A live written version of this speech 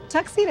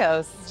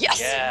tuxedos.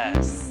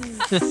 Yes.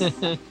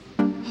 Oh,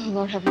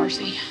 Lord have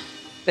mercy.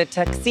 The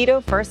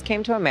tuxedo first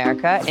came to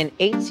America in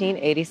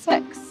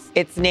 1886.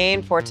 It's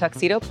named for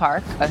Tuxedo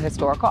Park, a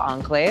historical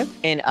enclave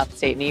in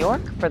upstate New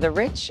York for the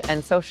rich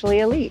and socially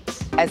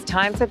elite. As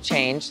times have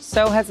changed,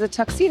 so has the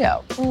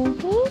tuxedo.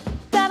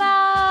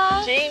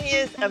 Ta-da!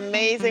 Genius,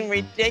 amazing,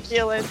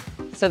 ridiculous.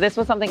 So this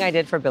was something I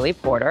did for Billy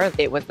Porter.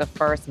 It was the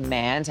first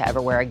man to ever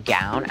wear a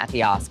gown at the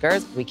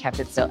Oscars. We kept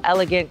it still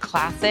elegant,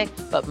 classic,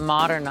 but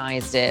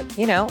modernized it,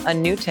 a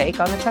new take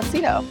on the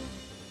tuxedo.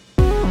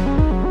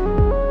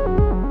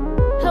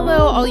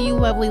 Hello, all you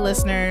lovely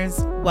listeners.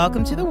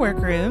 Welcome to The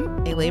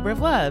Workroom, a labor of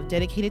love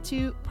dedicated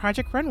to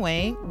Project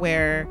Runway,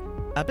 where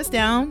up is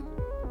down,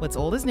 what's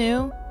old is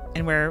new,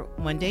 and where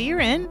one day you're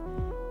in,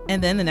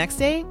 and then the next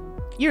day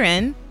you're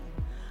in.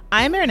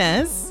 I'm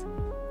Ernest.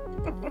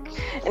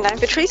 And I'm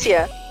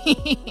Patricia.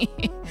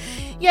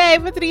 Yay,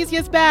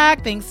 Patricia's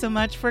back. Thanks so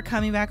much for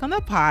coming back on the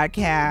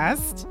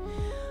podcast.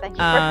 Thank you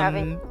for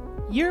having me.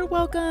 You're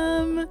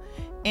welcome.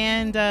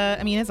 And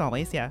as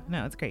always,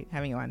 it's great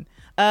having you on.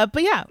 And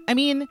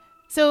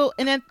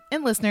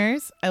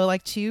listeners, I would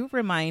like to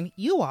remind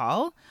you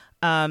all,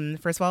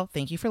 first of all,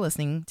 thank you for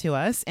listening to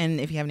us.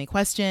 And if you have any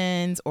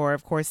questions or,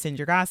 of course, send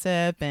your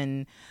gossip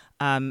and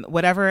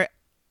whatever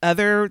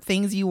other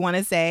things you want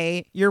to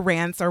say, your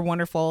rants are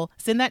wonderful.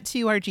 Send that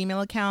to our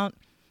Gmail account.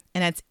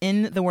 And that's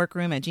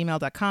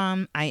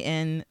intheworkroom@gmail.com,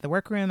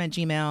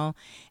 intheworkroom@gmail.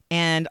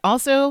 And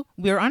also,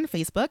 we're on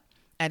Facebook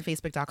at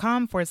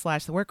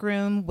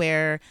facebook.com/theworkroom,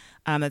 where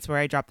that's where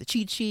I drop the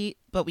cheat sheet.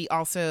 But we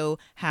also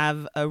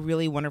have a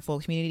really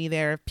wonderful community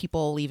there,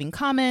 people leaving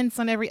comments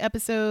on every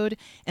episode.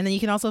 And then you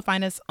can also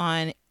find us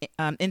on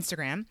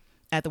Instagram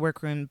at the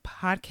Workroom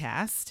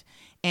Podcast.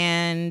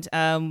 And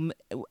I'm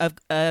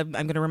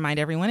going to remind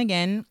everyone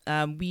again,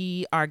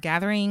 we are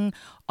gathering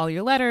all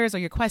your letters or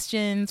your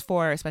questions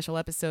for a special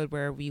episode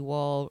where we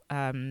will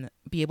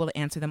be able to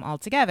answer them all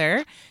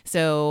together.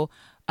 So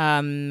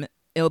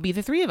it'll be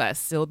the three of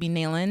us. It'll be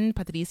Nayland,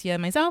 Patricia,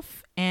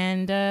 myself,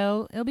 and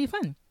it'll be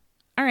fun.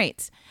 All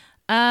right.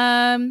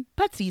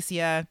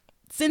 Patricia,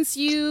 since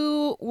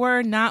you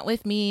were not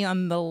with me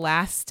on the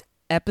last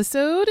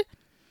episode,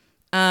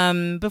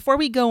 before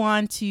we go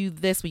on to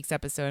this week's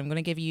episode, I'm going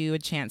to give you a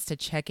chance to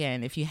check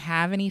in. If you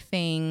have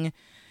anything,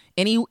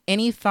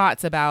 any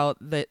thoughts about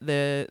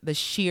the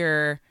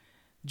sheer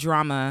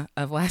drama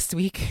of last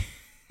week?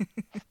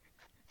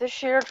 The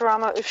sheer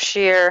drama of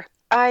sheer.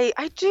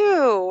 I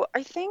do.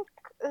 I think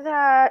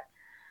that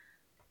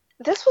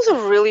this was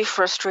a really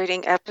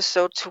frustrating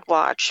episode to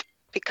watch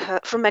because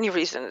for many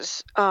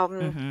reasons.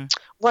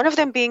 One of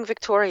them being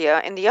Victoria,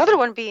 and the other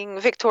one being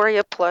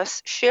Victoria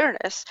plus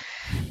sheerness.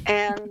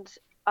 And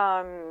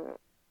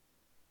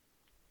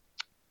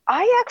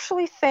I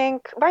actually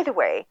think, by the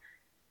way,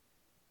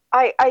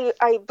 I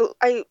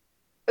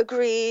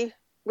agree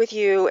with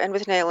you and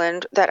with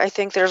Nayland that I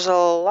think there's a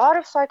lot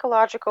of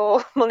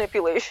psychological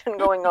manipulation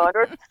going on.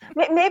 Or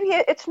maybe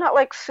it's not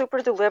like super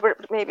deliberate,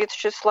 but maybe it's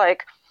just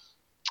like,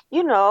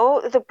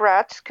 the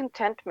brat's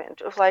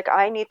contentment of like,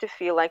 I need to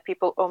feel like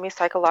people owe me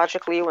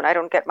psychologically when I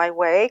don't get my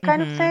way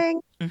kind of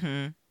thing.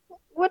 Mm-hmm.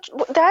 Which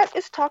that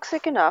is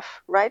toxic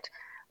enough, right?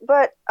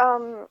 But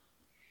I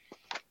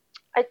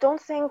actually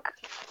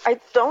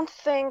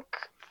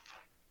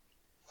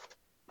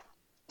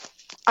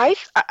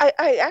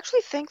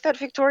think that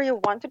Victoria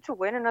wanted to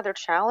win another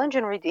challenge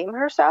and redeem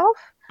herself.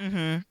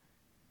 Mm-hmm.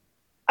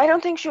 I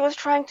don't think she was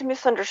trying to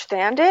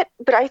misunderstand it,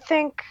 but I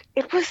think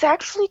it was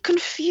actually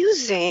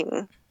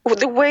confusing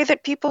the way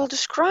that people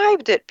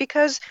described it,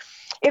 because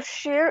if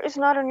sheer is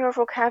not in your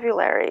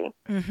vocabulary,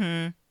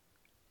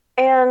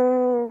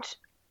 and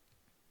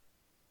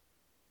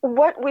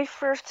what we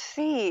first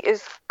see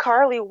is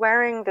Carly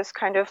wearing this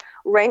kind of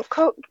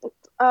raincoat,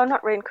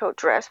 not raincoat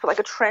dress, but like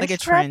a trench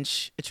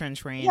dress. A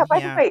trench rain. Yeah, by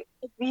the way,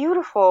 a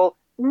beautiful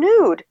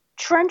nude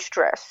trench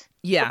dress.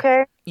 Yeah.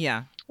 Okay?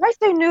 Yeah. When I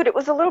say nude, it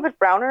was a little bit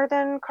browner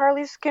than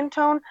Carly's skin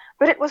tone,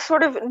 but it was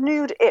sort of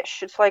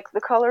nude-ish. It's like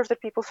the colors that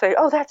people say,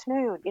 oh, that's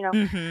nude,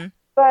 Mm-hmm.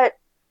 But,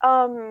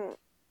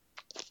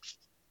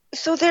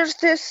 so there's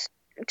this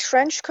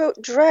trench coat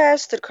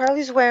dress that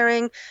Carly's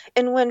wearing,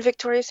 and when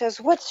Victoria says,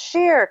 what's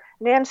sheer?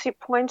 Nancy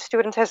points to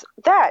it and says,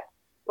 that,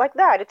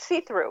 it's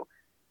see-through.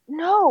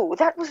 No,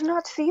 that was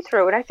not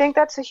see-through, and I think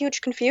that's a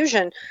huge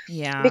confusion.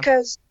 Yeah.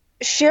 Because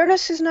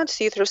sheerness is not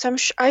see-through. So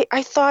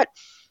I thought,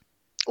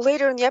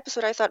 later in the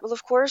episode, well,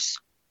 of course,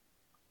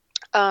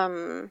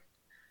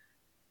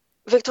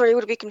 Victoria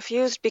would be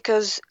confused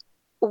because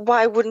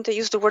why wouldn't they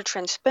use the word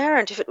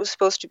transparent if it was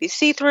supposed to be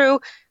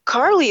see-through?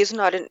 Carly is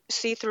not in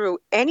see-through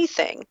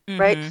anything,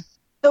 right?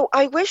 So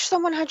I wish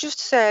someone had just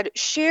said,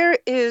 sheer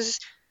is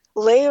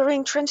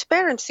layering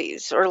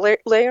transparencies or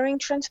layering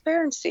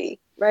transparency,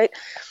 right?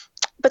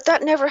 But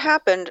that never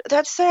happened.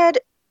 That said,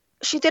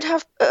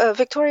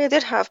 Victoria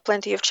did have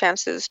plenty of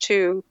chances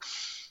to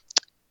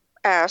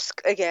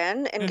ask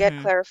again and get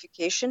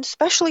clarification,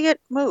 especially at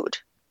Mood.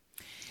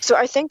 So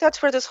I think that's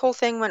where this whole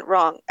thing went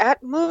wrong.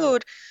 At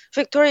Mood,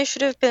 Victoria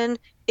should have been,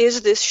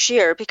 is this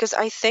sheer? Because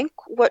I think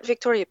what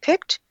Victoria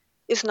picked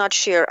is not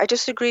sheer. I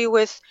disagree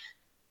with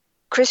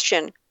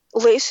Christian.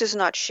 Lace is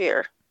not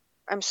sheer.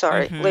 I'm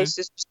sorry. Lace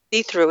is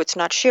see-through. It's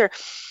not sheer.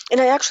 And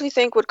I actually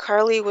think what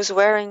Carly was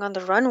wearing on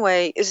the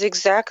runway is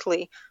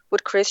exactly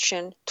what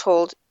Christian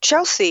told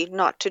Chelsea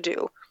not to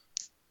do,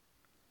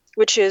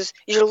 which is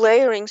you're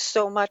layering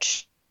so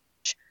much,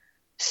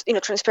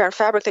 transparent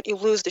fabric that you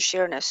lose the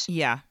sheerness.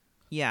 Yeah.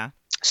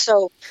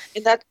 So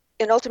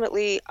and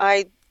ultimately,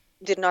 I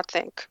did not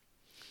think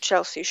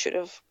Chelsea should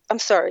have. I'm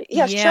sorry.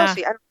 Yes, Yeah.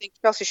 Chelsea. I don't think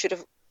Chelsea should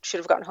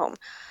have gotten home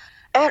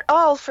at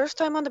all. First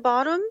time on the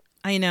bottom.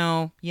 I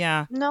know.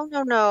 Yeah. No.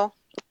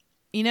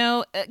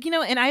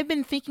 And I've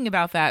been thinking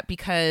about that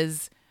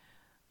because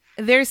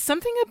there's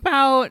something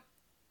about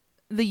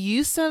the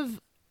use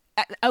of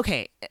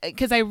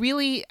because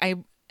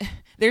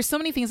there's so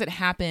many things that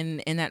happen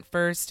in that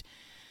first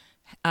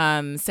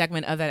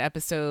segment of that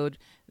episode.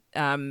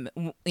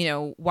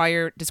 While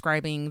you're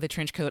describing the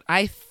trench coat,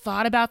 I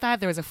thought about that.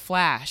 There was a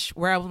flash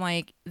where I was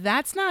like,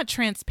 that's not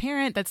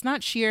transparent. That's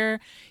not sheer.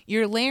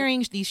 You're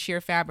layering these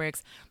sheer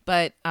fabrics.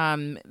 But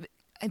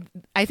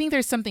I think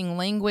there's something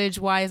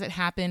language-wise that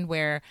happened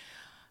where,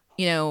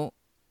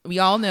 we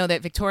all know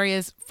that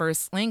Victoria's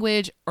first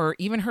language, or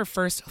even her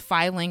first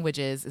 5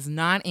 languages, is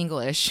not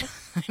English.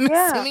 I'm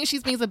assuming she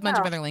speaks a bunch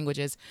of other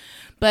languages.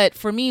 But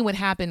for me, what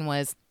happened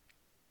was,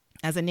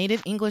 as a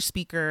native English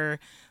speaker,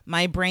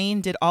 my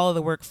brain did all of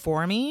the work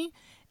for me,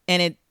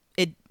 and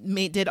it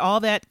did all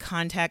that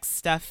context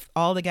stuff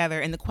all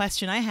together. And the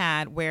question I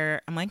had,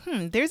 where I'm like,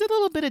 there's a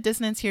little bit of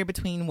dissonance here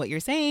between what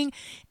you're saying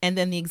and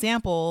then the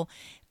example.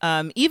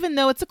 Even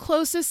though it's the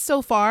closest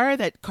so far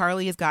that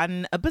Carly has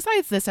gotten,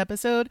 besides this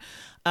episode,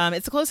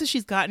 it's the closest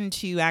she's gotten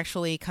to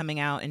actually coming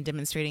out and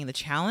demonstrating the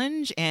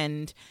challenge.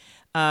 And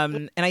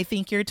I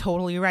think you're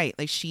totally right.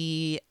 Like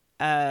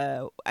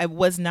I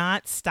was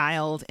not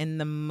styled in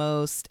the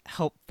most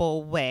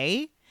helpful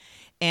way.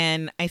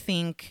 And I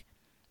think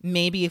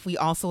maybe if we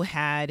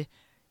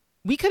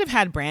could have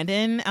had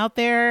Brandon out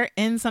there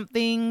in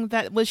something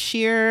that was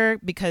sheer,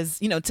 because,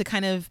 to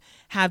kind of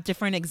have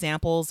different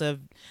examples of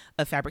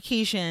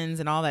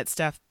fabrications and all that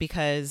stuff,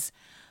 because,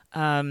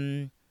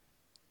 there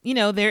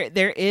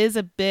is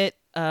a bit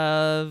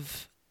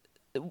of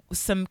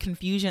some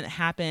confusion that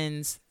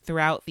happens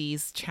throughout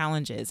these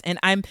challenges. And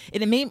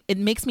it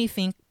makes me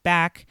think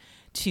back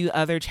to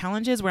other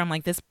challenges where I'm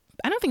like,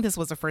 I don't think this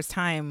was the first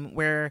time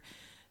where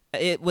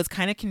it was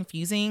kind of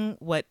confusing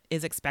what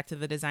is expected of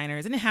the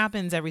designers. And it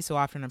happens every so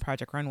often on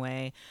Project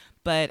Runway,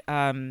 but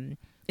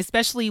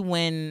especially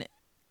when,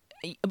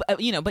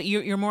 but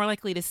you're more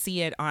likely to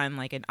see it on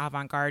like an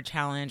avant-garde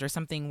challenge or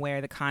something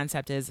where the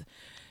concept is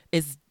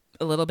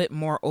a little bit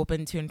more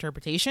open to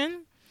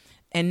interpretation.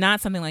 And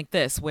not something like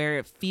this, where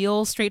it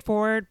feels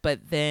straightforward,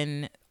 but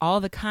then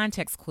all the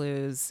context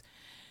clues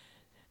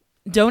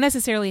don't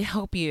necessarily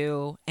help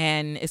you.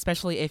 And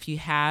especially if you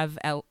have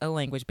a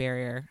language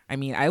barrier. I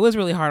mean, I was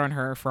really hard on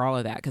her for all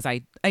of that, because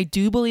I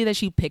do believe that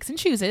she picks and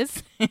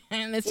chooses.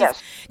 And it's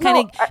just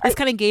kind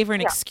of gave her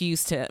an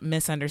excuse to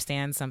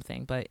misunderstand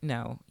something. But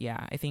I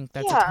think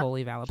that's a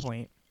totally valid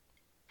point.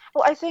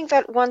 Well, I think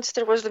that once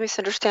there was the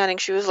misunderstanding,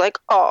 she was like,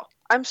 oh,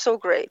 I'm so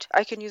great.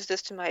 I can use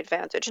this to my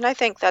advantage. And I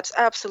think that's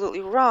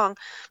absolutely wrong.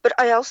 But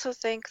I also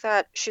think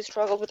that she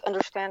struggled with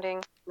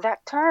understanding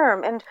that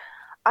term. And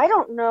I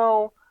don't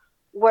know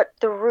what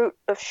the root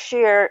of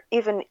sheer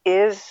even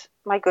is.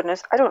 My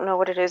goodness, I don't know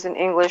what it is in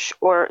English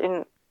or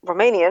in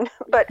Romanian.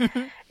 But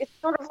it's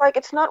sort of like,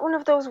 it's not one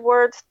of those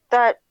words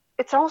that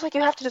it's almost like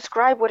you have to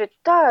describe what it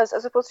does,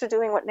 as opposed to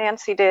doing what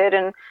Nancy did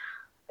and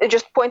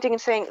just pointing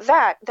and saying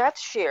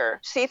that's sheer,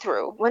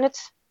 see-through, when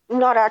it's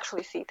not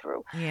actually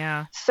see-through.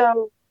 Yeah.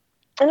 So,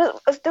 and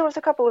there was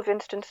a couple of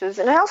instances.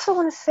 And I also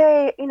want to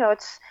say,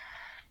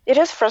 it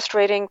is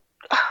frustrating.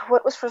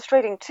 What was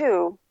frustrating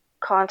too,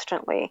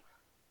 constantly,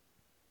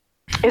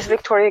 is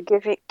Victoria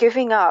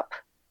giving up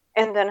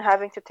and then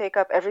having to take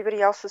up everybody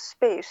else's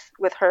space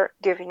with her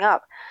giving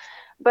up.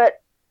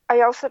 But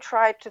I also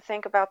tried to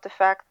think about the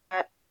fact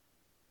that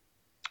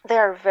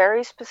there are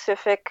very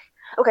specific,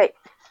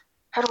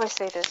 how do I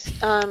say this?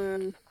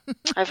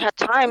 I've had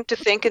time to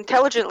think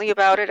intelligently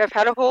about it. I've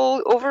had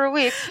over a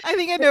week. I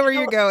think I know where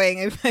you're going.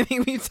 I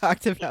think we've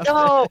talked about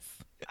this.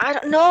 I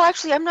don't know.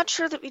 Actually, I'm not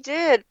sure that we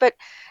did. But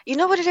you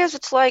know what it is?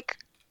 It's like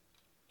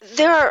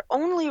there are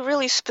only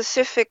really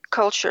specific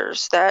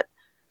cultures that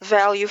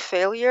value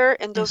failure,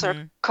 and those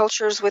are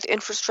cultures with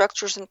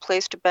infrastructures in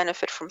place to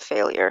benefit from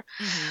failure.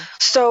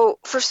 So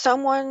for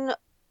someone,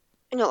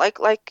 like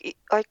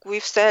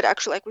we've said,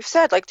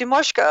 like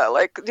Dimoshka,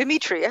 like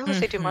Dmitry, I would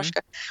say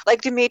Dimoshka,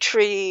 like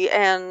Dmitry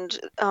and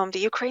the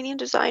Ukrainian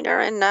designer,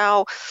 and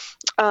now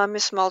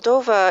Miss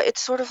Moldova.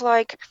 It's sort of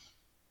like,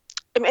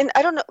 I mean,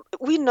 I don't know.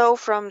 We know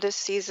from this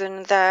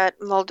season that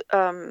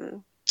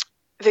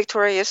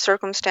Victoria's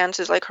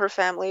circumstances, like her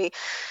family,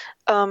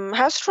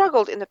 has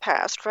struggled in the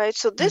past, right?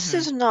 So this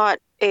is not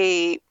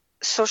a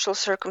social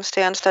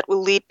circumstance that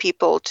will lead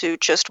people to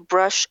just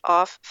brush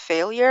off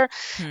failure.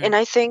 And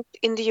I think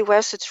in the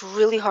US, it's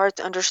really hard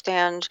to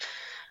understand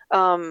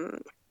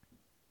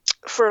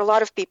for a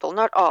lot of people,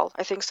 not all.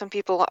 I think some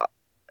people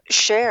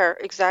share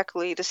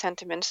exactly the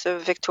sentiments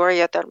of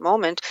Victoria at that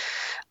moment.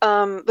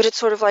 But it's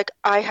sort of like,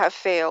 I have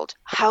failed.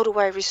 How do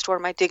I restore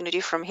my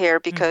dignity from here?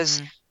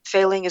 Because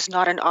failing is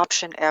not an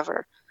option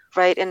ever,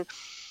 right? And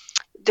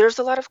there's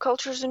a lot of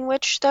cultures in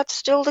which that's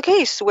still the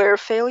case, where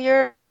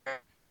failure,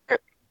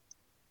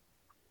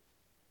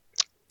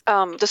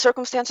 the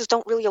circumstances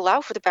don't really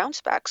allow for the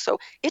bounce back. So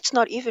it's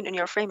not even in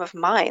your frame of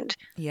mind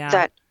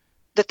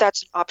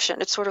that's an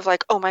option. It's sort of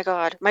like, oh my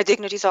God, my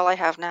dignity is all I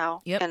have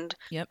now. And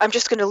I'm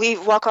just going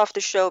to walk off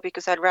the show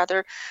because I'd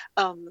rather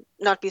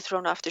not be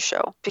thrown off the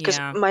show because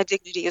my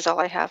dignity is all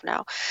I have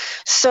now.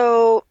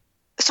 So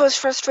as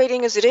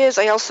frustrating as it is,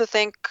 I also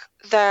think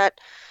that,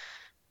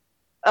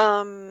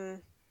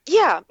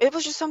 it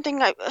was just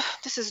something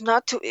this is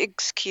not to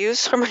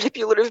excuse her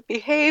manipulative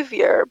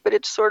behavior, but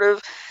it's sort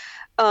of,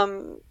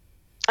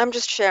 I'm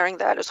just sharing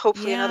that as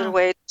hopefully another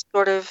way to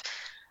sort of,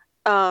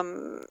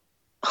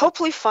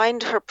 hopefully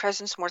find her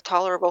presence more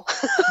tolerable.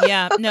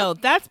 No,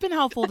 that's been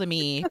helpful to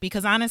me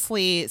because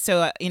honestly,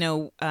 so,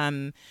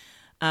 on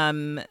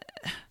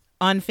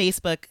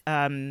Facebook,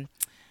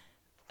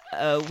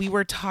 we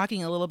wwere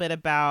talking a little bit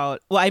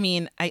about, well, I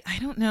mean, I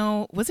don't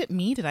know, was it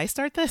me? Did I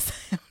start this?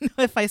 I don't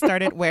know if I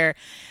started where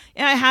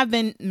I have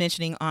been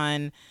mentioning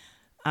on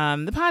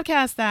the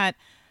podcast that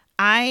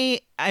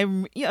I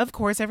of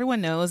course,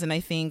 everyone knows, and I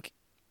think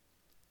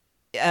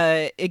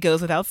it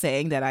goes without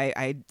saying that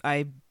I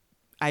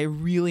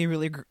really,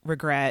 really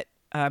regret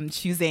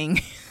choosing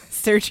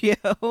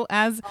Sergio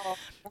as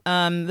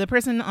the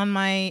person on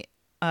my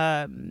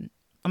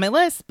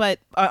list, but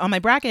on my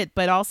bracket,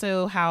 but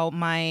also how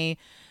my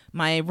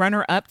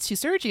runner up to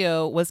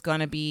Sergio was going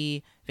to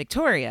be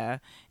Victoria,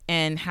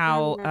 and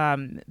how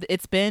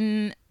it's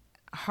been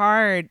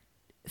hard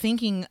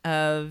thinking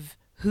of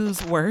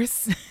who's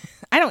worse.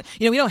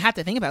 we don't have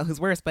to think about who's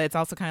worse, but it's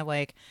also kind of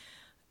like,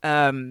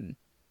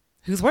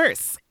 who's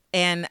worse?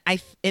 And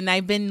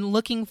I've been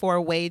looking for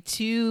a way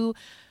to,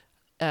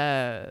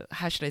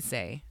 how should I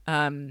say?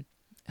 Oh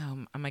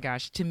my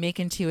gosh, to make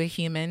into a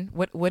human.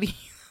 What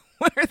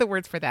are the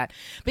words for that?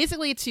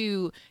 Basically,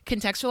 to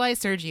contextualize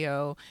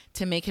Sergio,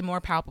 to make him more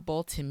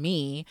palpable to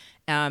me,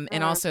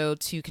 and also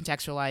to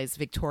contextualize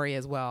Victoria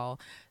as well.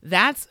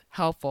 That's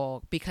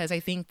helpful because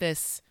I think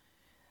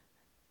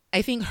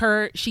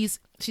she's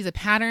a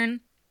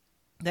pattern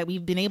that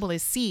we've been able to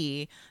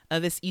see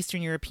of this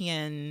Eastern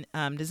European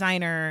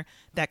designer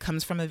that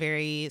comes from a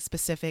very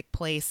specific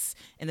place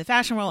in the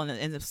fashion world and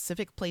in a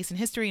specific place in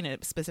history and a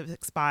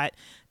specific spot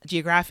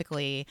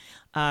geographically.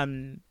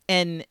 And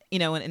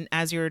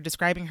as you're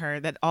describing her,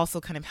 that also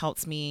kind of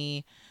helps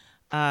me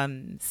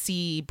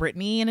see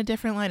Brittany in a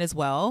different light as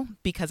well,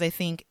 because I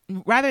think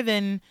rather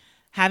than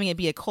having it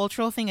be a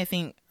cultural thing, I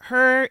think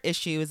her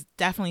issue is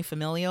definitely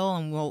familial,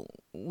 and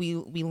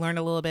we learn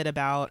a little bit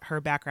about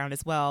her background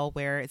as well,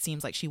 where it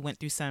seems like she went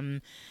through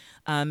some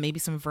maybe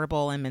some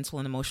verbal and mental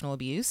and emotional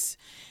abuse,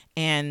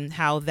 and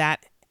how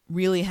that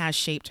really has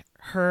shaped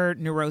her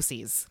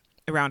neuroses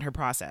around her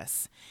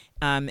process.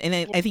 And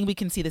I think we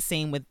can see the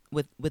same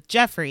with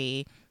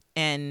Jeffrey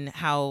and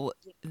how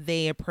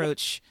they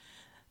approach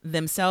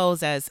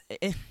themselves as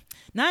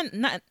not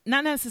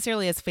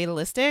necessarily as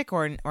fatalistic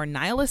or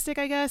nihilistic,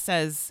 I guess,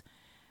 as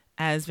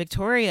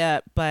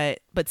Victoria, but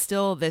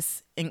still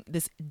this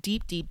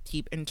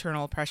deep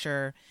internal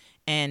pressure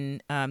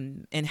and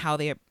how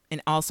they,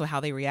 and also how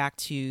they react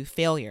to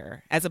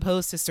failure, as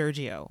opposed to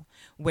Sergio,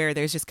 where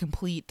there's just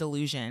complete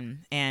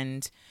delusion,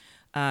 and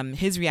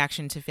his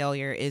reaction to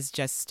failure is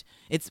just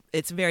it's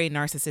a very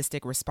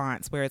narcissistic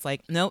response, where it's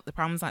like, no, the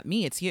problem's not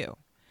me, it's you.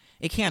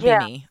 It can't be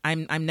me.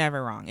 I'm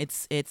never wrong.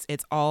 It's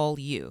all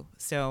you.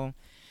 So,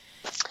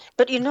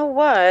 but you know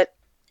what?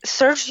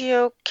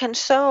 Sergio can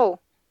sew.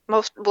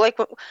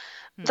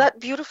 That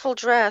beautiful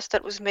dress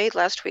that was made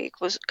last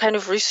week was kind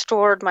of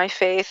restored my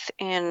faith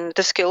in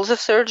the skills of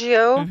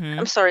Sergio. Mm-hmm.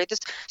 I'm sorry, the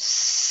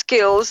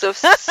skills of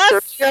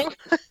Sergio.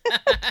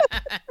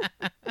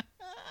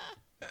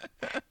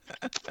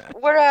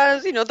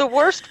 Whereas, the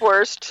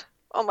worst.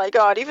 Oh my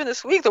God! Even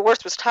this week, the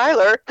worst was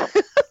Tyler.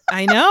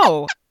 I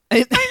know.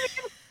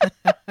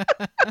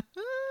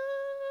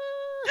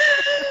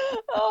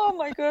 Oh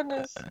my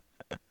goodness.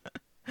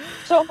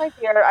 So, my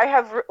dear, I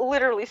have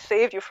literally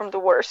saved you from the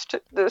worst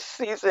this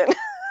season.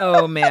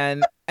 Oh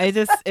man,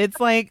 it's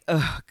like,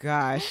 oh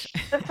gosh.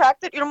 The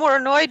fact that you're more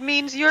annoyed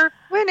means you're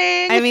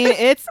winning. I mean,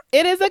 it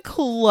is a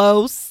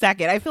close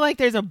second. I feel like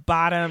there's a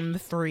bottom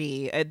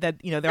three that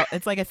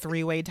it's like a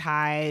three-way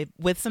tie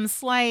with some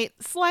slight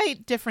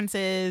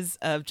differences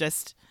of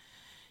just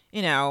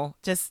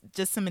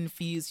some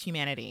infused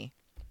humanity.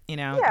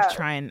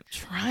 Trying.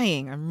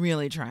 I'm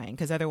really trying,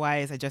 because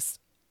otherwise I just,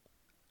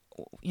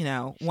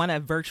 want to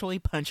virtually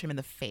punch him in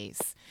the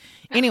face.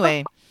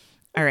 Anyway,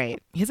 all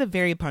right. He has a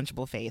very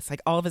punchable face.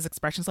 Like, all of his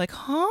expressions, like,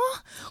 huh?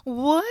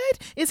 What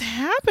is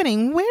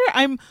happening?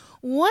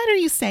 What are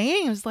you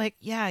saying? I was like,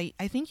 yeah,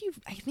 I think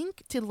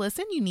to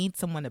listen, you need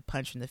someone to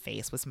punch in the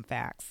face with some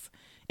facts.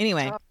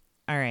 Anyway,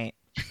 all right.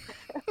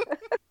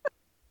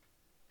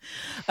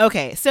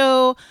 Okay.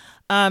 So,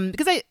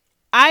 because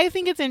I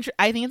think it's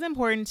I think it's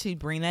important to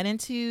bring that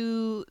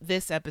into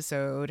this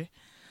episode,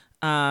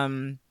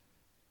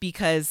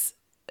 because,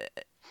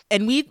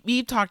 and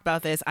we've talked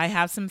about this. I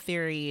have some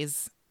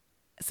theories,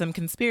 some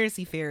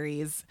conspiracy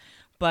theories,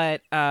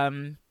 but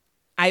I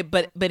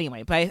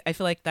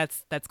feel like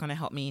that's going to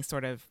help me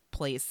sort of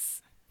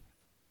place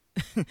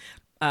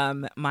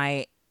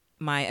my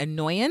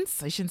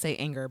annoyance. I shouldn't say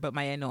anger, but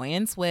my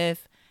annoyance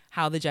with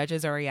how the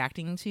judges are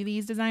reacting to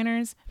these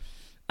designers.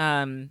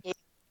 Yeah.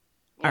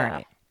 All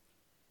right.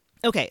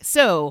 Okay,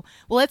 so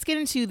let's get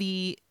into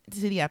the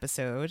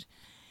episode.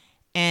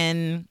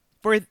 And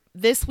for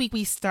this week,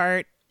 we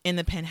start in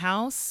the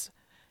penthouse,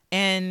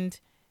 and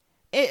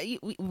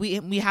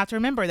we have to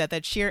remember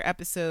that Sheer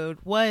episode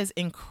was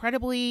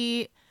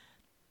incredibly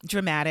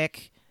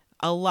dramatic.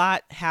 A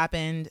lot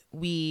happened.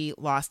 We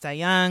lost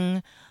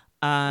Young.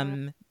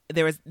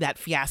 There was that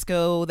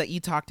fiasco that you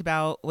talked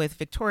about with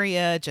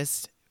Victoria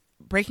just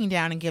breaking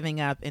down and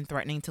giving up and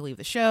threatening to leave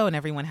the show, and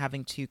everyone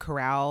having to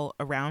corral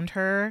around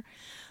her.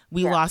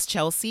 We lost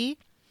Chelsea,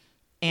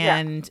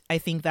 and I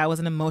think that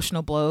was an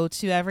emotional blow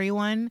to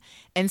everyone.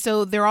 And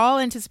so they're all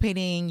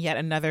anticipating yet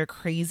another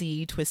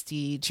crazy,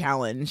 twisty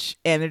challenge,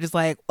 and they're just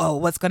like, "Oh,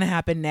 what's going to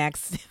happen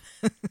next?"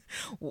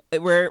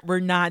 We're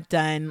not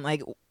done.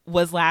 Like,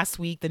 was last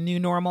week the new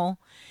normal?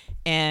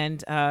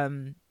 And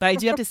but I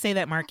do have to say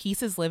that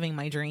Marquise is living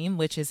my dream,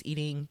 which is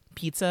eating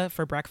pizza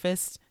for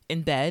breakfast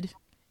in bed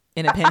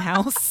in a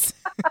penthouse.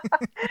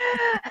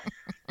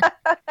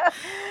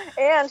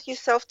 And he's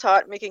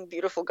self-taught making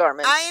beautiful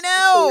garments. I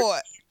know.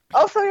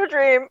 Also your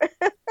dream.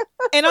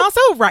 And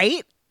also,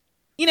 right?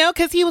 You know,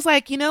 because he was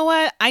like, you know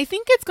what? I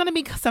think it's going to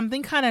be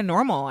something kind of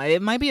normal.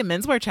 It might be a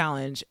menswear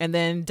challenge. And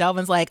then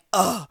Delvin's like,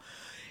 oh,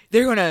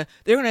 they're gonna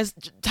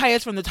tie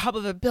us from the top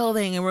of the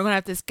building, and we're gonna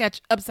have to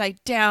sketch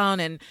upside down,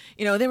 and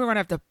then we're gonna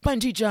have to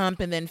bungee jump,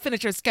 and then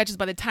finish our sketches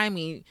by the time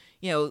we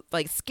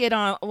like skid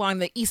on along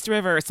the East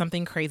River or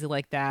something crazy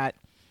like that.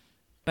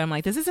 But I'm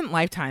like, this isn't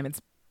Lifetime. It's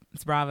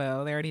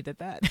Bravo. They already did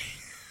that.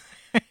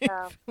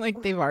 Yeah.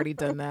 Like, they've already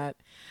done that.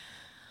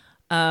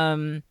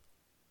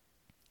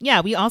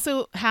 Yeah, we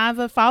also have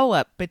a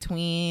follow-up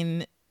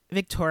between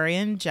Victoria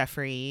and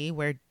Jeffrey,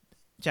 where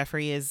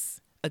Jeffrey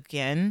is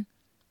again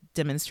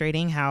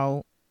demonstrating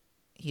how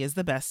he is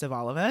the best of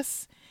all of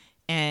us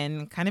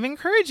and kind of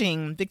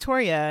encouraging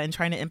Victoria and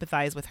trying to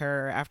empathize with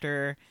her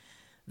after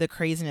the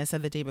craziness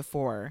of the day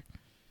before.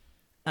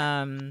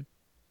 So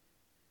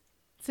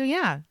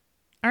yeah.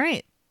 All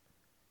right.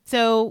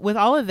 So with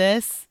all of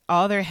this,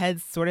 all their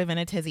heads sort of in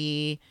a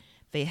tizzy,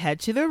 they head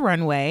to the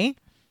runway,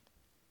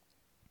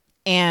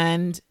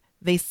 and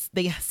they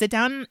sit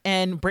down,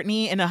 and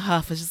Brittany in a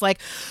huff is just like,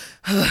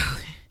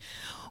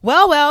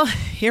 well,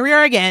 here we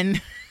are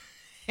again.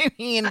 I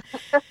mean,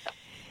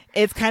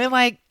 it's kind of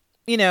like,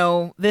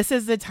 this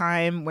is the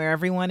time where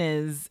everyone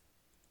is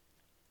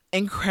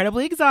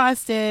incredibly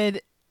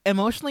exhausted,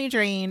 emotionally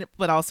drained,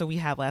 but also we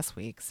have last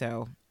week.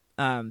 So,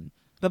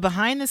 but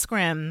behind the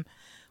scrim,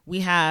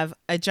 we have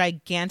a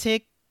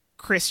gigantic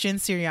Christian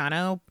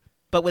Siriano,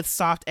 but with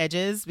soft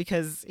edges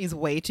because he's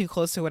way too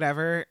close to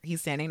whatever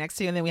he's standing next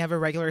to. And then we have a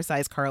regular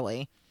size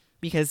Carly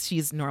because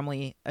she's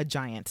normally a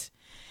giant.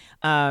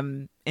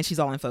 And she's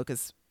all in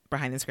focus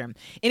behind the scrim.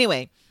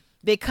 Anyway,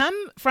 they come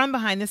from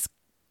behind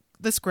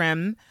the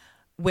scrim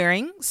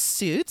wearing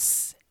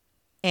suits,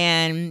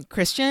 and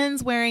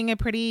Christian's wearing a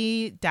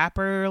pretty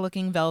dapper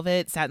looking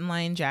velvet satin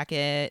lined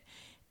jacket.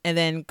 And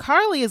then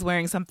Carly is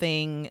wearing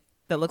something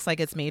that looks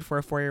like it's made for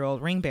a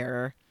 4-year-old ring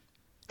bearer.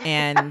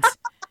 And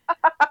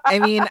I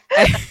mean,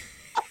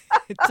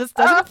 it just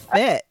doesn't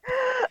fit.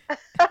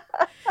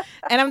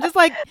 And I'm just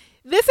like,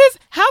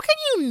 how can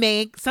you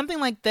make something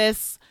like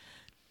this?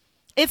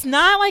 It's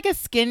not like a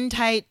skin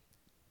tight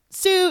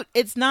suit.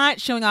 It's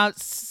not showing out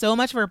so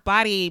much of her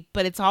body,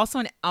 but it's also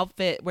an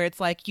outfit where it's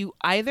like you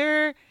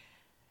either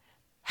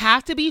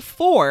have to be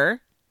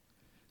 4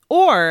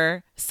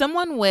 or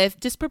someone with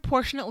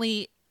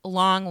disproportionately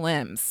long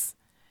limbs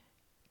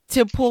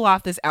to pull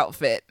off this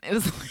outfit. It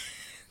was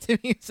to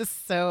me, it's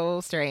just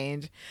so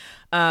strange.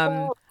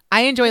 I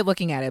enjoy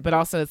looking at it, but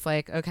also it's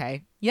like,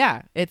 okay,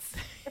 yeah, it's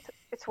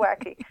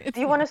wacky. Do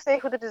you want to say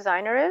who the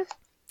designer is?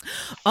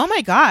 Oh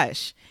my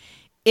gosh,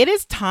 it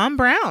is Tom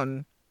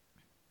Brown,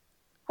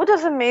 who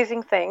does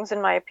amazing things,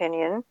 in my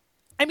opinion.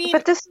 I mean,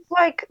 but this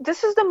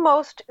is the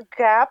most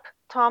Gap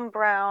Tom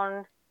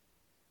Brown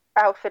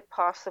outfit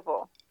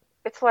possible.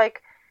 It's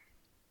like,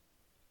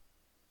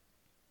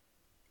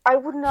 I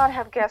would not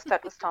have guessed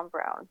that was Tom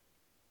Brown.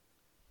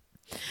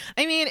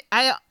 I mean,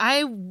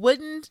 I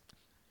wouldn't.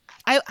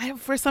 I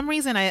for some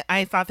reason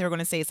I thought they were going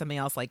to say something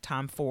else like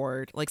Tom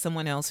Ford, like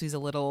someone else who's a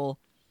little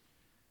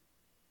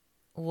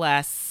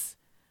less.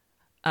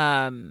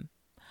 I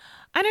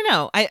don't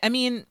know. I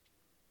mean,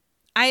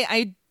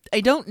 I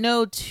don't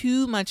know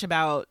too much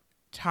about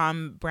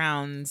Tom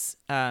Brown's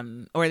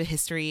or the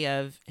history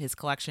of his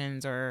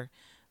collections or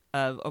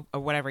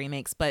whatever he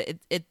makes, but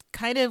it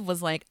kind of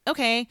was like,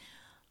 okay,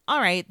 all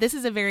right, this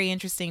is a very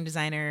interesting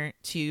designer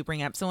to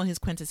bring up, someone who's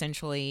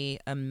quintessentially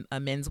a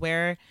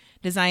menswear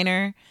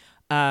designer.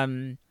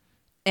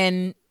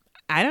 And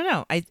I don't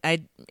know.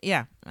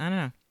 Yeah, I don't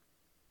know.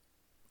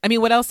 I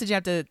mean, what else did you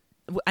have to?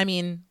 I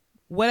mean,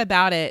 what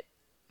about it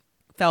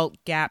felt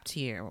Gap to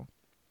you?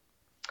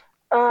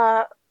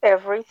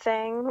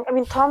 Everything. I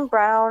mean, Tom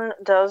Brown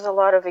does a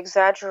lot of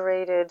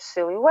exaggerated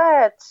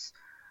silhouettes.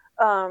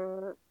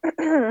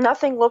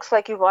 Nothing looks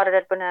like you bought it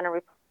at Banana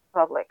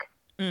Republic.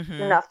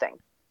 Mm-hmm. Nothing.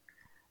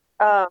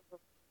 Um,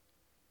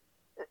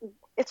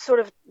 it's sort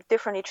of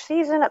different each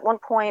season. At one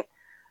point,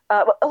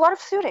 a lot of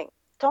suiting.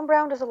 Tom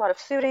Brown does a lot of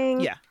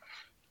suiting. Yeah.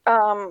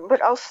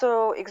 But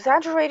also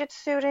exaggerated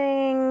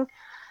suiting.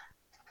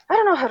 I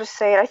don't know how to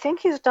say it. I think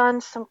he's done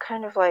some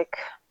kind of like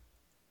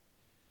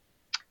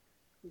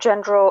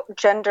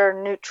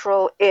gender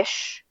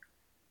neutral-ish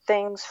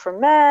things for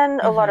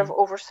men, a lot of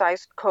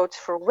oversized coats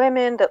for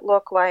women that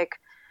look like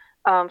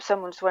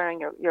someone's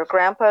wearing your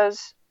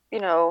grandpa's,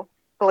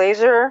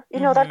 blazer,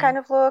 that kind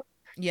of look.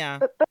 Yeah.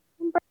 But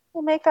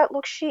will make that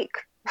look chic.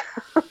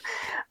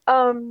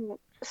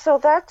 So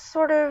that's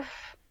sort of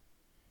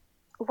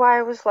why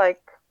I was like,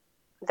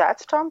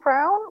 that's Tom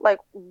Brown? Like,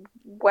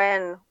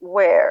 when,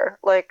 where,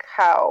 like,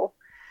 how?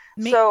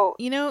 So,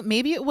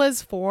 maybe it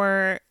was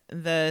for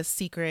the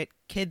secret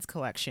kids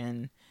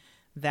collection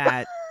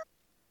that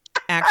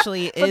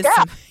actually is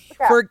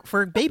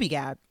for Baby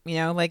Gap.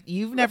 Like,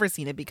 you've never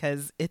seen it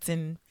because it's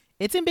in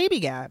Baby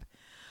Gap.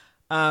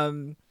 I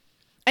mean,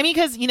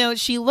 because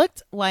she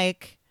looked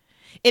like,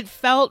 it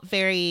felt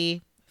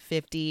very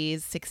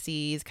 50s,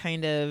 60s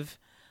kind of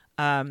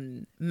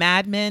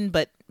Mad Men,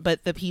 but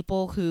the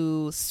people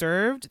who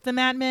served the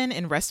Mad Men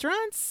in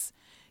restaurants,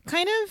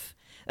 kind of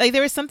like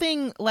there was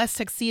something less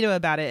tuxedo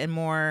about it and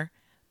more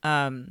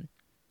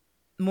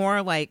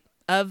like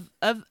of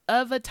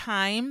a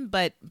time,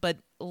 but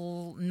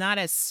not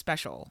as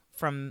special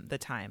from the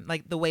time,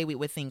 like the way we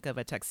would think of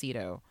a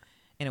tuxedo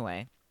in a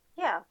way.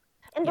 Yeah.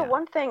 And the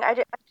one thing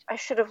I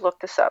should have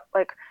looked this up.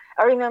 Like,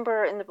 I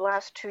remember in the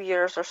last 2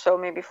 years or so,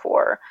 maybe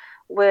 4,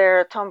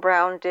 where Tom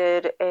Brown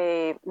did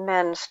a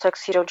men's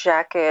tuxedo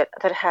jacket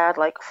that had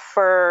like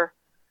fur,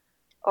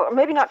 or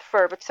maybe not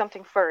fur, but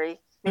something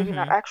furry. Maybe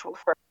not actual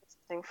fur, but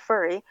something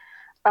furry.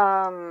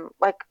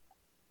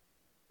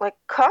 Like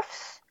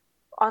cuffs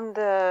on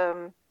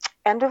the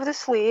end of the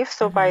sleeve,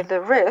 so by the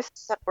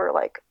wrists that were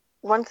like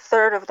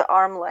 1/3 of the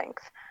arm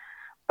length,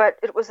 but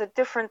it was a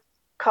different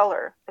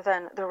color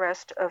than the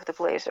rest of the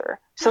blazer.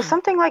 So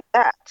something like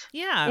that.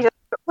 Yeah.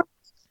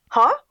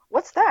 Huh?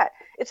 What's that?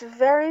 It's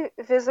very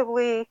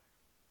visibly,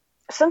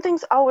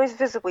 something's always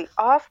visibly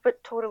off,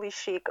 but totally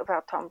chic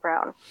about Tom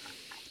Brown.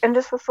 And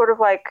this was sort of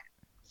like,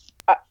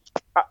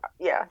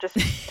 just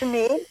to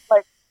me,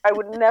 like, I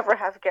would never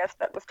have guessed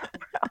that was Tom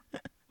Brown.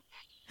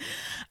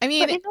 I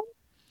mean, but,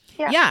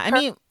 I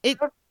mean,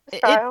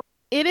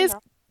 it is.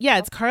 Yeah,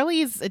 it's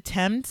Carly's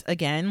attempt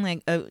again.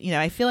 Like,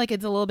 I feel like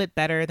it's a little bit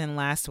better than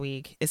last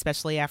week,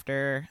 especially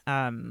after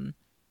your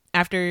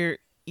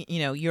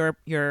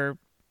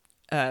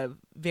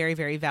very,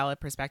 very valid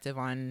perspective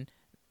on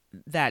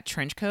that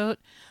trench coat.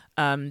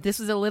 This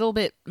was a little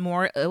bit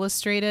more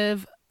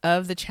illustrative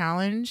of the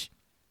challenge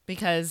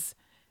because,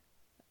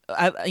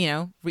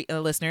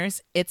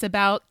 listeners, it's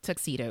about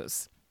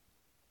tuxedos.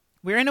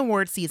 We're in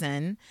award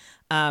season.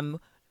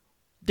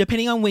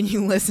 Depending on when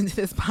you listen to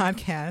this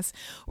podcast,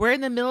 we're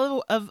in the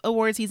middle of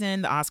award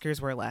season. The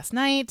Oscars were last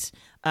night.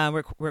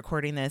 We're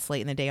recording this late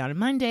in the day on a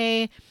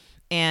Monday.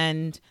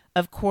 And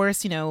of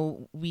course,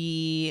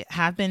 we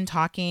have been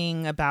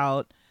talking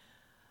about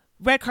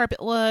red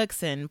carpet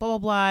looks and blah, blah,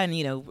 blah. And,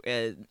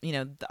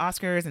 the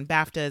Oscars and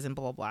BAFTAs and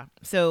blah, blah, blah.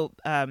 So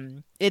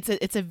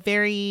it's a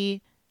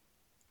very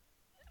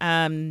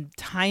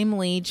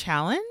timely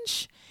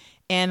challenge.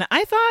 And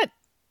I thought,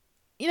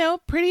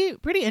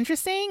 pretty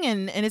interesting,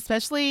 and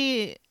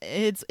especially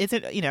it's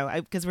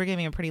because we're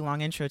giving a pretty long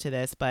intro to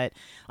this, but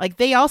like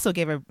they also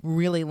gave a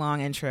really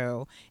long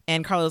intro,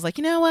 and Carla was like,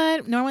 you know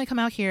what? Normally I come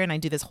out here and I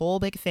do this whole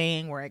big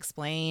thing where I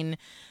explain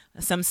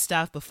some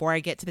stuff before I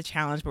get to the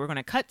challenge, but we're going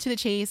to cut to the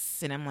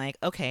chase, and I'm like,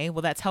 okay,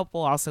 well that's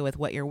helpful also with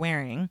what you're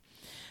wearing,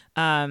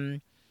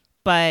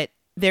 but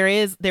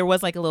there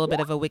was like a little bit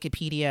of a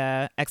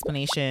Wikipedia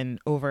explanation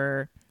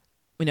over,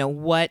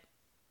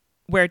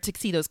 where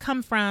tuxedos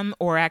come from,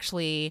 or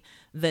actually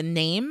the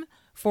name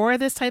for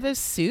this type of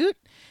suit,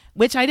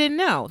 which I didn't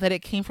know that it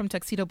came from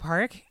Tuxedo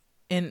Park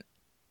in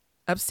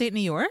upstate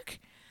New York.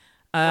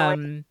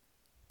 Did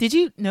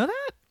you know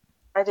that?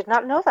 I did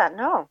not know that,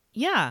 no.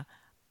 Yeah.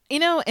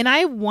 And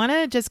I want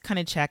to just kind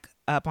of check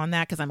up on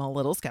that because I'm a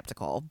little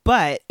skeptical,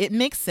 but it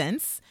makes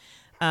sense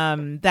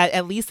that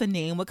at least the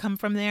name would come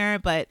from there.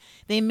 But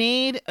they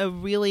made a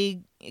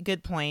really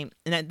good point,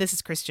 and this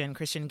is Christian.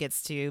 Christian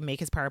gets to make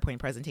his PowerPoint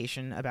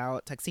presentation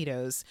about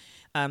tuxedos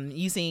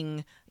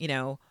using,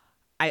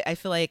 I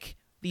feel like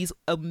these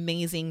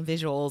amazing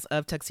visuals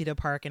of Tuxedo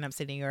Park in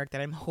upstate New York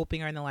that I'm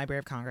hoping are in the Library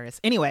of Congress.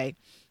 Anyway,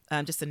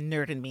 just a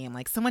nerd in me. I'm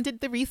like, someone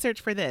did the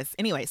research for this.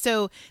 Anyway,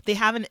 so they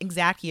have an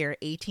exact year.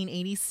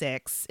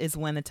 1886 is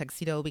when the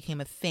tuxedo became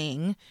a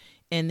thing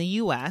in the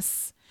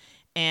U.S.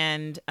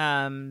 And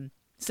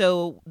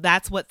so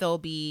that's what they'll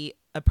be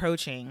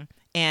approaching.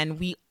 And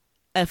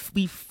if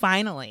we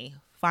finally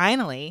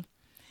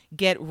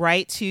get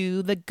right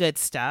to the good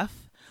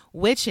stuff,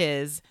 which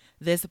is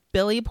this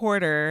Billy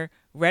Porter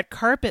red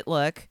carpet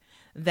look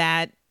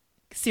that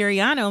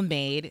Siriano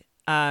made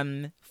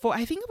for,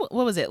 I think, what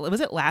was it?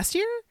 Was it last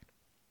year?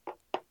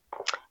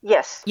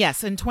 Yes.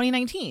 Yes, in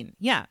 2019.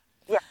 Yeah.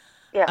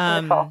 Yeah,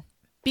 in the fall.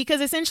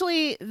 Because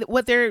essentially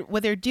what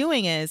they're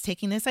doing is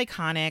taking this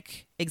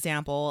iconic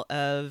example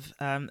of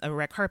a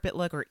red carpet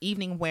look or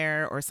evening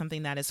wear or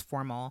something that is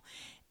formal,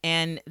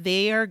 and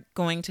they are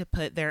going to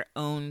put their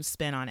own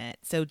spin on it.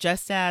 So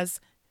just as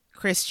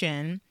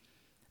Christian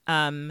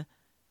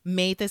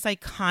made this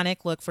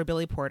iconic look for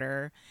Billy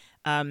Porter,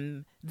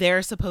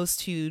 they're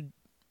supposed to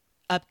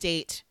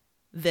update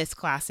this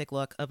classic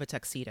look of a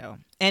tuxedo.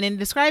 And in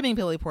describing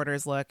Billy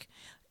Porter's look,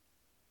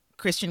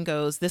 Christian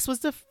goes, "This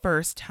was the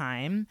first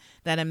time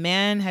that a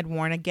man had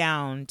worn a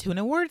gown to an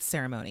awards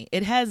ceremony.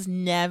 It has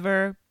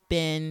never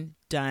been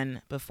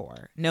done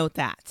before." Note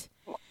that.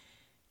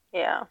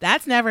 Yeah.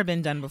 That's never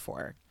been done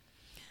before.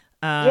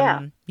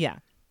 Yeah.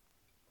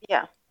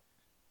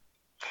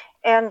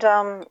 And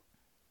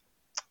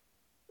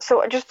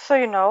so just so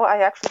you know, I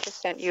actually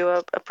just sent you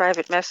a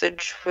private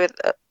message with,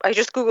 I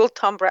just Googled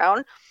Tom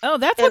Brown. Oh,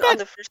 that's and what on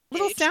that the first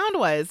little page, sound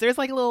was. There's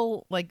like a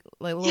little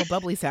little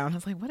bubbly sound. I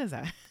was like, what is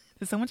that?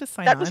 Did someone just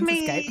sign that on was to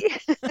me.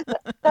 Skype?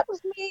 That was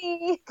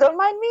me. Don't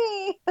mind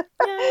me.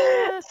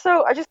 Yeah.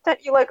 So I just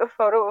sent you like a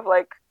photo of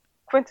like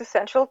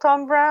quintessential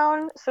Tom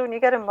Brown. So when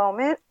you get a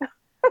moment,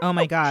 Oh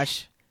my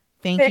gosh.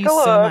 Thank Take you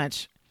a so look.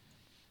 much.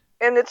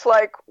 and it's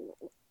like,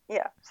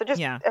 yeah. So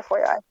just Yeah.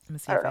 FYI. Let me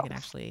see I if don't I know. can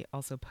actually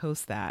also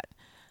post that.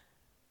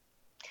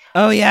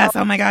 Oh yes.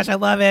 Oh my gosh, I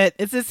love it.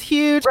 It's this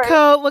huge Right.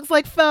 coat. Looks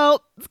like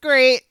felt. It's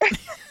great.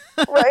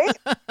 Right?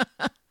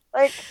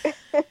 Like,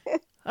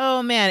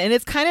 Oh man, and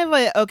it's kind of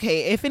like,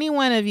 okay, if any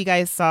one of you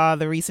guys saw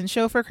the recent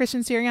show for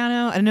Christian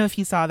Siriano, I don't know if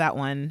you saw that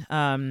one.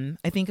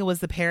 I think it was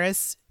the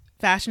Paris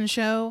fashion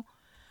show.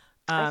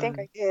 I think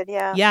I did.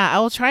 Yeah. Yeah,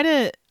 I'll try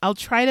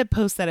to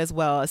post that as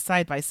well,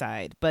 side by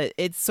side, but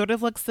it sort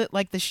of looks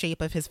like the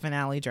shape of his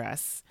finale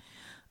dress.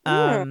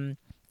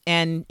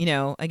 And you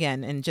know,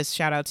 again, and just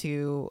shout out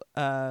to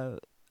oh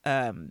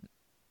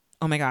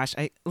my gosh,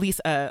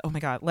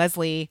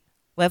 Leslie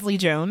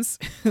Jones,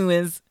 who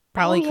is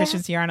probably Oh, yeah.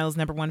 Christian Siriano's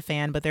 #1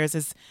 fan, but there's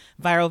this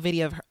viral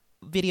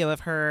video of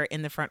her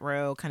in the front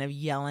row kind of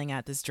yelling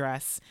at this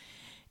dress.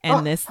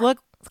 And this look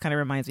kind of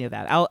reminds me of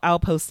that. I'll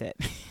post it.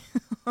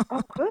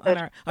 Oh, good.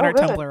 on our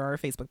good. Tumblr or our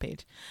Facebook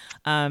page.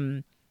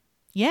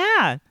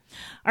 Yeah.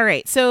 All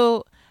right.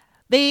 So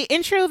they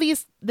intro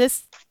this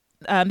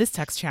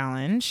Tux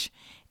challenge,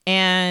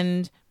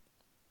 and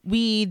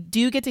we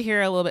do get to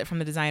hear a little bit from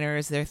the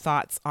designers, their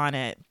thoughts on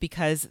it,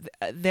 because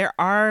there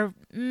are,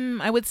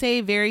 I would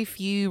say, very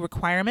few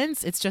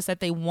requirements. It's just that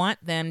they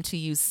want them to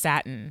use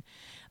satin,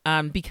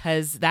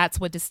 because that's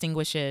what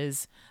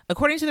distinguishes,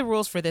 according to the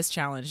rules for this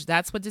challenge,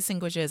 that's what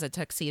distinguishes a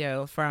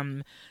tuxedo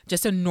from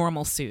just a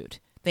normal suit.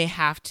 They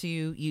have to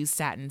use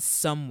satin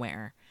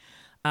somewhere.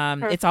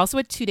 It's also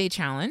a 2-day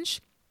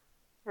challenge.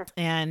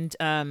 And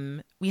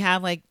we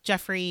have like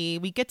Jeffrey,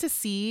 we get to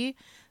see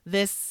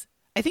this.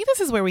 I think this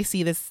is where we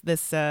see this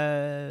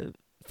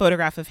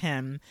photograph of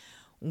him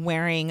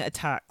wearing a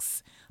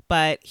tux.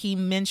 But he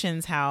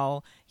mentions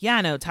how,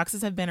 yeah, no,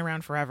 tuxes have been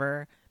around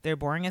forever. They're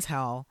boring as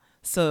hell.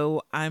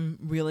 So I'm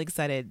really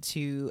excited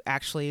to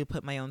actually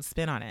put my own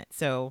spin on it.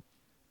 So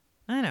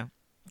I don't know.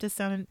 Just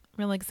sounded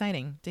really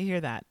exciting to hear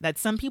that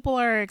some people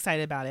are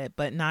excited about it,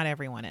 but not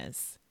everyone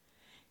is.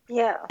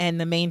 Yeah. And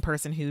the main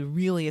person who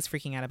really is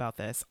freaking out about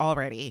this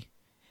already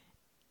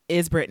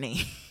is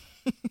Brittany.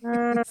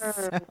 So,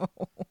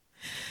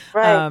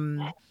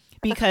 Right.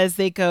 because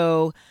they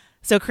go,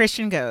 so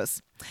Christian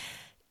goes,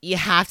 you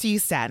have to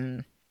use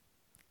satin.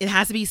 It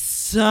has to be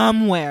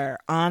somewhere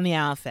on the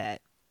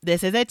outfit.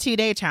 This is a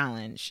 2-day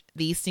challenge.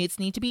 These suits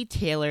need to be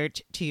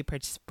tailored to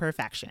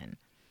perfection.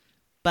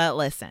 But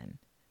listen,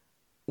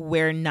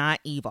 we're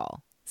not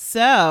evil.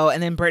 So,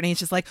 and then Brittany's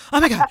just like, oh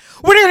my God,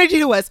 what are you going to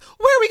do to us?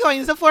 Where are we going?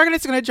 Is the floor going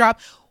to drop?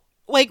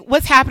 Like,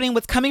 what's happening?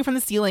 What's coming from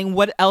the ceiling?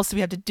 What else do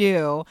we have to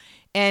do?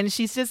 And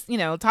she's just, you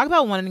know, talk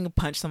about wanting to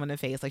punch someone in the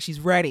face. Like, she's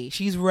ready.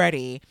 She's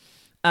ready.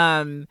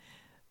 But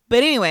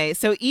anyway,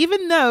 so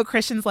even though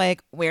Christian's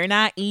like, we're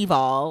not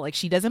evil, like,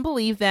 she doesn't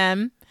believe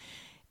them.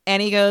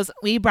 And he goes,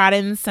 we brought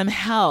in some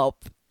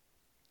help.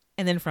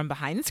 And then from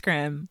behind the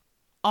scrim,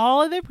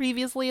 all of the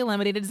previously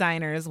eliminated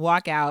designers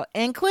walk out,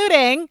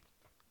 including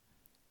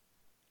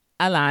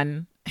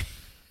Alan.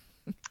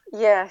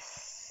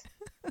 Yes.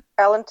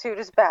 Alan Toot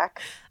is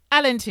back.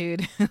 Alan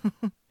Tude.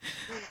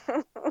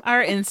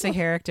 Our Insta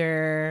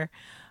character.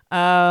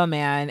 Oh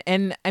man.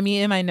 And I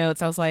mean, in my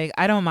notes I was like,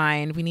 I don't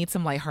mind, we need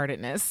some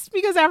lightheartedness,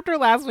 because after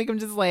last week I'm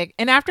just like,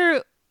 and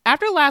after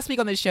last week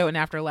on the show and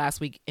after last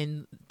week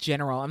in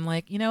general, I'm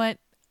like, you know what,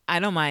 I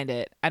don't mind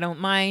it. I don't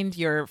mind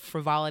your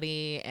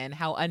frivolity and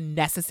how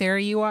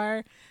unnecessary you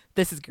are.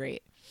 This is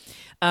great.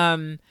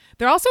 They're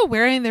also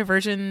wearing their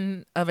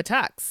version of a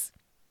tux.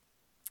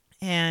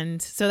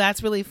 And so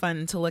that's really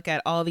fun to look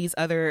at all these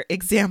other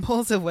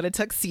examples of what a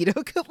tuxedo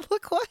could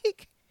look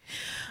like.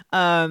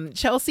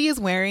 Chelsea is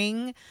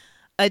wearing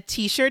a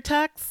t-shirt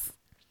tux,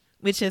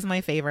 which is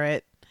my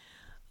favorite.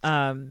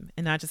 And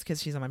not just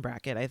because she's on my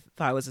bracket. I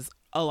thought it was just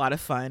a lot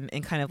of fun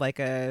and kind of like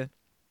a,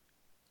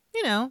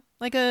 you know,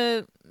 like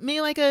a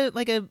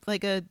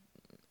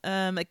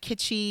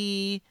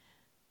kitschy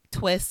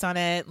twist on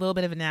it, a little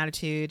bit of an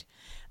attitude.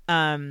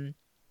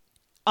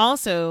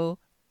 Also,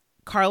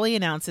 Carly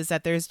announces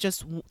that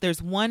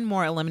there's one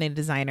more eliminated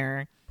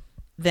designer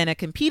than a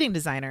competing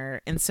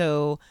designer, and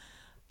so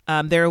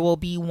there will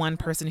be one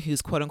person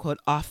who's quote unquote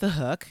off the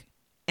hook,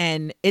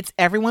 and it's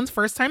everyone's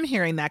first time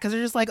hearing that because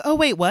they're just like, oh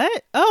wait,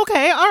 what? Oh,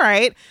 okay, all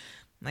right.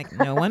 Like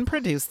no one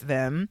produced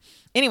them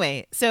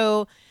anyway.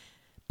 So,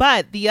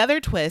 but the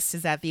other twist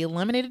is that the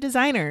eliminated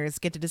designers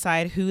get to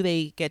decide who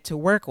they get to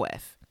work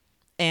with,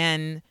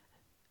 and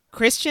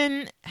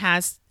Christian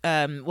has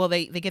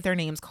they get their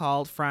names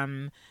called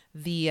from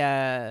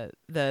the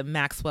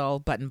Maxwell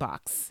button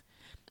box.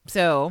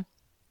 So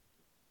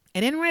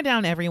I didn't write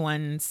down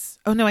everyone's.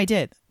 Oh no, I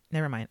did.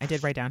 Never mind. I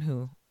did write down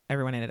who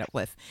everyone ended up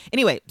with.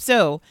 Anyway,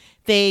 so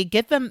they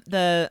get them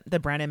the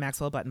Brandon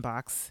Maxwell button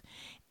box,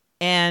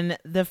 and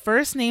the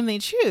first name they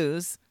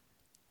choose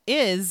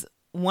is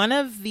one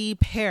of the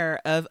pair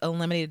of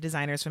eliminated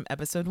designers from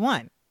episode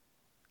 1,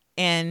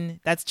 and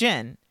that's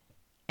Jen,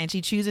 and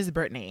she chooses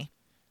Brittany,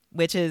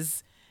 which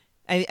is.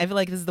 I feel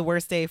like this is the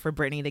worst day for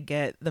Brittany to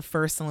get the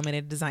first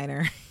eliminated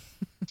designer.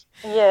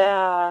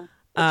 Yeah.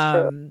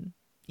 That's true.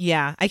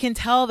 Yeah, I can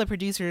tell the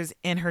producers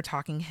in her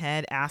talking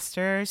head asked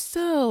her,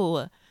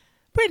 so,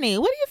 Brittany,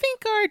 what do you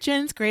think are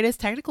Jen's greatest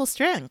technical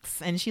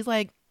strengths? And she's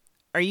like,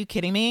 are you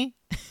kidding me?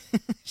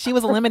 She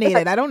was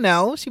eliminated. I don't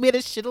know. She made a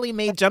shittily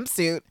made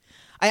jumpsuit.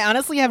 I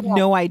honestly have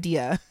no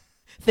idea.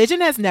 Vision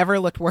has never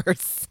looked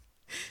worse.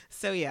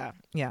 So, yeah.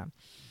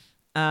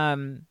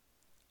 All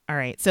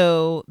right.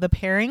 So the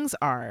pairings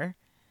are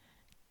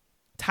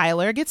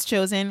Tyler gets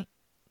chosen.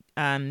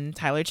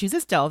 Tyler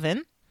chooses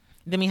Delvin.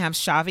 Then we have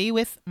Shavi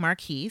with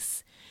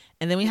Marquise.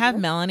 And then we have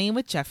Melanie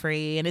with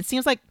Jeffrey. And it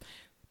seems like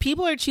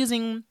people are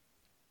choosing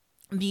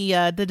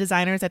the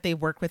designers that they've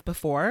worked with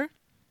before,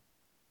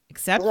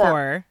 except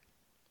for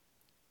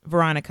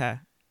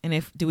Veronica.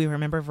 And do we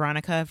remember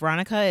Veronica?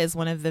 Veronica is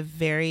one of the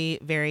very,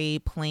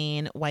 very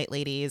plain white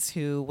ladies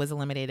who was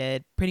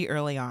eliminated pretty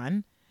early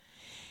on.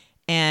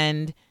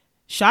 And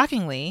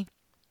shockingly,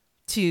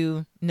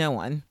 to no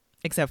one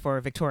except for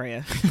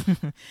Victoria,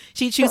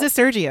 she chooses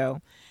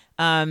Sergio.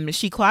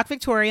 She clocked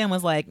Victoria and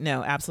was like,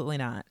 no, absolutely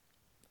not.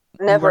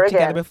 Never we worked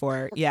again. together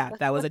before. Yeah,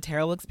 that was a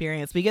terrible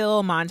experience. We get a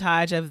little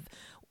montage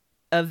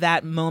of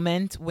that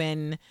moment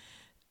when,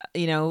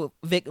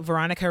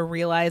 Veronica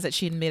realized that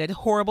she had made a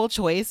horrible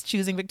choice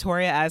choosing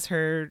Victoria as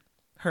her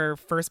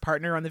first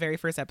partner on the very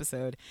first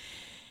episode.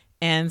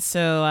 And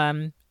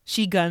so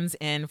she guns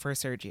in for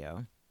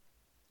Sergio.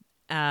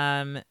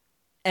 And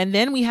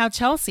then we have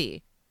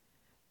Chelsea,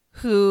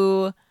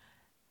 who,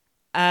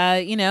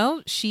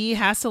 she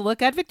has to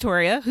look at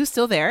Victoria, who's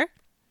still there,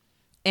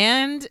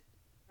 and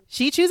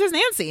she chooses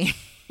Nancy.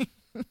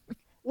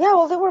 Yeah,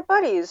 well, they were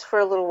buddies for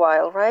a little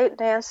while, right?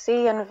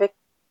 Nancy and Vic.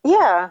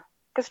 Yeah,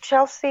 because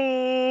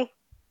Chelsea.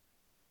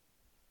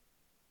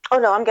 Oh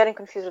no, I'm getting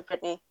confused with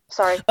Brittany.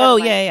 Sorry. Oh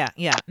yeah.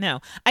 No,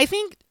 I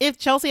think if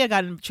Chelsea had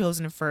gotten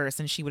chosen first,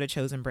 and she would have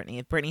chosen Brittany.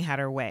 If Brittany had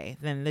her way,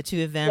 then the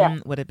two of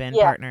them would have been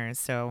partners.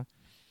 So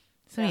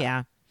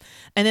yeah.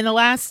 And then the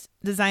last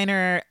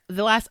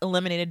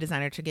eliminated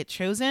designer to get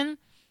chosen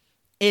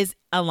is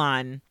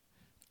Alan.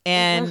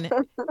 And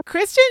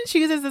Christian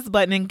chooses this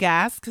button and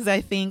gas because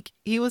I think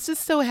he was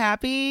just so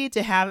happy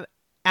to have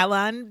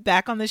Alan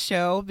back on the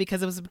show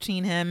because it was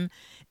between him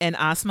and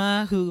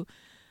Asma, who,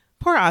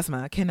 poor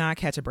Asma, cannot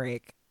catch a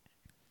break.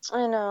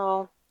 I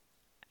know.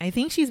 I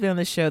think she's been on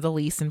the show the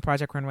least in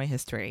Project Runway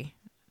history.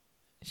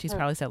 She's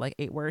probably said like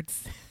 8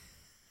 words.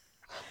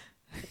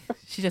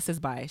 She just says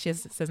bye. She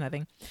just says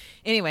nothing.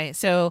 Anyway,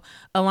 so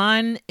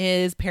Alan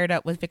is paired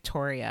up with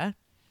Victoria.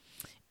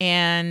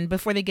 And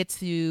before they get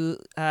to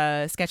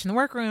sketch in the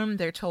workroom,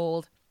 they're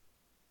told,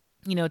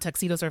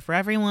 tuxedos are for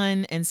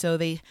everyone. And so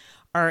they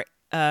are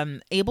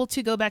able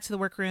to go back to the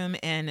workroom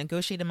and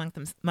negotiate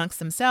amongst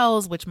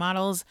themselves which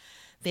models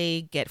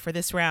they get for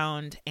this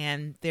round.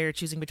 And they're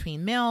choosing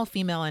between male,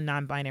 female, and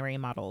non-binary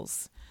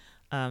models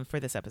for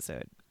this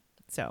episode.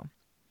 So,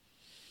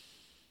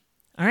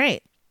 all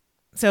right.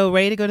 So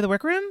ready to go to the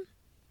workroom?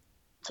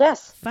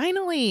 Yes.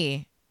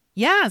 Finally.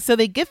 Yeah. So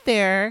they get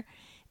there.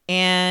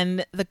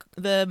 And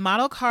the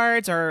model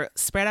cards are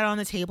spread out on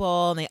the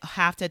table and they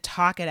have to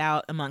talk it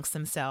out amongst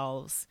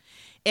themselves.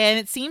 And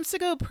it seems to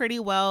go pretty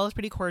well. It's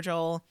pretty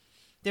cordial.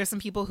 There's some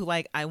people who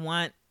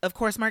of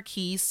course,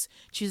 Marquise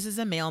chooses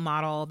a male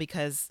model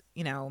because,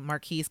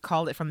 Marquise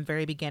called it from the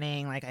very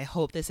beginning. Like, I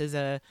hope this is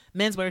a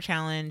menswear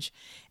challenge.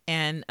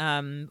 And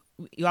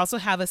you also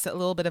have a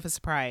little bit of a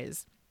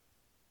surprise.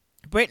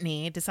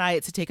 Brittany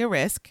decides to take a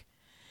risk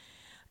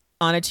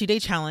on a 2-day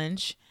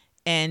challenge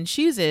and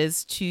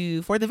chooses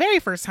to, for the very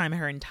first time in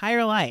her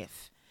entire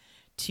life,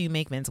 to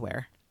make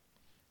menswear.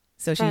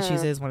 So she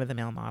chooses one of the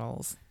male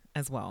models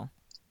as well.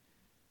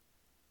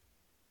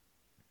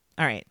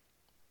 All right.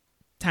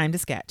 time to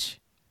sketch.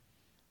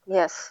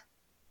 Yes.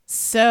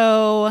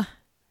 So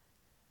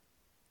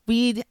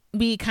we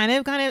kind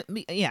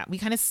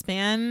of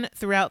span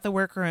throughout the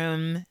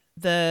workroom.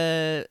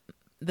 The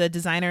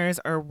designers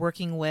are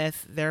working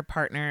with their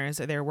partners,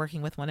 or they're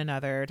working with one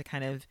another to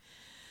kind of,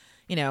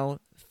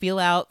 feel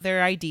out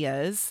their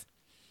ideas.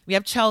 We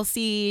have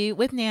Chelsea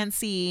with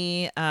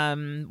Nancy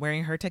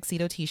wearing her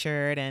tuxedo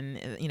t-shirt,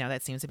 and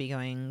that seems to be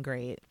going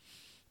great.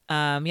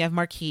 We have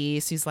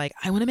Marquise, who's like,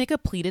 I want to make a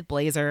pleated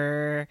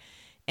blazer,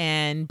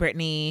 and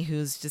Brittany,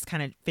 who's just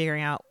kind of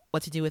figuring out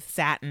what to do with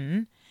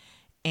satin.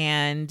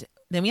 And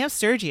then we have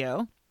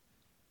Sergio,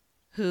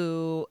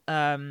 who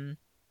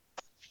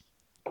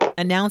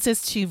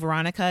announces to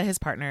Veronica, his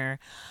partner,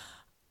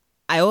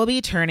 I will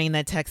be turning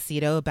the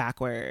tuxedo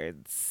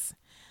backwards.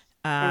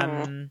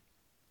 Dun,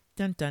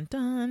 dun,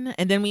 dun.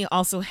 And then we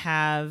also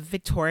have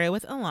Victoria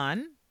with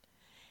Elan.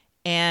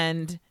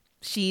 And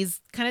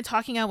she's kind of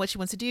talking out what she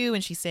wants to do.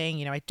 And she's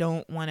saying, I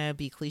don't want to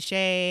be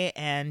cliche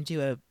and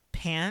do a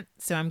pant.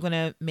 So I'm going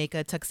to make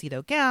a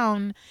tuxedo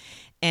gown.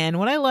 And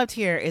what I loved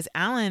here is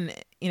Alan,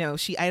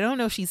 I don't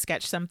know if she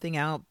sketched something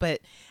out,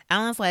 but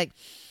Alan's like,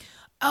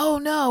 oh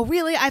no,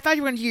 really? I thought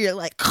you were going to hear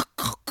like,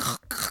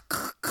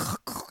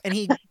 and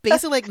he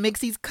basically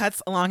makes these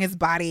cuts along his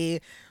body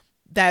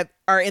that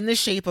are in the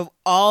shape of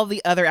all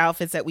the other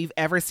outfits that we've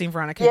ever seen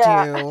Veronica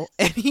do.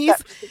 And he's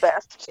the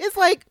best. It's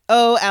like,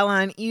 oh,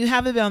 Alan, you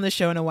haven't been on the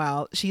show in a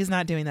while. She's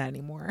not doing that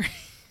anymore.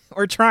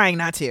 Or trying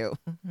not to.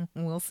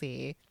 We'll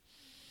see.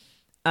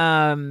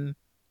 Oh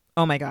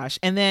my gosh.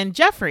 And then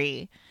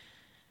Jeffrey,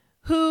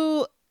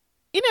 who,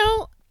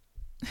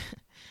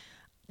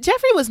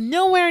 Jeffrey was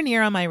nowhere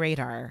near on my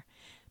radar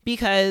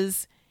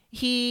because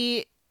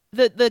the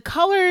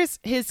colors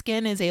his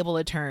skin is able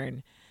to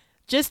turn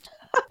just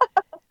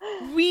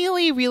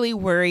really, really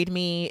worried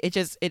me.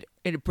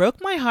 It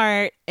broke my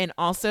heart. And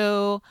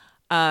also,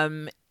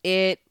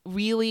 it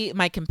really,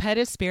 my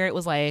competitive spirit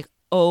was like,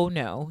 oh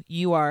no,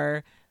 you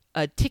are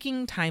a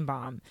ticking time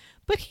bomb.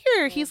 But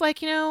here he's like,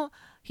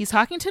 he's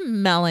talking to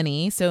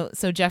Melanie. So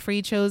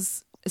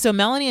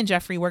Melanie and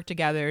Jeffrey worked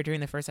together during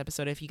the first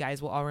episode, if you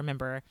guys will all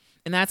remember.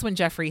 And that's when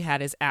Jeffrey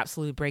had his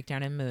absolute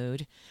breakdown in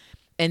mood.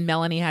 And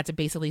Melanie had to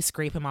basically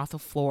scrape him off the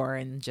floor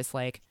and just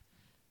like,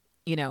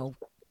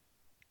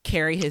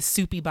 carry his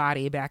soupy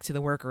body back to the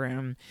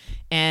workroom.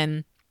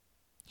 And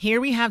here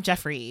we have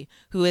Jeffrey,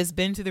 who has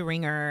been through the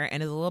ringer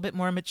and is a little bit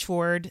more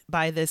matured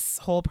by this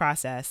whole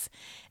process.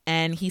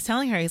 And he's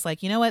telling her, he's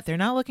like, you know what? They're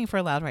not looking for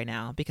Loud right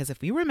now. Because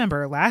if we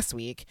remember last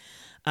week,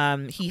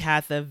 he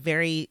had the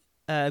very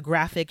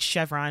graphic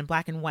chevron,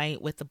 black and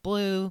white with the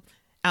blue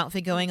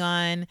outfit going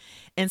on.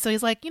 And so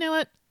he's like, you know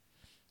what?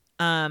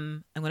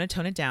 I'm going to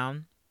tone it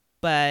down,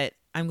 but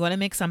I'm going to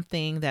make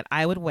something that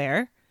I would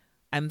wear.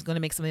 I'm going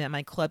to make something that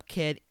my club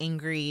kid,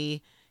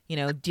 angry,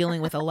 dealing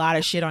with a lot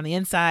of shit on the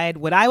inside,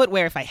 what I would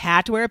wear if I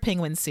had to wear a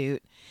penguin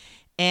suit.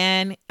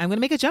 And I'm going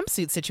to make a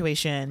jumpsuit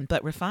situation,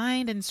 but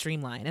refined and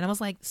streamlined. And I was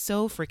like,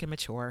 so freaking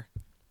mature.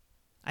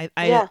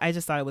 I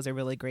just thought it was a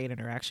really great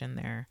interaction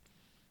there.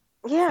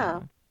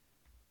 Yeah. So,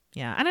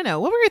 yeah. I don't know.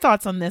 What were your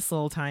thoughts on this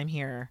little time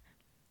here?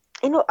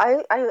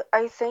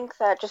 I think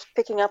that, just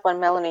picking up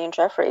on Melanie and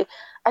Jeffrey,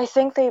 I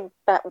think they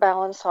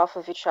balance off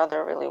of each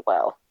other really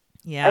well.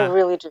 Yeah. I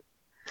really do.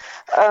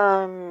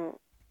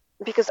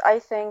 Because I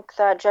think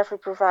that Jeffrey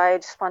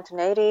provides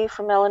spontaneity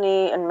for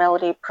Melanie, and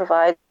Melanie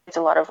provides a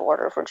lot of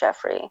order for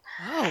Jeffrey.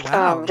 Oh,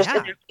 wow. Just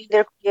in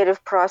their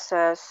creative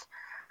process.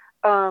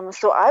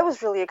 So I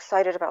was really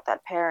excited about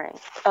that pairing.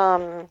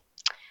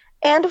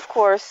 And of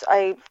course,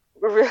 I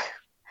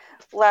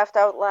laughed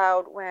out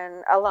loud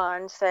when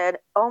Alan said,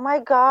 oh my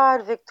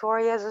God,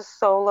 Victoria's a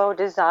solo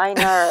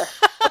designer.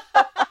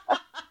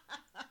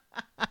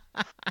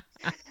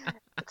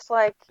 It's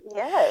like,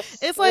 yes.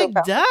 It's like,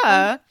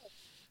 duh.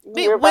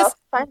 You're about to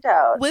find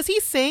out. Was he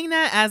saying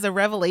that as a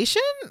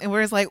revelation? And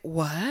where it's like,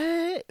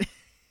 what?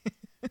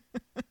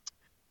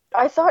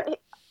 I thought he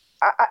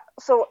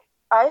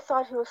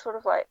was sort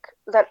of like,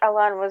 that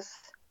Alan was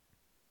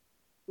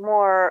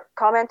more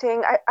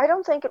commenting. I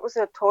don't think it was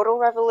a total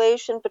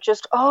revelation, but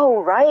just,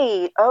 oh,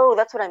 right. Oh,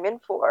 that's what I'm in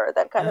for.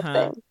 That kind of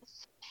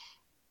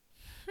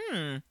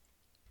thing.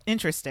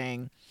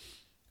 Interesting.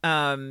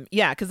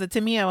 Yeah, because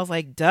to me, I was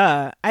like,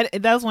 duh.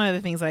 That was one of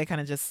the things that I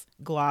kind of just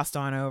glossed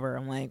on over.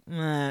 I'm like,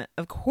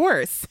 of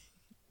course.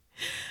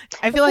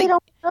 I feel like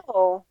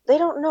they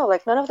don't know.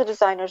 Like, none of the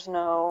designers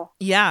know.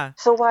 Yeah.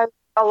 So why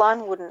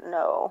Alan wouldn't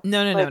know?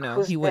 No.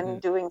 Who's He been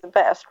wouldn't. doing the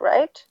best,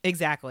 right?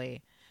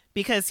 Exactly.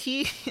 Because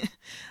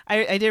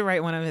I did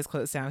write one of his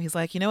quotes down. He's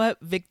like, you know what?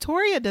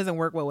 Victoria doesn't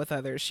work well with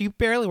others. She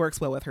barely works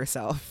well with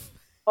herself.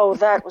 Oh,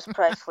 that was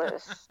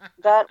priceless.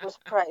 That was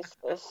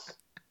priceless.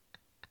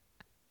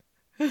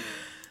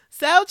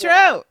 So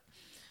true.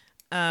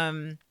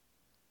 Yeah.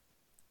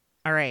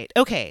 All right.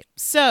 Okay.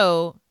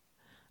 So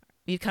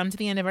we've come to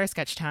the end of our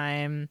sketch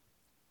time,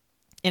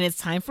 and it's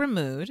time for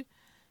mood.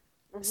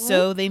 Mm-hmm.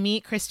 So they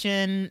meet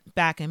Christian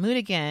back in mood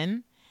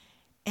again,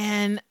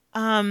 and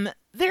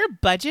their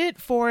budget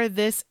for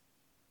this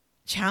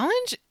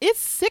challenge is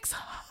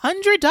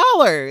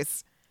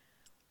 $600.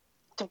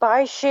 to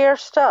buy sheer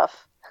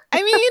stuff.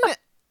 I mean,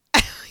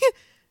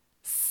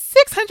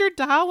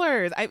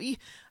 $600. I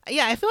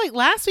feel like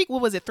last week,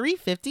 what was it,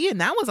 $350,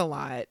 and that was a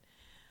lot.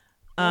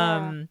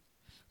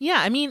 Yeah,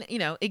 I mean,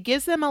 it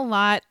gives them a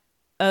lot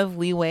of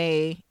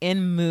leeway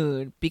in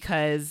mood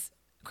because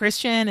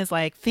Christian is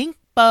like, think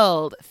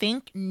bold,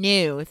 think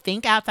new,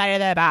 think outside of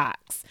the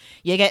box.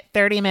 You get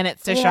 30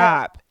 minutes to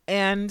shop,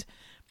 and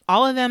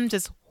all of them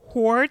just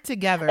hoard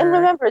together. And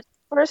remember, it's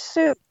for a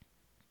suit.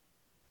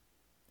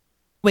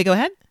 Wait, go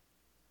ahead.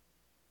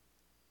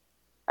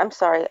 I'm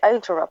sorry, I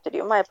interrupted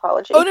you. My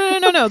apologies. Oh,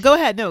 no. Go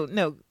ahead.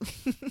 No.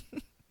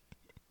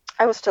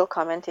 I was still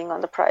commenting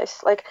on the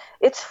price. Like,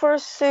 it's for a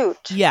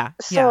suit. Yeah.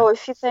 So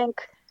if you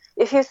think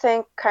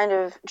kind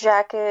of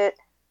jacket,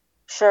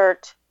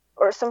 shirt,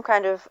 or some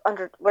kind of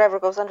whatever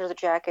goes under the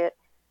jacket,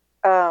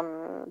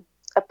 a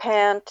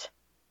pant,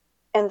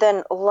 and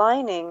then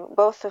lining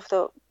both of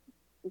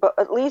but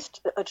at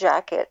least a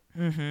jacket,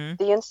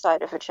 the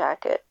inside of a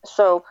jacket.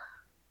 So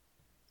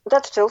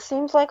that still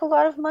seems like a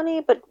lot of money,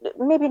 but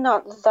maybe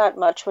not that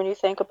much when you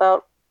think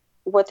about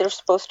what they're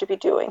supposed to be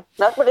doing.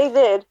 Not what they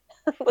did,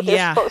 what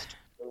they're supposed to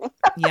be doing.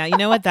 Yeah, you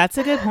know what? That's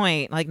a good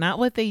point. Like, not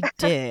what they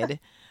did,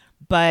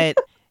 but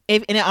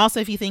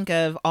if you think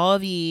of all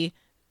the,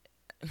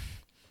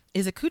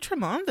 is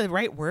accoutrement the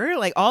right word?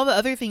 Like all the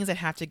other things that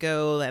have to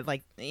go,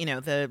 like,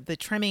 the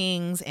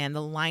trimmings and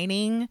the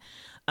lining.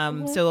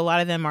 So a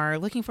lot of them are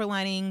looking for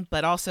lining,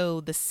 but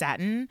also the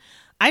satin.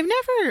 I've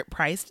never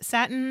priced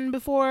satin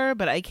before,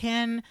 but I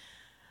can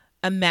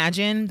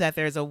imagine that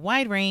there's a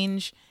wide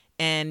range,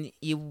 and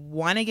you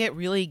want to get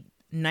really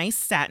nice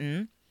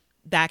satin.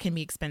 That can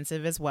be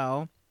expensive as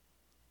well.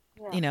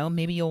 Yeah.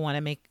 Maybe you'll want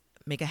to make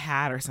a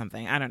hat or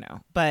something. I don't know,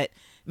 but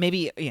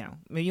maybe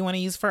you want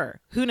to use fur.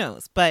 Who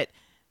knows? But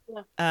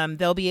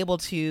they'll be able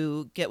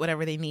to get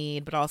whatever they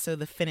need, but also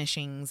the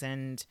finishings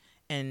and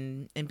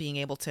being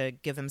able to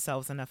give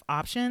themselves enough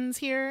options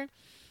here.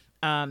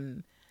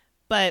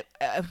 But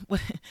and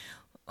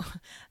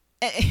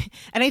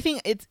I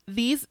think it's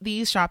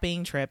these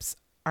shopping trips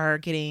are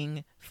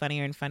getting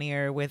funnier and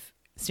funnier with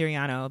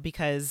Siriano,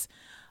 because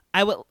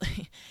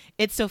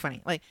it's so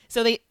funny. Like,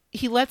 so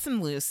he lets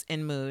them loose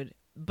in mood,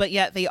 but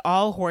yet they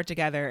all hoard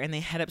together and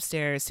they head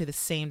upstairs to the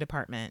same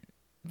department,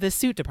 the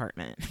suit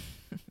department.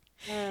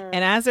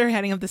 And as they're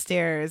heading up the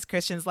stairs,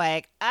 Christian's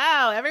like,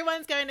 "Oh,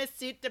 everyone's going to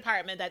suit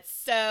department. That's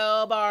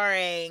so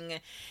boring."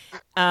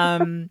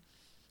 And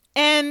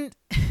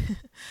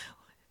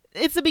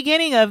it's the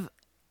beginning of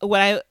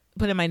what I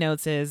put in my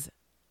notes is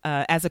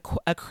as a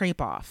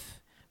crepe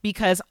off,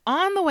 because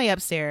on the way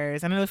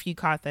upstairs, I don't know if you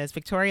caught this,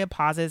 Victoria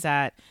pauses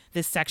at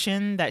this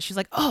section that she's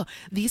like, "Oh,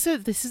 this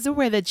is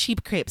where the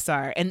cheap crepes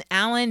are," and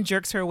Alan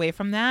jerks her away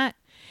from that,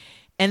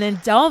 and then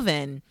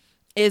Delvin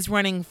is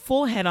running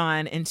full head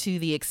on into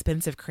the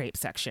expensive crepe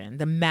section,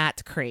 the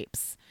matte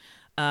crepes,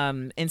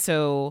 and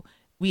so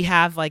we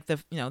have like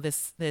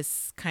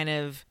this kind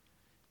of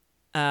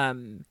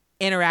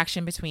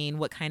interaction between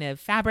what kind of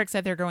fabrics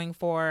that they're going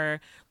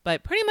for,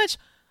 but pretty much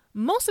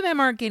most of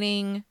them are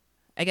getting,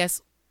 I guess,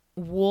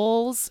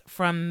 wools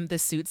from the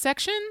suit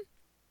section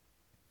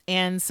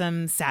and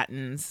some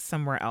satins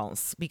somewhere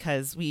else,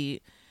 because I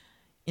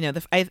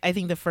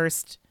think the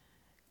first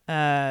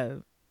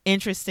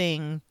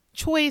interesting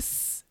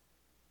choice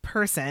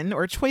person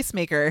or choice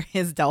maker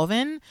is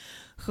Delvin,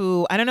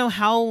 who I don't know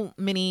how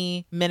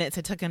many minutes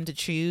it took him to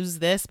choose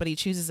this, but he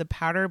chooses a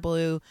powder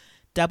blue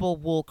double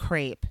wool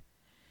crepe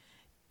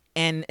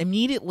and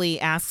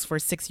immediately asks for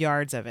 6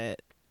 yards of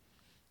it,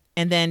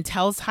 and then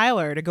tells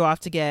Tyler to go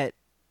off to get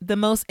the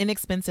most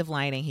inexpensive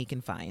lining he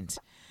can find.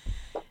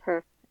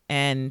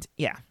 And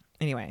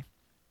anyway,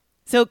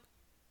 so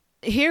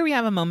here we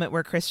have a moment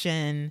where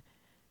Christian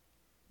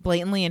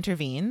blatantly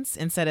intervenes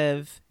instead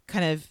of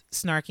kind of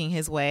snarking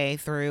his way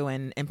through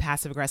and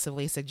passive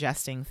aggressively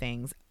suggesting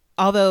things.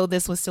 Although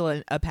this was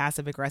still a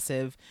passive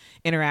aggressive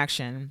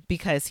interaction,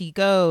 because he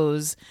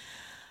goes,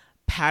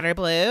 "Powder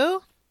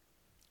blue,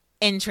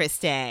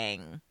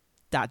 interesting, ...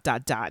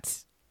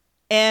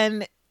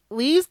 and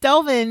leaves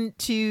Delvin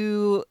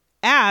to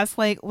ask,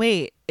 like,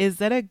 wait, is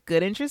that a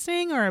good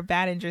interesting or a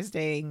bad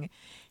interesting?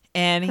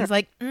 And he's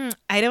like,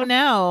 I don't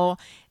know.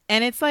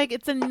 And it's like,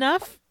 it's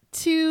enough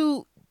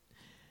to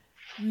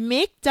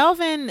make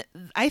Delvin,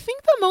 I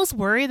think, the most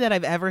worried that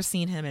I've ever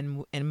seen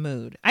him in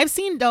mood. I've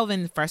seen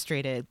Delvin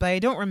frustrated, but I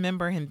don't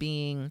remember him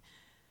being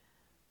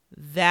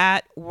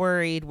that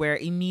worried where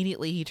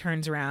immediately he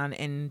turns around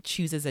and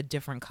chooses a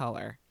different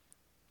color.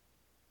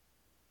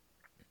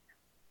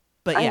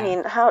 But yeah. I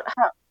mean, how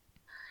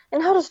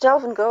does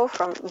Delvin go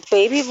from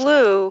baby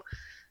blue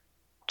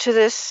to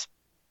this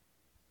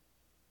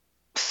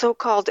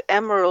so-called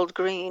emerald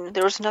green?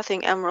 There was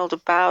nothing emerald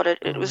about it.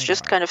 It was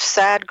just kind of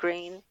sad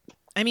green.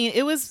 I mean,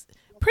 it was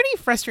pretty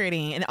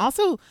frustrating. And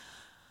also,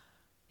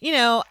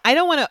 I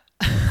don't want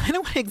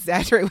to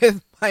exaggerate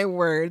with my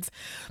words,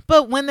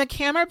 but when the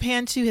camera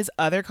panned to his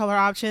other color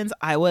options,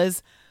 I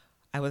was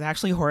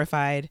actually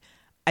horrified.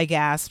 I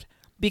gasped,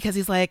 because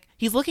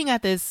he's looking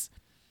at this,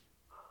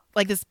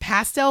 like, this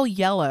pastel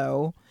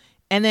yellow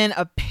and then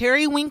a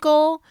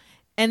periwinkle,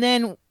 and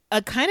then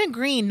a kind of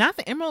green, not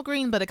the emerald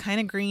green, but a kind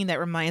of green that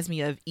reminds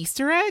me of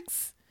Easter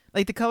eggs,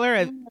 like the color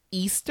of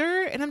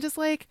Easter. And I'm just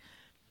like,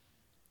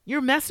 you're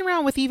messing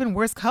around with even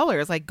worse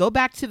colors. Like, go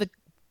back to the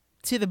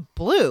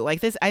blue. Like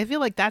this, I feel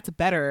like that's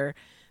better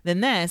than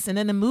this. And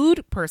then the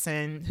mood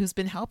person who's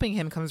been helping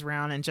him comes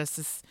around and just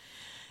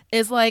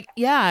is like,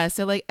 yeah,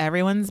 so like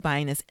everyone's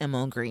buying this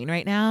emerald green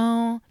right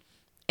now.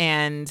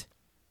 And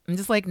I'm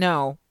just like,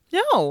 no,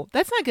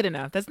 that's not good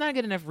enough. That's not a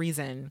good enough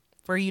reason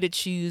for you to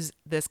choose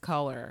this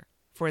color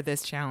for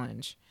this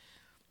challenge.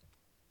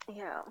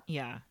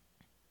 Yeah.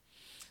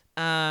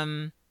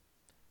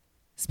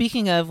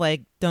 Speaking of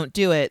like, don't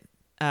do it.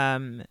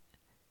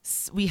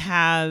 We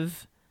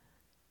have,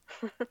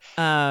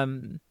 I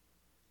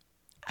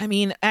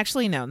mean,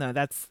 actually, no,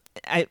 that's,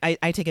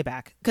 I take it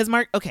back. Cause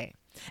okay.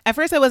 At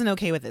first I wasn't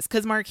okay with this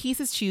cause Marquise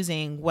is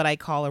choosing what I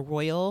call a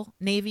royal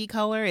navy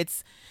color.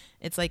 It's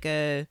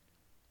a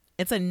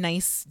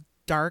nice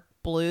dark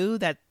blue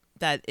that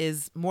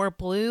is more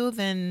blue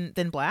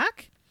than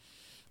black.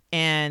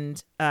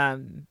 And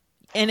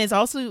is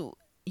also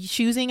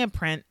choosing a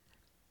print,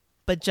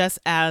 but just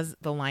as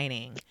the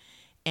lining.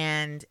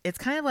 And it's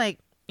kind of like,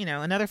 you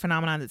know, another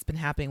phenomenon that's been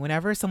happening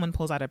whenever someone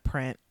pulls out a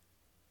print,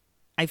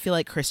 I feel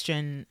like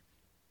Christian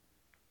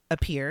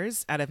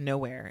appears out of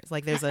nowhere. It's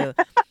like there's a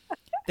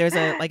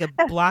like a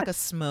block of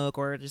smoke,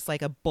 or just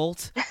like a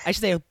bolt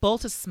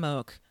of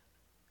smoke,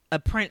 a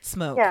print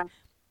smoke. Yeah.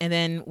 And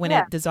then when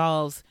it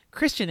dissolves,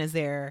 Christian is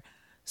there,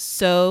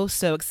 so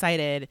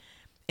excited,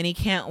 and he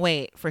can't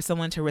wait for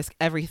someone to risk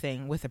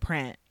everything with a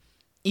print.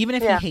 Even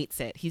if he hates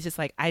it, he's just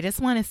like, I just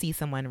want to see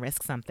someone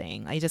risk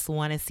something. I just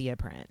want to see a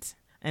print.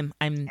 I'm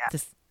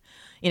just,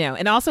 you know,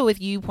 and also with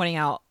you pointing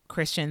out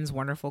Christian's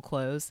wonderful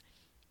clothes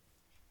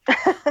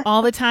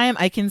all the time,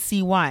 I can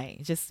see why.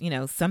 Just, you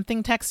know,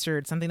 something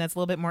textured, something that's a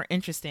little bit more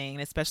interesting,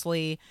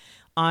 especially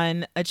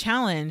on a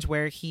challenge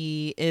where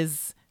he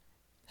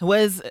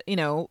was, you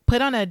know,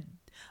 put on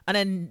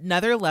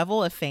another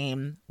level of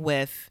fame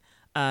with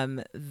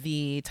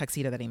the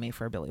tuxedo that he made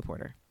for Billy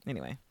Porter.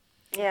 Anyway.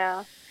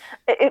 Yeah.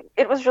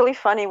 It was really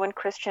funny when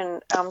Christian,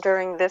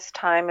 during this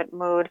time at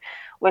Mood,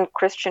 when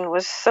Christian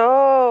was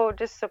so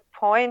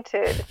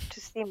disappointed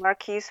to see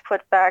Marquise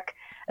put back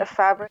a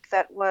fabric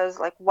that was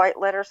like white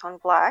letters on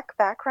black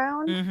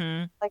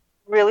background, like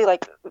really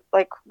like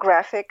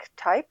graphic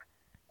type.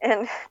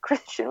 And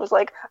Christian was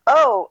like,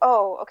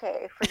 oh,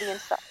 okay, for the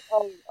inside.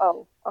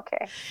 Oh,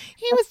 okay.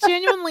 He was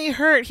genuinely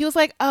hurt. He was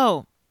like,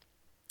 oh,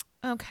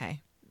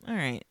 okay, all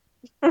right.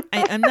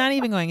 I'm not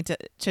even going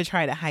to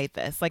try to hide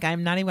this. Like,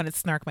 I'm not even going to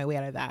snark my way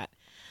out of that.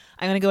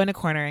 I'm going to go in a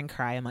corner and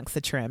cry amongst the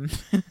trim.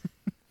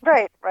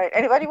 Right.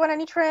 Anybody want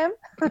any trim?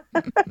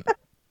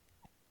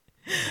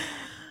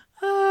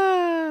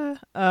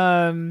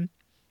 And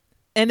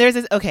there's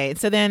this, okay,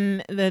 so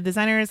then the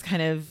designers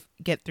kind of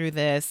get through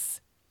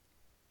this.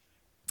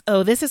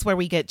 Oh, this is where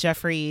we get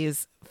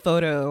Jeffrey's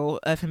photo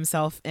of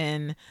himself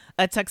in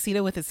a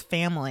tuxedo with his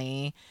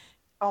family.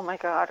 Oh my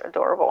God,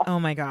 adorable. Oh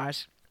my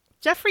gosh.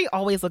 Jeffrey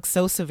always looks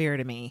so severe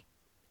to me.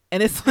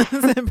 And this was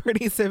a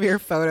pretty severe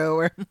photo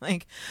where I'm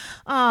like,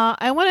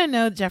 I want to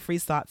know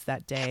Jeffrey's thoughts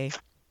that day.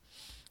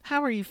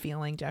 How are you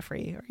feeling,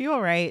 Jeffrey? Are you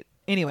all right?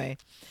 Anyway,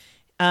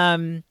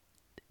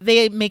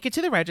 they make it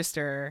to the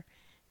register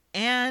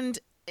and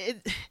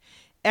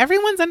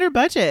everyone's under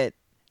budget.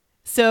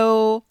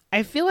 So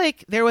I feel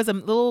like there was a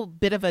little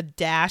bit of a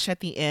dash at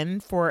the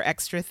end for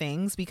extra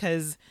things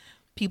because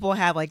people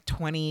had like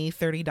 $20,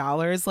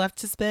 $30 left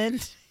to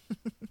spend.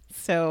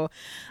 So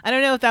I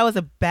don't know if that was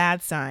a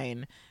bad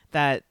sign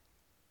that,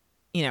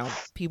 you know,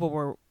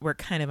 people were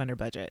kind of under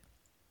budget.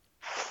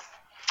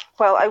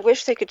 Well, I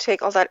wish they could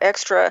take all that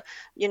extra,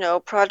 you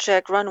know,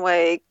 Project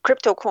Runway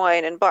crypto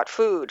coin and bought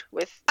food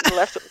with the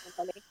leftover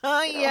money.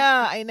 Oh,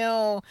 yeah, I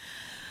know.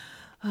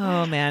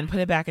 Oh, man, put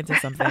it back into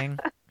something.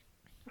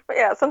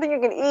 Yeah, something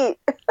you can eat.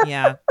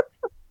 Yeah.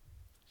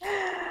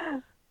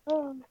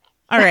 All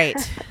right.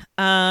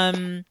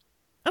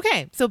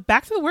 Okay, so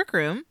back to the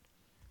workroom.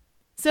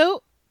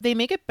 So they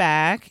make it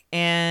back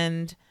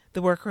and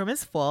the workroom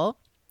is full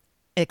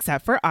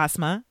except for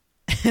Asma.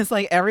 It's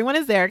like everyone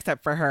is there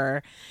except for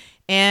her.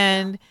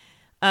 And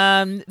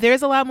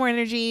there's a lot more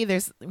energy.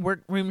 There's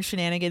workroom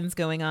shenanigans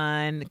going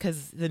on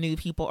because the new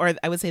people, or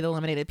I would say the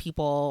eliminated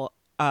people,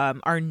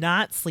 are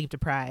not sleep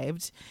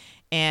deprived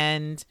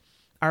and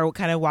are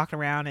kind of walking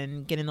around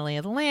and getting the lay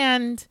of the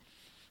land.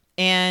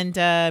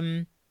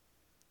 And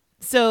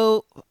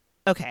so,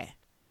 okay.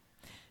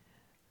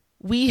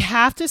 We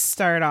have to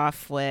start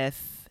off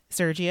with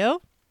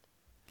Sergio.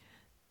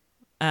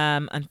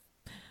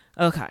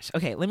 Oh gosh.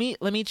 Okay, let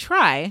me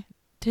try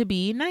to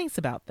be nice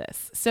about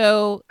this.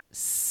 So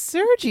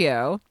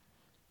Sergio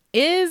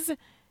is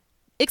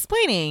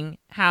explaining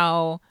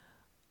how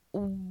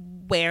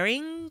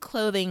wearing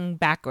clothing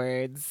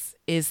backwards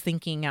is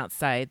thinking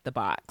outside the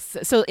box.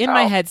 So in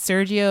my head,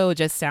 Sergio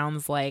just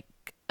sounds like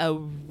a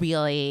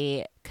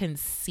really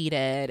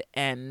conceited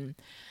and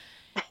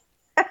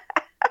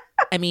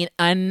I mean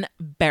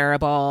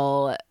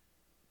unbearable,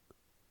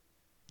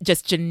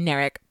 just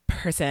generic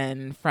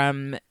person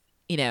from,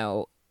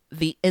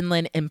 the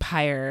Inland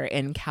Empire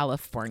in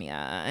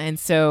California. And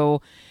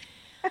so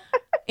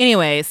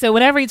anyway, so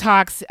whenever he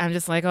talks, I'm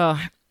just like, oh,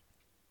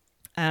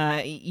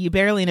 you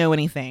barely know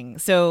anything.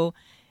 So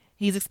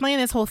he's explaining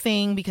this whole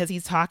thing because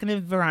he's talking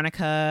to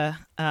Veronica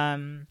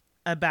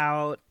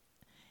about,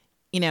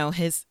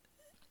 his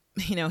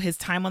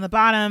time on the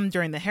bottom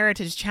during the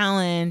Heritage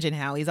Challenge and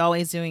how he's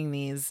always doing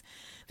these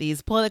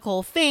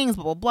political things,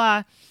 blah, blah,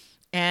 blah.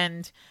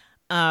 And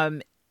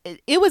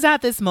it was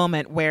at this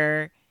moment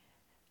where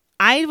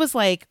I was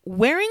like,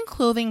 wearing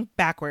clothing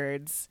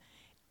backwards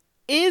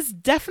is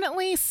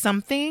definitely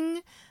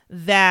something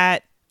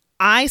that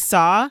I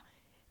saw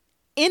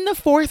in the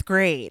 4th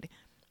grade.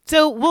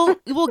 So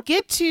we'll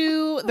get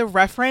to the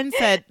reference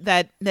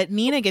that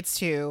Nina gets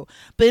to,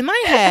 but in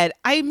my head,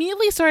 I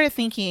immediately started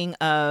thinking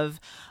of,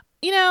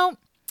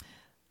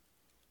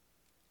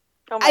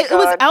 Oh my it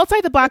was God.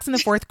 outside the box in the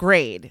 4th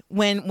grade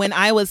when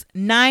I was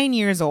 9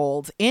 years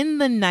old in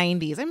the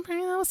 90s. I'm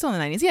pretty that was still in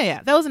the 90s.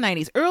 Yeah, that was the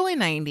 90s, early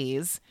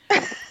 90s.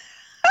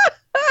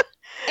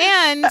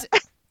 And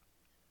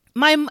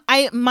my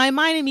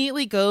mind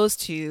immediately goes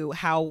to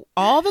how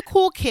all the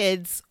cool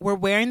kids were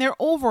wearing their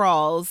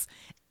overalls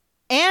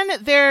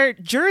and their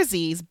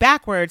jerseys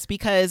backwards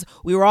because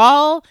we were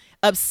all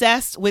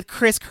obsessed with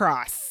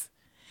crisscross.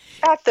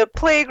 At the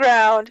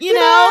playground.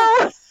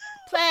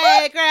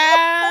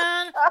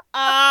 Playground.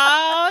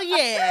 Oh,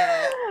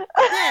 yeah.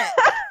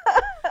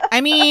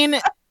 I mean,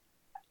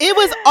 it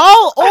was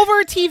all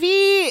over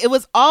TV. It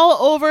was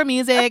all over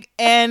music.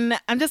 And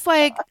I'm just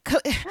like,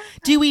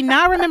 do we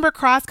not remember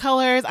cross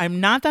colors? I'm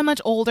not that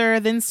much older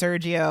than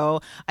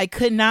Sergio. I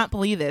could not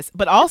believe this.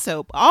 But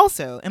also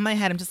in my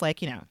head, I'm just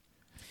like,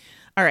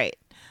 all right.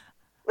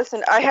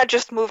 Listen, I had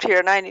just moved here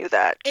and I knew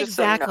that.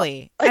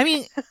 Exactly. So I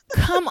mean,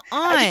 come on.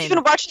 I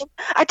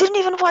didn't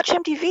even watch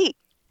MTV.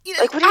 We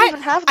didn't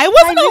even have. I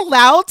wasn't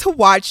allowed to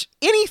watch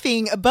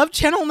anything above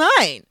Channel 9.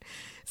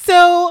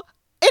 So,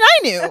 and I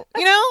knew,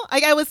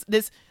 I was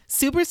this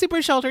super,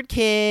 super sheltered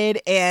kid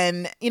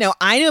and,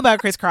 I knew about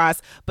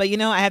crisscross, but,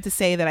 I have to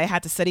say that I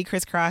had to study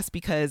crisscross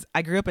because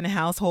I grew up in a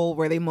household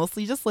where they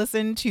mostly just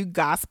listened to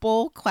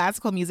gospel,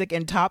 classical music,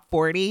 and top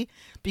 40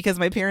 because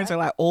my parents are a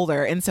lot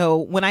older. And so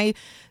when I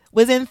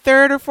was in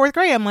 3rd or 4th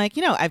grade, I'm like,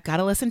 I've got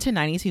to listen to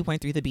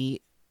 92.3 The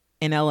Beat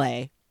in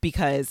LA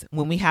because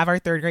when we have our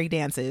 3rd grade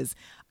dances,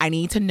 I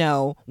need to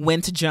know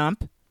when to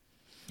jump.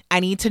 I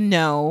need to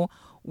know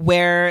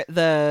where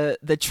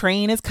the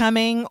train is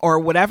coming or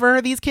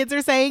whatever these kids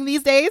are saying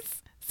these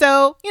days.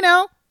 So,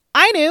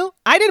 I knew.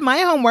 I did my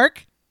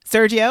homework,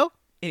 Sergio.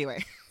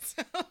 Anyway.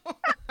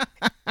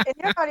 And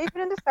you're not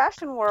even in the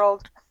fashion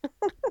world.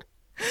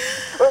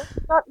 Well,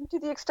 not to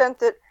the extent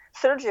that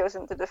Sergio's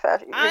into the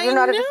fashion. You're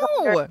not a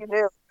designer, you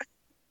knew.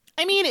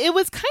 I mean, it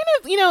was kind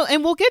of,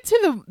 and we'll get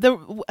to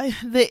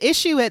the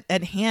issue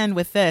at hand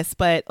with this,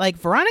 but like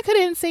Veronica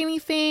didn't say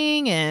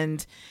anything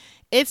and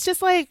it's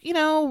just like,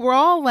 we're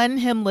all letting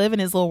him live in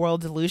his little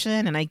world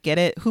delusion. And I get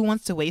it. Who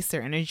wants to waste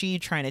their energy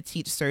trying to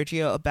teach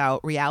Sergio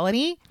about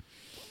reality?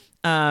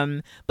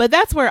 But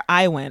that's where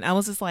I went. I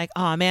was just like,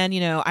 oh man,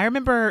 I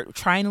remember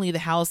trying to leave the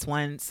house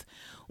once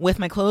with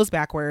my clothes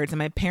backwards and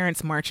my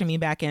parents marching me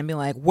back in and being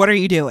like, what are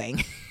you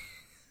doing?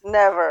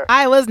 Never.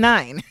 I was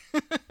 9.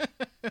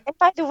 And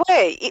by the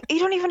way, you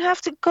don't even have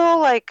to go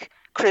like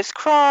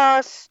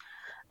crisscross.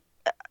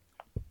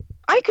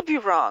 I could be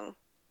wrong,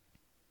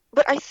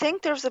 but I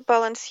think there's a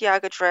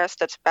Balenciaga dress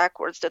that's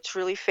backwards that's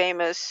really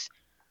famous,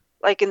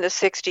 like in the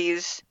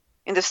 60s,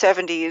 in the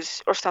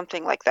 70s, or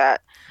something like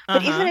that.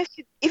 But even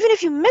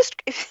if you missed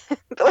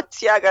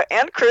Balenciaga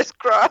and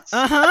crisscross,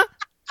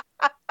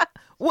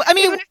 well, I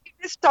mean, even if you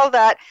missed all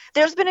that,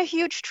 there's been a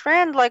huge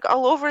trend, like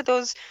all over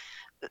those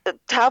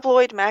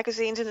tabloid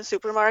magazines in the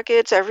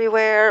supermarkets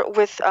everywhere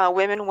with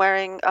women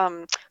wearing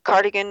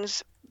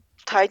cardigans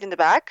tied in the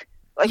back,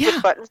 like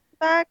with buttons in the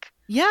back.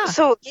 Yeah.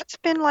 So it's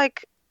been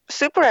like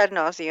super ad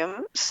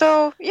nauseum.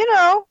 So,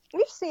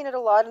 we've seen it a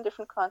lot in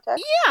different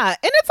contexts. Yeah. And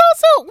it's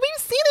also,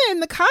 we've seen it in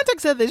the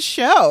context of this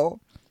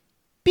show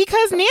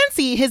because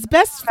Nancy, his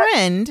best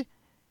friend,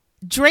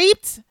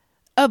 draped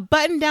a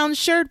button-down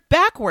shirt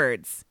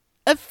backwards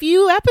a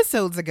few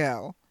episodes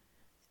ago.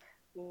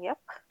 Yep.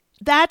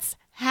 That's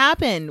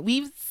happened.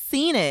 We've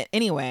seen it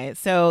anyway.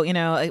 So,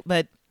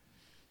 but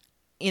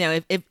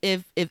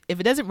if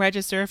it doesn't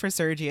register for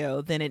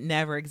Sergio, then it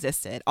never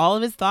existed. All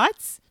of his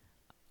thoughts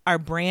are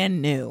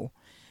brand new.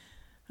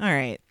 All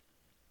right.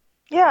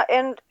 Yeah,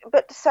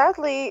 but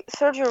sadly,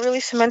 Sergio really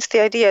cements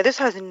the idea this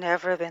has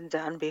never been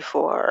done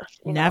before.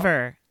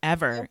 Never,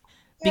 ever.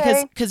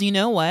 Okay. Because you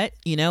know what?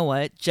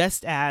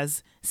 Just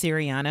as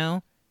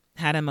Siriano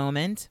had a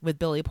moment with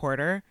Billy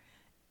Porter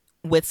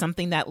with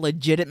something that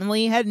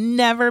legitimately had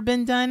never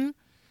been done,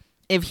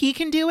 if he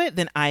can do it,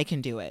 then I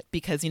can do it.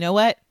 Because you know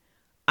what?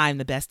 I'm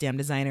the best damn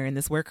designer in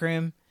this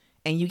workroom,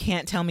 and you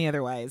can't tell me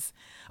otherwise.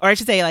 Or I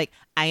should say, like,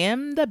 I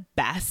am the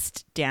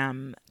best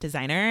damn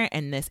designer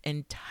in this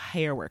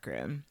entire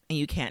workroom, and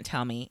you can't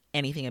tell me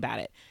anything about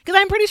it. Because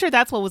I'm pretty sure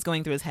that's what was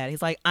going through his head.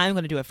 He's like, I'm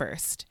going to do it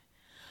first.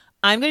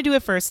 I'm going to do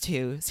it first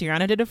too.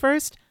 Siriana did it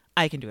first.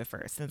 I can do it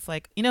first. And it's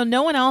like,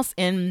 no one else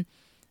in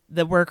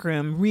the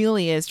workroom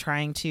really is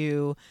trying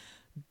to,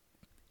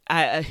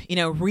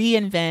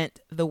 reinvent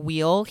the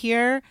wheel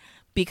here,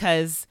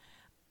 because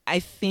I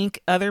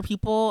think other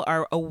people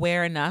are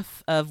aware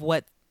enough of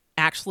what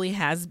actually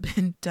has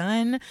been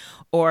done,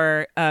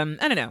 or I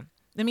don't know.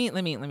 Let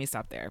me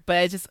stop there.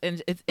 But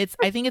it's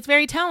I think it's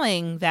very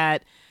telling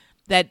that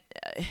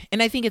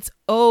and I think it's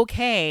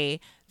okay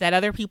that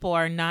other people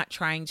are not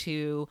trying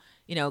to,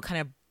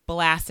 kind of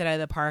blast it out of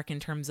the park in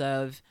terms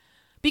of,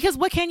 because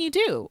what can you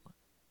do?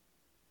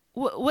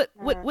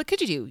 What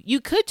could you do? You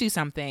could do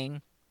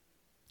something,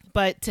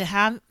 but to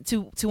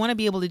want to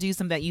be able to do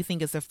something that you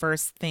think is the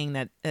first thing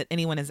that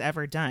anyone has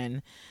ever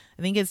done,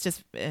 I think it's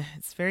just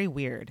it's very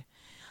weird.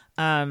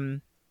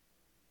 Anyway,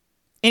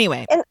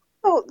 and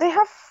they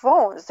have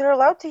phones. They're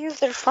allowed to use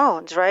their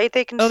phones, right?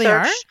 They can search. They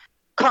are?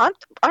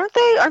 Aren't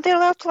they? Aren't they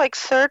allowed to like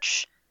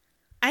search?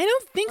 I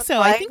don't think so.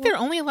 I think they're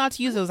only allowed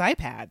to use those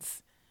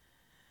iPads.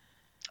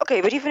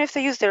 Okay, but even if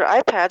they use their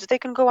iPads, they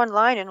can go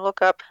online and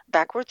look up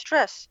backwards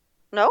dress.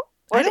 No?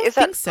 I don't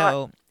think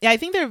so. Yeah, I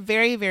think they're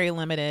very, very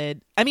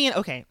limited. I mean,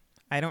 okay,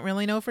 I don't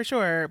really know for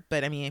sure,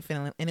 but I mean, if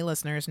any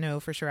listeners know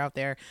for sure out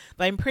there,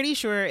 but I'm pretty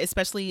sure,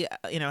 especially,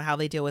 how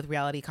they deal with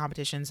reality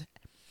competitions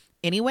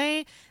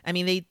anyway. I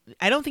mean,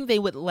 I don't think they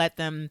would let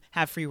them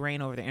have free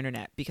reign over the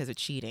internet because of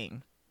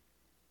cheating.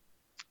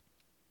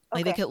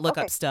 Like they could look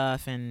up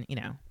stuff and,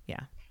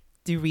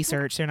 do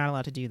research. They're not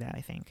allowed to do that,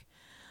 I think.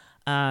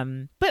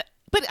 But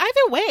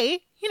either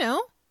way,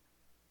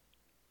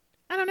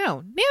 I don't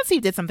know. Nancy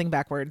did something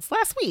backwards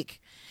last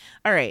week.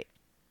 All right.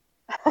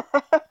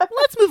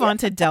 Let's move on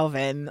to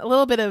Delvin. A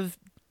little bit of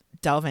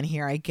Delvin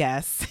here, I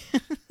guess.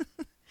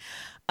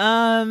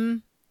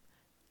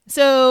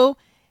 So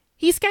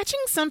he's sketching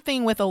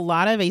something with a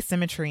lot of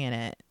asymmetry in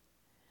it.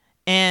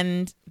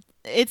 And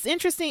it's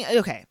interesting.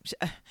 Okay.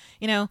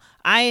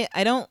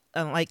 I don't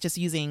like just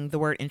using the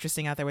word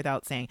interesting out there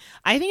without saying,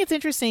 I think it's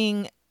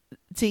interesting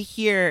to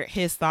hear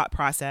his thought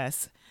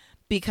process,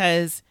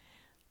 because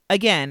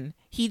again,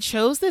 he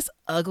chose this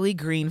ugly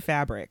green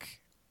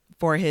fabric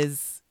for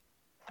his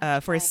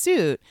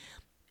suit.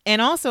 And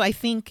also I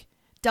think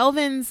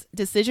Delvin's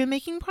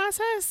decision-making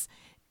process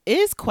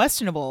is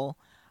questionable.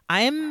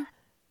 I'm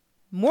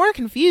more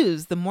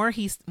confused the more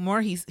he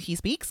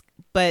speaks,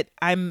 but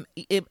I'm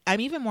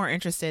even more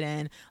interested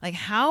in, like,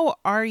 how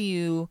are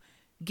you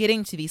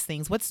getting to these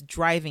things? What's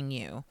driving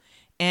you?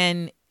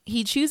 And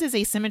he chooses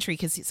asymmetry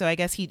so I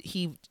guess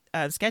he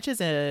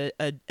sketches an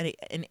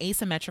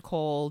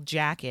asymmetrical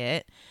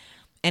jacket,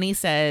 and he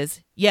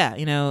says, yeah,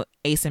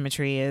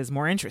 asymmetry is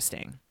more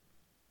interesting.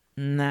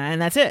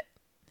 And that's it.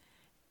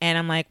 And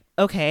I'm like,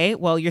 okay,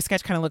 well, your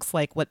sketch kind of looks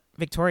like what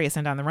Victoria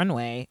sent down the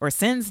runway, or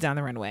sends down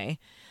the runway.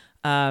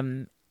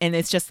 And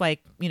it's just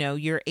like,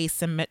 your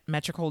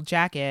asymmetrical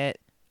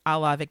jacket a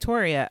la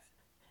Victoria,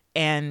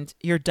 and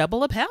your double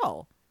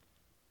lapel.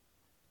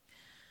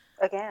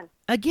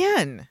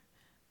 Again.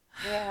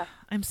 Yeah.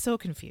 I'm so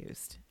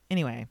confused.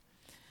 Anyway.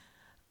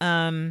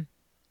 And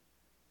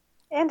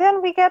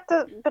then we get,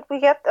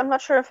 I'm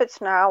not sure if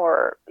it's now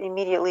or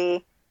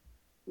immediately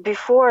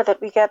before that,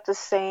 we get the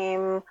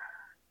same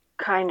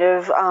kind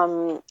of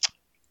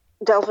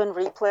Delvin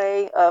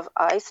replay of,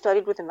 I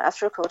studied with a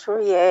master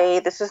couturier.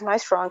 This is my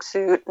strong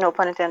suit. No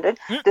pun intended.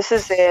 This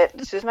is it.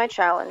 This is my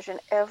challenge. And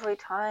every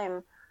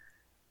time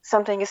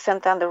something is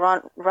sent down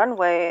the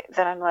runway,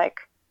 then I'm like,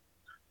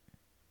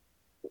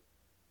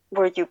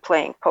 were you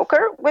playing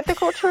poker with the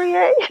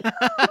couturier?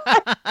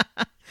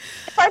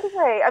 By the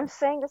way, I'm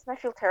saying this and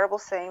I feel terrible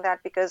saying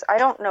that, because I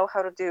don't know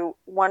how to do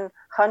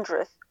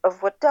 1/100th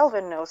of what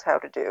Delvin knows how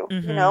to do,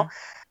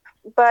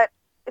 But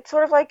it's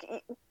sort of like,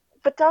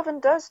 but Delvin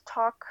does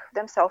talk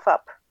themselves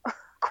up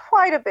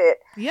quite a bit.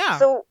 Yeah.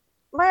 So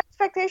my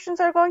expectations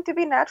are going to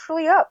be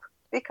naturally up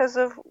because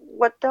of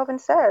what Delvin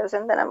says.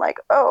 And then I'm like,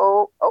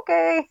 oh,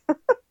 okay.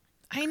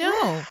 I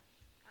know.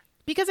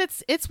 Because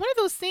it's one of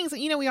those things that,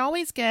 we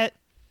always get,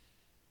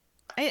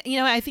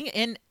 I think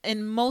in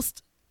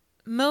most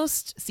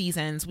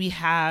seasons we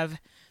have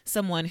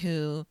someone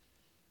who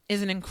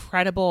is an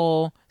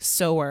incredible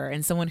sewer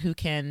and someone who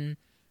can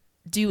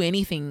do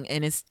anything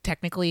and is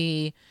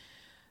technically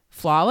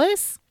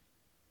flawless.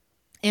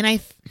 And I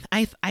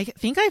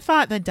think I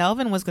thought that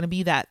Delvin was going to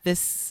be that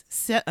this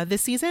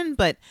season,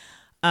 but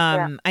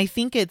I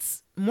think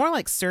it's more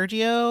like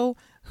Sergio,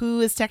 who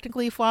is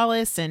technically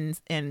flawless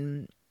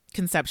and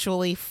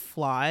conceptually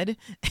flawed,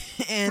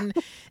 and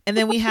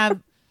then we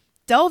have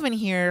Delvin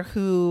here,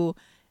 who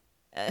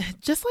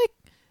just like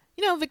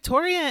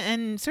Victoria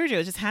and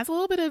Sergio, just has a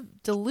little bit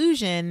of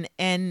delusion,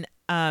 and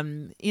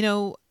I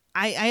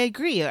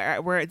agree.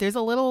 Where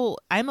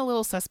I'm a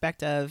little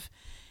suspect of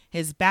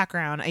his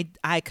background.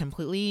 I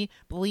completely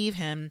believe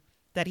him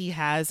that he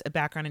has a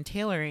background in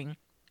tailoring,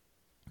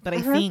 but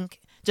I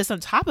think just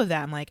on top of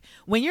that, I'm like,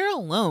 when you're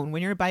alone,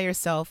 when you're by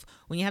yourself,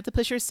 when you have to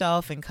push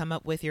yourself and come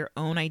up with your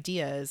own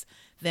ideas,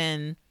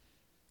 then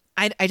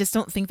I just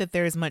don't think that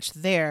there's much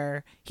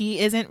there. He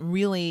isn't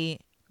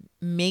really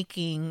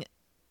making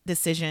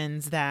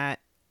decisions that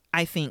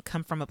I think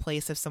come from a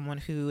place of someone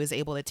who is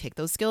able to take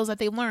those skills that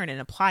they learn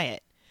and apply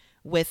it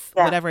with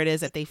whatever it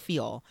is that they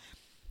feel.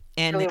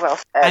 And really well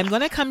said.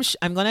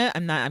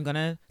 I'm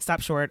gonna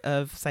stop short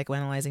of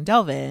psychoanalyzing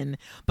Delvin,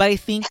 but I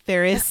think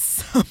there is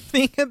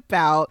something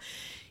about,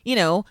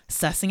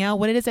 sussing out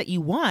what it is that you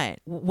want.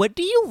 What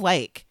do you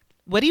like?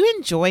 What do you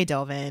enjoy,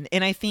 Delvin?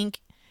 And I think,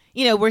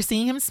 we're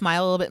seeing him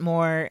smile a little bit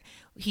more.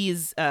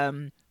 He's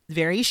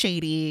very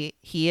shady.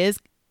 He's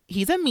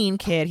a mean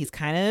kid. He's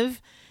kind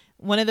of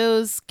one of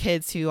those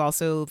kids who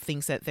also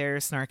thinks that they're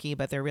snarky,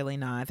 but they're really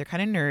not. They're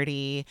kind of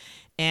nerdy.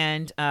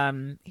 And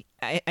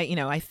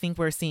I think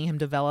we're seeing him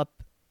develop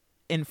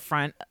in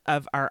front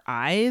of our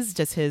eyes,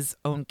 just his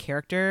own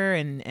character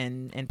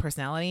and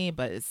personality.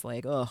 But it's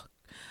like,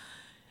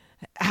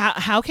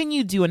 how can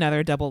you do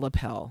another double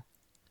lapel?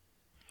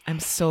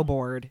 I'm so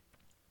bored.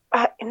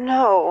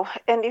 No,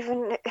 and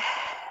even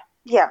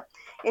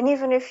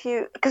if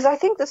you, because I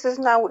think this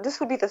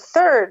would be the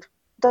third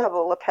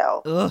double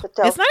lapel.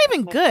 It's not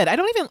even good. I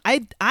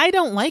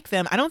don't like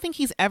them. I don't think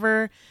he's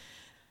ever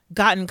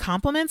gotten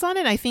compliments on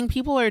it. I think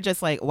people are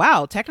just like,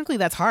 wow, technically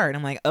that's hard.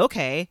 I'm like,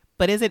 okay,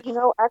 but is it?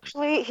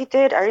 Actually he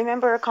did. I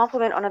remember a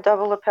compliment on a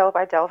double lapel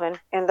by Delvin,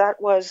 and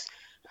that was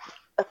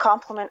a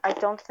compliment I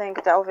don't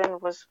think Delvin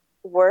was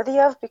worthy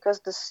of because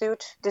the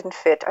suit didn't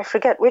fit. I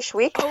forget which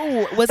week.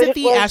 Oh, was it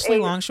the Ashley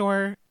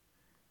Longshore?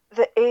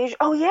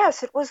 Oh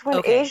yes, it was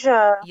when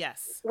Asia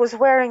was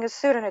wearing a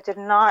suit and it did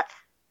not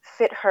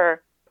fit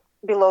her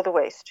below the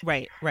waist.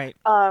 Right.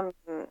 And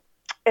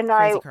Crazy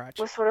I crotch.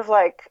 was sort of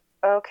like,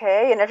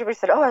 okay, and everybody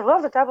said, oh, I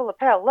love the double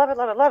lapel, love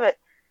it.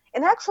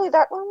 And actually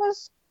that one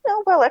was,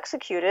 well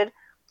executed.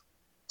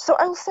 So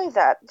I will say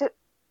that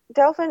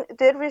Delvin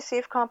did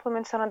receive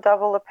compliments on a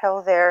double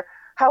lapel there.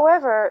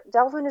 However,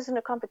 Delvin is in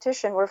a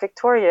competition where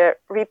Victoria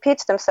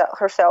repeats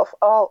herself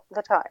all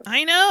the time.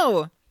 I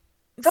know.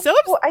 So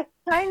I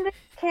kind of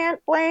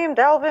can't blame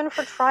Delvin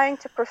for trying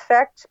to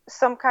perfect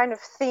some kind of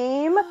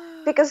theme,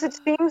 because it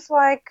seems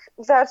like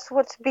that's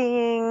what's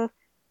being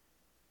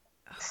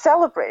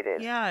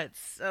celebrated. Yeah, it's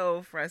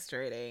so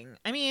frustrating.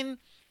 I mean,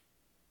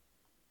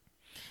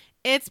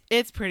 it's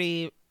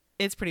pretty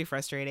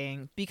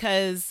frustrating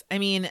because, I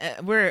mean,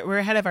 we're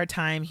ahead of our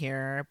time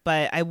here,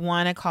 but I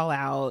want to call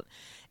out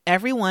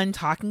everyone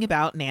talking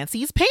about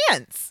Nancy's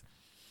pants.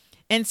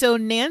 And so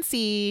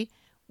Nancy,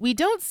 we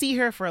don't see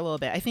her for a little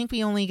bit. I think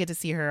we only get to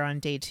see her on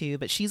day 2,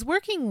 but she's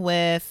working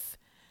with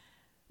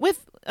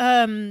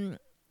her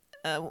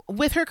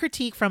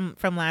critique from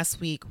last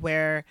week,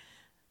 where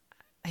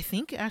I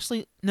think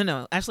Ashley,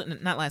 not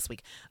last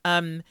week.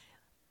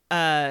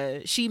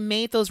 She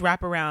made those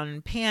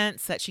wraparound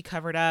pants that she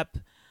covered up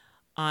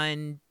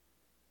on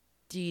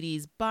Dee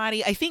Dee's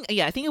body. I think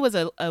it was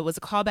a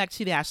callback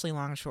to the Ashley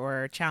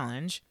Longshore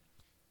challenge.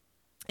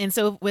 And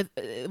so with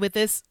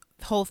this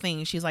whole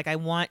thing, she's like, I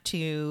want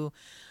to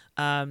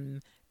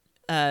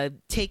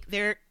take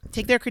their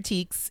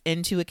critiques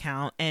into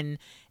account and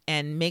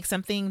make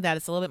something that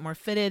is a little bit more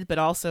fitted, but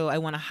also I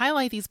want to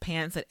highlight these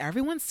pants that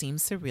everyone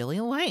seems to really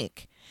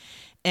like.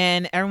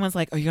 And everyone's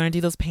like, are you going to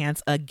do those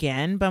pants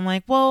again? But I'm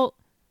like, well,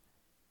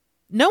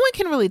 no one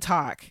can really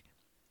talk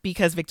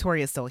because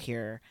Victoria's still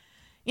here,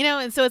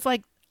 and so it's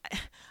like,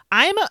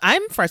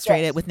 I'm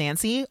frustrated with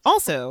Nancy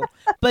also,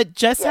 but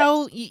just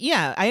how,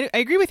 I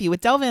agree with you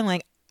with Delvin.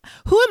 Like,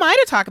 who am I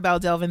to talk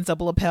about Delvin's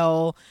double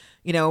lapel,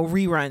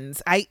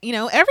 reruns?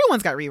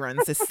 Everyone's got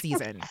reruns this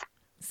season.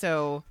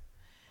 So,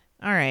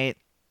 all right.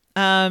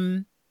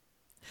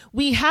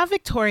 We have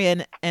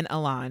Victoria and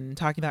Alan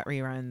talking about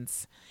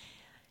reruns,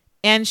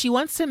 and she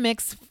wants to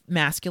mix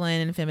masculine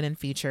and feminine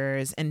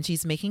features, and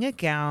she's making a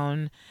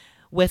gown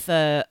with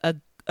a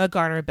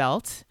garter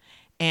belt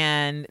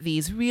and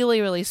these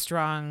really, really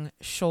strong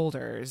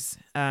shoulders,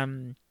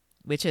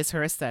 which is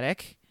her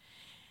aesthetic.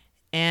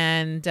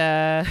 And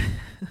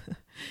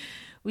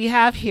we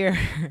have here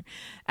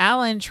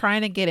Alan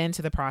trying to get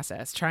into the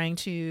process, trying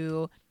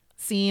to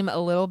seem a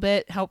little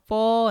bit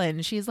helpful.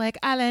 And she's like,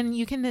 Alan,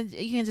 you can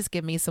just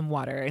give me some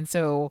water. And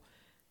so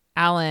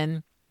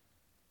Alan,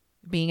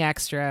 being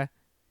extra,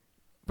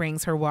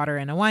 brings her water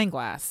in a wine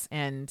glass.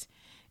 And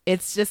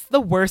it's just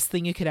the worst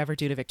thing you could ever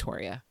do to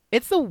Victoria.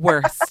 It's the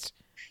worst.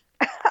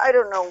 I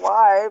don't know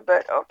why,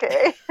 but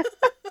okay.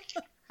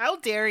 How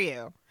dare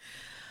you?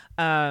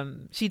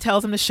 She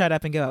tells him to shut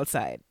up and go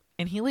outside,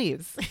 and he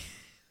leaves.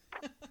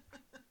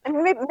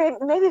 And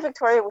maybe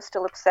Victoria was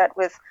still upset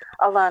with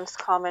Alan's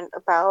comment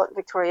about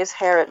Victoria's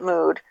hair at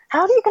Mood.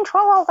 How do you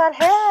control all that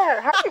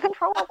hair?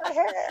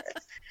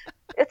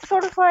 It's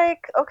sort of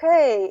like,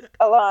 okay,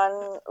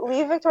 Alan,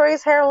 leave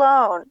Victoria's hair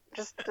alone.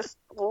 Just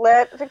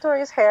let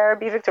Victoria's hair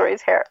be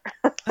Victoria's hair.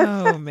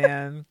 Oh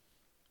man.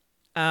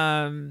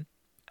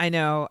 I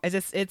know. I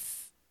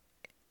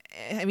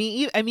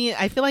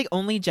feel like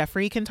only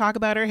Jeffrey can talk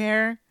about her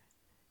hair,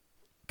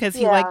 because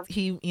he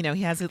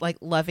has it like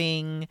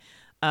loving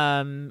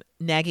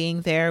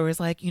nagging there, where it's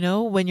like,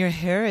 when your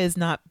hair is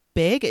not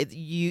big,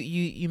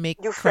 you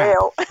make you crap.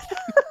 fail.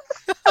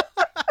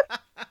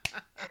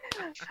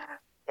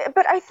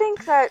 But I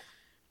think that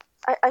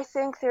I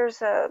think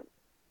there's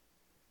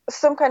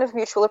some kind of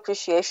mutual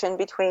appreciation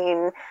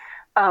between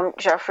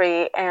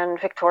Jeffrey and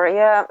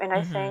Victoria, and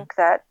I think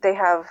that they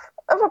have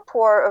a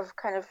rapport of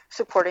kind of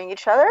supporting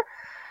each other.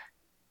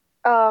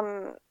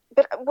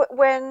 But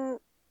when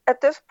at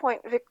this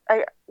point,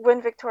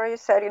 when Victoria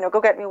said,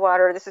 go get me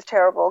water, this is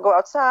terrible, go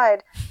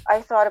outside,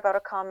 I thought about a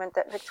comment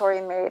that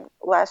Victoria made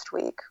last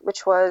week,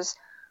 which was,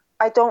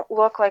 I don't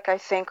look like I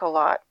think a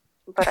lot,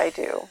 but I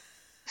do.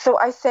 So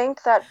I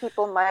think that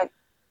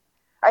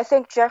I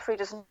think Jeffrey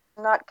does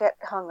not get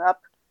hung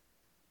up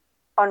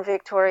on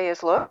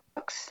Victoria's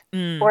looks,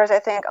 whereas I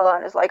think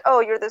Alon is like, oh,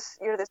 you're this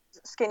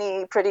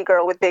skinny, pretty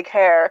girl with big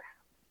hair,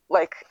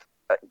 like.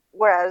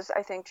 Whereas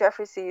I think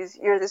Jeffrey sees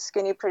you're this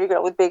skinny, pretty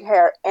girl with big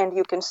hair, and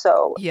you can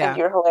sew, and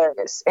you're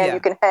hilarious, and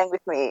you can hang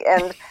with me,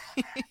 and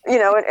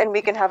and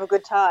we can have a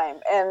good time,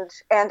 and.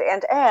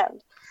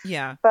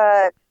 Yeah.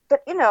 But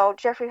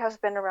Jeffrey has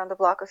been around the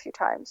block a few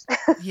times.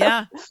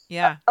 Yeah.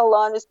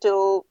 Alon is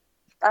still,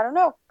 I don't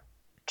know,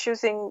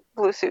 choosing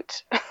blue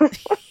suits.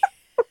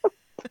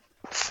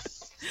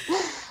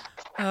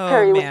 Oh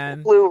Harry man,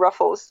 with blue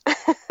ruffles.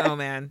 Oh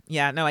man,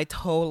 yeah. No, I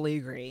totally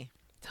agree.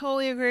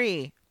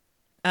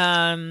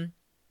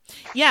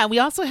 Yeah, we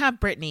also have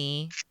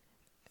Brittany,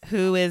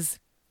 who is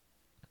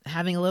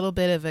having a little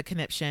bit of a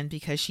conniption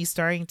because she's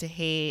starting to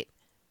hate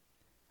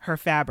her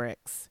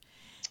fabrics,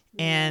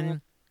 and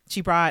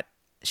she bought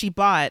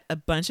a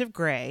bunch of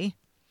gray,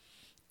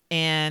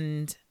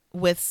 and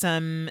with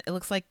some, it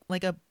looks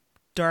like a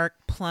dark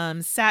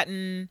plum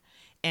satin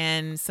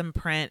and some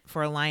print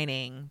for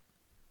lining.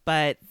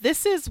 But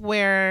this is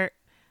where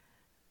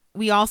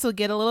we also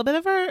get a little bit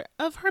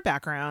of her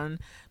background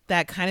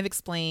that kind of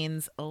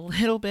explains a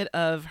little bit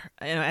of,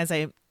 as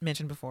I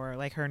mentioned before,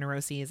 like her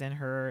neuroses and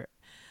her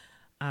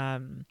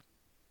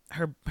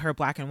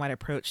black and white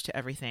approach to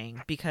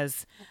everything.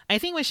 Because I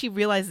think when she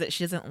realized that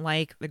she doesn't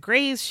like the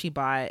grays she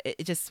bought,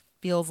 it just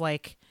feels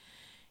like,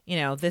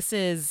 this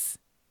is,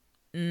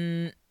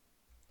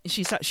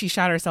 she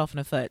shot herself in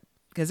the foot,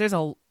 because there's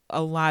a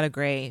lot of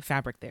gray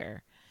fabric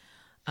there.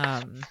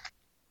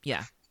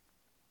 Yeah.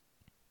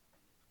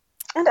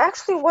 And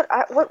actually,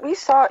 what we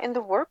saw in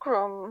the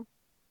workroom,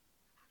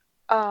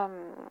 a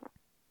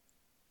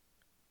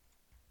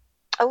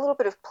little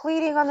bit of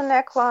pleating on the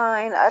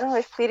neckline. I don't know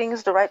if pleating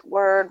is the right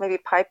word. Maybe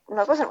pipe.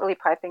 No, it wasn't really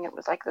piping. It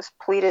was like this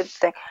pleated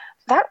thing.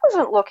 That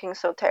wasn't looking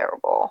so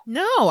terrible.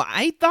 No,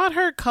 I thought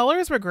her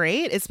colors were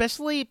great.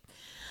 Especially,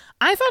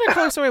 I thought her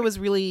color story was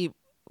really.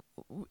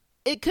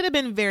 It could have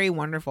been very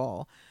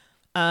wonderful.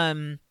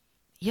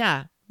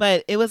 Yeah,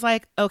 but it was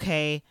like,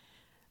 okay,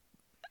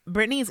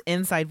 Brittany's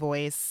inside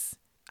voice,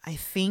 I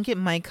think it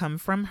might come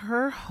from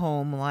her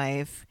home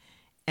life,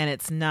 and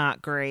it's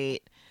not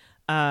great.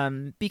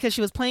 Because she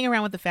was playing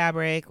around with the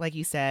fabric, like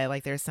you said,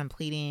 like there's some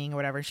pleating or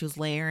whatever. She was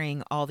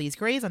layering all these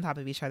grays on top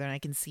of each other, and I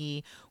can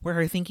see where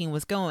her thinking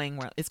was going.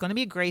 Where it's going to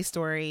be a gray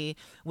story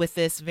with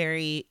this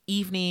very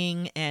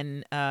evening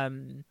and,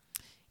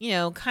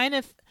 kind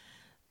of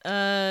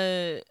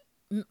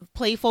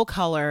playful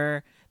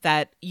color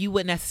that you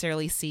wouldn't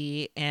necessarily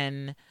see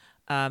in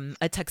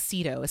a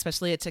tuxedo,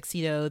 especially a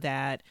tuxedo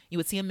that you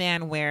would see a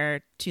man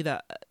wear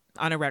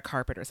on a red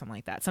carpet or something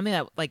like that. Something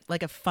that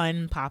like a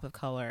fun pop of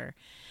color.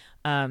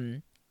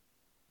 But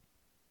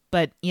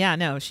yeah,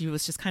 no, she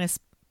was just kind of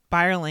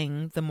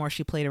spiraling the more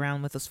she played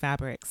around with those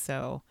fabrics.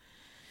 So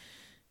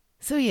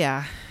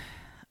yeah.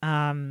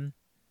 All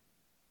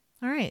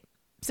right.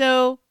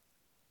 So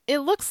it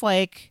looks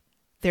like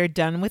they're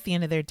done with the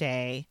end of their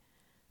day,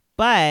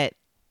 but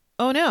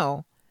oh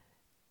no,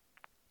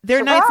 their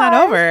Surprise! night's not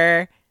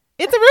over.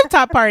 It's a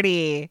rooftop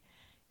party.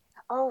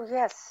 Oh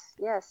yes.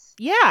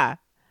 Yeah.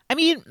 I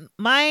mean,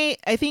 I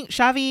think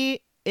Xavi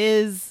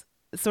is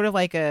sort of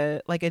like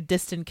a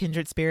distant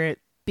kindred spirit,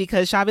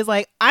 because Xavi's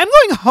like, I'm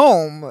going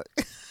home.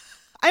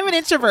 I'm an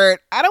introvert.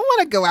 I don't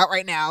want to go out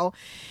right now.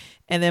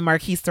 And then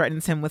Marquise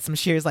threatens him with some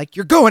shears, like,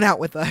 you're going out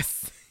with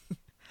us.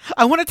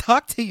 I want to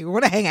talk to you. I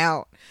want to hang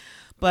out.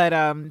 But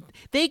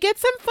they get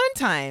some fun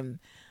time.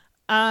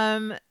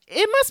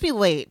 It must be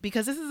late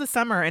because this is the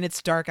summer and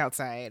it's dark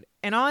outside.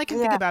 And all I can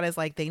think about is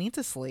like, they need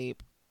to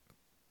sleep.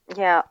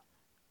 Yeah.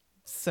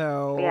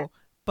 So, yeah.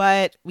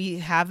 But we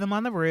have them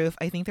on the roof.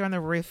 I think they're on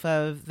the roof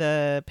of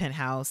the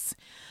penthouse.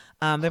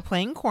 They're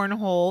playing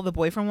cornhole. The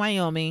boy from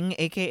Wyoming,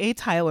 aka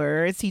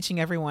Tyler, is teaching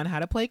everyone how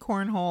to play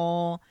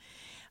cornhole.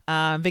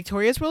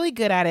 Victoria's really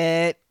good at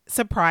it.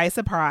 Surprise,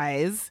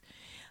 surprise.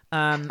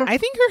 I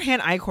think her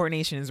hand-eye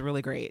coordination is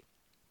really great.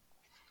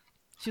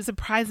 She's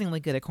surprisingly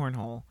good at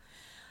cornhole.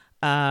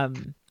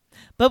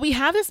 But we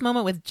have this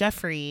moment with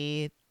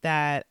Jeffrey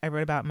that I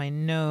wrote about in my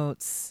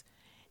notes,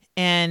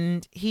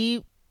 and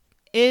he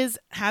is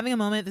having a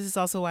moment. This is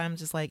also why I'm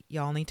just like,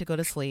 y'all need to go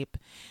to sleep.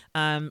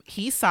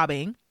 He's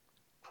sobbing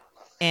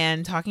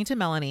and talking to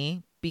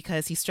Melanie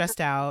because he's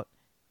stressed out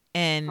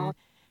and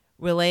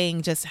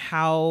relaying just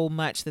how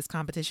much this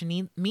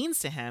competition means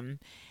to him,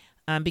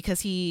 because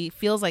he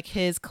feels like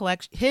his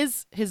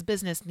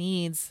business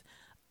needs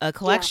a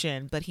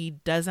collection, but he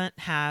doesn't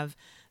have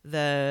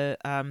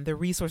the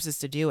resources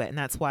to do it, and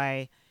that's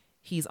why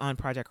he's on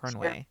Project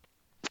Runway.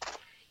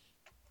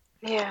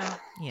 Yeah.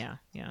 Yeah.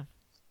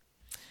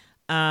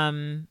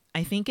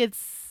 I think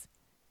it's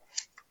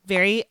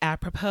very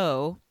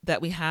apropos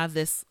that we have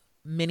this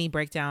mini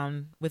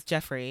breakdown with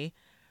Jeffrey,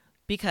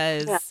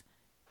 because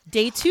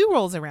day 2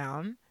 rolls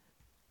around.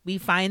 We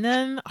find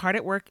them hard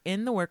at work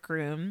in the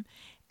workroom,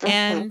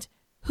 and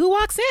who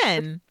walks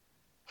in?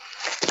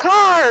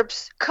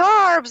 Carbs,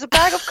 a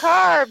bag of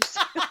carbs.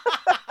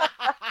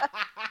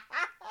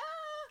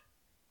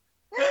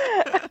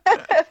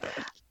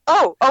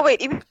 oh,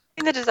 wait, you mean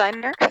the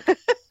designer?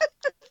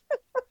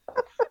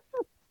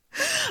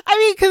 I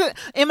mean, because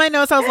in my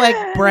notes I was like,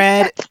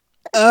 bread.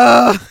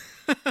 Ugh.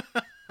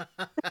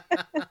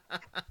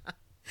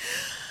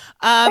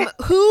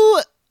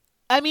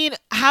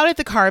 How did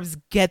the carbs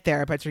get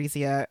there,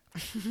 Patricia?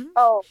 In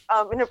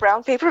a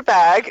brown paper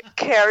bag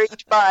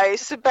carried by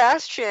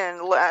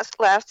Sebastian,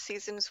 last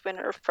season's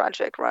winner of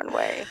Project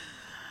Runway.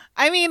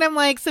 I mean, I'm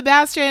like,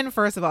 Sebastian,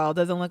 first of all,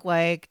 doesn't look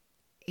like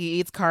he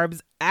eats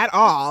carbs at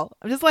all.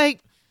 I'm just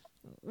like,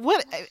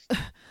 what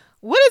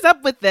is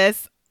up with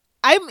this?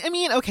 I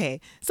mean, okay,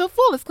 so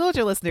full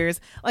disclosure, listeners,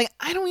 like,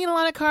 I don't eat a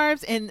lot of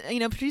carbs, and, you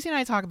know, Patricia and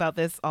I talk about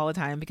this all the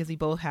time because we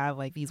both have,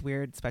 like, these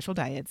weird special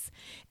diets,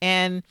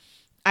 and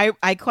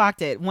I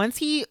clocked it. Once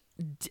he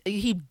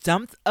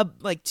dumped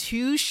like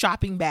 2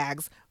 shopping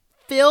bags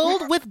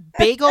filled with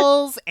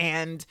bagels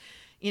and,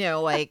 you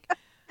know, like,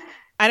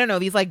 I don't know,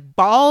 these like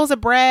balls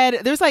of bread.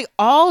 There's like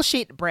all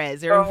shaped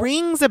breads. There were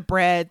rings of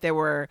bread. There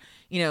were,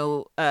 you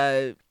know,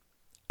 I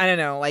don't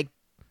know, like,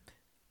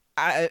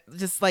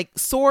 just like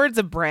swords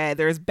of bread.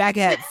 There's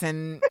baguettes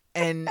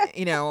and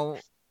you know,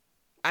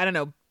 I don't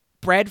know,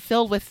 bread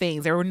filled with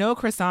things. There were no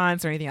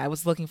croissants or anything. I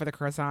was looking for the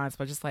croissants,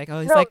 but just like,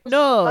 oh, he's like,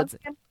 no.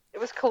 It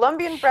was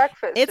Colombian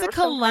breakfast. It's a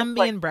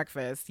Colombian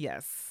breakfast,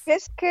 yes.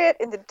 Biscuit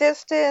in the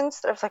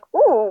distance. I was like,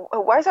 ooh,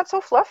 why is that so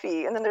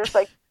fluffy? And then there's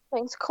like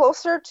things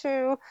closer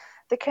to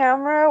the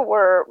camera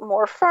were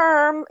more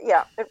firm.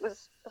 Yeah, it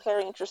was a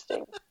very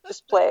interesting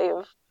display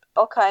of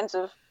all kinds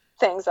of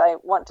things I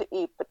want to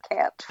eat but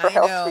can't for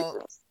health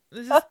reasons.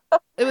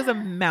 It was a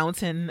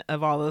mountain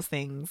of all those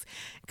things.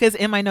 Because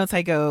in my notes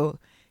I go,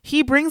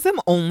 he brings them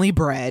only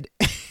bread.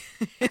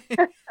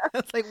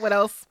 It's like, what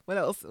else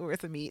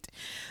worth of meat?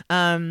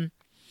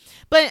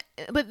 But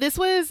this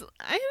was,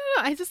 I don't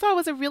know, I just thought it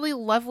was a really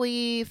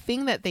lovely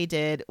thing that they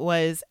did,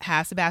 was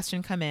have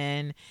Sebastian come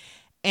in,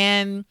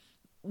 and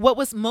what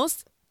was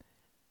most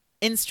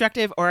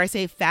instructive, or I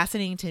say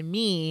fascinating to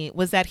me,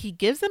 was that he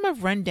gives them a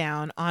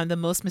rundown on the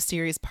most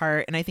mysterious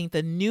part, and I think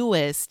the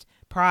newest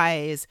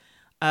prize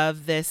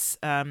of this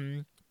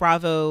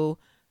Bravo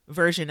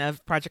version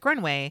of Project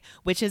Runway,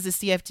 which is the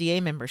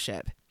CFDA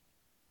membership.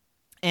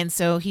 And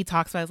so he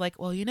talks about, like,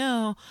 well, you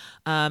know,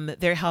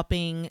 they're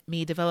helping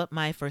me develop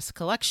my first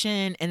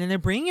collection, and then they're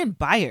bringing in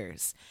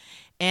buyers.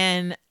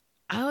 And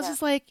I was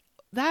just like,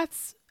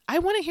 I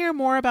want to hear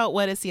more about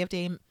what a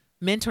CFDA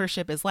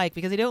mentorship is like,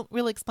 because they don't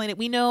really explain it.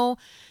 We know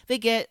they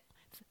get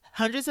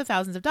hundreds of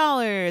thousands of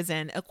dollars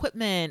and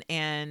equipment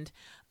and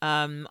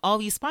all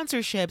these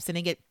sponsorships, and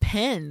they get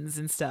pens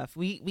and stuff.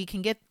 We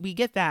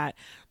get that.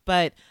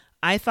 But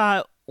I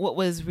thought what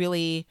was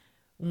really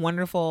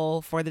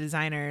wonderful for the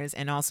designers,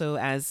 and also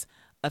as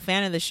a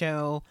fan of the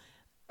show,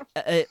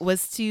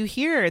 was to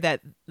hear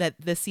that the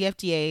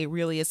CFDA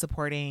really is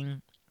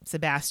supporting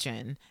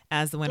Sebastian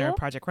as the winner of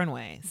Project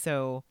Runway.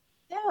 So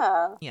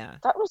yeah,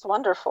 that was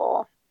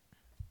wonderful.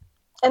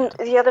 And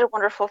the other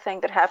wonderful thing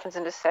that happens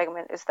in this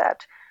segment is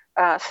that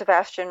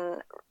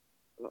Sebastian,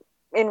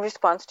 in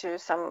response to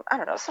some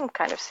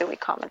kind of silly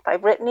comment by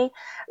Brittany,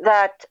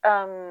 that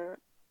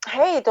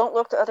hey, don't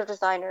look to other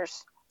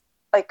designers,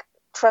 like,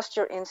 trust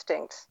your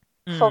instincts,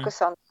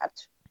 focus on that.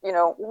 You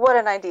know, what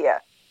an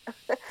idea.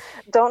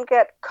 Don't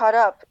get caught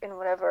up in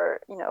whatever,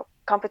 you know,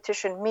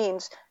 competition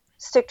means.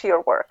 Stick to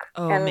your work.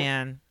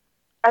 Man.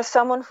 As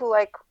someone who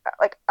like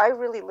I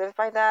really live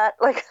by that.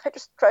 Like, I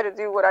just try to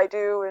do what I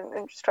do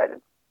and just try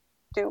to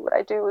do what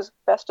I do as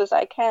best as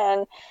I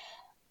can.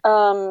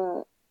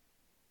 I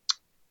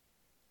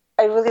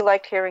really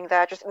liked hearing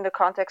that, just in the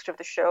context of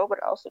the show,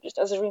 but also just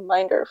as a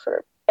reminder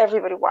for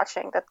everybody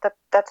watching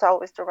that's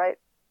always the right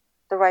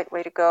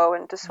way to go,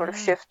 and to sort of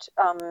shift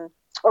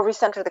or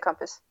recenter the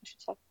compass, I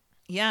should say.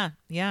 Yeah.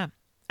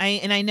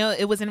 I know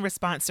it was in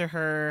response to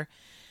her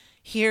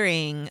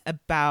hearing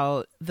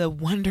about the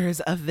wonders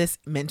of this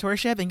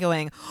mentorship and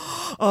going,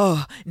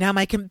 oh, now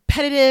my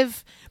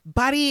competitive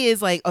body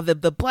is like, oh,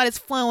 the blood is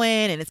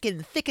flowing and it's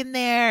getting thick in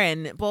there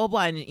and blah,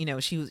 blah. And, you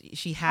know,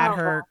 she had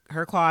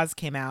her claws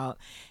came out,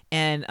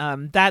 and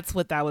that's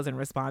what that was in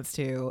response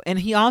to. And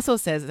he also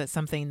says that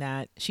something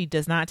that she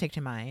does not take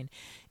to mind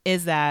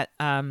is that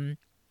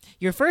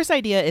your first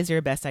idea is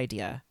your best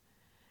idea.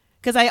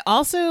 Because I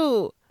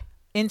also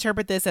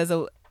interpret this as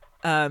a,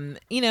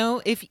 you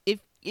know, if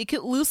it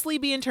could loosely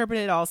be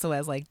interpreted also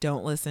as, like,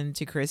 don't listen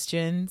to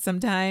Christian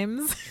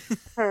sometimes.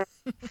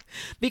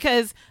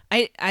 Because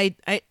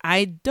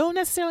I don't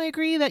necessarily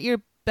agree that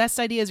your best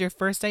idea is your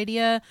first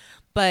idea,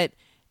 but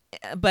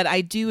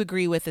I do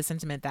agree with the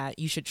sentiment that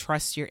you should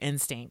trust your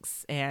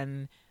instincts.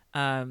 And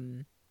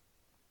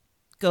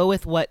go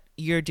with what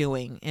you're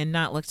doing and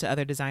not look to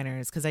other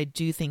designers, because I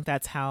do think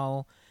that's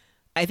how.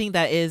 I think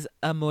that is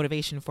a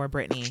motivation for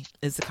Brittany,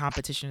 is the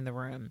competition in the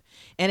room.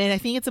 And I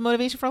think it's a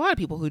motivation for a lot of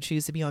people who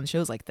choose to be on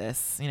shows like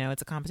this. You know,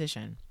 it's a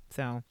competition.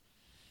 So,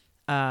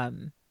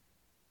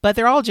 but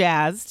they're all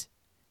jazzed.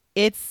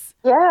 It's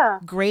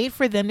great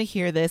for them to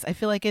hear this. I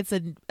feel like it's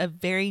a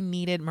very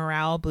needed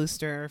morale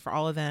booster for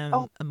all of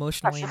them,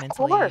 emotionally and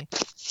mentally.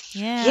 Course.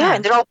 Yeah,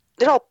 and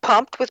they're all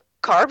pumped with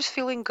carbs,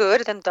 feeling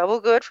good, and then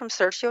double good from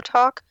Sergio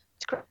talk.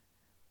 It's great.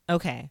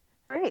 Okay.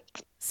 Great.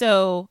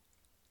 So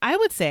I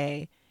would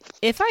say,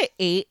 if I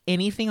ate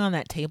anything on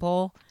that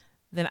table,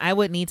 then I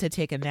would need to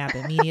take a nap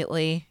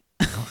immediately.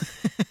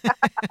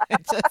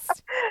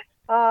 Just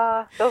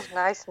those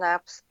nice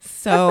naps.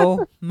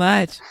 So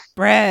much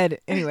bread.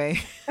 Anyway.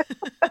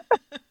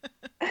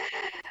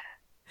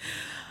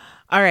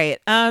 All right.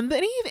 But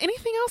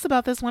anything else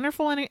about this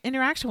wonderful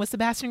interaction with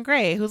Sebastian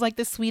Gray, who's like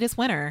the sweetest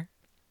winner?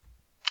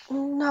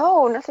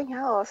 No, nothing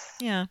else.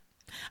 Yeah.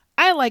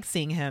 I like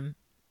seeing him.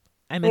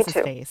 I miss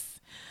his face.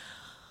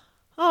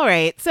 All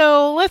right,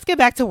 so let's get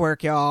back to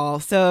work, y'all.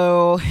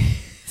 So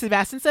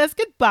Sebastian says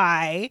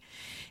goodbye,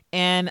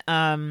 and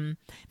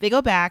they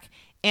go back,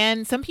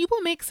 and some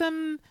people make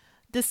some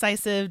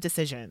decisive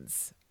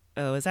decisions.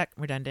 Oh, is that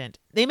redundant?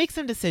 They make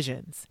some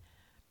decisions.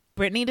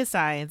 Brittany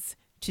decides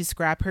to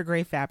scrap her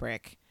gray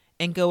fabric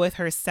and go with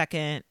her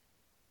second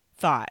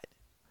thought,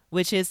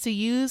 which is to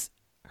use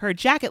her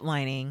jacket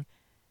lining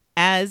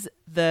as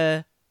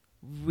the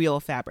real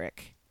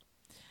fabric.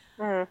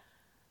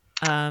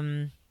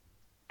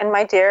 And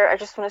my dear, I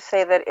just want to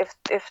say that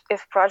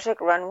if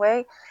Project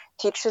Runway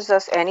teaches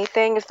us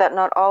anything, is that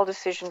not all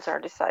decisions are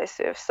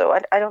decisive. So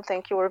I don't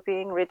think you were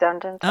being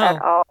redundant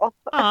at all.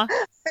 Thanks.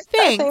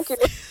 I think you're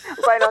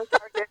right on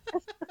target.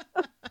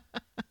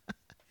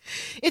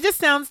 It just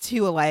sounds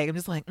too alike. I'm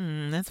just like,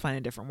 let's find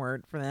a different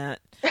word for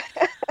that.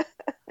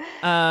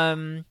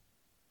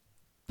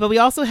 But we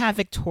also have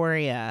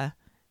Victoria,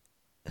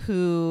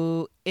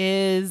 who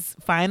is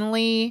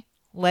finally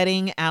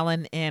letting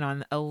Alan in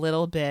on a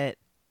little bit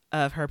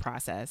of her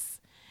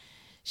process.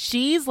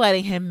 She's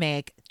letting him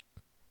make,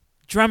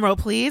 drumroll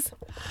please,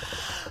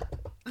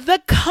 the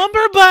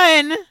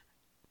cummerbund,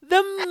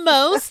 the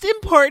most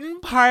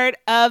important part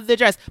of the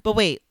dress. But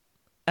wait,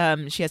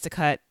 she has to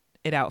cut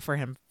it out for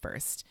him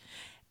first,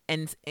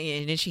 and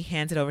then she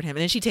hands it over to him,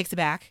 and then she takes it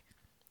back,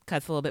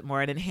 cuts a little bit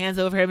more, and then hands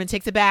over him and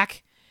takes it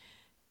back,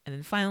 and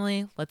then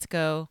finally lets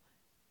go,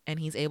 and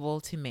he's able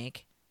to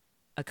make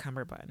a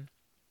cummerbund.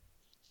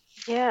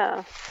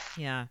 Yeah.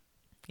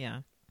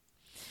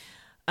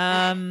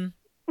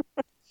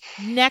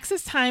 Next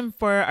is time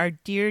for our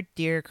dear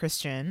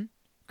Christian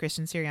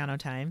Siriano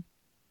time.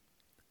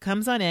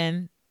 Comes on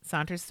in,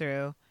 saunters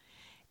through,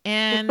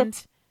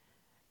 and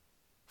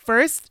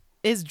first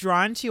is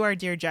drawn to our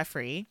dear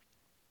Jeffrey.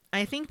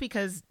 I think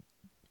because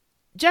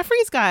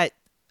Jeffrey's got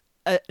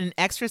an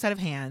extra set of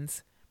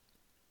hands.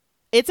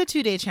 It's a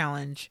 2-day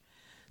challenge.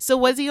 So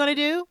what's he going to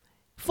do?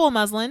 Full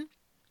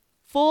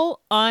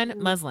on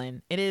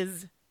muslin. It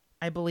is,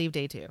 I believe,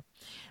 day 2.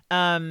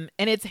 And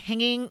it's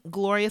hanging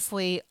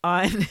gloriously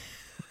on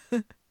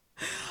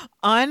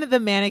on the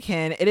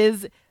mannequin. It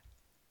is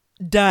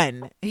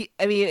done. It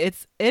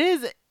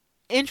is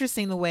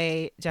interesting the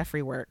way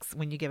Jeffrey works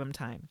when you give him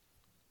time.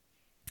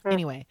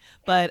 Anyway,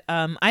 but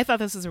I thought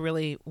this was a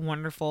really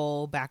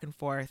wonderful back and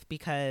forth,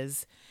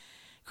 because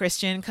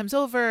Christian comes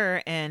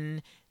over,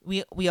 and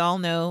we all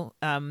know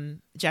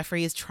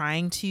Jeffrey is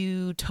trying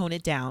to tone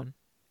it down,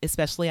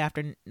 especially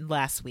after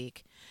last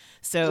week.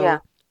 So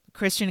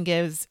Christian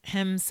gives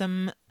him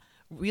some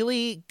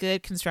really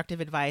good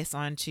constructive advice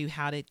on to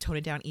how to tone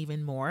it down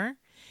even more.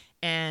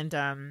 And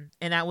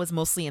that was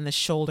mostly in the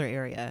shoulder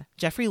area.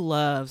 Jeffrey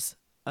loves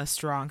a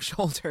strong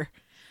shoulder.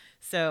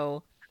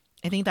 So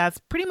I think that's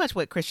pretty much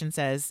what Christian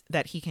says,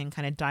 that he can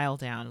kind of dial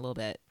down a little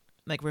bit,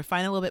 like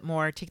refine a little bit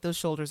more, take those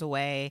shoulders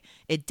away.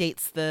 It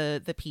dates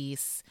the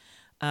piece.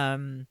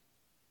 And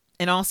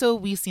also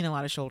we've seen a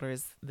lot of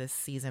shoulders this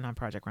season on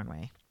Project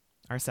Runway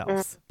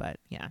ourselves, but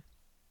yeah.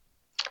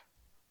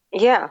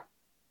 Yeah.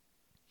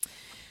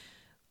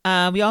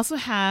 We also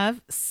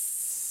have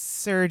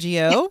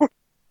Sergio.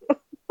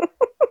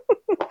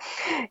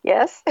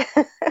 Yes.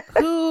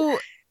 Who,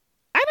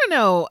 I don't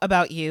know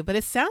about you, but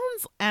it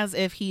sounds as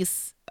if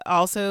he's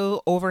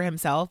also over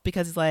himself,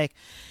 because he's like,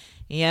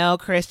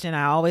 Christian,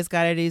 I always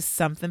got to do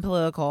something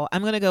political.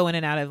 I'm going to go in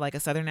and out of like a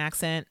Southern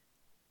accent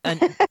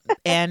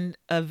and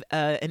of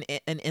an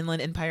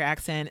Inland Empire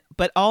accent,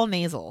 but all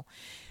nasal.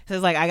 So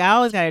it's like, I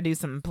always got to do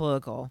something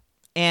political.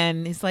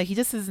 And it's like, he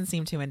just doesn't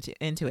seem too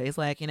into it. He's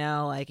like,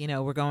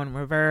 we're going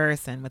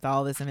reverse, and with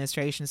all this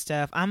administration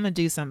stuff, I'm going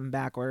to do something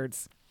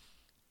backwards.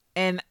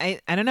 And I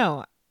don't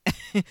know.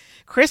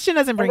 Christian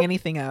doesn't bring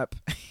anything up.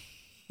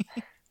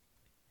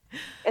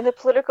 And the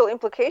political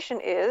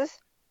implication is,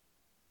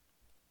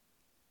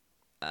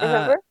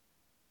 remember?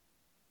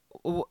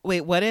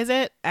 Wait, what is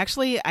it?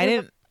 Actually, I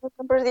didn't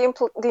remember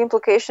the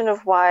implication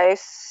of why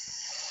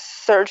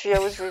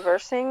Sergio was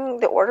reversing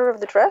the order of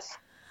the dress.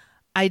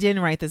 I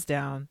didn't write this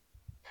down.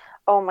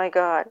 Oh my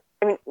God.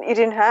 I mean, you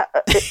didn't have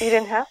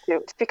to.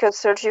 It's because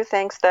Sergio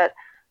thinks that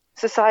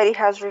society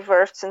has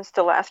reversed since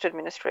the last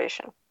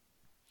administration.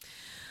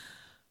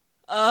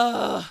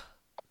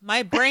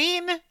 My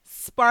brain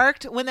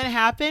sparked when that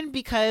happened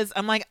because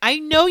I'm like, I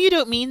know you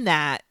don't mean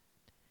that.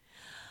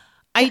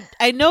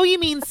 I know you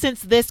mean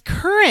since this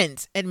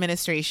current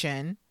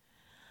administration.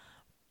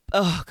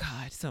 Oh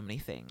God, so many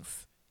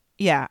things.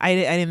 Yeah, I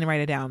didn't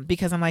write it down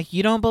because I'm like,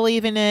 you don't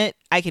believe in it.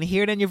 I can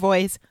hear it in your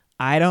voice.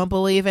 I don't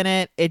believe in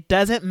it. It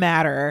doesn't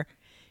matter.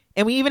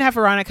 And we even have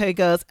Veronica who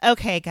goes,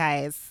 okay,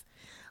 guys,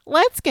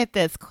 let's get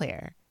this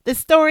clear. The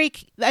story,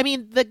 I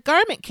mean, the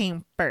garment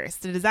came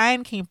first. The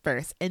design came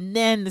first. And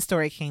then the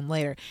story came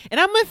later. And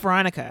I'm with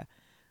Veronica.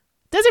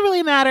 Does it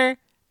really matter?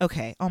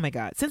 Okay. Oh, my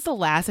God. Since the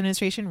last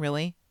administration,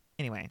 really?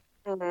 Anyway.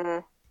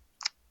 Mm-hmm.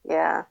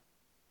 Yeah.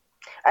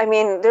 I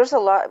mean, there's a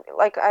lot.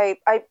 Like,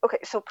 okay,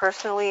 so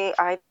personally,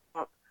 I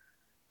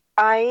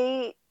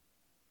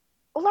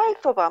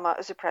like Obama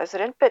as a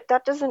president, but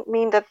that doesn't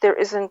mean that there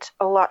isn't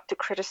a lot to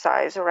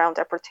criticize around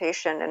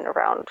deportation and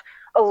around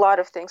a lot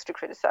of things to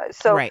criticize.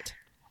 So right.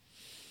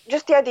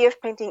 Just the idea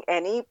of painting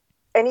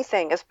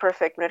anything as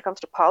perfect when it comes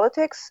to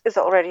politics is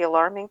already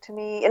alarming to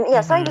me. And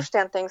yes, I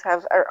understand things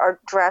are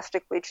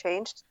drastically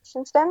changed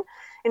since then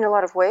in a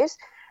lot of ways,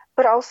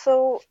 but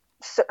also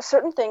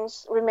certain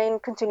things remain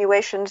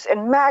continuations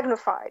and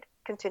magnified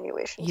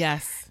continuations.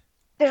 Yes.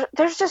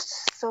 There's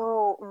just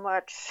so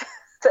much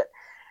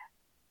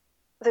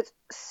that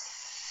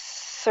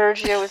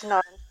Sergio is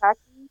not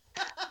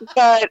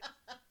impacting,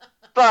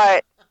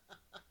 but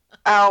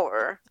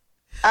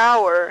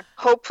our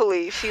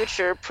hopefully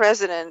future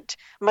president,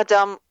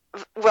 Madame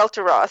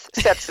Welteroth,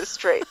 sets us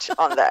straight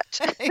on that.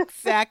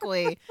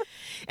 Exactly.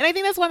 And I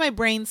think that's why my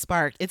brain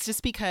sparked. It's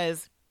just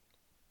because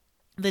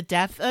the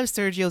depth of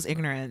Sergio's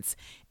ignorance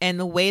and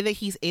the way that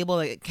he's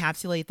able to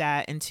encapsulate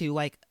that into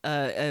like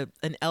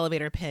an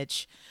elevator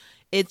pitch,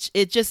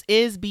 it just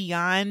is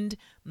beyond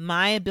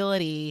my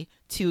ability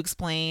to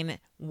explain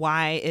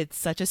why it's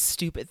such a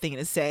stupid thing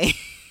to say.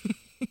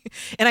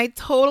 And I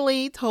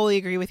totally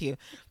agree with you,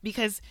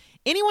 because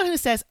anyone who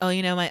says, oh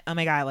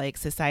my God, like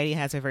society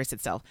has reversed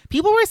itself.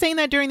 People were saying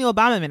that during the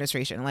Obama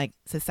administration, like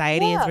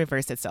society has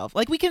reversed itself.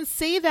 Like we can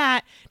say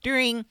that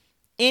during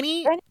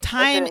any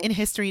time in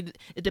history.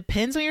 It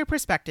depends on your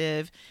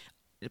perspective.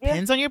 It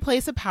depends on your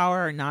place of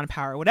power or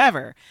non-power,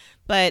 whatever.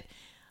 But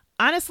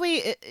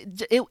honestly,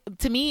 it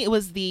to me, it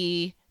was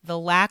the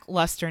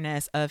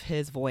lacklusterness of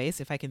his voice,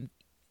 if I can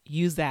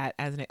use that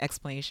as an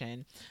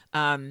explanation,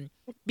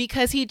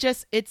 because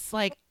it's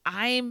like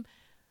I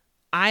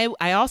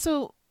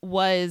also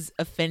was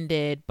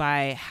offended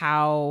by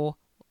how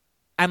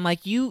I'm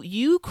like,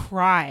 you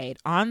cried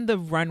on the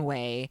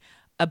runway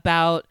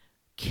about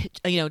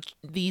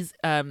these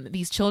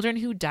children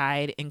who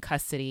died in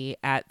custody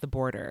at the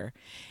border,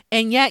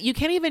 and yet you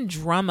can't even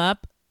drum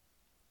up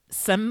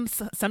some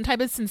type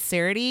of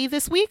sincerity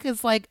this week.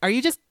 It's like, are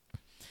you just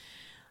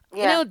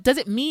does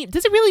it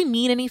really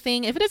mean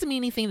anything? If it doesn't mean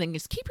anything, then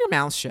just keep your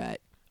mouth shut.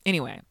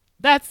 Anyway,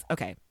 that's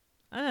okay.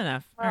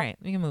 Enough. All right,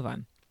 we can move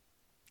on.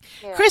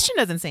 Yeah. Christian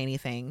doesn't say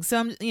anything, so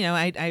I'm,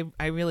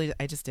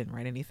 I just didn't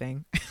write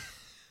anything.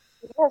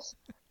 Yes,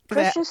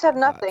 Christian said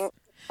nothing.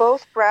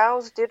 Both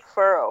brows did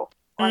furrow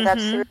on that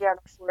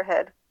Syriac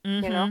forehead.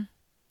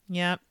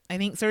 Yeah, I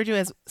think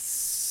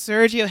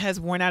Sergio has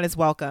worn out his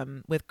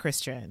welcome with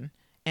Christian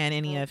and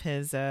any of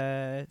his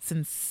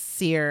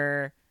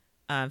sincere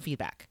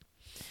feedback.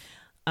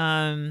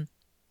 All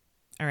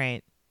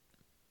right.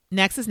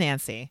 Next is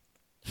Nancy.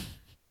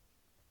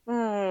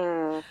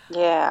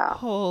 Yeah.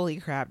 Holy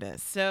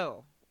crapness.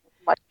 So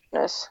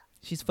muchness.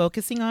 She's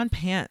focusing on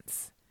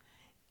pants.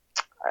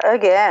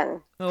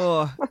 Again.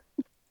 Oh.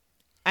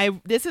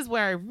 This is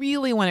where I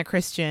really want a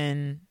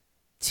Christian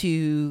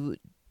to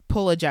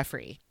pull a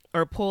Jeffrey,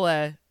 or pull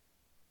a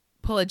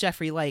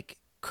Jeffrey like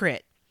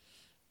crit,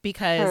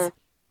 because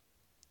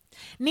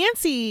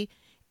Nancy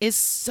is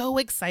so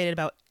excited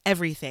about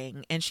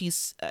everything, and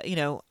she's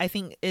I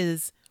think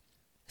is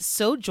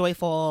so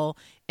joyful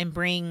and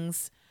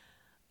brings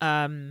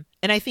and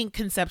I think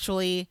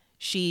conceptually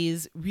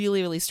she's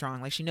really, really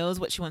strong. Like she knows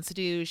what she wants to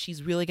do.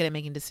 She's really good at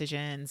making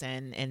decisions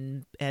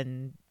and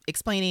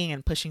explaining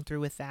and pushing through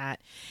with that.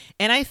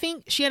 And I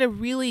think she had a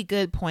really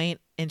good point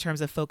in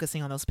terms of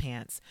focusing on those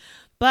pants.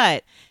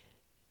 But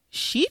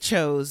she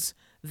chose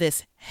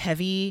this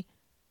heavy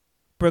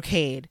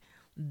brocade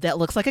that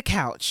looks like a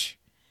couch.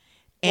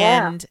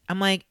 And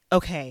I'm like,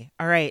 okay,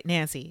 all right,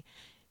 Nancy,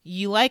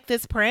 you like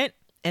this print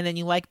and then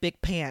you like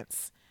big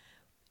pants.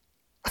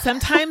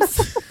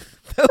 Sometimes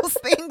those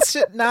things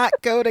should not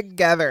go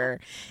together.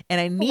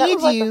 And I need you.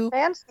 Like a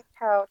fancy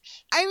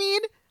couch. I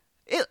mean,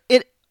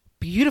 it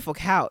beautiful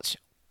couch.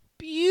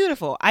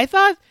 Beautiful. I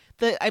thought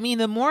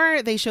the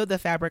more they showed the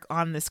fabric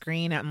on the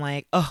screen, I'm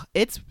like, oh,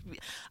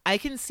 I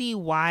can see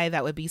why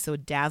that would be so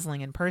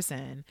dazzling in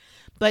person.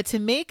 But to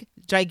make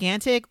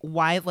gigantic,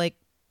 wide, like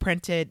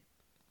printed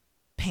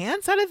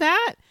pants out of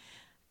that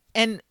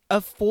and a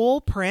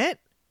full print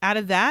out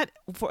of that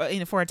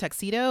for a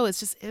tuxedo,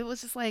 it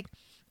was just like,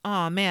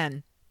 oh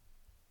man.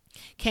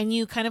 Can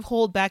you kind of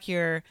hold back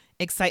your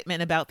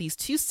excitement about these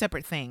two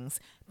separate things,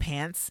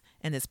 pants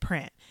and this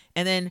print,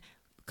 and then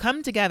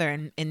come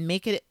together and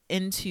make it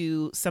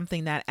into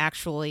something that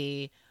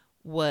actually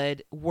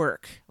would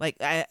work? Like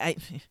I I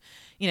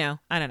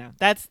don't know.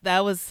 That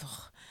was,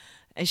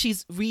 and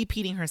she's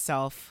repeating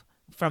herself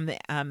from the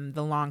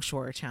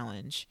Longshore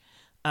challenge,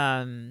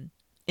 in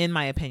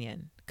my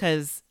opinion,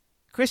 because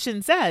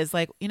Christian says,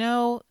 like,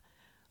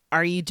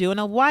 are you doing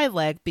a wide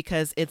leg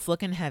because it's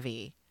looking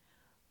heavy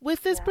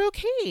with this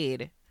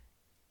brocade?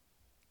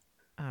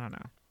 I don't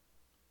know.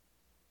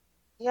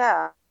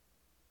 Yeah.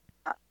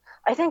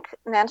 I think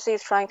Nancy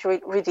is trying to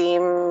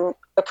redeem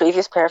a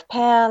previous pair of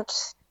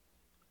pants.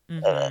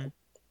 Mm-hmm.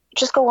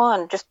 Just go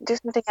on. Just do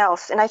something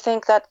else. And I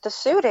think that the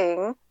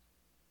suiting,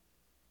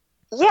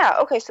 yeah,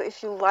 okay, so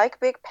if you like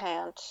big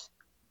pants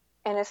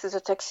and this is a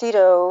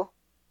tuxedo,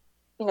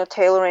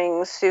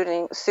 tailoring,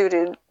 suiting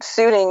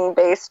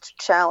based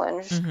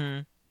challenge,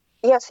 Mm-hmm.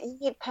 yes, you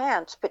need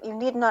pants, but you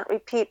need not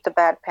repeat the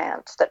bad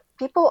pants that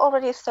people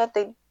already said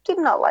they did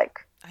not like.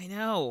 I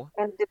know.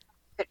 And did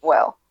not fit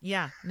well.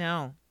 Yeah,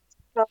 no.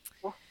 So,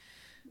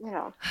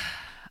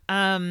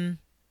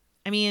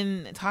 I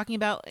mean, talking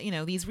about,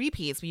 these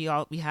repeats, we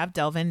have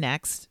Delvin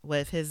next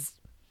with his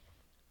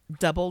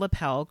double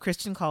lapel.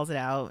 Christian calls it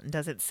out and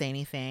doesn't say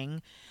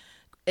anything.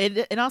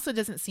 It also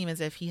doesn't seem as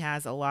if he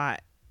has a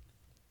lot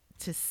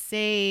to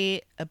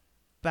say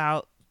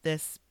about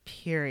this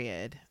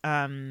period.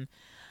 I'm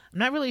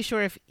not really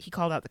sure if he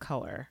called out the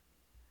color.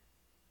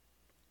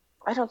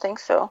 I don't think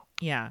so.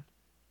 Yeah.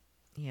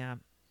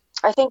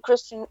 I think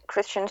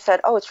Christian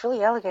said, "Oh, it's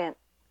really elegant,"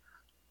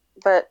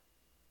 but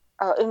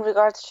in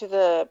regards to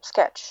the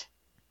sketch,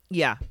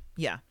 yeah,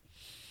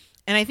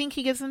 and I think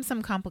he gives him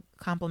some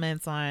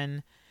compliments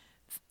on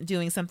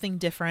doing something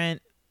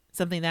different,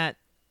 something that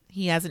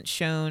he hasn't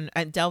shown.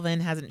 Delvin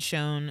hasn't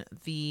shown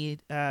the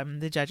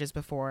judges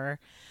before.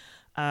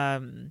 I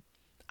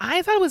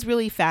thought it was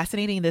really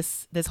fascinating,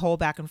 this whole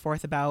back and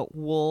forth about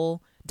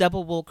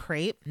double wool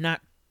crepe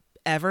not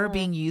ever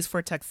being used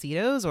for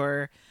tuxedos,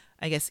 or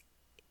I guess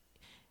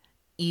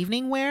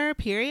evening wear,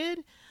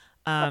 period.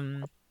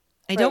 I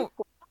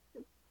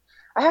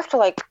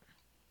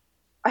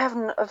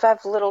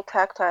have little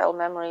tactile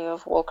memory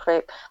of wool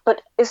crepe,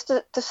 but is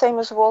the same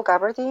as wool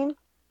gabardine?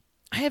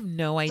 I have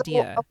no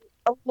idea.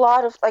 A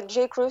lot of like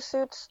J. Crew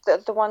suits,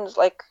 the ones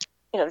like,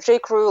 J.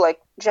 Crew,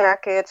 like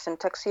jackets and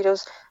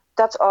tuxedos,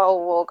 that's all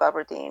wool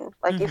gabardine.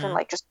 Like even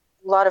like just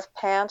a lot of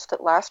pants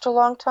that last a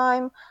long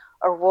time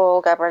are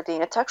wool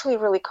gabardine. It's actually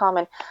really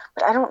common,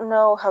 but I don't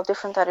know how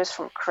different that is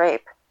from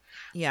crepe.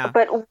 Yeah.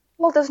 But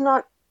wool does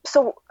not.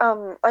 So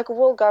like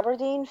wool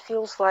gabardine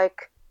feels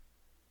like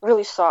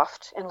really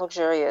soft and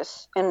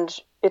luxurious, and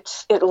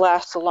it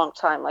lasts a long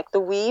time. Like the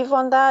weave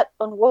on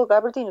wool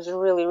gabardine is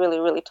really, really,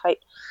 really tight.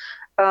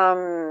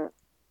 And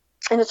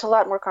it's a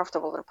lot more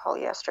comfortable than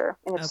polyester,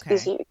 and it's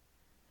easy.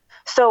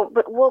 So,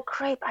 but wool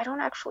crepe, I don't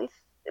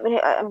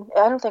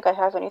think I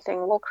have anything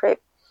wool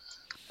crepe.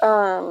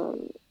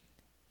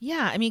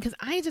 Yeah, I mean, because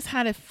I just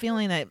had a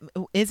feeling that,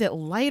 is it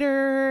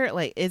lighter?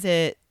 Like, is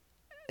it,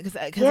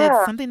 because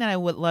it's something that I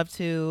would love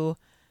to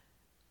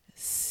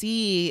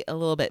see a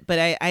little bit, but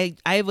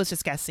I was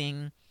just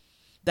guessing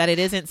that it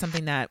isn't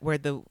something that where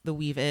the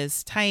weave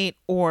is tight,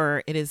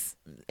 or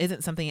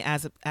isn't something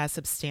as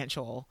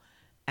substantial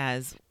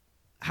as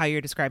how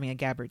you're describing a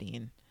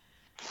gabardine.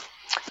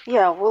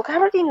 Yeah, well,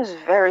 gabardine is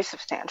very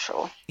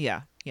substantial.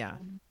 Yeah. I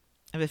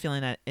have a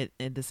feeling that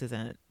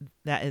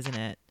isn't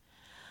it.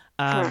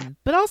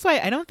 But also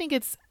I don't think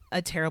it's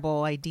a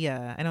terrible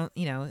idea. I don't,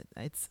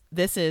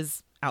 this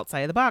is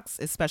outside of the box,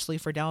 especially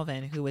for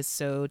Delvin, who is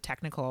so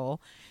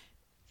technical.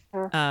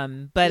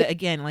 But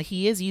again, like,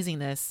 he is using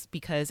this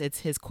because it's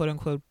his quote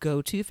unquote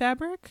go-to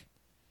fabric.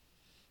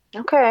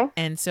 Okay.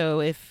 And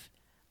so if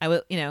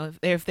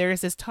there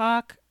is this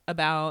talk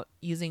about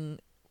using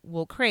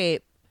wool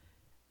crepe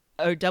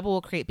or double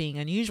wool crepe being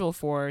unusual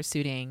for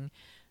suiting,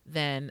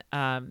 then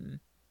I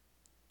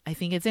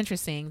think it's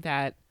interesting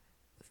that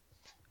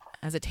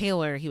as a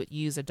tailor he would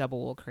use a double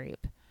wool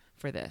crepe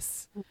for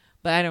this.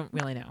 But I don't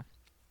really know.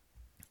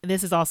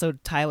 This is also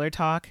Tyler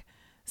talk,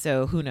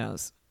 so who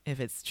knows if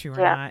it's true or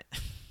not.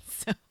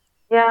 So.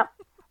 Yeah.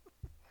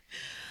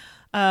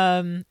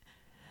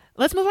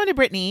 Let's move on to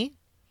Brittany.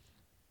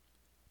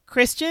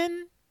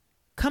 Christian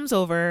comes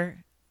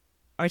over,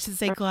 or I should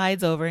say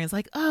glides over, and is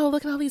like, "Oh,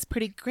 look at all these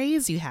pretty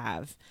grays you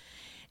have."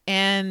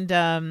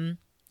 And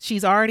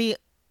she's already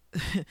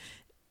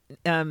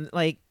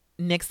like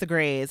nixed the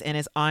grays and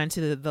is on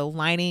to the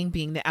lining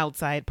being the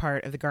outside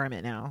part of the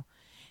garment now.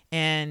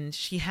 And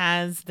she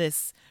has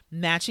this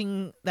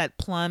matching, that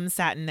plum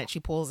satin that she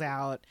pulls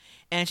out,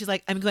 and she's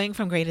like, "I'm going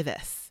from gray to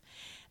this,"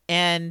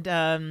 and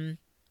kind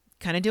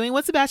of doing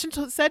what Sebastian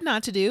said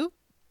not to do,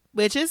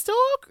 which is still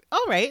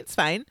all right, it's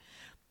fine,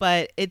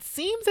 but it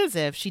seems as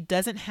if she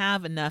doesn't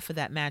have enough of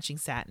that matching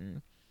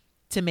satin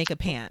to make a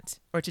pant,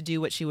 or to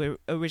do what she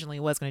originally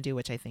was going to do,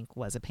 which I think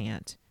was a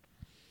pant.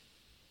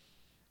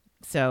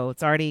 So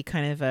it's already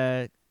kind of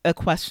a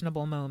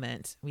questionable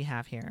moment we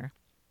have here.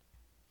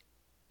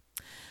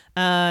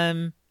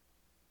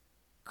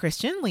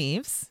 Christian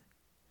leaves,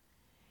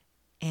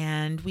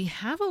 and we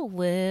have a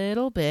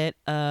little bit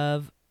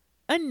of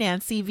a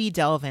Nancy v.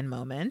 Delvin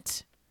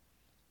moment,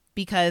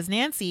 because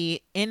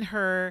Nancy, in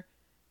her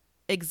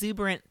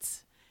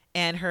exuberance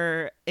and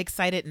her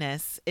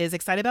excitedness, is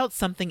excited about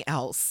something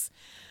else.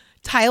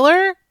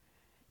 Tyler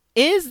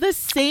is the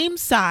same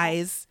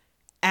size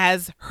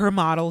as her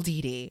model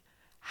Dee Dee.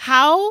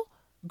 How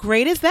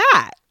great is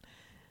that?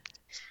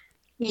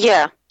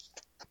 Yeah.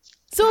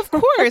 So of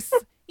course,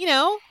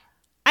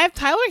 I have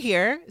Tyler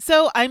here,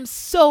 so I'm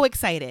so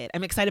excited.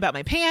 I'm excited about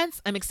my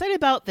pants. I'm excited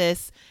about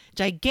this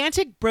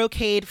gigantic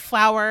brocade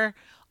flower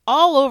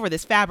all over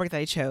this fabric that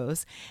I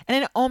chose. And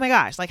then, oh my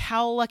gosh, like,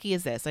 how lucky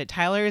is this? Like,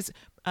 Tyler's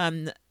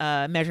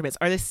measurements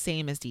are the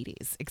same as Dee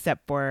Dee's,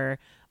 except for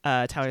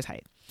Tyler's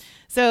height.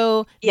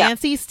 So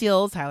Nancy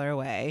steals Tyler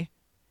away,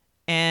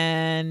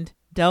 and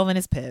Delvin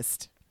is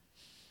pissed.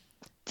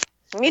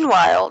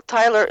 Meanwhile,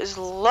 Tyler is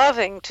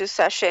loving to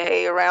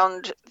sashay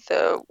around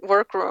the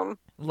workroom.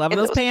 Loving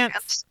those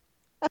pants.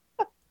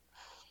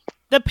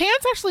 The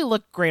pants actually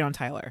look great on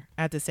Tyler,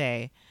 I have to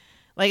say.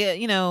 Like,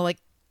 like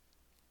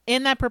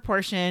in that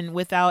proportion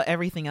without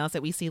everything else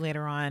that we see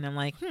later on. I'm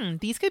like,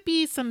 these could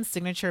be some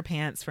signature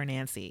pants for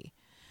Nancy.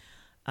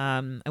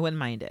 I wouldn't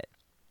mind it.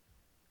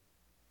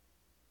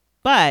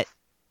 But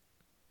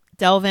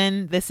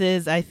Delvin, this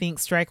is, I think,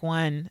 strike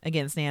one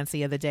against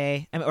Nancy of the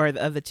day, or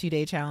of the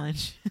 2-day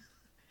challenge.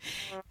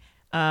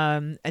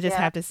 I just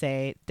have to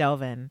say,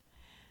 Delvin,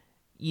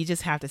 you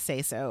just have to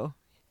say so.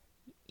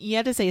 You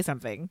have to say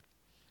something.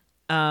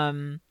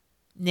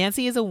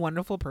 Nancy is a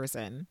wonderful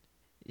person.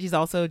 She's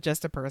also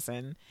just a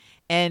person.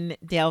 And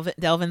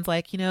Delvin's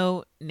like,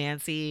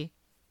 Nancy,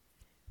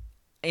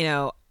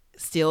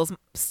 steals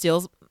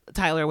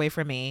Tyler away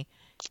from me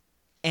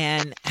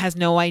and has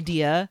no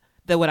idea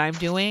that what I'm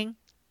doing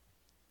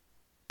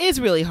is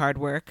really hard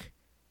work.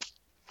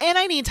 And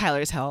I need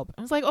Tyler's help.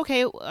 I was like,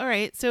 okay, all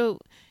right. So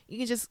you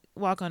can just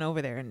walk on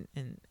over there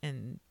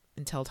and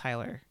tell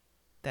Tyler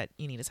that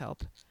you need his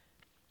help.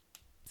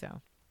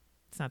 So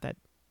it's not that.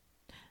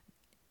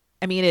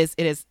 I mean, it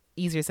is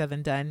easier said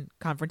than done,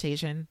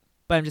 confrontation,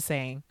 but I'm just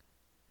saying,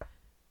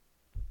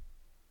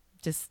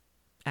 just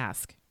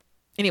ask.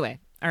 Anyway,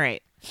 all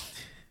right.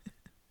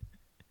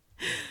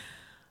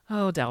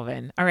 Oh,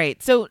 Delvin. All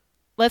right. So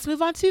let's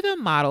move on to the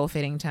model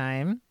fitting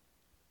time.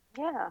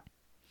 Yeah.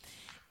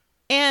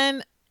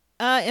 And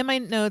in my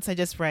notes, I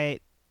just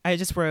wrote,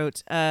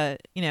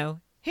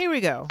 here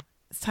we go.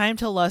 It's time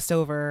to lust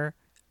over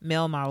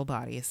male model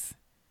bodies.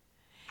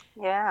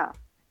 Yeah.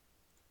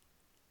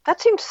 That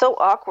seemed so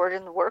awkward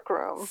in the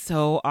workroom.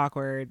 So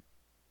awkward.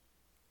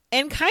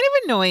 And kind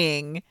of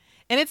annoying.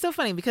 And it's so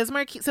funny because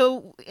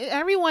so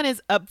everyone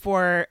is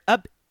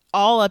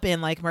all up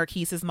in like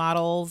Marquise's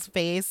model's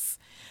face.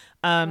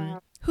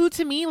 Who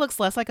to me looks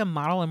less like a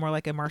model and more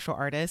like a martial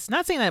artist.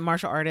 Not saying that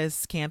martial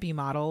artists can't be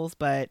models,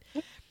 but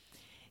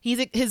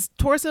his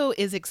torso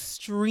is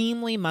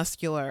extremely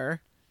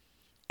muscular.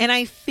 And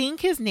I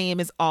think his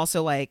name is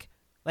also like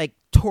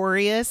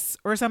Torius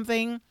or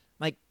something.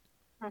 Like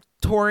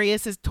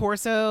Torius'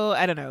 torso.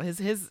 I don't know.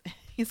 He's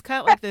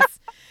got like this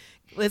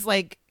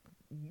like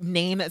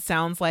name that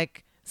sounds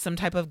like some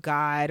type of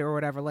god or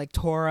whatever, like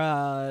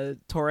Taurus.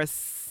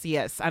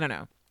 I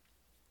don't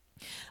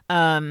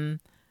know.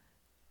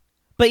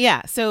 But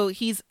yeah, so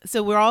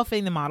we're all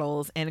fitting the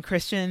models, and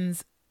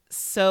Christian's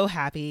so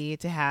happy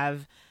to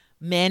have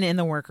men in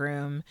the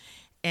workroom.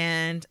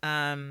 And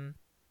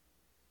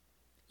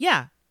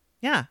yeah,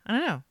 I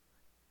don't know.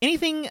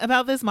 Anything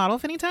about this model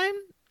fitting time?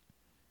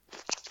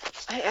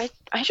 I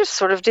just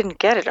sort of didn't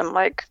get it. I'm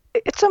like,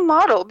 it's a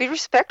model. Be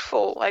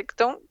respectful. Like,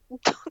 don't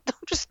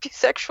just be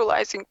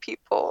sexualizing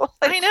people.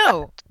 Like, I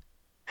know.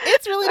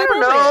 It's really I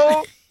don't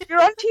know.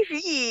 You're on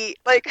TV.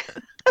 Like,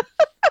 I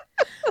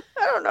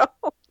don't know.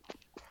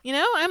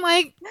 I'm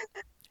like,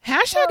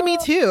 hashtag me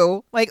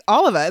too. Like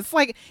all of us.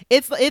 Like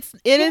it is.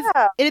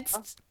 I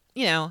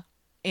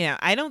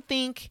don't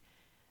think.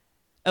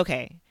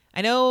 Okay,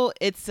 I know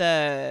it's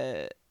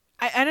I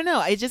don't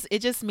know. It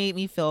just made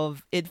me feel.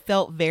 It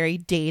felt very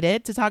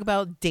dated to talk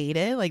about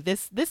dated. Like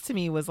this to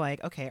me was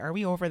like, okay, are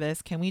we over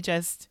this? Can we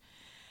just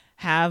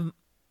have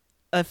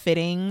a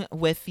fitting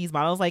with these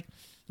models? Like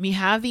we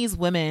have these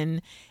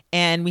women,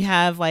 and we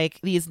have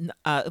like these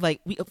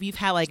we've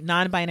had like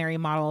non-binary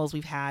models,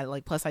 we've had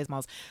like plus size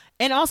models,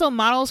 and also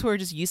models who are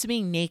just used to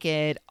being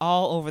naked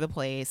all over the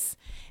place.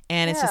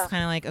 And it's just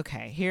kind of like,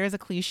 okay, here's a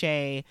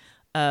cliche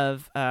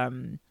of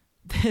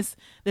this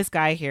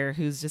guy here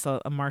who's just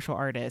a martial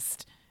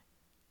artist.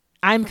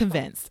 I'm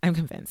convinced,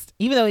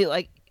 even though he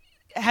like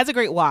has a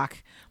great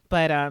walk,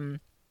 but I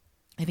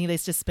think they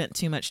just spent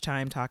too much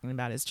time talking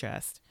about his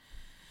chest.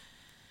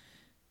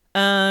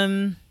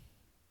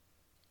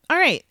 All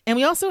right. And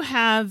we also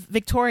have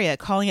Victoria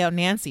calling out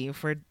Nancy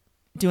for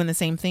doing the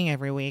same thing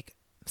every week.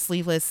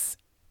 Sleeveless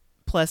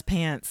plus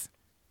pants.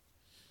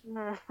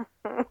 Sorry.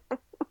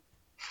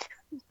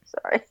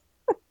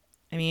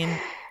 I mean,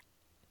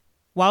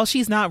 while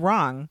she's not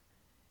wrong,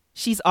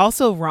 she's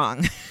also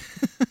wrong.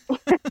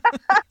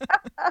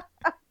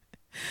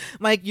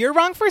 Like, you're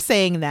wrong for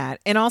saying that.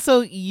 And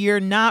also, you're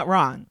not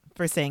wrong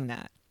for saying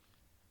that.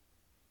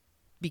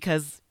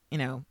 Because,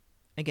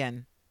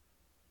 again,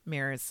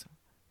 mirrors,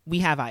 we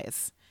have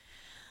eyes.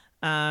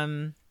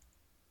 All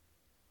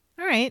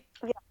right.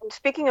 Yeah. And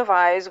speaking of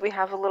eyes, we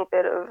have a little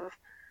bit of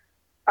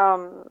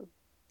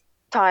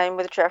time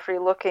with Jeffrey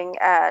looking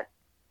at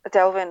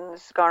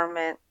Delvin's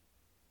garment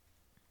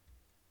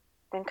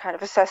and kind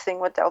of assessing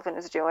what Delvin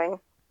is doing.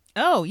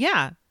 Oh,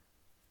 yeah.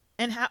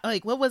 And how,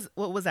 like, what was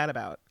that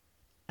about?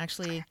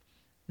 Actually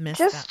missed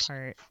that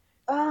part.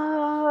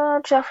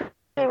 Jeffrey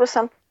was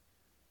something.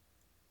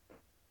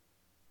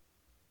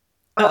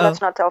 Oh,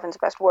 that's not Delvin's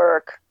best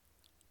work.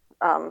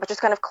 But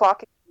just kind of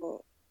clocking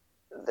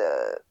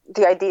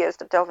the ideas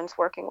that Delvin's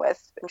working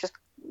with and just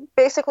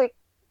basically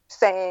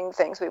saying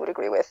things we would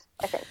agree with,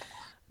 I think.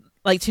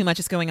 Like, too much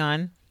is going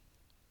on?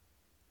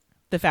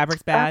 The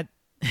fabric's bad?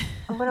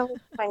 I'm going to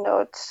look at my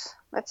notes.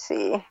 Let's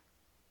see.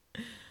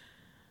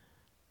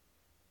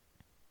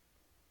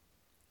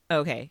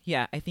 Okay,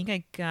 yeah, I think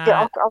I got...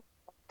 Yeah, I'll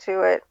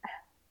to it.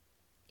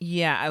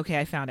 Yeah, okay,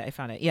 I found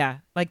it. Yeah,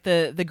 like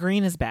the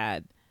green is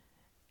bad.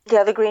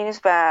 Yeah, the green is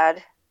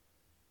bad.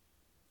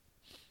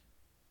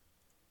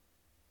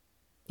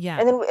 Yeah.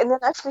 And then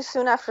actually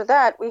soon after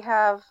that, we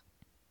have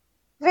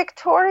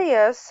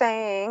Victoria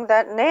saying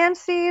that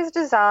Nancy's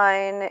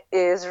design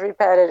is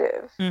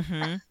repetitive.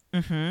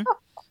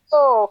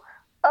 Oh.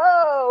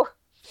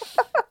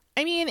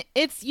 I mean,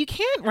 you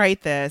can't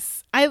write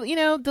this.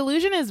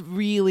 Delusion is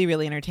really,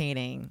 really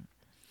entertaining.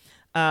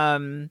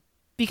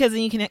 Because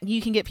then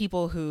you can get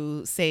people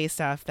who say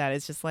stuff that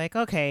is just like,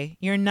 okay,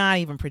 you're not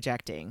even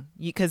projecting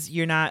because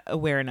you're not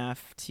aware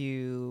enough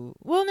to.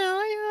 Well,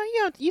 no,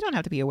 you don't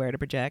have to be aware to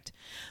project,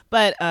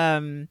 but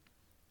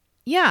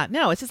yeah,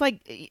 no, it's just like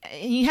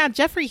you have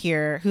Jeffrey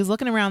here who's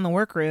looking around the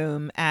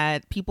workroom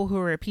at people who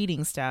are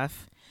repeating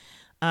stuff,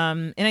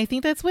 and I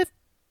think that's with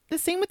the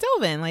same with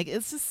Delvin. Like,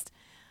 it's just,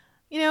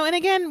 and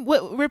again,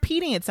 what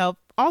repeating itself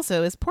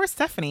also is poor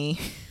Stephanie,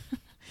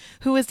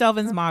 who is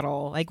Delvin's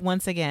model. Like,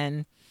 once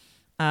again.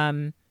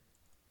 On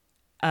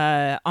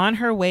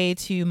her way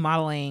to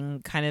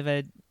modeling kind of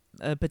a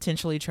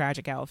potentially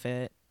tragic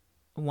outfit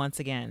once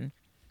again.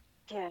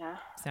 Yeah.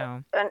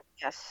 So. And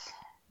yes.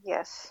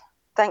 Yeah.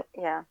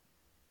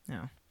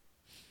 No.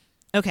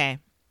 Okay.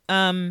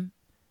 That's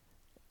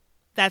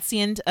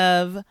the end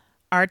of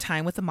our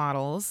time with the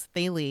models.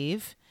 They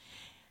leave.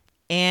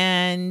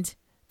 And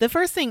the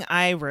first thing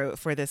I wrote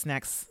for this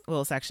next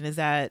little section is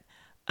that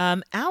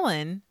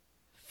Alan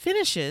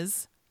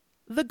finishes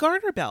the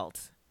garter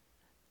belt.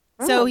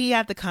 So he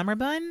had the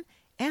cummerbund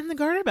and the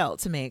garter belt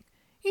to make.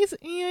 He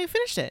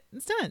finished it.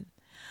 It's done.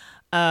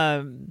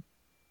 And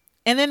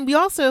then we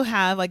also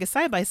have like a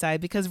side by side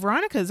because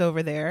Veronica's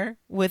over there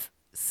with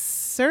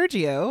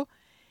Sergio,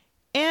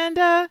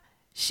 and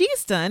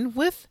she's done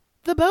with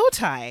the bow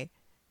tie.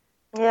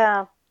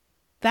 Yeah,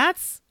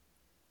 that's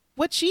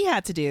what she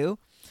had to do,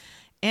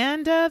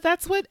 and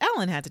that's what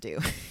Ellen had to do.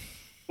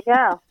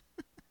 Yeah.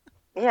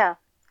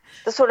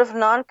 The sort of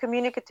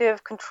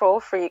non-communicative control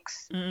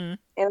freaks in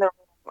the room.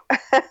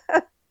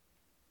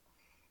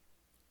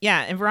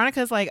 Yeah, and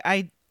Veronica's like,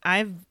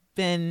 I've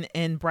been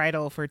in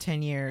bridal for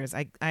 10 years.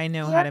 I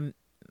know how to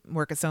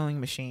work a sewing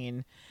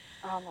machine.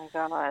 Oh my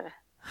god.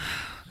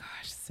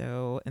 Gosh,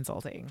 so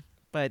insulting.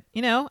 But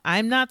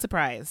I'm not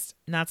surprised.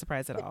 Not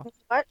surprised at all.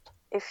 But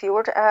if you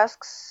were to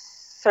ask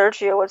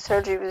Sergio what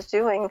Sergio was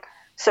doing,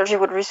 Sergio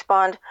would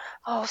respond,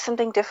 "Oh,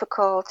 something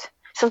difficult,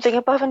 something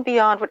above and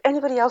beyond what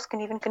anybody else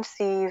can even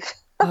conceive."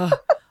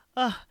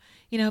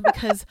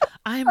 Because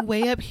I'm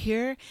way up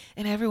here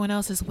and everyone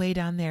else is way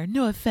down there.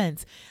 No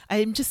offense.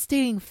 I'm just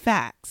stating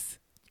facts.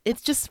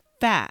 It's just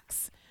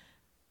facts.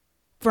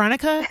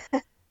 Veronica,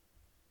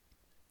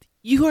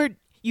 you are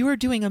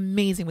doing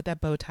amazing with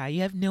that bow tie.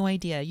 You have no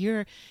idea.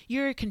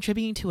 You're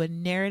contributing to a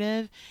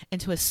narrative and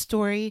to a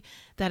story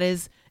that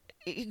is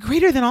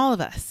greater than all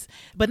of us.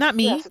 But not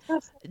me.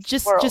 Yes,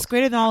 just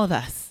greater than all of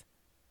us.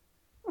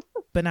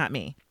 But not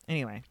me.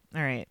 Anyway,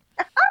 all right.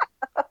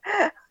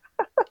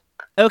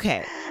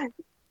 Okay.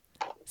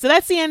 So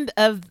that's the end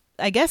of,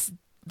 I guess,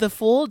 the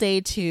full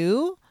day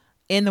 2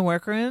 in the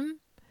workroom.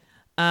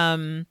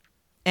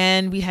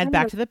 And we head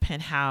back to the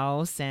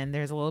penthouse, and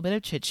there's a little bit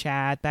of chit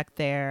chat back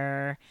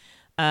there.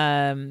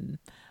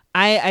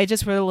 I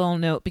just wrote a little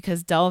note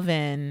because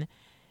Delvin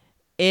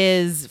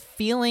is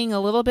feeling a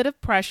little bit of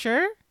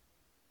pressure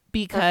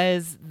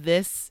because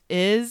this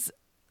is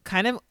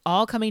kind of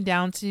all coming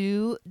down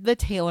to the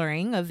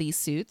tailoring of these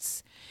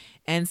suits.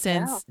 And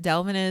since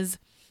Delvin is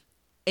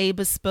a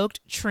bespoke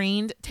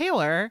trained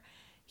tailor,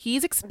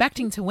 he's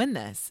expecting to win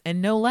this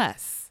and no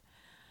less.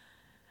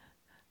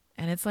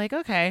 And it's like,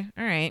 okay,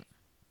 all right.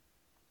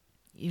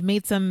 You've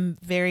made some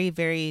very,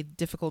 very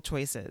difficult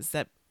choices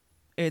that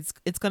it's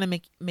going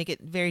to make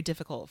it very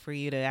difficult for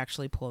you to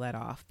actually pull that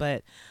off.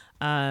 But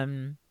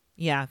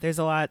there's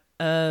a lot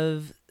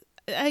of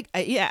I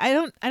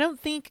don't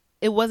think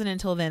it wasn't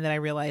until then that I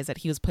realized that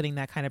he was putting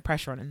that kind of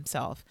pressure on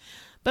himself.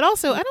 But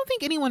also, I don't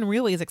think anyone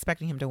really is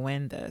expecting him to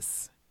win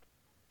this.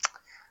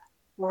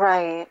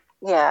 Right.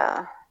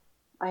 Yeah.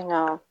 I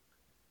know.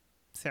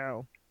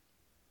 So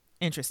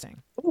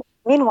interesting.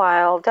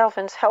 Meanwhile,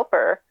 Delvin's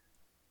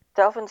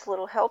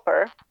little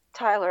helper,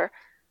 Tyler,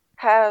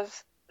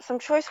 has some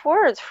choice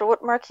words for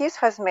what Marquise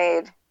has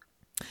made.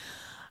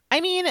 I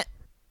mean,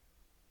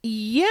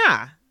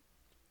 yeah.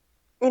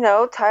 You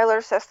know,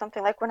 Tyler says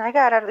something like, when I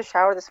got out of the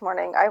shower this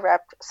morning, I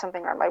wrapped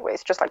something around my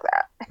waist just like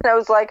that. And I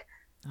was like,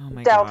 Oh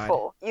my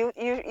doubtful.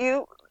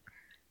 You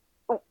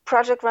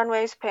Project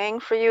Runway's paying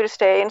for you to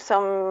stay in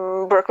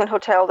some Brooklyn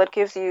hotel that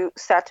gives you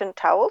satin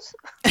towels?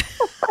 God.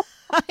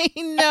 I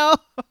know.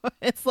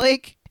 It's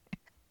like,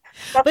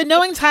 but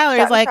knowing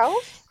Tyler is like,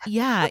 Towels?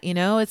 yeah, you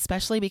know,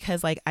 especially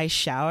because like I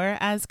shower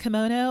as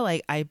Kimono.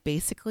 Like I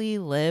basically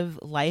live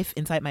life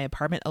inside my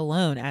apartment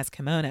alone as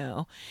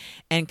Kimono.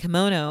 And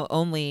Kimono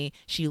only,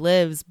 she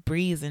lives,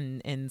 breathes,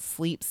 and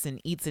sleeps and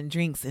eats and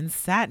drinks in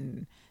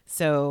satin.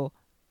 So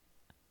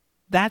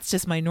that's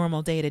just my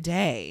normal day to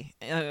day.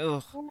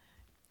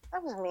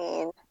 That was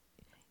mean.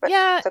 But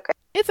Yeah, it's okay.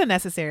 it's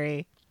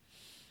unnecessary.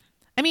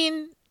 I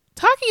mean,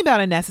 talking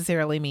about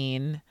unnecessarily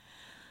mean,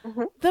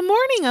 the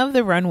morning of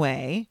the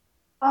runway.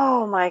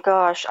 Oh my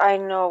gosh, I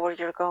know where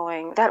you're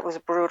going. That was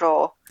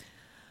brutal.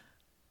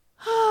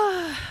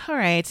 All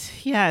right.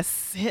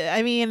 Yes.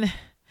 I mean,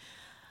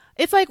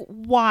 it's like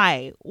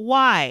why?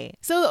 Why?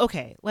 So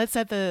okay, let's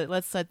set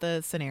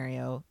the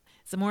scenario.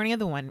 It's the morning of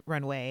the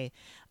runway.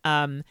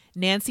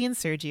 Nancy and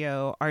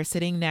Sergio are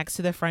sitting next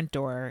to the front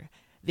door.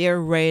 They're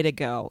ready to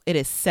go. It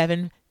is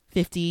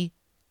 7:50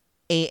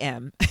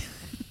 a.m.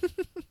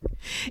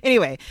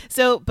 Anyway,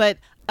 so but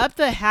up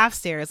the half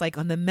stairs, like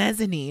on the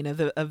mezzanine of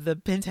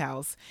the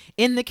penthouse,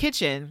 in the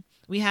kitchen,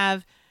 we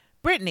have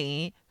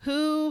Brittany,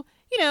 who,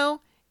 you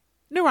know,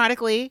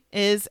 neurotically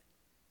is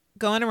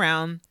going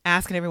around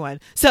asking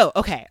everyone. So,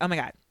 okay, oh my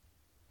God.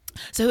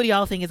 So who do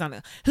y'all think is on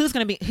the who's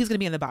gonna be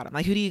in the bottom?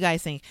 Like who do you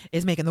guys think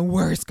is making the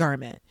worst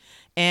garment?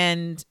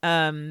 And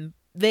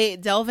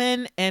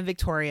Delvin and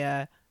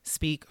Victoria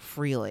speak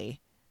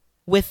freely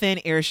within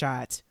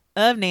earshot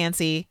of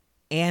Nancy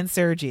and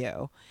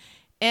Sergio.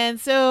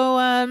 And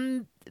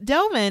so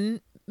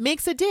Delvin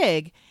makes a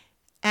dig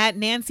at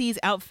Nancy's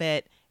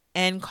outfit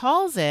and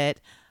calls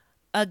it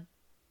a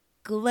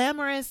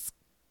glamorous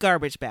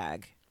garbage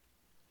bag.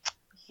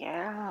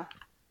 Yeah.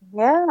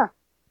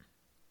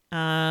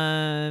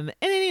 And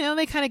then, you know,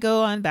 they kind of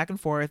go on back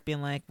and forth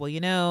being like, well, you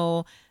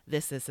know,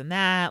 this and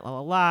that, la,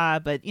 la, la.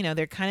 But, you know,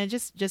 they're kind of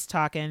just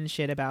talking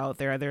shit about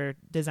their other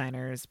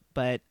designers,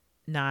 but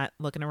not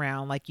looking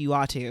around like you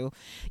ought to.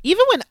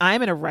 Even when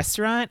I'm in a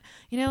restaurant,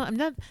 you know, I'm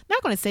not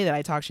going to say that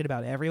I talk shit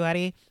about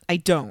everybody. I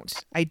don't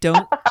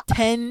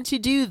tend to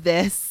do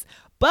this.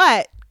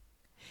 But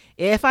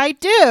if I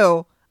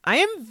do, I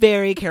am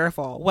very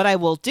careful. What I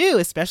will do,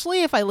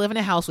 especially if I live in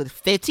a house with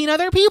 15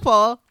 other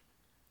people,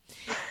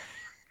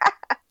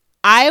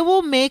 I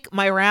will make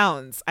my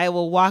rounds. I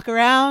will walk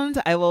around.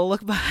 I will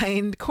look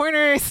behind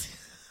corners.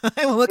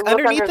 I will look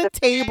underneath the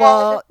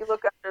table. You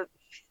look under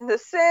the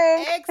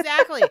sink.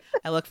 Exactly.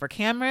 I look for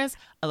cameras.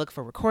 I look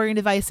for recording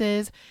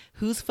devices.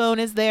 Whose phone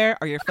is there?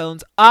 Are your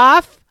phones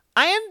off?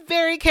 I am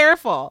very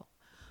careful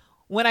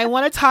when I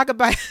want to talk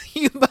about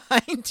you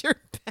behind your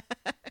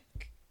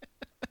back,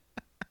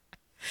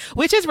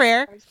 which is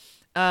rare.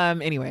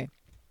 Anyway,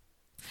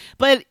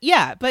 but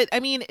I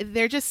mean,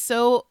 they're just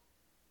so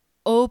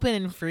open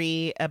and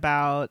free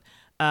about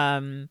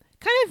kind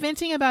of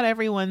venting about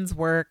everyone's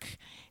work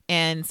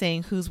and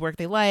saying whose work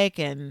they like.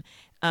 And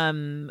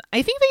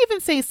I think they even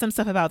say some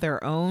stuff about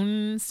their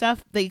own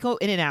stuff. They go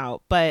in and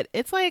out, but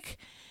it's like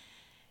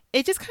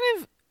it just kind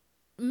of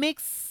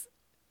makes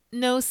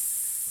no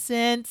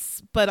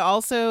sense. But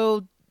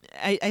also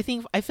I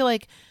feel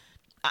like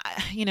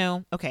you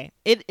know, okay,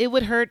 it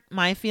would hurt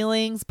my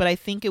feelings, but I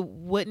think it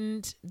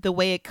wouldn't the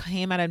way it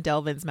came out of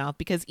Delvin's mouth,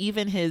 because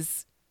even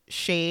his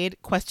shade ?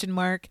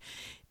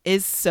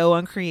 Is so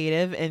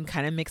uncreative and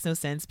kind of makes no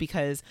sense,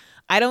 because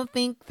I don't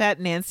think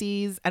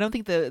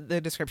the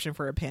description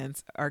for her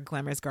pants are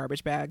glamorous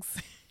garbage bags.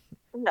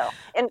 No.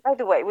 And by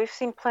the way, we've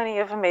seen plenty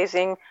of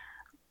amazing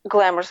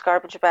glamorous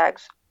garbage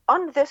bags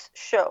on this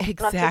show.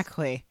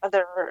 Exactly. Not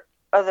just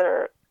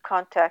other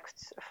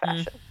contexts of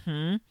fashion.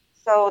 Mm-hmm.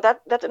 So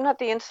that's not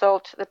the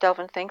insult that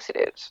Delvin thinks it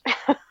is.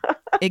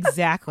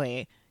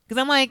 Exactly. Because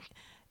I'm like,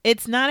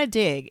 it's not a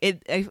dig.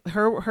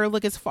 Her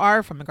look is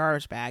far from a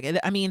garbage bag.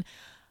 I mean,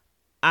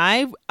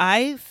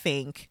 I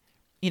think,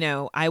 you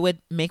know, I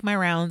would make my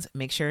rounds,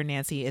 make sure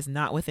Nancy is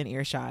not within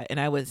earshot, and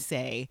I would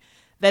say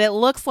that it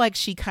looks like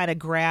she kind of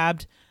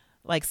grabbed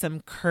like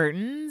some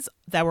curtains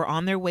that were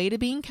on their way to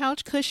being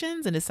couch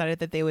cushions and decided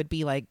that they would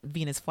be like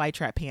Venus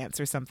flytrap pants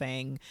or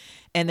something.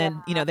 And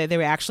then, you know, they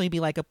would actually be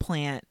like a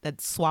plant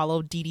that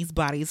swallowed Dee Dee's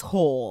body's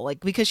whole, like,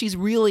 because she's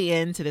really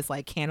into this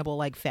like cannibal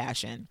like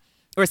fashion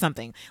or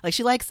something. Like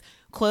she likes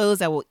clothes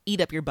that will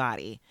eat up your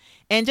body,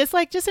 and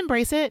just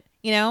embrace it,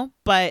 you know,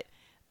 but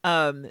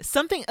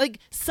something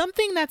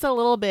that's a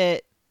little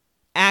bit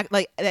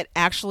that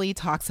actually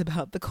talks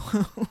about the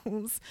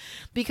clothes,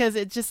 because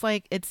it's just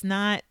like, it's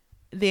not,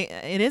 they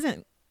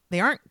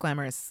aren't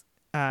glamorous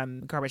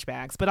garbage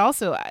bags. But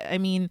also, I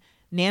mean,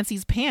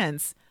 Nancy's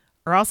pants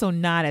are also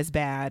not as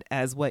bad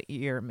as what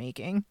you're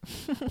making.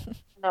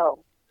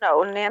 No,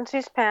 no,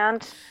 Nancy's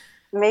pants,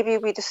 maybe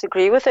we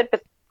disagree with it,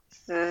 but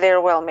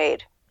they're well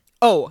made.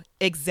 Oh,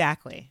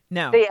 exactly.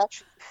 No. They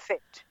actually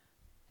fit.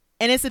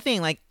 And it's the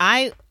thing, like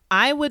I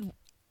would,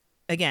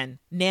 again,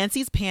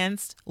 Nancy's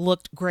pants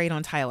looked great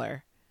on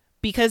Tyler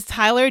because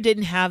Tyler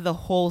didn't have the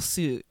whole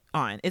suit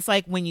on. It's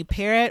like when you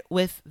pair it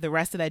with the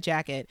rest of that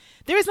jacket,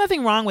 there is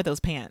nothing wrong with those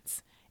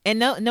pants. And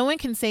no one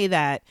can say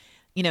that,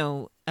 you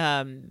know,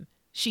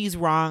 she's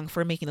wrong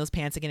for making those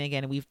pants again and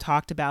again. And we've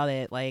talked about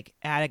it like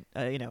ad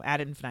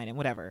infinitum,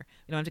 whatever.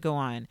 We don't have to go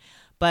on.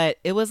 But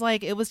it was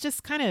like, it was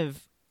just kind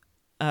of,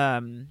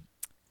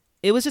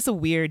 it was just a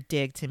weird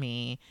dig to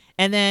me.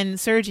 And then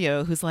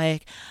Sergio, who's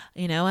like,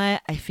 you know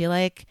what? I feel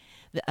like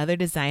the other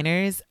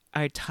designers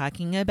are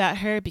talking about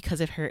her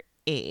because of her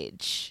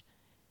age.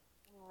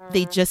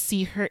 They just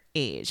see her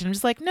age. And I'm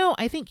just like, no,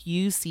 I think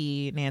you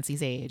see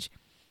Nancy's age.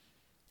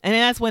 And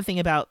that's one thing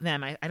about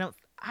them.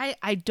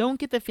 I don't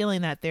get the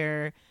feeling that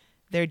they're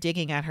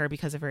digging at her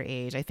because of her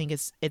age. I think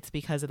it's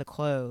because of the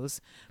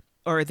clothes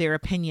or their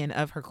opinion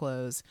of her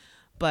clothes.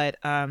 But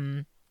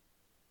I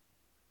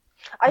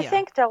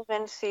think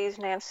Delvin sees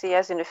Nancy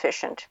as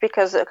inefficient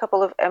because a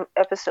couple of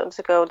episodes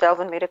ago,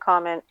 Delvin made a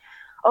comment,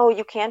 oh,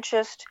 you can't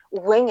just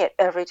wing it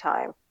every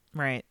time.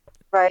 Right.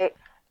 Right?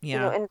 Yeah. You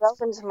know, in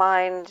Delvin's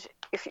mind,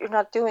 if you're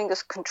not doing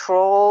this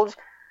controlled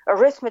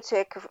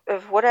arithmetic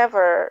of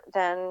whatever,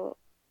 then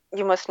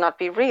you must not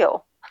be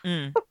real.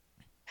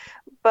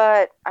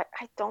 But I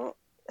don't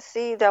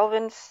see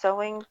Delvin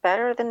sewing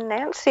better than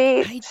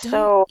Nancy. I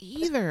don't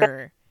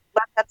either.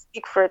 Let that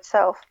speak for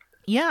itself.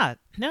 Yeah.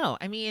 No,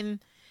 I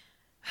mean,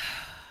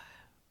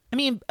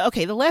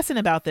 okay, the lesson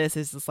about this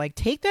is just like,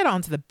 take that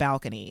onto the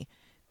balcony.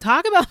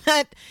 Talk about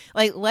that.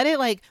 Like,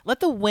 let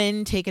the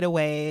wind take it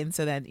away. And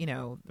so that, you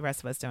know, the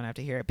rest of us don't have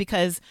to hear it.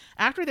 Because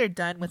after they're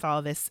done with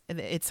all this,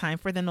 it's time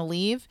for them to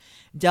leave.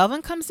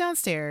 Delvin comes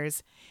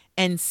downstairs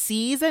and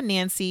sees that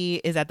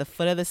Nancy is at the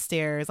foot of the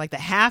stairs, like the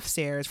half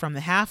stairs from the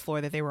half floor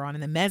that they were on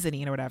in the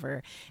mezzanine or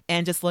whatever,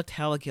 and just looked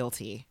hella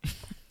guilty.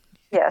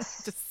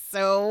 Yes. Just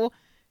so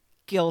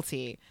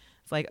guilty.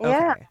 It's like,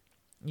 okay,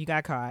 you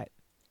got caught.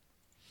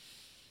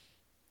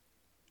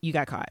 You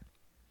got caught.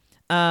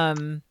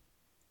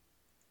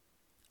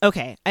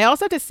 Okay, I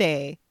also have to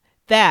say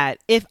that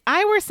if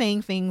I were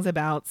saying things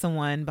about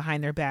someone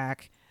behind their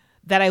back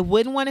that I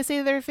wouldn't want to say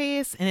to their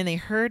face, and then they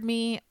heard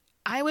me,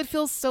 I would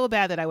feel so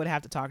bad that I would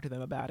have to talk to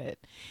them about it.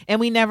 And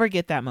we never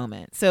get that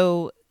moment.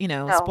 So, you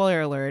know,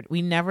 spoiler alert,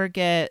 we never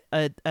get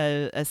a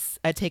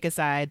take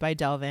aside by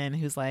Delvin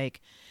who's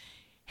like,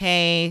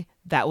 hey,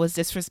 that was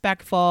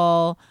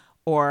disrespectful,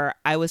 or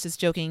I was just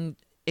joking,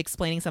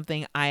 explaining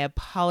something. I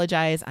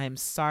apologize. I'm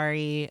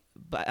sorry.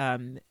 But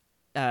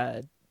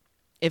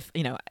if,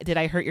 you know, did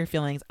I hurt your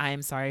feelings? I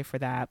am sorry for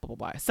that. Blah,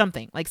 blah, blah.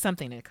 Something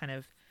to kind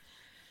of,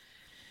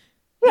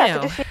 to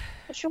diffuse the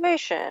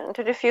situation,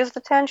 to diffuse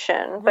the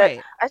tension. But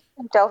right. I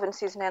think Delvin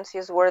sees Nancy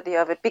as worthy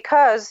of it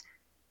because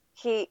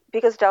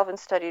Delvin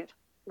studied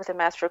with a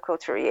master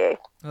couturier.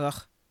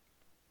 Ugh.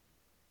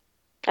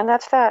 And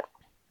that's that.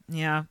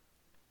 Yeah.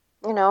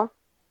 You know?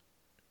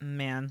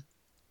 Man.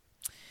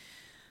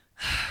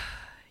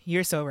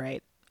 You're so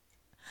right.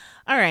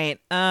 All right.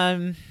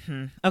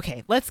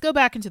 Okay, let's go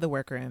back into the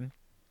workroom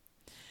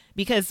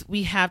because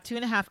we have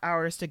 2.5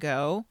 hours to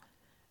go.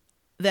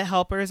 The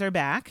helpers are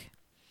back.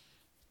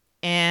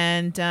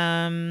 And we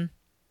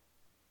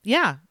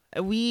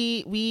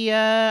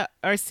are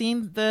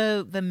seeing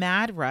the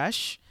mad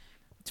rush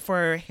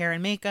for hair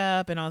and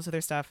makeup and all this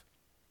other stuff.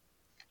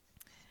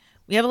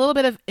 We have a little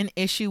bit of an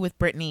issue with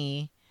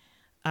Brittany,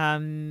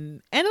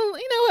 and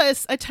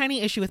a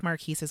tiny issue with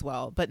Marquise as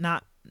well, but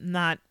not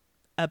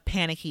a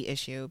panicky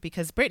issue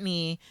because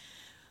Brittany,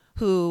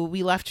 who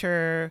we left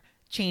her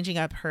changing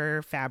up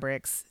her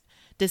fabrics,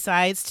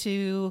 decides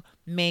to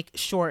make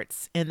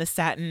shorts in the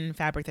satin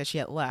fabric that she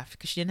had left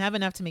because she didn't have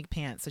enough to make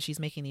pants. So she's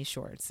making these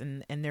shorts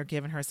and they're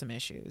giving her some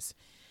issues.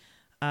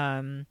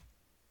 I'm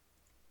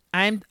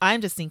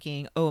just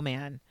thinking, oh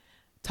man,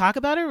 talk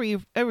about a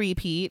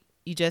repeat.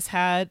 You just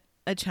had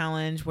a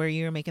challenge where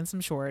you're making some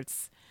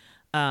shorts.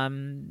 I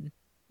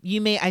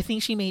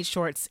think she made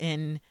shorts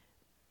in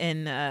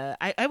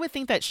I would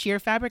think that sheer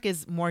fabric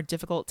is more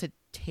difficult to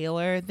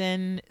tailor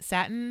than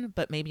satin,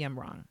 but maybe I'm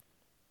wrong.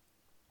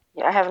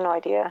 Yeah, I have no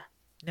idea.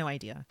 No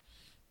idea.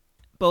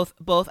 Both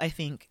I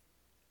think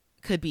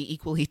could be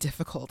equally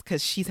difficult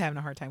because she's having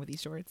a hard time with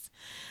these shorts.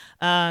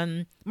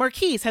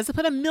 Marquise has to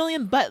put 1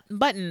 million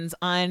buttons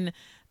on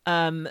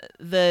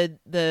the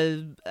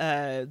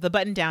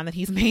button down that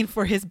he's made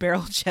for his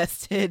barrel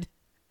chested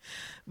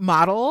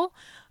model.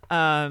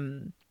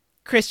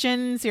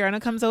 Christian Siriano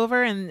comes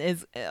over and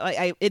is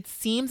it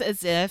seems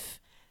as if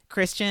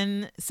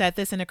Christian set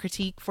this in a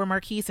critique for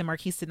Marquise and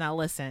Marquise did not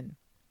listen.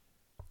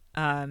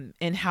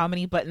 And how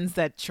many buttons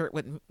that shirt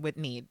would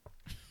need,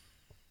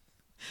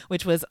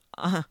 which was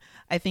I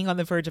think on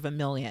the verge of 1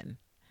 million.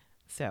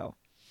 So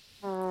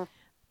we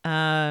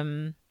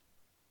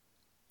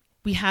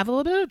have a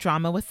little bit of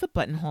drama with the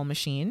buttonhole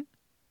machine.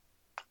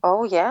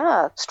 Oh,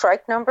 yeah.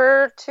 Strike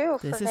number 2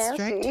 for This is Nancy.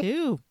 strike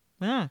 2.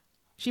 Yeah.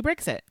 She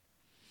breaks it.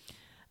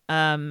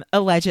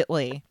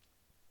 Allegedly.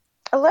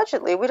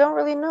 Allegedly. We don't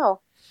really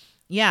know.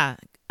 Yeah.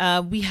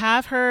 We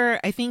have her,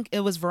 I think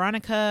it was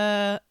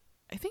Veronica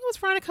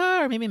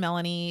or maybe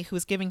Melanie who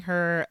was giving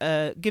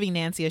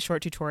Nancy a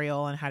short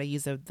tutorial on how to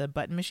use the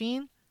button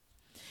machine.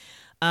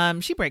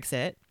 She breaks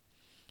it.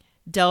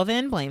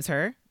 Delvin blames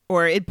her,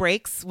 or it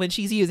breaks when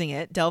she's using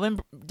it. Delvin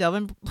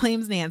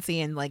blames Nancy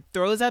and like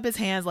throws up his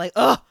hands like,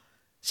 "Oh,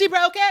 she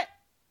broke it.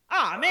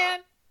 Oh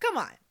man,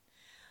 come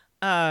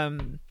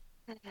on."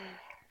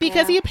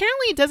 Because he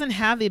apparently doesn't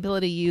have the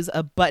ability to use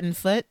a button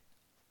foot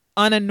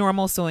on a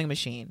normal sewing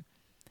machine.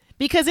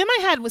 Because in my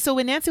head, so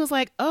when Nancy was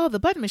like, "Oh, the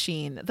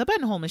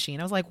buttonhole machine,"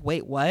 I was like,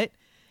 "Wait, what?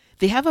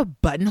 They have a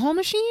buttonhole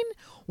machine?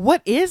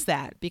 What is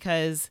that?"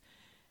 Because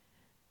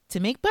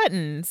to make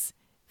buttons,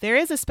 there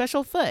is a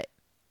special foot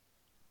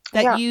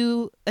that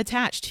you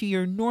attach to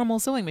your normal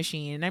sewing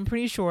machine. And I'm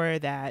pretty sure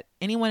that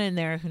anyone in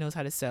there who knows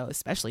how to sew,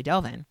 especially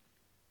Delvin,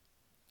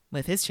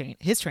 with his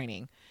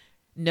training,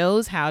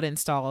 knows how to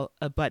install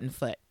a button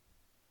foot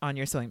on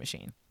your sewing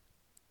machine.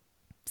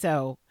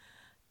 So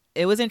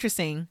it was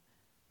interesting,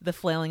 the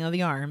flailing of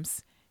the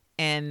arms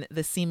and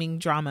the seeming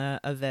drama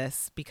of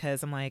this,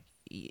 because I'm like,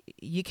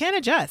 you can't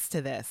adjust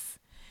to this.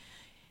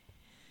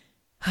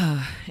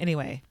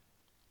 Anyway.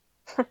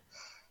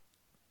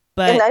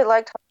 But, and I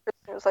liked how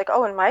Kristen was like,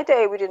 "Oh, in my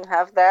day, we didn't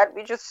have that.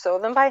 We just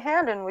sewed them by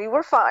hand and we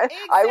were fine."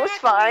 Exactly. I was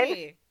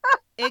fine.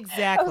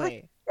 Exactly. I was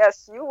like,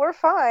 yes, you were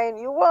fine.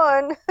 You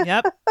won.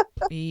 Yep.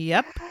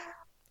 You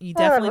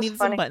definitely needed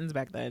some buttons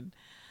back then.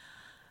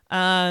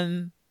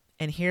 And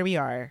here we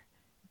are.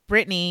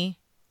 Brittany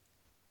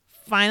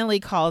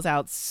finally calls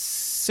out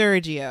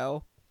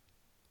Sergio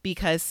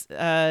because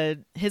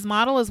his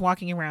model is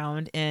walking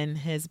around in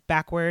his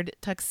backward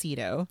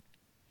tuxedo.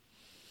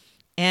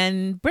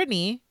 And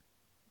Brittany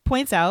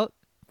points out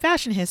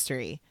fashion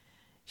history.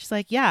 She's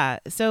like, yeah,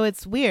 so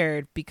it's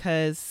weird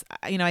because,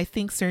 I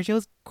think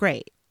Sergio's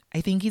great.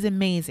 I think he's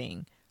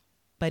amazing.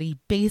 But he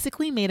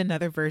basically made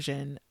another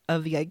version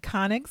of the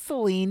iconic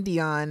Celine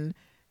Dion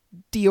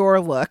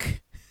Dior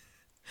look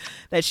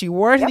that she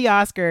wore to the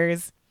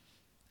Oscars.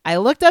 I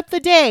looked up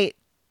the date.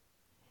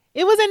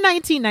 It was in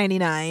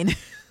 1999.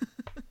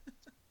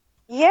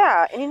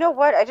 Yeah, and you know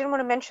what? I didn't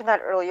want to mention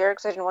that earlier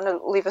because I didn't want to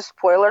leave a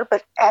spoiler,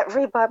 but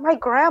everybody, my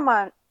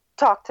grandma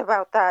talked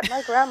about that.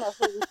 My grandma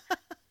who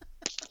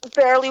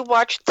barely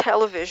watched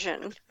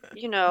television,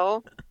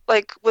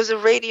 like was a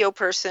radio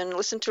person,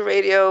 listened to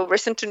radio,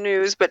 listened to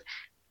news, but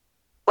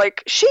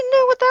like she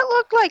knew what that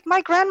looked like.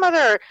 My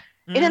grandmother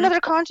in another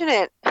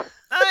continent.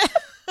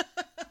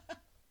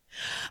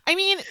 I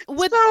mean,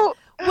 would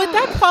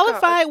that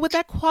qualify? Would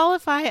that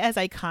qualify as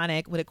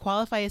iconic? Would it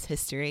qualify as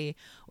history?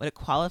 Would it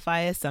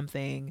qualify as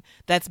something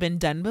that's been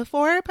done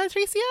before,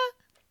 Patricia?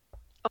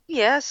 Oh,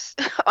 yes,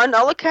 on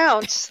all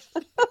accounts.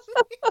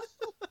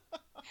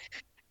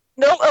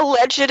 No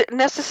alleged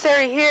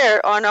necessary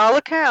here. On all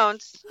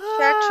accounts,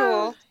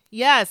 factual.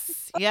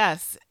 Yes.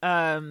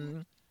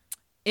 It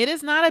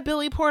is not a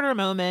Billy Porter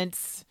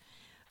moment.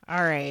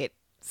 All right,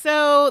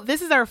 so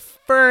this is our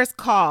first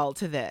call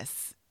to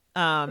this.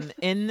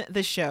 In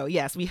the show.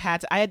 Yes, we had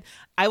to.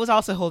 I was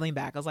also holding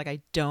back. I was like, I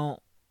don't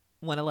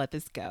want to let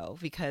this go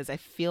because I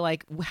feel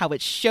like how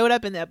it showed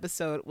up in the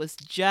episode was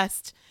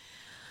just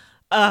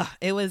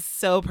it was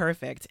so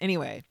perfect.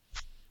 Anyway,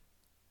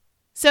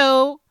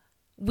 so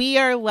we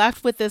are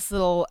left with this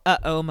little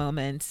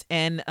moment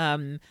and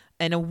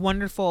a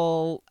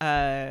wonderful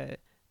nod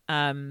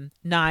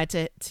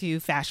to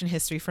fashion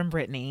history from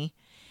Brittany.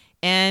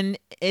 And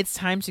it's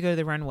time to go to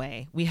the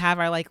runway. We have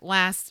our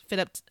last fit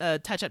up,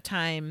 touch up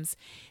times.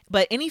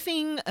 But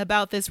anything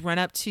about this run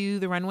up to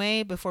the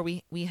runway before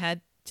we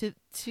head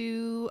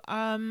to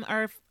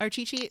our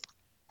cheat sheet?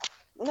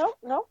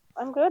 No,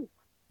 I'm good.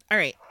 All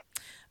right.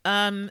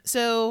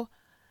 So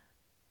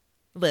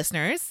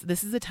listeners,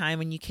 this is the time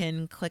when you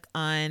can click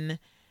on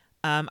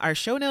our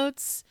show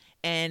notes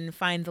and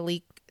find the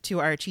link to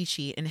our cheat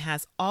sheet, and it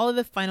has all of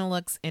the final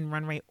looks in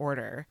runway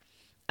order.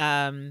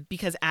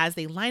 Because as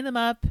they line them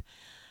up,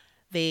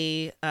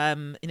 they,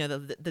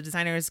 the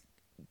designers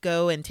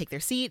go and take their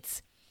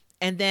seats,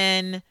 and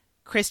then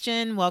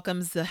Christian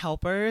welcomes the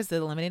helpers, the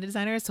eliminated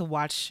designers, to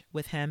watch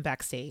with him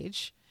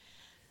backstage.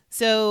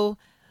 So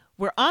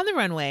we're on the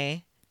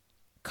runway.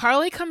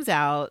 Carly comes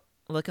out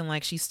looking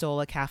like she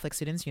stole a Catholic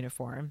student's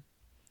uniform.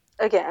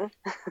 Again.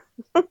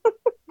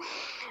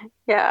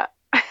 Yeah.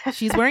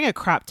 She's wearing a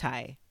crop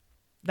tie.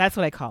 That's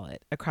what I call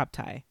it, a crop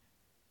tie.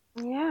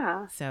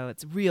 Yeah. So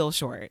it's real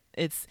short.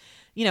 It's,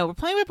 we're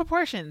playing with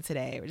proportions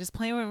today. We're just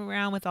playing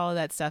around with all of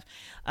that stuff.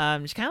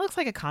 She kind of looks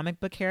like a comic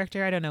book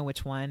character. I don't know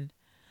which one,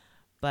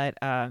 but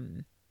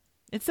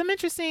it's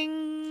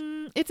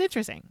interesting.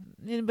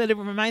 But it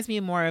reminds me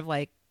more of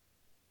a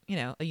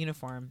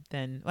uniform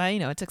than,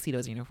 a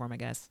tuxedo's uniform, I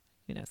guess.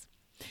 Who knows?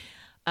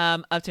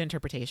 Up to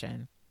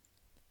interpretation.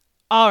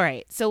 All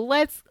right. So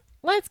let's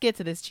get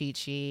to this cheat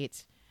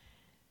sheet.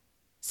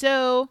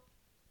 So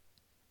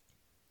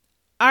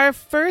our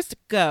first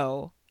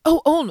go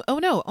Oh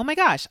no. Oh my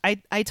gosh.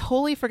 I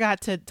totally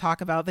forgot to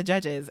talk about the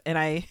judges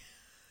and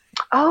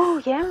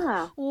Oh,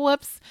 yeah.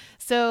 whoops.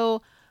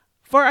 So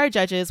for our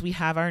judges, we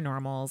have our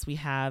normals. We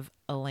have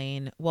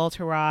Elaine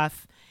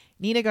Welteroth,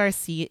 Nina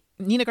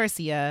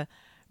Garcia,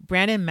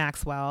 Brandon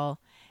Maxwell,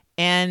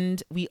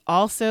 and we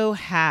also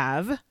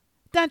have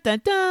dun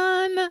dun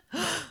dun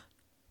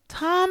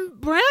Tom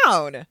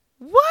Brown.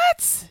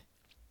 What?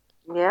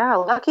 Yeah,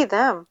 lucky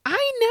them.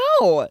 I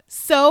know.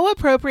 So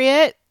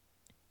appropriate.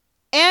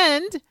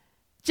 And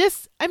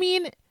just, I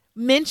mean,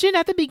 mentioned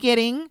at the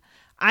beginning,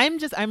 I'm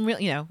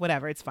really,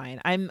 whatever, it's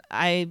fine.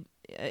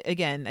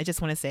 Again, I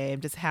just want to say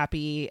I'm just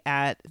happy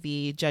at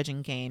the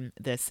judging game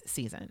this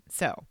season.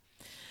 So,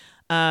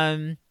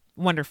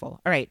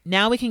 wonderful. All right.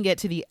 Now we can get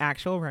to the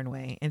actual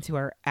runway and to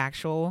our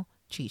actual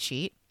cheat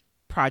sheet,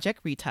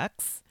 Project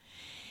Re-Tux.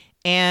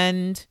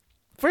 And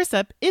first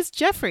up is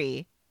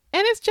Jeffrey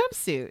and his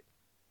jumpsuit.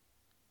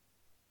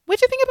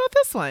 What'd you think about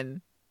this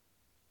one?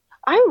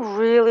 I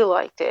really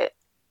liked it.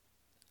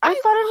 I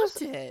thought it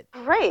loved it.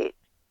 great.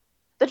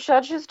 The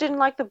judges didn't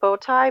like the bow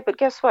tie, but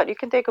guess what? You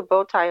can take a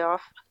bow tie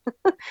off.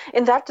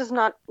 And that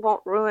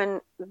won't ruin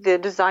the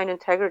design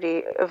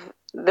integrity of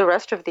the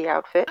rest of the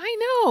outfit. I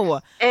know.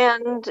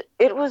 And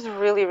it was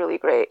really, really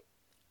great.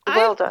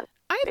 Well done.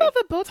 I thought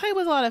the bow tie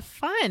was a lot of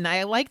fun.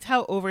 I liked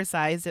how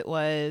oversized it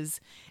was.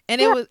 And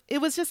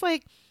it was just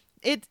like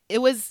it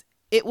was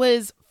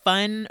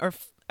fun or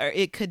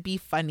it could be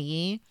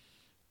funny.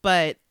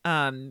 But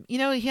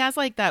he has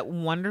like that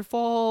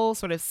wonderful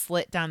sort of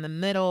slit down the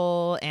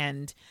middle,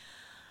 and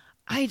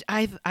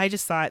I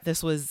just thought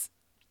this was,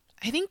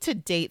 I think to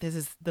date this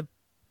is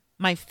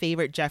my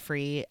favorite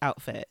Jeffrey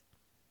outfit.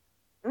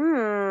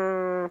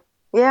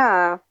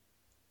 Yeah.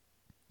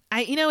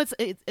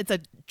 It's a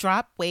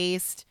drop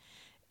waist,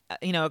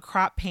 a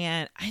crop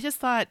pant. I just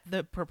thought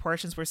the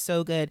proportions were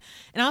so good,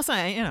 and also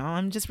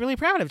I'm just really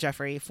proud of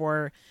Jeffrey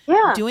for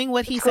doing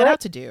what he set out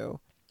to do.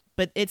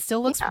 But it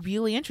still looks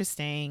really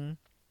interesting.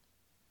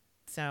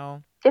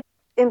 So it's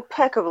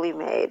impeccably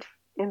made.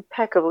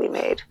 Impeccably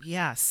made.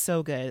 Yeah,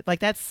 so good. Like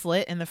that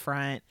slit in the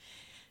front.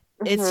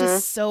 It's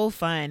just so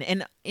fun.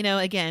 And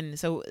again,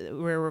 so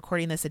we're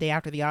recording this a day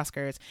after the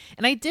Oscars,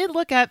 and I did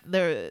look at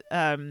the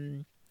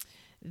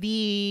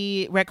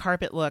red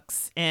carpet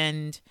looks,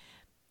 and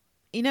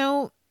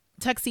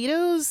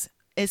tuxedos,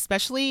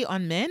 especially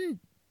on men,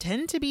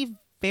 tend to be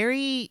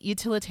very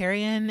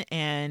utilitarian,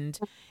 and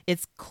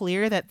it's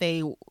clear that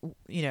they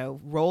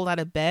rolled out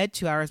of bed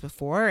 2 hours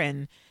before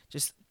and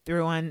just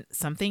threw on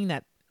something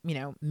that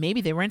maybe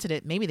they rented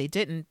it, maybe they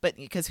didn't, but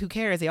because who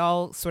cares, they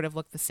all sort of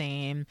look the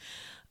same.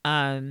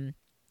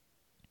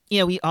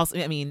 We also,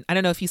 I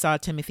don't know if you saw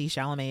Timothée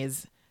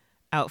Chalamet's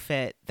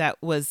outfit that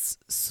was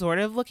sort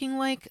of looking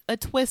like a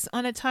twist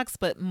on a tux,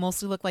 but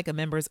mostly looked like a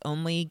members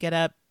only get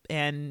up.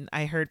 And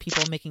I heard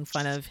people making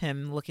fun of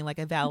him looking like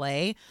a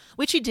valet,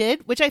 which he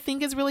did, which I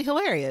think is really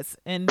hilarious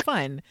and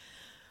fun.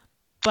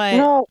 But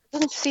no, I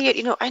didn't see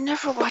it. I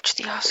never watched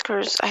the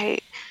Oscars.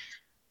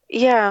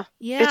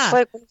 It's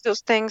like one of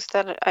those things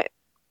that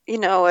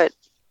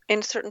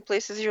in certain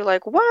places you're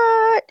like,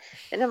 what?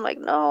 And I'm like,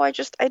 no, I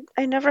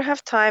never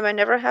have time. I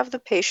never have the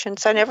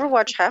patience. I never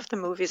watch half the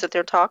movies that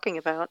they're talking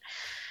about.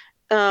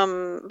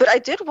 But I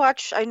did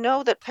watch. I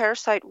know that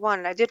Parasite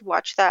won. I did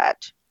watch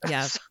that.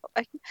 Yeah.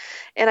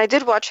 And I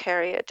did watch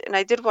Harriet, and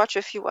I did watch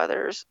a few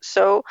others.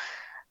 So,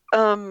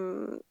 but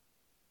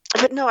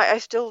no, I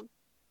still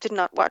did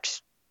not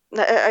watch.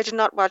 I did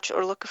not watch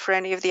or look for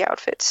any of the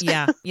outfits.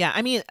 Yeah.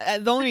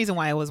 The only reason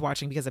why I was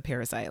watching because of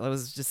Parasite, I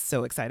was just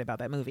so excited about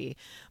that movie.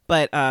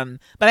 But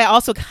I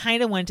also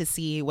kind of wanted to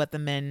see what the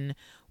men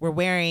were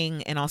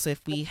wearing, and also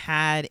if we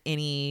had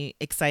any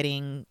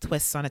exciting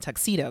twists on a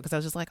tuxedo, because I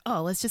was just like,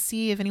 oh, let's just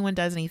see if anyone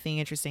does anything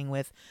interesting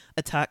with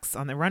a tux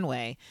on the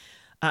runway.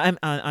 On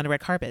a red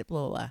carpet,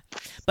 blah, blah, blah.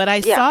 But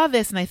I saw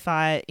this and I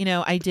thought,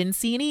 I didn't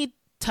see any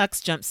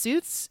tux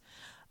jumpsuits.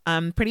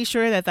 I'm pretty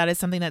sure that is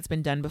something that's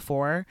been done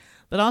before.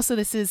 But also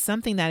this is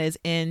something that is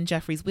in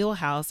Jeffrey's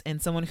wheelhouse,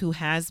 and someone who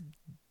has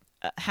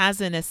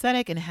an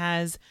aesthetic and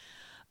has,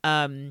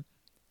 how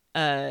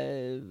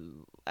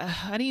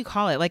do you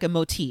call it? Like a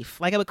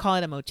motif. Like I would call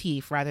it a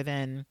motif rather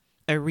than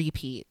a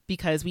repeat,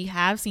 because we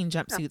have seen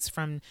jumpsuits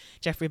from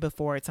Jeffrey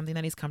before. It's something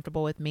that he's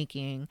comfortable with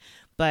making.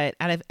 But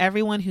out of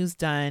everyone who's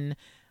done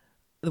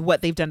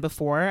what they've done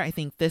before, I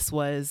think this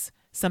was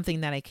something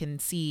that I can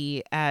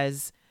see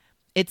as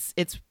it's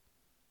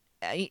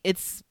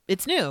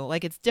new,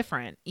 like it's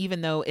different,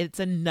 even though it's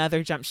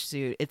another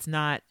jumpsuit. It's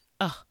not,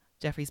 oh,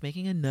 Jeffrey's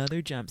making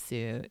another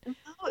jumpsuit. No,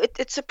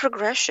 it's a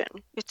progression.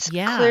 It's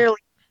clearly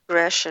a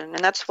progression,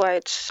 and that's why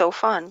it's so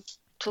fun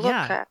to look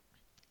at.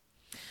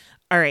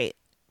 All right.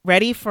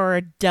 Ready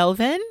for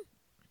Delvin?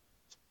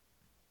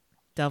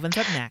 Delvin's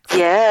up next.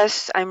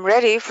 Yes, I'm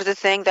ready for the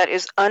thing that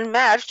is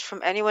unmatched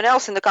from anyone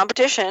else in the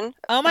competition.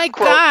 Oh my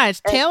gosh,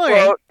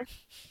 tailoring.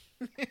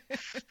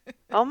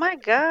 Oh my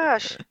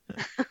gosh.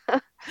 All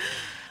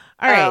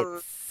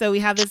right. So we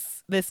have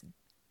this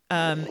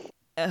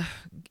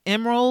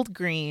emerald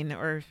green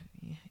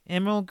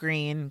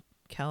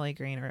Kelly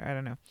green, or I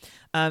don't know,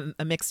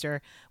 a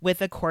mixture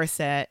with a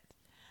corset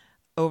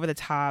over the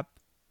top.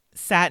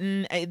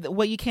 Satin.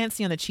 What you can't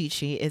see on the cheat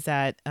sheet is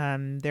that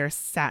there's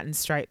satin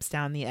stripes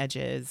down the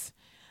edges,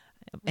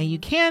 and you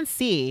can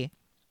see,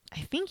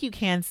 I think you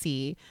can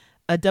see,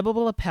 a double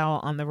lapel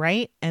on the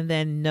right and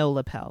then no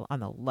lapel on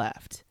the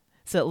left.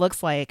 So it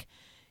looks like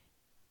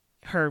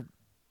her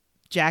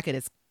jacket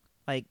is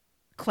like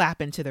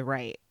clapping to the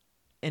right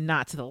and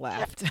not to the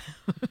left.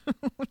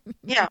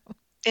 Yeah.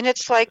 And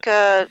it's like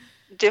a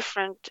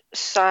different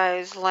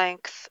size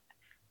length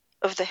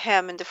of the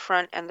hem in the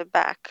front and the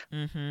back.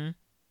 Mm-hmm.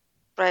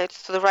 Right?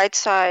 So the right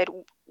side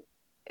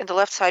and the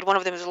left side, one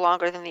of them is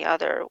longer than the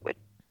other, which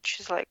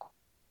is like,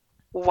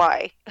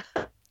 why?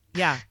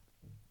 Yeah.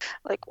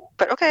 Like,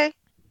 but okay.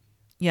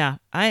 Yeah.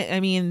 I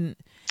mean,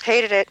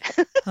 hated it.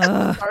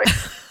 Sorry.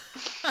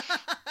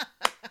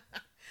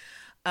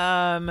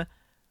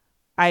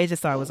 I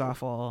just thought it was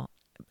awful.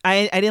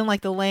 I didn't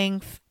like the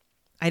length.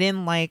 I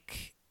didn't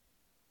like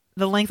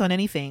the length on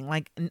anything.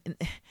 Like,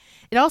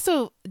 it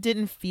also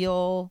didn't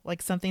feel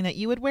like something that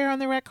you would wear on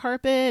the red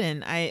carpet.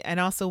 And I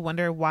also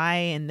wonder why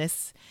in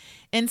this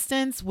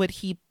instance would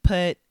he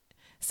put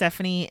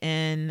Stephanie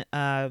in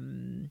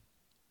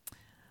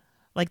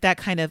like that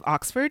kind of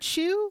Oxford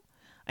shoe.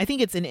 I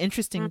think it's an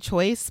interesting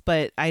choice,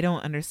 but I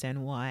don't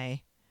understand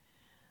why.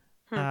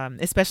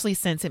 Especially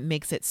since it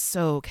makes it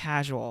so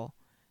casual,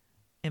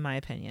 in my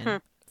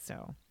opinion.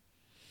 So,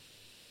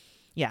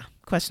 yeah,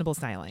 questionable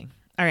styling.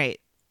 All right,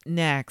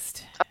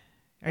 next.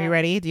 Are you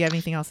ready? Do you have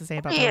anything else to say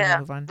about that? Yeah,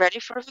 Move on. ready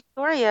for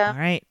Victoria. All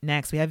right,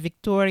 next we have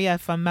Victoria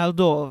from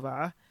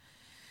Moldova.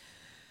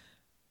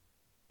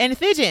 And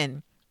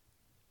Thijin.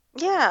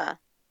 Yeah.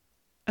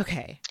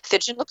 Okay.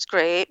 Thijin looks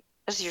great,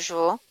 as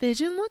usual.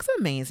 Thijin looks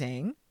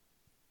amazing,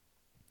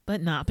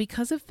 but not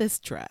because of this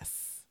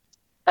dress.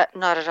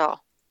 Not at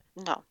all.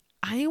 No.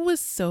 I was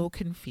so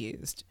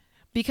confused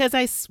because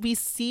we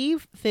see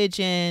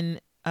Thijin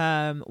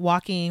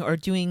walking or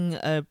doing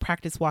a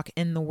practice walk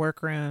in the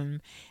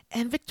workroom,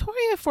 and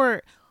Victoria,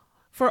 for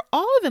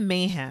all of the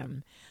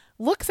mayhem,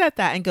 looks at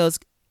that and goes,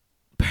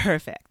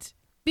 perfect.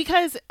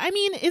 Because I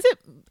mean, is it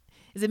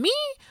me,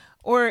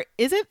 or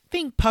is it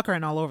thing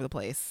puckering all over the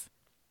place?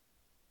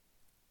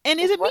 And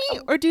is it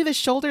me, or do the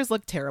shoulders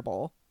look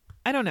terrible?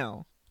 I don't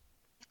know.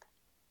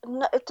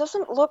 No, it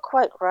doesn't look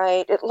quite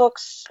right. It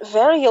looks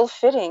very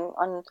ill-fitting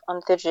on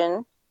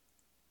Thijin.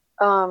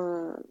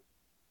 I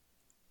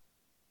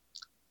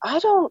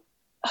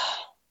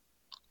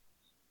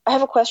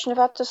have a question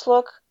about this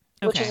look,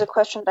 which is a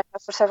question that I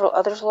have for several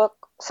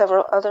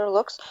other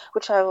looks,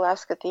 which I will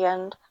ask at the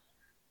end.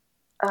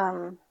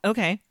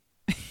 Okay.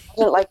 I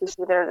didn't like this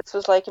either. This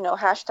was like,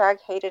 hashtag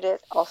hated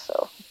it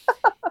also.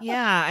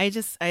 Yeah, I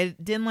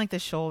didn't like the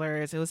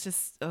shoulders. It was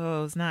just, it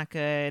was not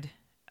good.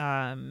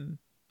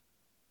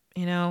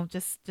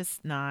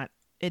 Just not.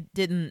 It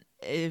didn't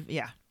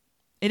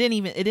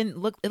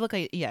look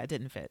like, it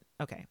didn't fit.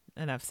 Okay,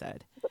 enough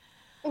said.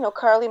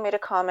 Carly made a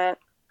comment.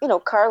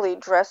 Carly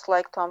dressed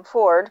like Tom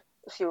Ford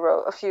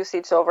a few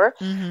seats over.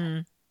 Mm-hmm.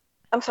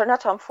 I'm sorry,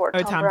 not Tom Ford.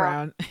 Oh, Tom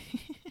Brown.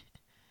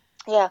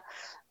 Yeah.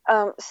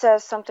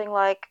 Says something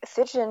like,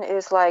 Thijin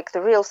is like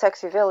the real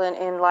sexy villain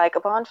in like a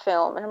Bond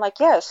film. And I'm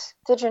like, yes,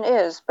 Thijin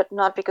is, but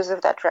not because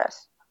of that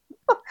dress.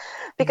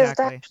 Because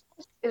that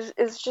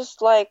is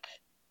just like,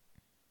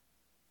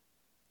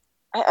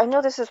 I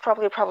know this is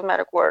probably a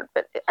problematic word,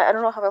 but I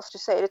don't know how else to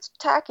say it. It's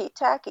tacky,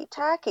 tacky,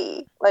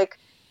 tacky. Like,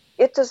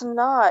 it does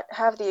not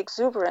have the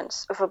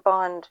exuberance of a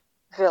Bond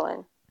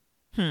villain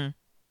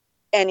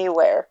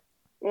anywhere,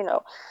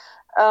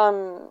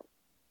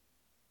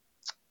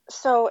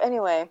 So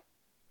anyway.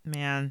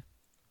 Man.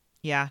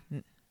 Yeah.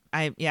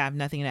 I have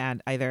nothing to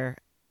add either.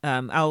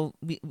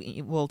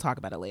 We'll talk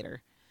about it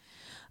later.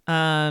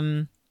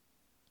 All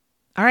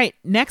right.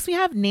 Next we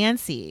have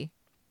Nancy.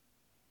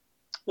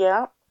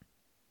 Yeah.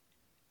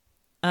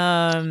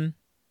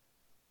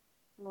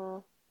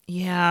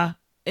 Yeah.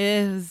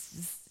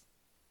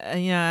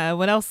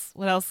 What else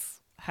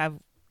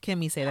can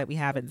we say that we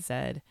haven't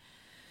said?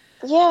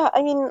 Yeah,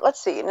 I mean, let's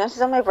see. This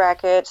is on my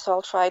bracket, so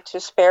I'll try to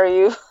spare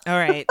you. All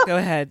right, go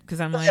ahead, because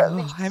I'm like, I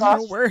have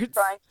no words.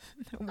 Trying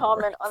to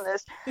comment on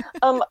this.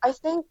 I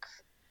think,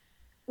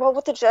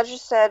 what the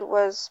judges said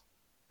was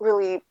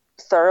really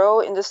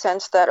thorough in the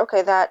sense that,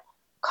 okay, that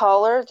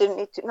collar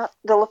the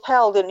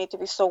lapel didn't need to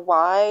be so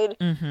wide.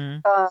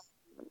 Mm-hmm.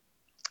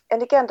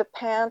 And again, the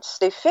pants,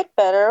 they fit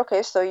better.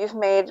 Okay, so you've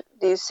made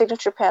these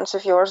signature pants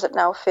of yours that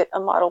now fit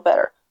a model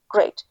better.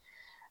 Great.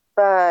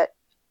 But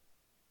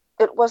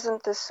it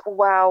wasn't this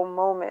wow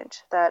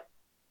moment that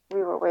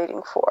we were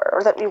waiting for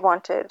or that we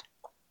wanted.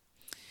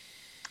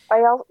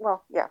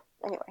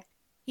 Anyway.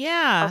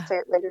 Yeah. I'll say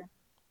it later.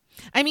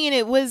 I mean,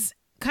 it was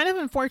kind of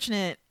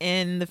unfortunate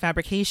in the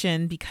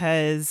fabrication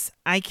because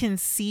I can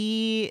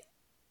see,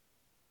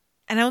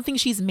 and I don't think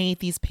she's made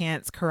these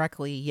pants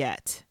correctly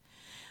yet.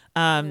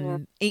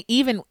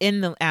 Even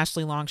in the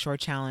Ashley Longshore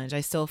challenge,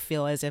 I still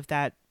feel as if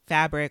that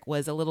fabric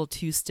was a little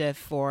too stiff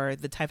for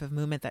the type of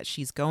movement that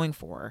she's going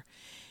for.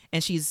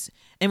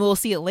 and we'll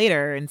see it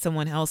later in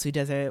someone else who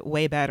does it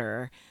way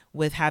better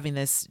with having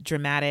this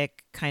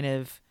dramatic kind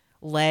of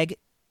leg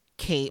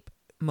cape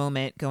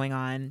moment going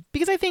on,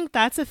 because I think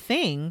that's a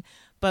thing.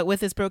 But with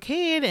this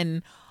brocade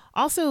and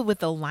also with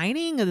the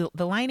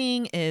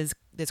lining is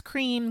this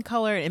cream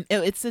color, and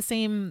it's the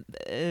same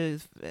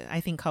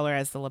I think color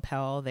as the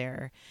lapel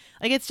there.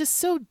 Like, it's just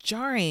so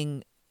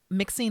jarring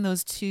mixing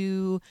those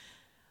two,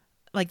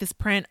 like this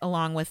print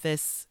along with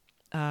this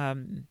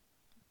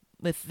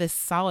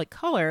solid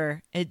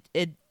color.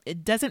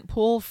 It doesn't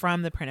pull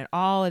from the print at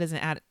all. It doesn't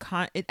add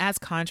it adds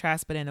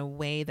contrast, but in a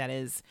way that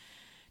is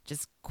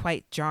just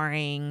quite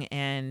jarring.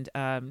 And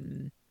I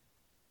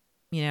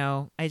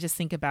just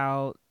think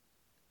about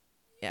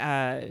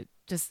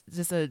just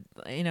it's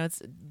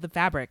the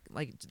fabric,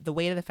 like the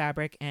weight of the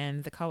fabric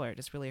and the color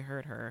just really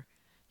hurt her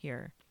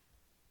here.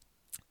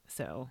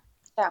 So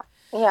yeah,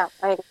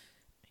 I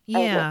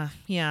yeah.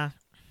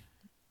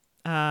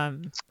 All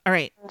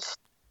right.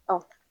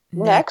 Oh,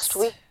 next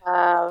we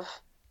have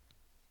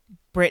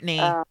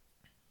Brittany.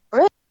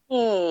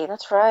 Brittany,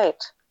 that's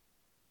right.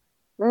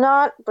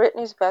 Not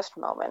Brittany's best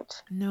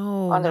moment.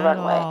 No, on the not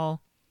runway. At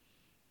all.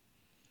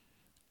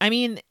 I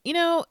mean,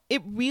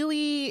 it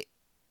really,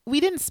 we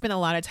didn't spend a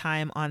lot of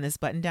time on this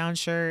button-down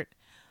shirt,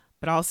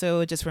 but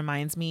also it just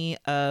reminds me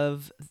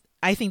of,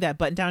 I think that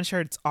button-down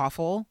shirt's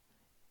awful.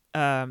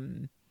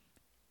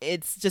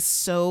 It's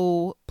just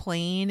so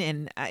plain,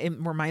 and it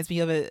reminds me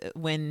of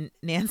when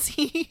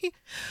Nancy,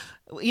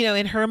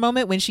 in her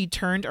moment when she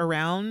turned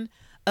around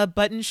a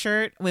button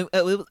shirt, when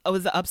it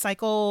was the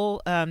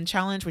upcycle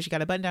challenge where she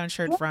got a button-down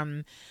shirt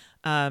from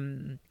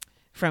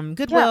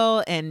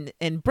Goodwill,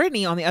 and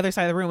Brittany on the other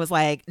side of the room was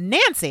like,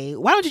 Nancy,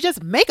 why don't you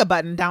just make a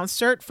button-down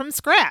shirt from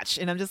scratch?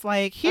 And I'm just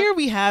like, here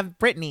we have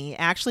Brittany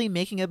actually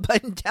making a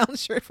button-down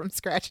shirt from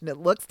scratch, and it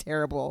looks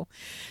terrible.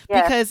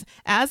 Yes. Because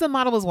as the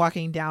model was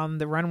walking down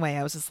the runway,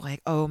 I was just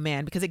like, oh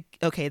man, because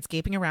it's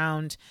gaping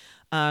around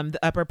the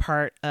upper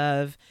part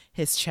of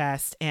his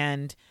chest,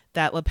 and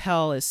that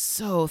lapel is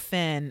so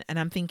thin, and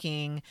I'm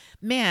thinking,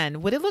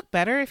 man, would it look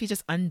better if he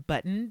just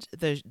unbuttoned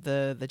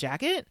the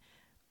jacket?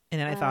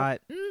 And then I thought,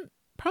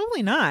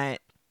 probably not.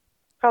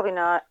 Probably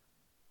not.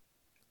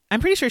 I'm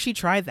pretty sure she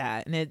tried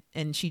that,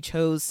 and she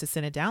chose to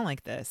send it down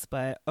like this.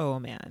 But oh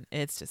man,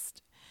 it's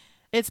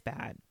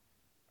bad.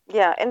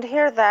 Yeah, and to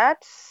hear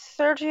that,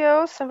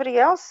 Sergio, somebody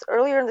else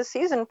earlier in the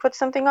season put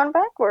something on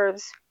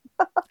backwards.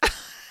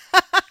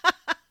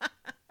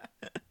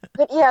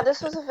 But yeah,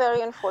 this was a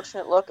very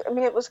unfortunate look. I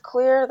mean, it was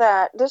clear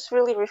that this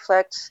really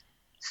reflects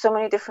so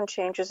many different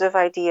changes of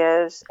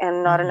ideas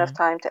and not enough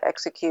time to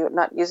execute,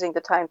 not using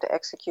the time to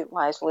execute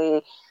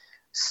wisely.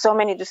 So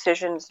many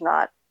decisions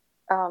not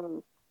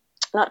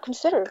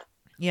considered.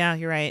 Yeah,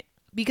 you're right.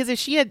 Because if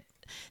she had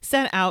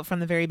set out from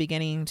the very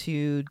beginning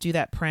to do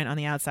that print on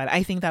the outside,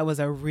 I think that was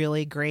a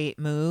really great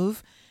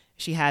move.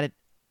 She had,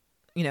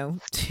 2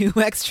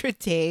 extra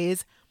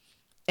days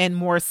and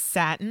more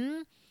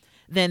satin,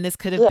 then this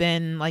could have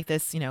been like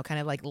this, kind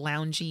of like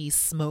loungy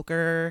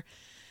smoker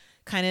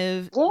kind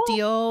of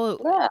deal.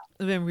 Yeah. It would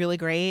have been really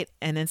great.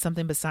 And then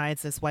something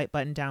besides this white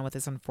button down with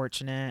this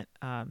unfortunate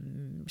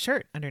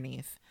shirt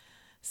underneath.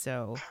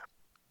 So,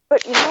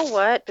 but you know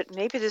what? But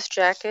maybe this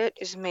jacket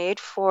is made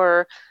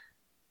for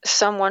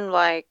someone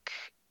like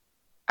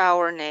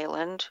our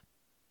Nayland.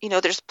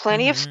 There's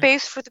plenty of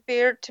space for the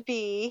beard to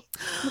be.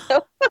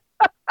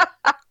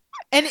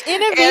 An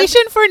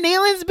innovation for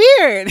Nayland's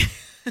beard.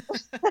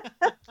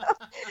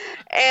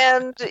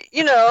 And,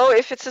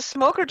 if it's a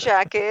smoker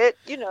jacket,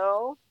 we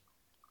know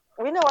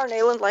our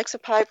Nayland likes a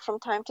pipe from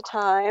time to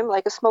time,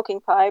 like a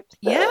smoking pipe.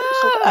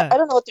 I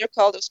don't know what they're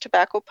called, those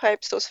tobacco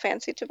pipes, those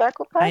fancy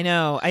tobacco pipes. I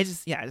know. I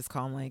just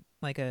call them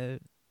like a,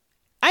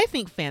 I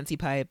think fancy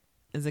pipe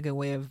is a good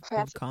way of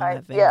calling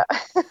that thing. Yeah.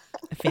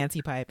 A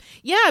fancy pipe.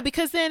 Yeah,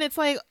 because then it's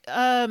like,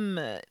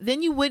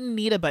 then you wouldn't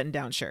need a button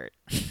down shirt.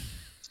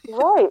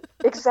 Right,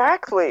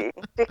 exactly.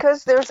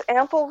 Because there's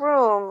ample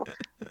room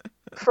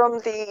from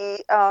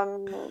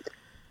the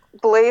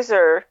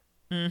blazer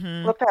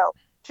lapel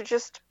to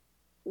just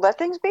let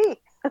things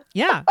be.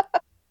 Yeah.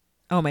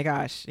 Oh my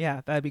gosh.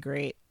 Yeah, that'd be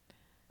great.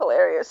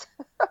 Hilarious.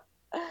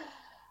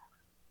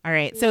 All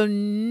right. So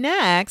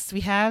next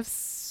we have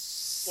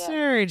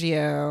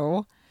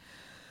Sergio.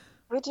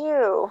 We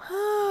do.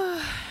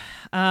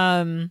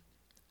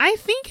 I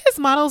think his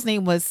model's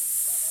name was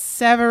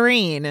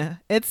Severine.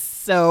 It's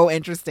so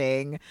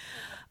interesting.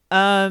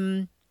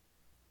 All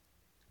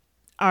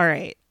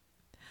right.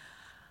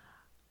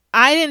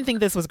 I didn't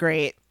think this was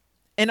great.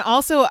 And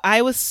also,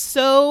 I was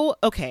so...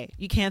 Okay,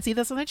 you can't see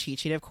this on the cheat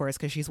sheet, of course,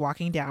 because she's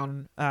walking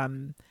down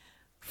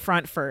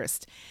front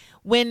first.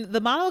 When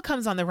the model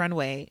comes on the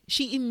runway,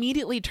 she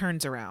immediately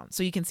turns around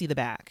so you can see the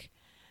back.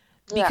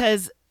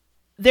 Because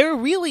there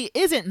really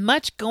isn't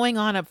much going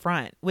on up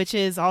front, which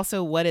is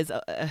also what is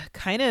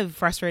kind of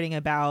frustrating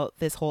about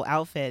this whole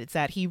outfit. It's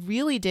that he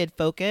really did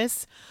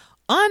focus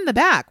on the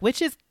back,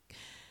 which is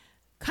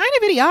kind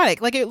of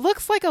idiotic. Like, it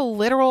looks like a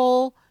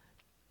literal...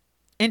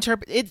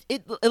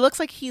 it looks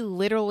like he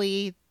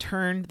literally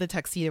turned the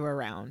tuxedo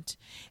around.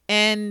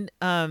 And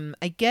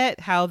I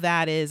get how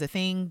that is a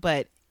thing,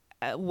 but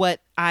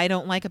what I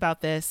don't like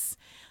about this,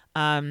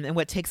 and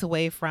what takes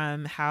away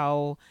from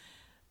how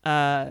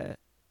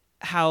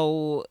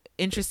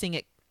interesting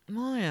it,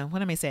 well, yeah,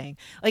 what am I saying?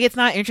 Like, it's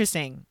not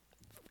interesting.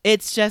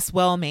 It's just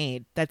well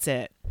made. That's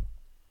it.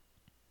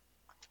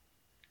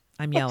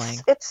 I'm yelling.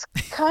 It's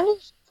kind of,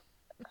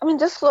 I mean,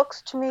 this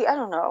looks to me, I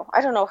don't know.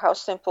 I don't know how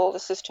simple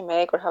this is to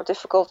make or how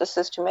difficult this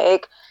is to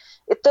make.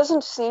 It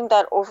doesn't seem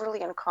that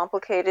overly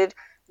uncomplicated,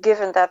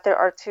 given that there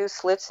are 2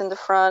 slits in the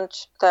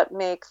front that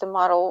make the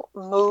model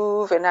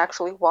move and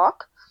actually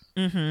walk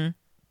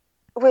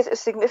with a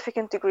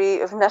significant degree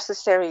of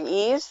necessary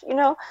ease, you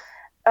know.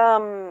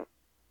 But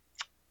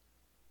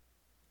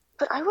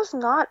I was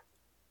not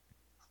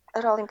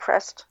at all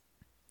impressed.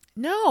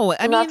 No,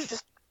 I not mean,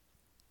 just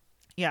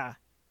yeah.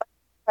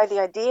 by the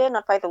idea,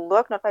 not by the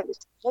look, not by the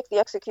subject, the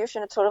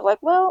execution. It's sort of like,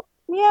 well,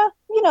 yeah,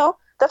 you know,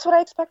 that's what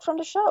I expect from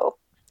the show.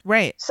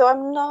 Right. So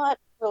I'm not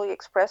really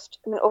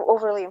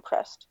overly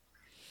impressed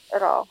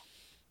at all.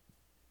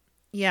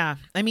 Yeah.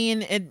 I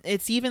mean,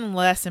 it's even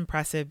less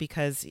impressive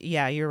because,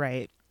 yeah, you're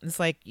right. It's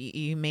like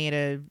you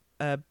made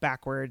a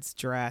backwards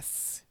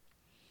dress,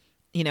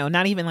 you know,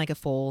 not even like a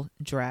full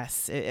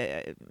dress.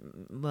 I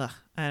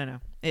don't know.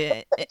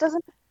 It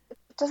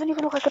doesn't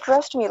even look like a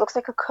dress to me. It looks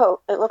like a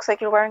coat. It looks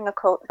like you're wearing a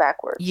coat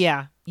backwards.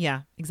 Yeah,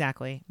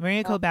 exactly. Wearing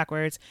a coat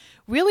backwards.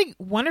 Really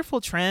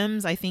wonderful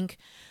trims. I think,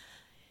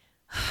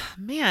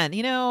 man,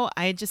 you know,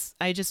 I just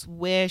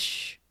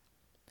wish.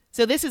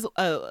 So this is,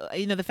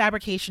 you know, the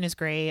fabrication is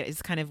great. I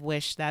just kind of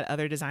wish that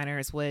other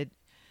designers would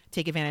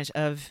take advantage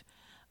of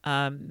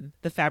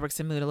the fabrics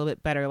and mood a little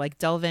bit better. Like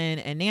Delvin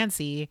and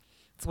Nancy,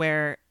 it's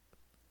where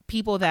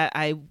people that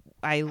I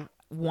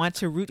want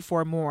to root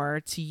for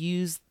more to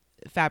use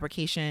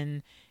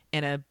fabrication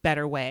in a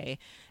better way.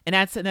 And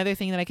that's another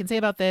thing that I can say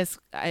about this.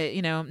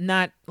 You know,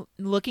 not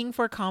looking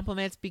for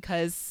compliments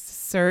because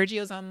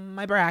Sergio's on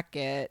my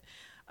bracket.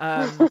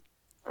 But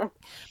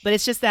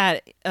it's just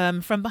that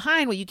from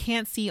behind, what you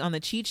can't see on the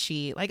cheat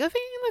sheet, like, I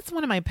think that's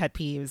one of my pet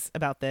peeves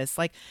about this.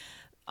 Like,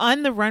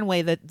 on the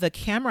runway, the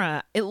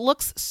camera, it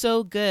looks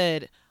so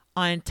good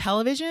on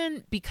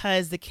television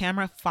because the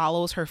camera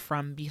follows her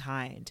from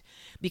behind,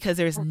 because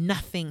there's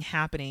nothing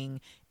happening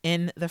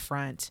in the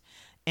front.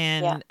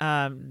 And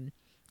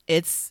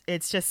it's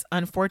just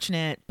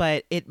unfortunate,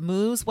 but it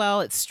moves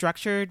well. It's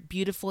structured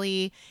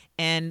beautifully,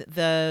 and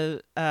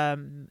the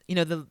you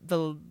know,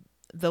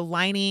 the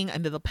lining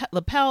and the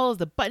lapels,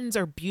 the buttons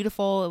are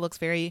beautiful. It looks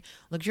very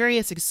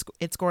luxurious.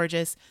 It's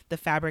gorgeous. The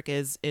fabric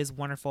is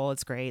wonderful.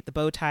 It's great. The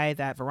bow tie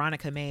that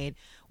Veronica made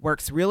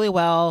works really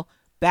well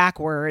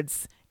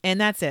backwards, and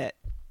that's it.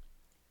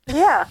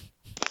 Yeah.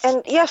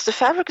 And yes, the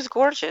fabric is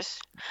gorgeous,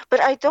 but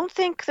I don't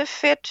think the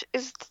fit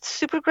is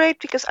super great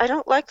because I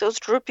don't like those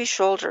droopy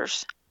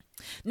shoulders.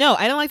 No,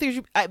 I don't like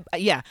the.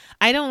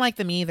 I don't like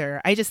them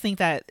either. I just think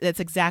that that's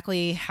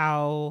exactly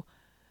how,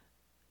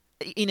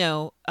 you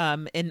know,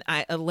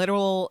 a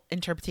literal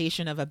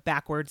interpretation of a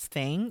backwards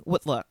thing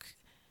would look.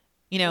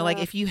 You know, like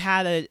if you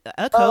had a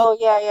coat. Oh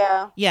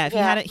yeah. If you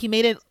had it, he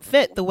made it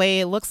fit the way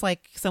it looks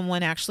like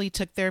someone actually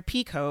took their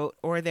pea coat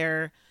or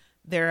their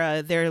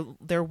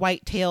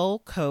white tail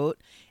coat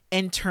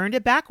and turned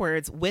it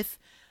backwards with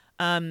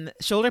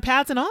shoulder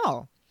pads and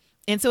all.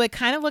 And so it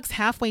kind of looks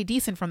halfway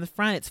decent from the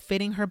front. It's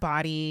fitting her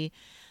body.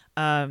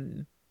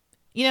 You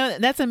know,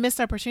 that's a missed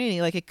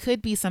opportunity. Like, it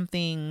could be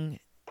something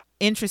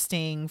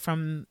interesting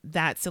from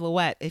that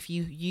silhouette if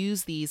you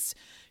use these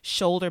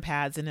shoulder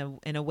pads in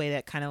a way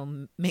that kind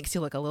of makes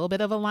you look a little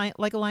bit of a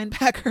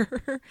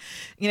linebacker.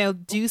 You know,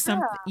 do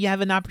some. You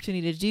have an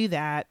opportunity to do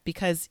that,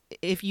 because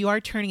if you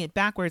are turning it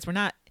backwards, we're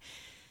not,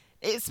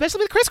 especially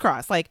with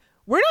crisscross, like,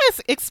 we're not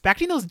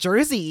expecting those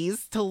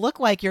jerseys to look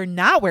like you're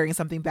not wearing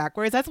something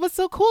backwards. That's what's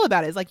so cool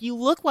about it. It's like, you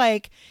look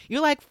like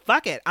you're like,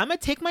 fuck it, I'm gonna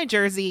take my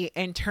jersey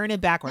and turn it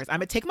backwards. I'm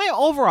gonna take my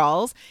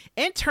overalls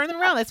and turn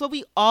them around. That's what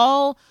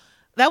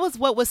that was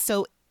what was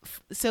so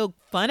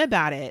fun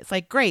about it. It's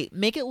like, great,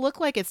 make it look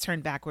like it's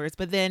turned backwards,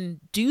 but then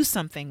do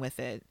something with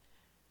it.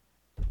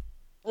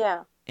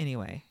 Yeah.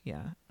 Anyway,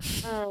 yeah.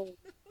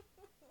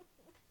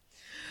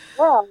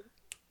 Well.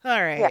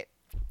 All right.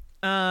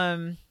 Yeah.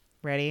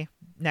 Ready?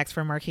 Next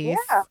for Marquise?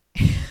 Yeah.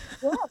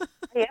 Yes,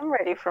 I am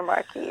ready for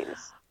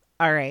Marquise.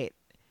 All right.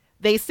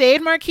 They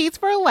saved Marquise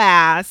for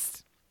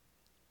last.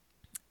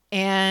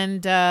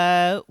 And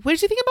what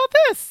did you think about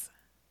this?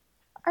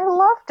 I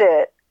loved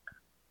it.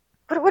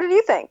 But what did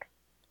you think?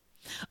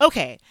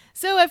 Okay.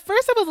 So at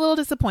first I was a little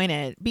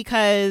disappointed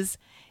because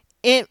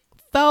it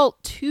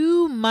felt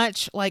too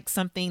much like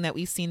something that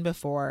we've seen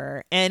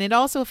before. And it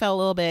also felt a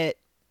little bit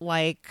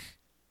like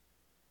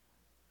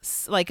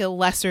a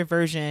lesser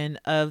version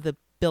of the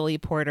Billy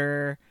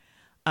Porter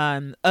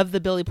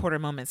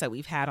moments that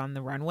we've had on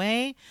the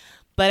runway.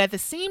 But at the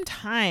same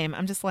time,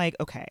 I'm just like,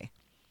 okay,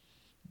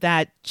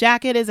 that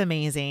jacket is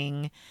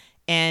amazing.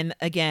 And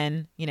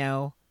again, you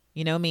know,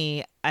 You know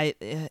me,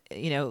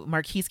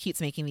 Marquise keeps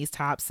making these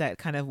tops that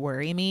kind of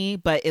worry me,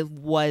 but it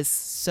was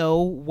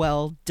so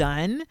well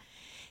done.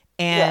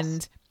 And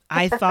Yes.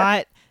 I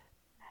thought,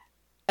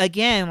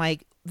 again,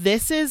 like,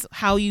 this is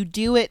how you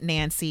do it,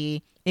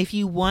 Nancy. If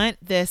you want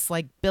this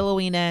like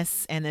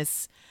billowiness and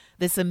this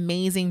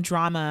amazing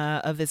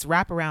drama of this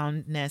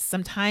wraparoundness,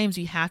 sometimes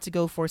you have to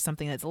go for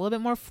something that's a little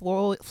bit more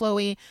flowy,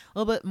 a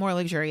little bit more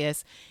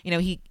luxurious. You know,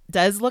 he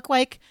does look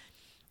like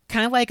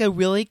kind of like a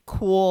really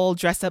cool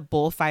dressed up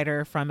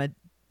bullfighter from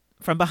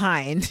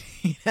behind,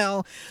 you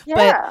know.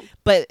 Yeah.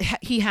 But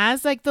he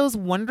has like those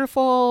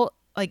wonderful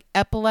like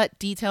epaulette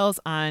details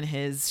on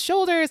his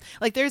shoulders.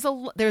 Like there's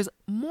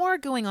more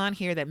going on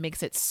here that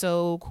makes it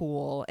so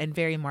cool and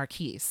very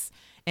Marquise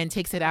and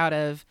takes it out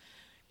of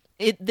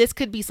it. This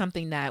could be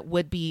something that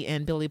would be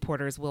in Billy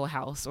Porter's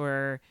wheelhouse,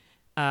 or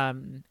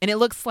and it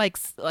looks like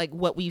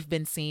what we've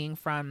been seeing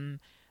from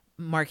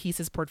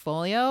Marquise's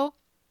portfolio.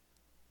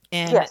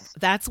 And Yes.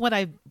 that's what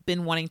I've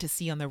been wanting to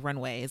see on the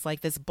runway, is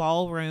like this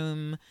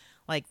ballroom,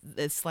 like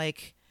this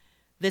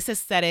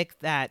aesthetic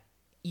that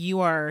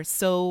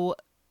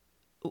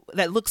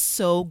that looks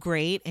so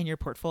great in your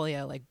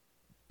portfolio. Like,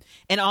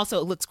 and also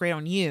it looks great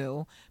on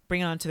you,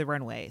 bring it onto the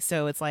runway.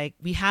 So it's like,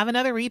 we have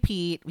another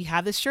repeat. We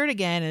have this shirt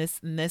again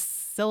in this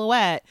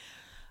silhouette.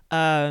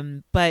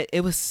 But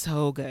it was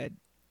so good.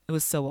 It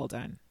was so well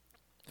done.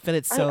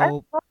 Fitted so I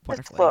love this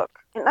wonderfully. look,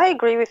 and I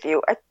agree with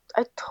you. I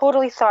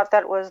totally thought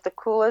that was the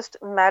coolest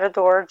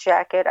Matador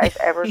jacket I've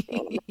ever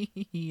seen.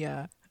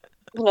 Yeah.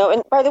 You know,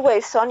 and by the way,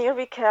 Sonia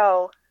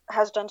Rykiel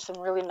has done some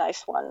really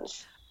nice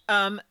ones.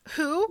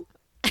 Who?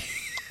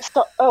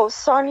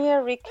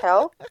 Sonia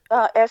Rykiel,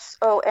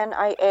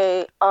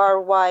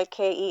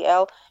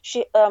 Soniarykel.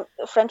 She, a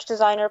French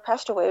designer,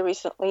 passed away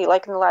recently,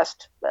 like in the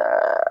last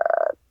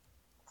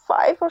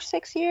 5 or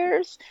 6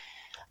 years.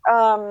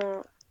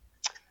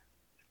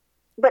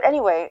 But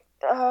anyway,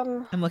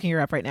 I'm looking her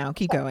up right now.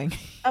 Keep going.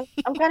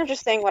 I'm kind of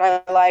just saying what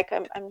I like.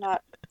 I'm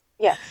not,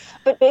 yeah.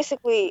 But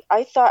basically,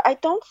 I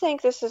don't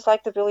think this is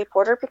like the Billy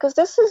Porter, because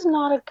this is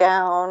not a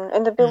gown,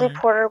 and the Billy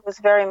Porter was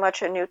very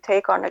much a new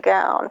take on a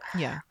gown.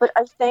 Yeah. But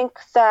I think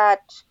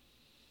that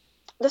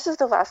this is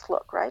the last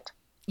look, right?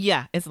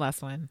 Yeah, it's the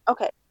last one.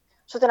 Okay.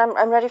 So then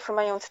I'm ready for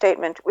my own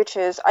statement, which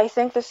is, I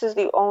think this is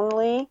the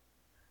only,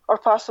 or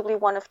possibly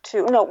one of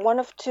two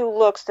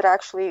looks that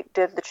actually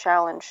did the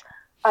challenge.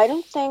 I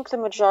don't think the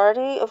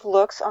majority of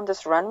looks on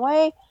this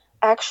runway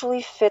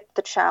actually fit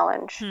the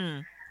challenge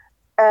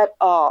at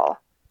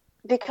all,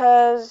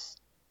 because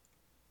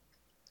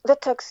the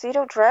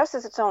tuxedo dress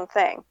is its own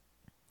thing.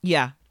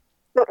 Yeah.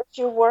 So if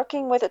you're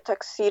working with a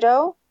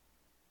tuxedo,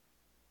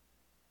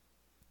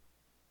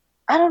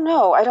 I don't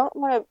know. I don't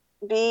want to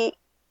be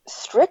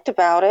strict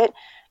about it,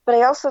 but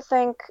I also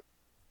think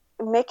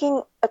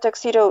making a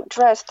tuxedo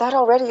dress, that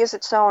already is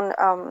its own,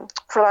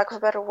 for lack of a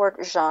better word,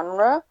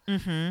 genre.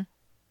 Mm-hmm.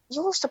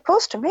 You were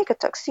supposed to make a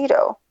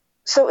tuxedo.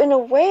 So in a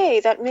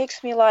way, that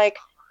makes me like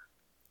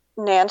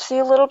Nancy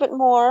a little bit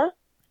more.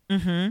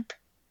 Mm-hmm.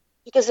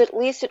 Because at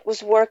least it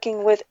was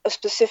working with a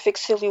specific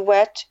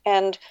silhouette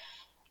and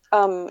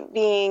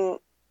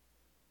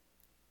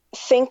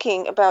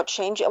thinking about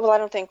changing. Well, I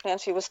don't think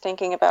Nancy was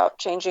thinking about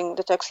changing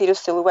the tuxedo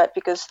silhouette,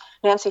 because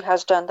Nancy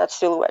has done that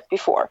silhouette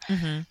before.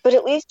 Mm-hmm. But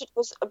at least it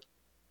was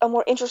a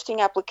more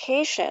interesting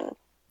application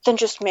than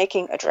just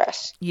making a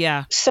dress.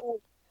 Yeah. So,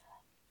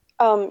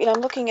 I'm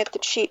looking at the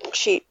cheat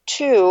sheet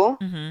too.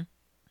 Mm-hmm.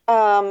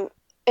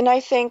 And I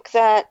think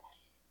that,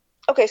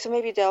 okay, so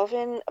maybe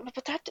Delvin,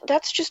 but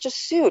that's just a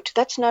suit.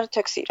 That's not a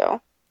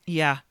tuxedo.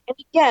 Yeah. And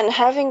again,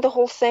 having the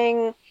whole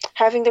thing,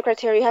 having the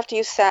criteria, you have to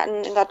use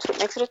satin, and that's what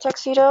makes it a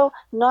tuxedo,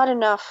 not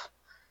enough.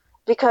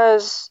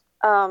 Because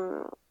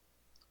I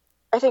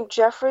think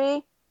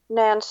Jeffrey,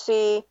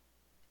 Nancy,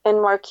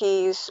 and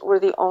Marquise were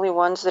the only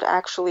ones that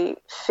actually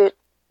fit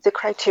the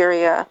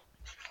criteria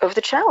of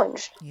the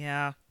challenge.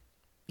 Yeah.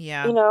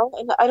 Yeah. You know,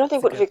 and I don't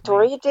think That's a what good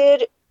Victoria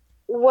did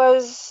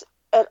was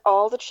at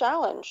all the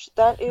challenge.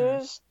 That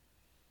is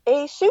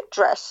a suit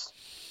dress.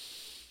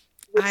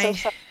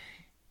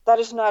 That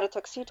is not a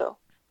tuxedo.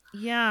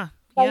 Yeah.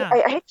 Yeah.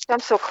 I hate to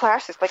sound so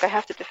classist, like I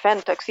have to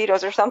defend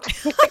tuxedos or something.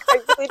 Like, I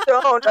really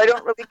don't. I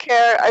don't really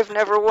care. I've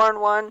never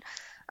worn one.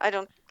 I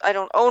don't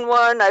own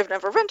one. I've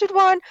never rented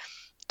one.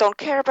 Don't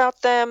care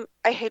about them.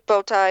 I hate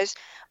bow ties.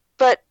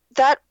 But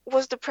that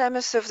was the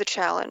premise of the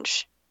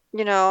challenge,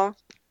 you know?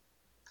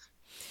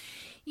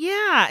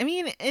 Yeah, I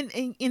mean,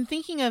 in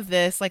thinking of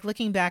this, like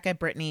looking back at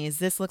Britney's,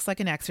 this looks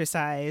like an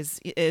exercise.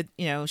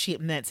 She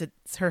admits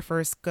it's her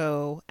first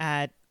go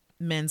at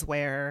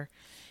menswear,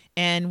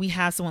 and we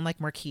have someone like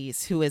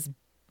Marquise who has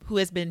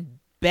been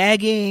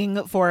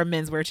begging for a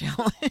menswear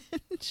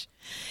challenge,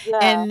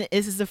 and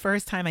this is the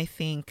first time I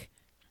think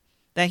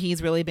that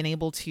he's really been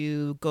able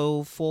to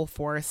go full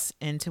force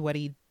into what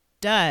he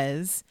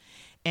does,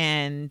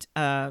 and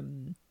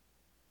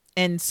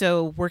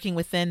so working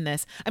within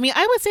this, I mean,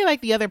 I would say like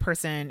the other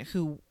person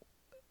who,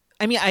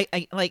 I mean,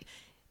 I like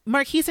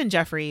Marquise and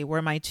Jeffrey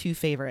were my two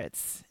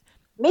favorites.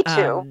 Me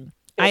too.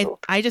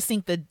 I just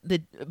think the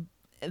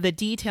the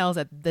details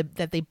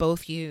that they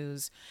both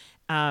use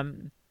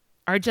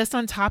are just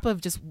on top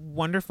of just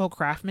wonderful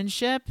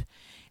craftsmanship.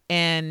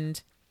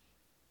 And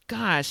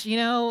gosh,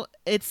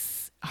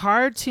 it's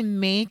hard to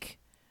make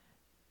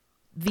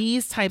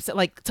these types of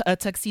like a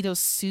tuxedo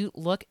suit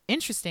look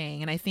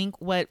interesting. And I think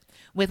what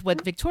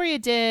Victoria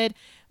did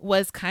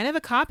was kind of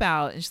a cop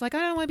out. And she's like, I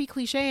don't want to be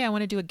cliche. I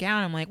want to do a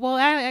gown. I'm like, well,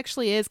 that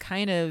actually is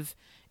kind of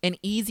an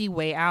easy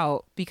way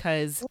out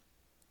because,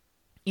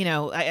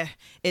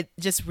 it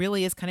just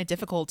really is kind of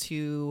difficult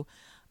to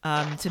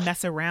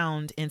mess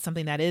around in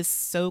something that is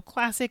so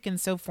classic and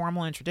so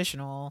formal and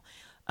traditional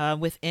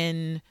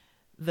within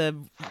the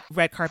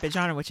red carpet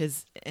genre, which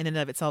is in and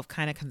of itself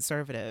kind of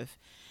conservative.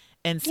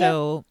 And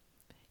so,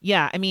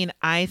 I mean,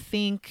 I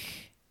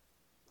think,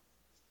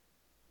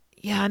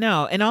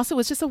 no. And also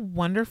it's just a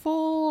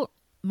wonderful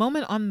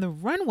moment on the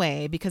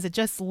runway because it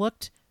just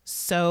looked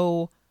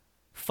so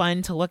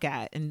fun to look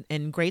at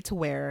and great to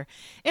wear.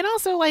 And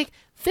also like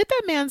fit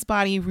that man's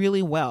body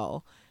really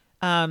well.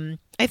 I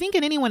think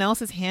in anyone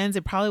else's hands,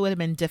 it probably would have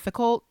been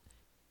difficult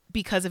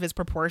because of his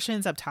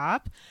proportions up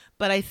top.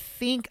 But I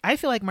feel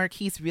like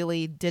Marquise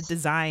really did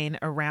design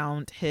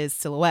around his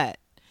silhouette.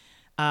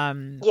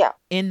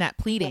 In that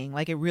pleating,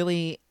 like it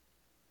really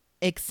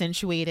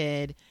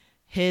accentuated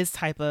his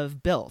type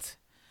of build.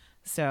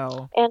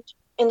 So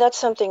and that's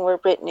something where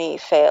Brittany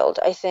failed.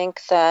 I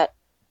think that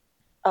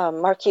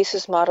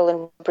Marquise's model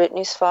and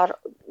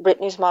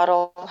Brittany's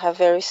model have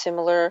very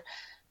similar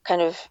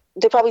kind of.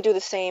 They probably do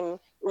the same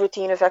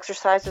routine of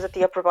exercises at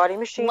the upper body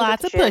machine.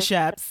 Lots of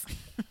push-ups.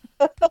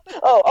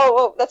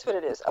 oh, that's what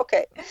it is.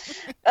 Okay.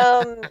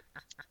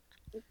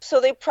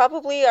 So they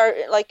probably are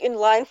like in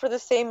line for the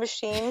same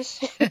machines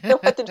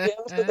at the gym,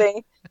 so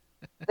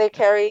they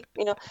carry,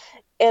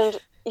 and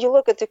you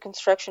look at the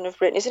construction of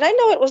Britney's, and I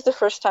know it was the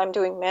first time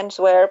doing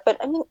menswear, but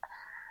I mean,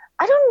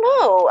 I don't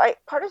know.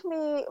 Part of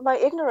me, my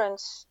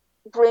ignorance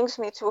brings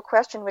me to a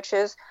question, which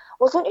is,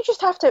 well, don't you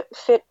just have to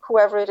fit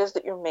whoever it is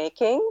that you're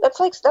making? That's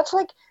like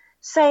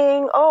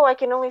saying, oh, I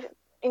can only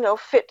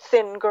fit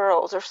thin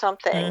girls or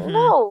something. Mm-hmm.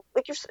 No,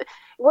 like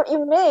what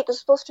you make is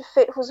supposed to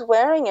fit who's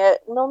wearing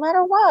it no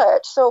matter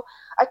what. So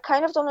I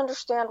kind of don't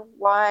understand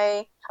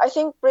why. I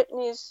think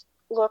Britney's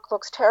look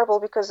looks terrible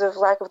because of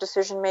lack of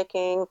decision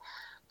making,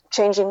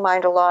 changing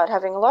mind a lot,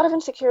 having a lot of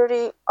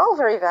insecurity, all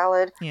very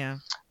valid. Yeah.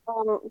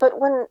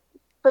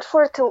 But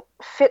for it to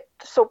fit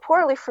so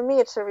poorly, for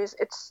me, it's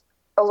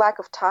a lack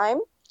of time.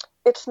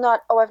 It's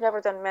not, oh, I've never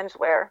done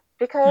menswear,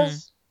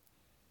 because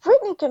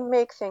Britney can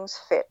make things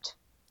fit.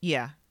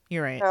 Yeah,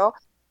 you're right.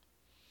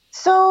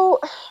 So,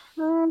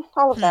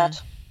 all of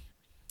that.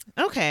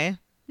 Okay.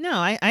 No,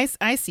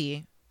 I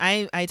see.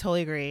 I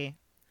totally agree.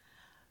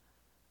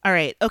 All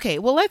right. Okay.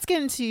 Well, let's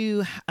get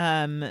into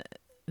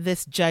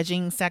this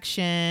judging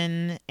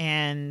section.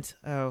 And,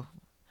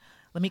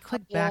 let me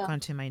click back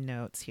onto my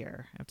notes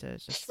here. I have to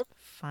just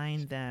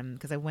find them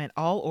because I went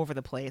all over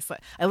the place.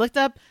 I looked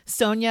up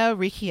Sonia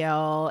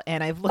Riquiel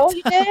and I've looked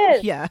you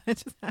did? Yeah, I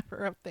just have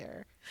her up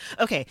there.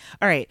 Okay.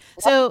 All right.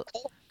 So...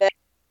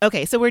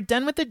 Okay, so we're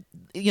done with the,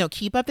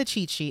 keep up the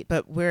cheat sheet,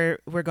 but we're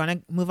going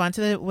to move on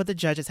to what the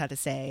judges had to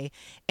say.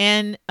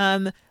 And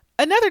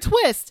another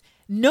twist,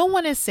 no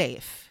one is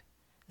safe.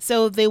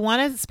 So they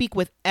want to speak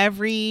with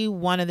every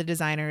one of the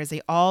designers.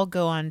 They all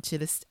go onto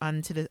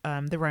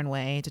the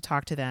runway to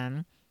talk to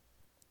them.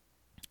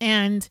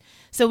 And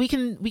so we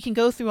can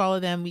go through all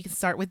of them. We can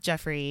start with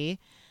Jeffrey,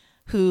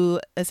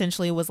 who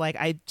essentially was like,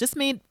 I just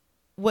made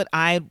what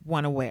I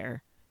want to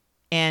wear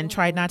and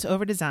tried not to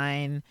over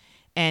design.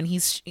 And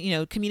he's,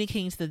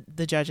 communicating to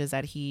the judges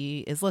that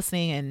he is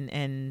listening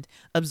and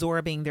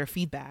absorbing their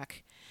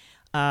feedback.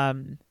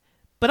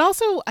 But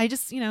also, I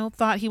just,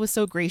 thought he was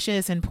so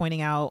gracious in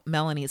pointing out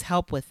Melanie's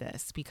help with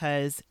this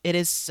because it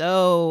is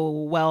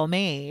so well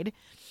made.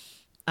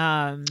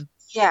 But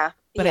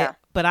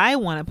I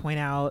want to point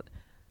out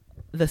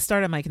the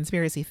start of my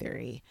conspiracy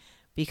theory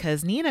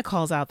because Nina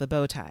calls out the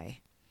bow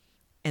tie.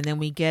 And then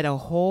we get a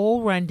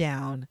whole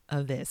rundown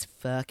of this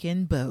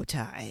fucking bow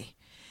tie.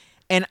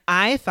 And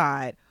I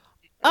thought,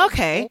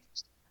 okay,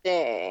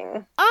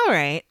 all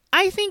right.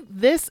 I think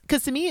this,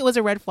 because to me it was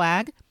a red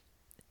flag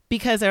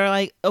because they were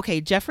like,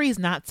 okay, Jeffrey's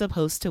not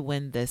supposed to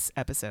win this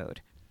episode.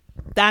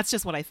 That's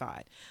just what I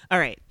thought. All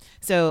right.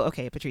 So,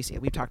 okay, Patricia,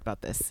 we've talked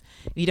about this.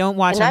 You don't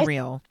watch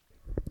Unreal.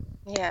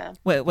 Yeah.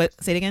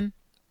 What? Say it again.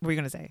 What were you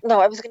going to say?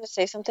 No, I was going to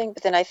say something,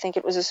 but then I think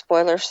it was a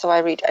spoiler, so I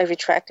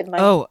retracted my...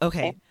 Oh,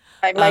 okay.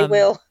 My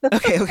will.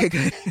 Okay,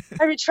 good.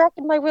 I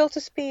retracted my will to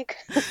speak.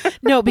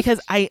 No, because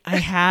I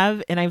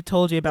have, and I've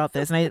told you about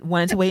this, and I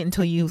wanted to wait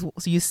until you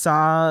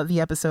saw the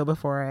episode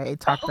before I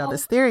talked about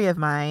this theory of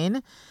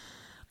mine,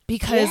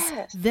 because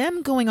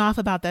them going off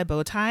about that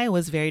bow tie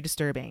was very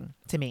disturbing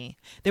to me.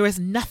 There was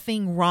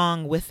nothing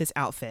wrong with this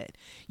outfit.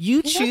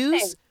 You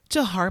choose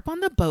to harp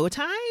on the bow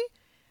tie?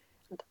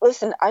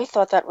 Listen, I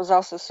thought that was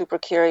also super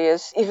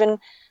curious. Even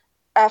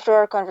after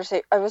our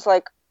conversation, I was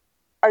like,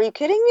 are you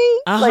kidding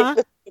me? Uh-huh.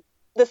 Like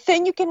the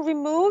thing you can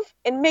remove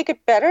and make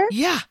it better?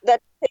 Yeah.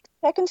 That takes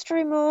seconds to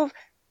remove.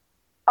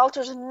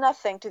 alters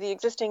nothing to the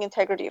existing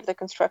integrity of the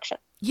construction.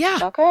 Yeah.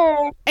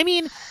 Okay. I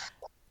mean,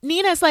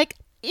 Nina's like,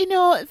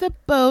 the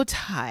bow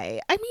tie.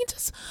 I mean,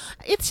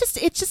 it's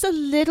just a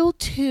little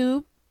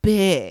too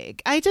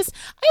big. I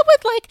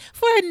would like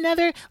for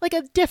another, like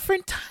a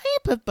different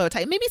type of bow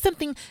tie, maybe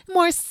something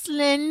more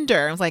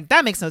slender. I was like,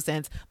 that makes no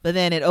sense. But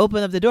then it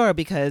opened up the door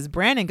because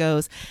Brandon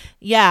goes,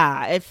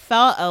 yeah, it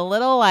felt a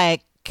little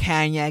like,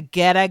 can you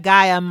get a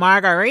guy a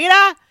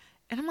margarita?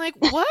 And I'm like,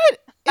 what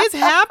is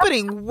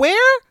happening?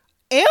 Where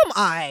am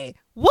I?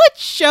 What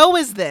show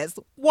is this?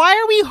 Why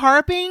are we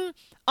harping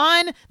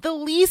on the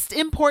least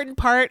important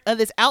part of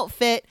this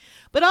outfit,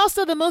 but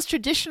also the most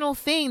traditional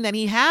thing that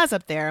he has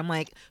up there? I'm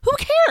like, who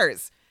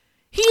cares?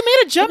 He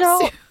made a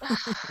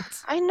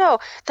jumpsuit. I know.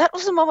 That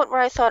was the moment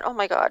where I thought, oh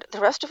my God, the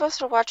rest of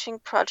us are watching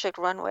Project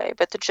Runway,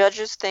 but the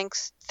judges think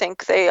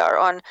they are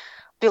on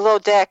Below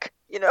Deck,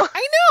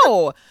 I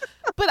know.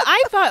 But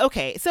I thought,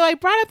 okay, so I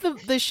brought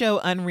up the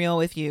show Unreal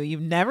with you. You've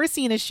never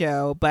seen a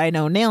show, but I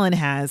know Nayland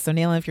has. So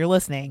Nayland, if you're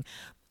listening,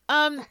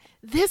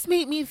 this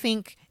made me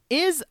think,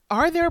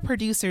 are there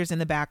producers in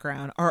the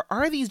background, or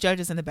are these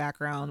judges in the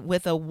background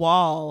with a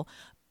wall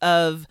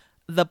of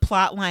the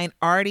plot line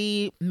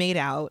already made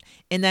out,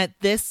 and that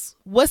this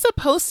was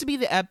supposed to be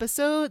the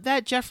episode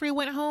that Jeffrey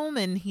went home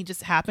and he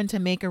just happened to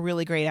make a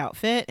really great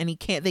outfit and they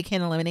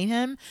can't eliminate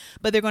him,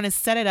 but they're going to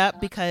set it up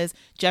because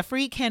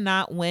Jeffrey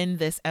cannot win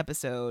this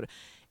episode.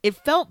 It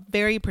felt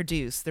very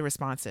produced, the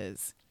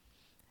responses.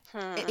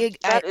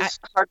 That is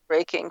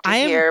heartbreaking to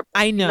hear.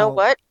 I know. You know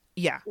what?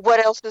 Yeah.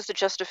 What else is the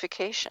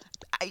justification?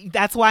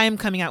 That's why I'm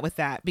coming out with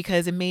that,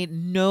 because it made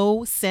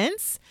no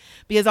sense.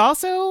 Because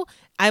also,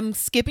 I'm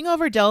skipping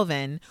over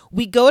Delvin.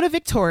 We go to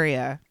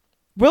Victoria.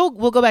 We'll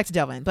go back to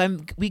Delvin,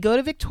 but we go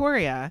to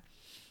Victoria,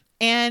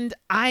 and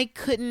I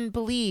couldn't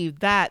believe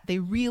that they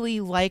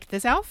really liked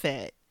this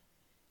outfit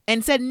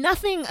and said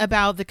nothing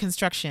about the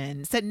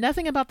construction, said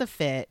nothing about the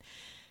fit.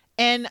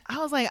 And I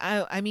was like,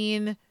 I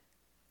mean,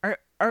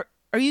 are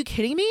you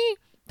kidding me?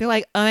 They're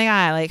like, oh my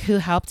God, like, who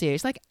helped you?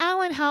 She's like,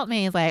 Alan helped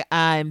me. It's like,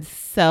 I'm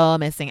so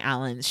missing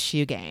Alan's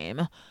shoe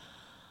game.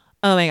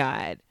 Oh my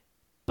God.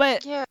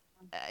 But yeah,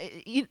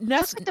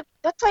 that's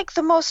like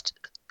the most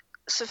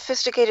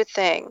sophisticated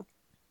thing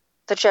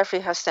that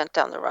Jeffrey has sent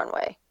down the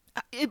runway.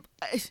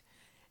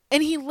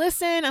 And he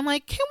listened. I'm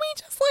like, can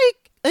we just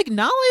like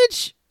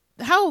acknowledge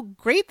how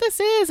great this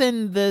is?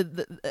 And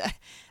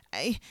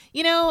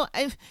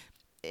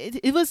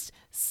it was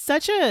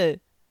such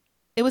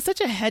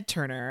a head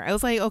turner. I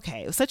was like,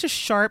 okay, it was such a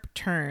sharp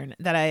turn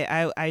that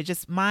I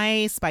just,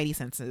 my spidey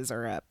senses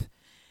are up,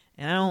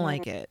 and I don't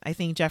like it. I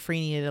think Jeffrey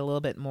needed a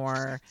little bit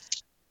more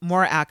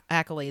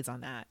accolades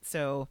on that.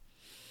 So,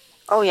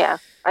 oh yeah,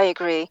 I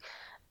agree.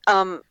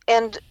 And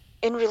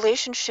in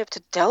relationship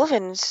to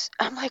Delvin's,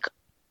 I'm like,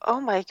 oh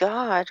my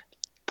God.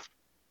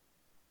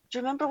 Do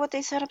you remember what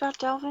they said about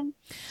Delvin?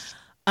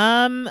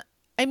 I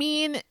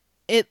mean,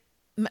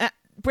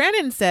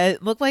 Brandon said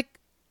it looked like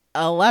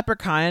a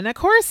leprechaun in a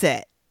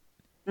corset.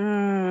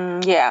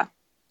 Yeah.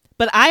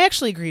 But I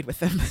actually agreed with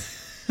them.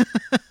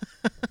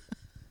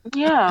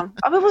 Yeah.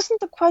 I mean, it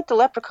wasn't quite the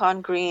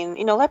leprechaun green.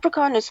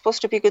 Leprechaun is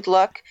supposed to be good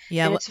luck.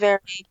 Yeah. And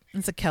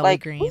it's a Kelly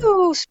green.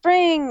 Ooh,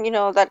 spring,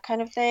 that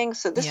kind of thing.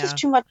 So this is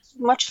too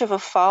much of a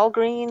fall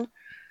green.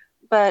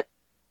 But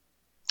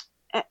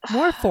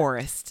more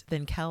forest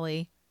than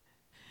Kelly.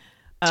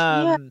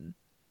 Yeah.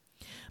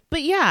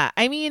 But yeah,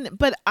 I mean,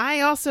 but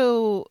I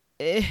also...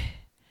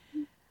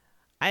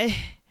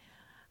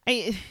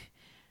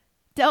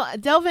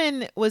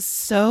 Delvin was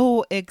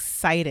so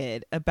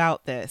excited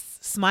about this,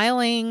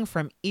 smiling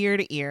from ear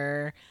to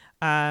ear.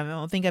 I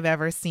don't think I've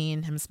ever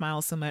seen him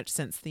smile so much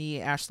since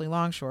the Ashley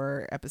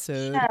Longshore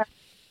episode. Yeah.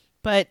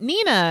 But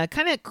Nina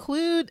kind of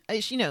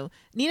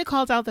Nina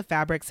calls out the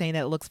fabric, saying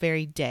that it looks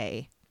very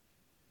day.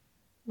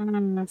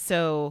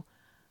 So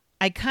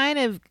I kind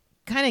of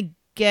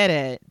get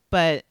it,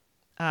 but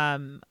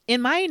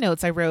in my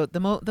notes I wrote the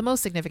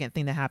most significant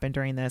thing that happened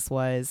during this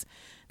was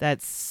that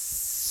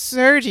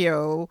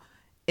Sergio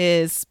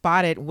is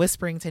spotted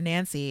whispering to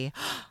Nancy,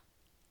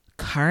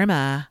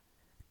 Karma,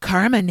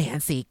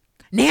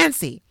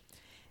 Nancy.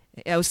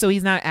 Oh, so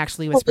he's not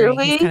actually whispering.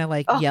 Really? He's kind of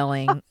like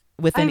yelling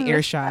within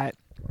earshot.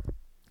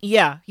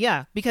 Yeah,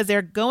 because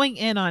they're going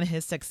in on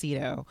his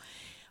tuxedo,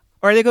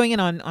 or they're going in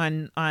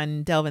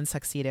on Delvin's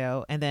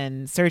tuxedo, and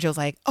then Sergio's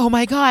like, "Oh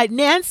my God,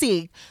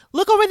 Nancy,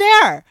 look over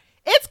there!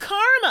 It's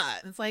Karma!"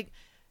 It's like,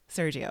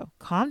 Sergio,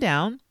 calm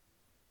down,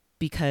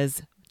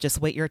 because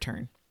just wait your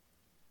turn.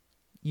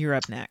 You're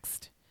up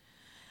next.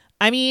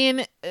 I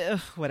mean,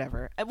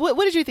 whatever. What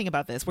did you think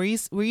about this? Were you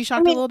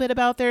shocked a little bit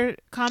about their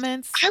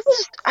comments?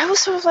 I was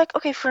sort of like,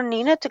 okay, for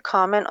Nina to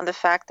comment on the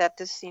fact that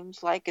this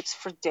seems like it's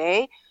for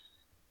day.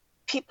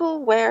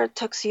 People wear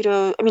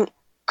tuxedos. I mean,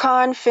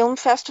 Cannes Film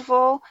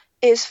Festival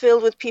is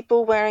filled with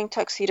people wearing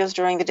tuxedos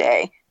during the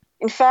day.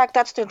 In fact,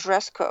 that's their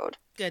dress code.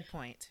 Good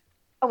point.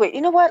 Oh wait,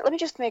 you know what? Let me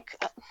just make.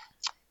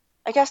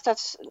 I guess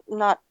that's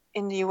not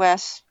in the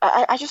U.S.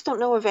 I just don't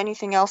know of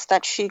anything else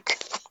that chic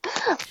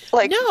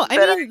Like, No, I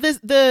better. mean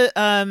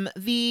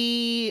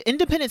the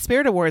Independent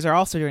Spirit Awards are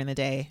also during the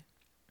day.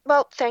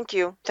 Well, thank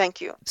you. So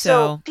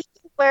So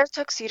people wear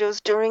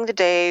tuxedos during the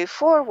day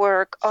for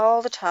work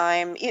all the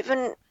time,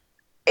 even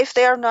if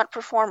they are not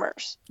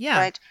performers, yeah,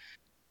 right?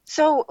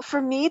 So for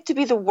me to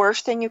be the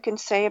worst thing you can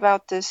say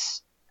about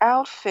this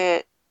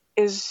outfit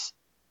is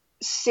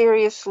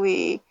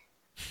seriously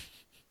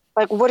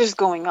like, what is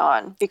going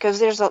on? Because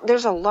there's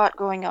a lot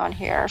going on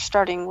here,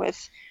 starting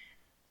with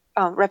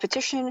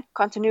repetition,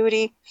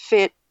 continuity,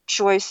 fit,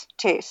 choice,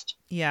 taste.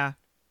 yeah.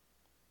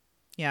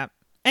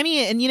 I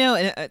mean,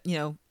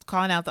 and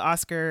calling out the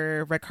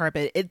Oscar red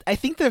carpet. I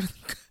think the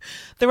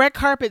red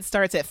carpet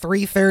starts at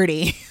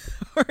 3:30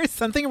 or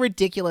something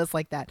ridiculous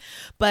like that.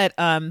 But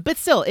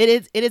still,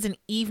 it is an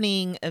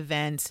evening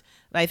event.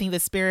 I think the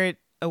Spirit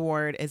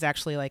Award is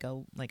actually like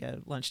a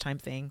lunchtime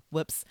thing.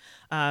 Whoops.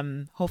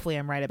 Hopefully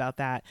I'm right about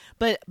that.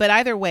 But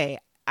either way,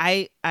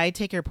 I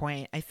take your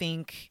point. I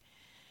think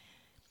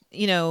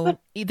But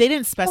they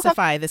didn't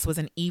specify this was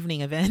an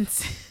evening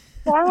event.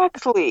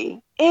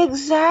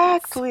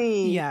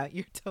 exactly. Yeah,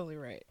 you're totally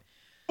right.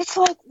 It's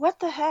like, what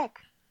the heck?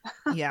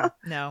 Yeah,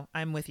 no,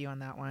 I'm with you on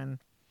that one.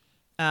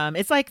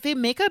 It's like they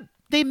make up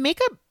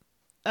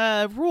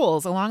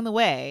rules along the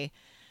way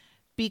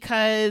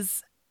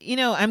because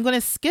I'm going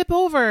to skip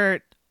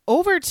over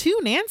to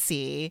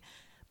Nancy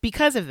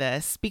because of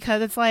this,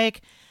 because it's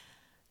like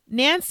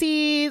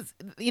Nancy,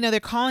 they're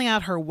calling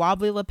out her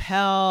wobbly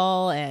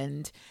lapel,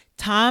 and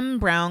Tom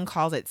Brown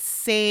calls it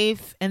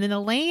safe, and then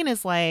Elaine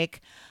is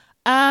like,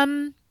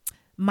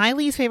 my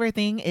least favorite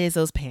thing is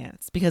those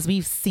pants, because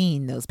we've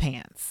seen those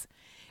pants.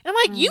 And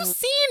I'm like, you've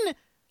seen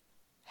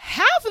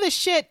half of the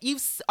shit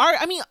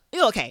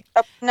okay.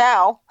 Up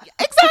now.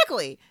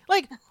 Exactly.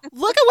 Like,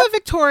 look at what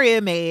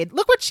Victoria made.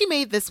 Look what she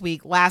made this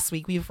week, last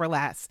week, week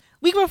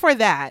before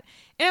that.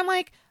 And I'm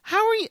like,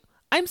 how are you?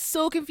 I'm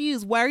so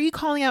confused. Why are you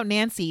calling out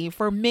Nancy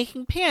for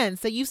making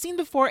pants that you've seen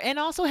before and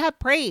also have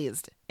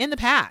praised in the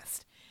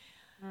past?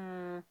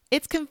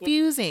 It's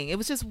confusing. It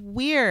was just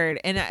weird.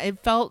 And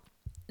it felt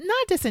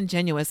not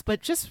disingenuous,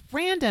 but just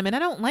random. And I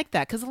don't like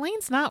that because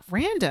Elaine's not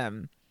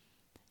random.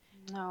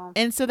 No.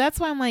 And so that's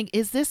why I'm like,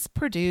 is this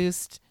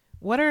produced?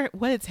 What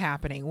is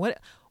happening? What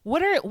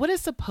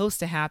is supposed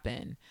to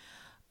happen?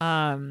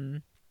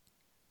 Okay.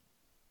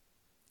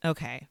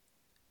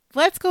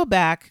 Let's go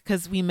back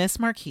because we missed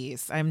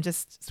Marquise. I'm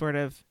just sort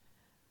of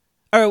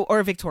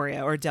or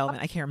Victoria or Delvin.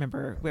 I can't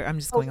remember where. I'm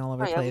just going all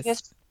over the place.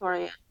 Yes,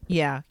 Victoria.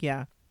 Yeah.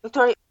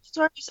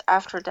 Victoria's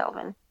after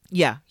Delvin.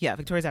 Yeah.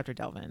 Victoria's after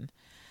Delvin.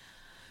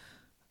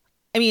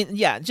 I mean,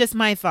 yeah, just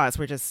my thoughts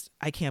were just,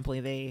 I can't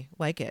believe they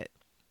like it.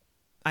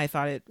 I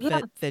thought it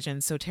fit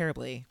Vision so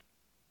terribly.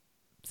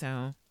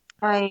 So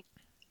I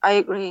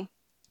agree.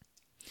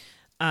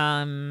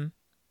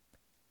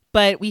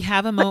 But we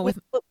have a moment with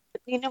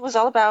Nina was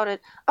all about it.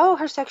 Oh,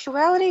 her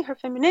sexuality, her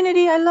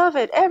femininity, I love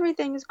it.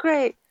 Everything is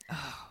great.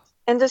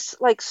 And this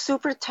like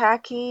super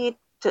tacky,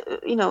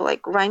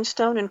 like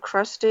rhinestone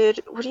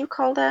encrusted, what do you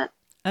call that?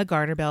 a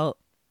garter belt.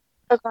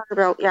 A garter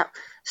belt, yeah.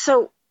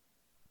 So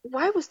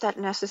why was that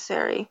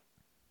necessary?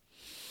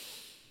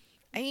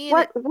 I mean,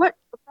 What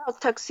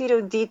about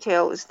tuxedo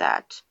detail is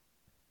that?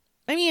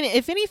 I mean,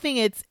 if anything,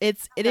 it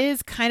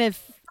is kind of,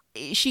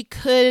 she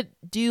could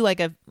do like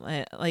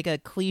a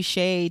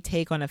cliche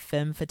take on a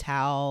femme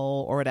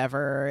fatale or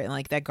whatever, and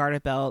like that garter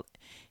belt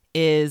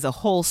is a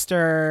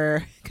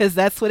holster because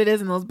that's what it is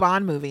in those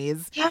Bond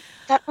movies. Yeah,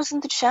 that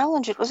wasn't the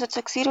challenge. It was a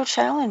tuxedo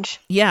challenge.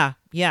 Yeah.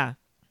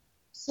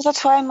 So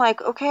that's why I'm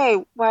like,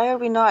 okay, why are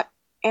we not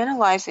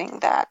analyzing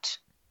that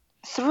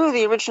through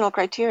the original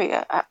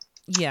criteria?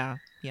 Yeah.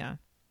 I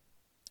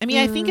mean,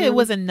 I think it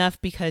was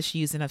enough because she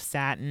used enough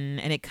satin,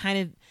 and it kind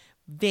of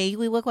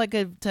vaguely looked like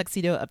a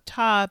tuxedo up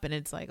top, and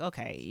it's like,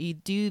 okay, you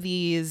do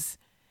these,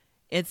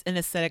 it's an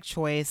aesthetic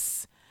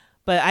choice.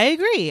 But I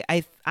agree.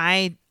 I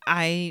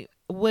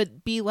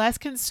would be less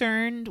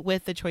concerned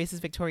with the choices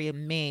Victoria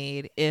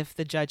made if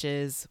the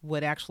judges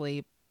would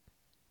actually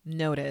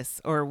notice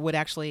or would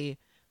actually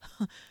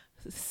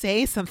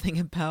say something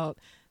about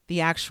the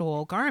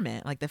actual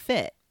garment, like the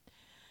fit.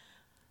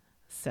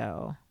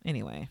 So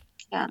anyway.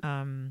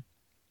 Yeah.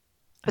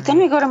 But then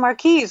we go to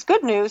Marquise.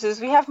 Good news is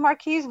we have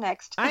Marquise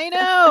next. I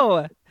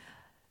know.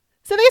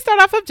 So they start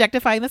off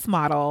objectifying this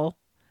model.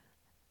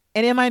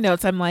 And in my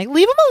notes, I'm like,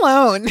 leave him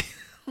alone.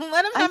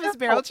 Let him have his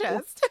barrel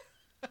chest.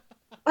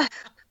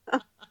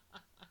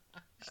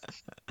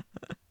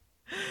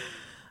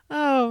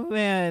 Oh,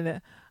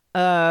 man.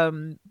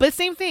 But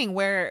same thing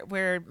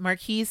where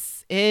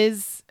Marquise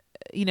is,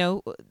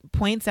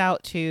 points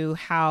out to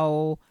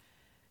how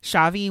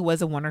Xavi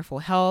was a wonderful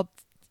help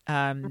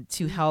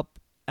to help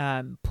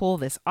pull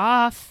this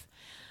off.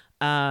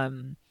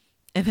 And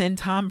then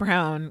Tom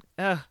Brown,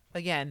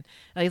 again,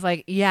 he's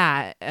like,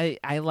 yeah,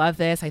 I love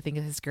this. I think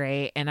this is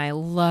great. And I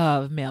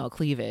love male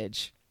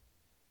cleavage.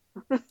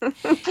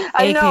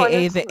 I know,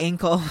 AKA the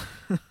ankle.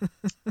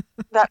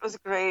 That was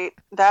great.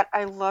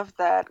 I loved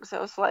that because I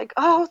was like,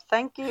 oh,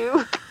 thank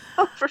you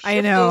for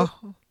I know.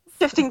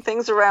 shifting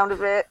things around a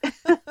bit.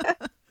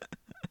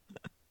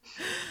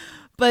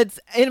 But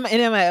in my,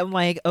 I'm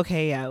like,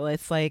 okay, yeah,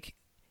 it's like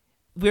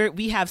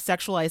we have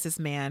sexualized this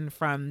man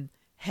from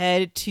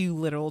head to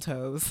literal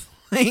toes,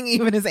 like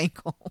even his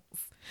ankles.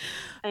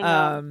 I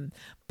know.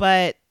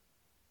 But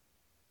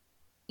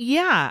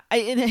yeah,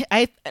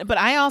 but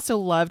I also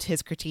loved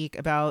his critique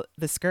about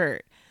the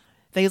skirt.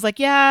 That he's like,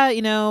 yeah,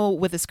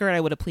 with the skirt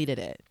I would have pleated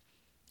it,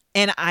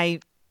 and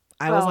I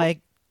was Well, like,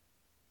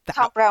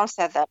 Tom Brown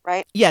said that,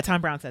 right? yeah, Tom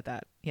Brown said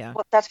that, yeah.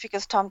 Well, that's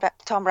because Tom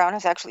Brown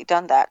has actually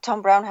done that.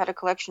 Tom Brown had a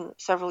collection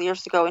several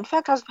years ago. In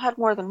fact, I've had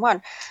more than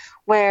one,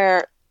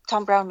 where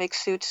Tom Brown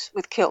makes suits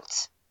with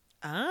kilts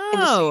in the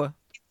Oh,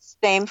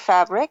 same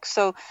fabric.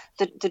 So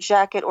the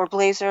jacket or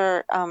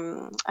blazer,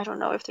 I don't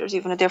know if there's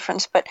even a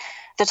difference, but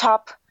the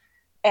top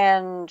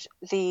and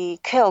the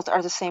kilt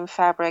are the same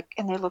fabric,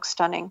 and they look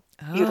stunning,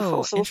 beautiful.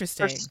 oh, So of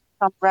interesting. course,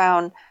 Tom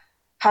Brown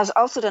has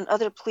also done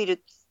other pleated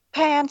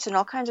pants and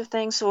all kinds of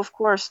things. So of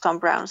course, Tom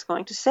Brown is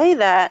going to say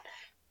that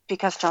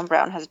because Tom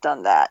Brown has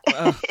done that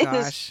Oh and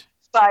is gosh,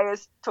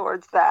 biased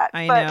towards that.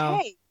 I But know.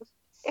 hey,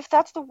 if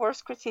that's the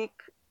worst critique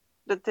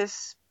that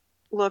this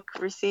look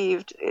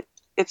received,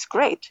 it's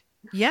great.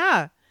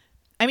 Yeah.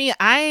 I mean,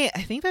 I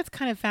think that's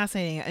kind of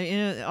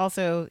fascinating.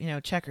 Also,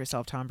 check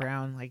yourself, Tom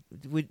Brown. Like,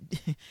 would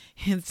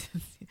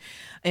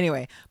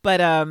anyway, but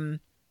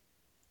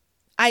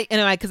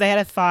because I had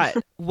a thought,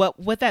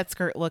 what that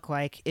skirt looked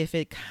like if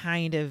it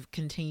kind of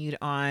continued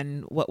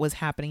on what was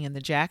happening in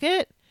the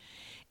jacket,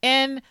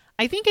 and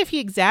I think if he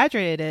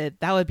exaggerated it,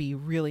 that would be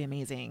really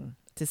amazing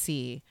to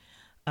see.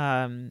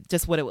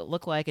 Just what it would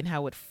look like and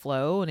how it would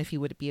flow, and if he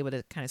would be able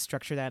to kind of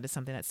structure that into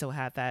something that still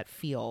had that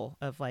feel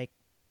of like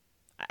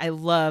I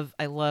love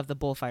the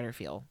bullfighter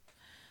feel.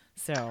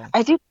 So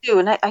I do too,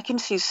 and I can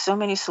see so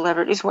many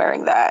celebrities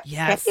wearing that.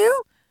 Can't yes,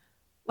 you?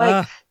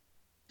 Like,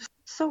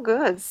 so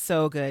good.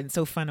 so good,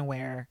 so fun to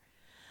wear.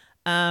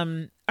 All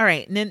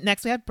right, and then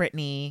next we have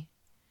Brittany,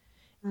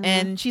 Hmm.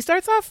 and she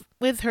starts off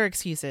with her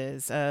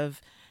excuses of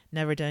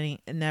never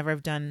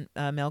have done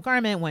a male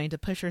garment, wanting to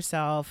push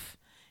herself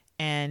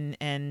and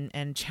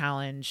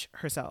challenge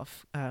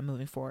herself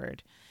moving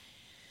forward.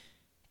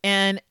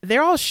 And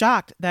they're all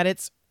shocked that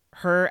it's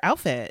her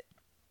outfit.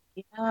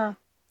 Yeah.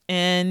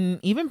 And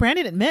even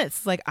Brandon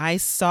admits, like, I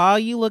saw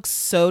you look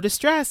so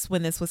distressed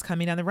when this was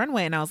coming down the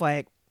runway. And I was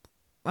like,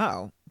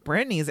 oh,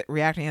 Brittany's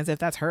reacting as if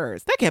that's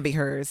hers. That can't be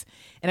hers.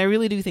 And I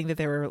really do think that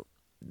they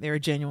were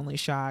genuinely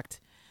shocked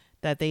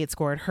that they had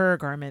scored her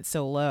garment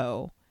so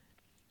low.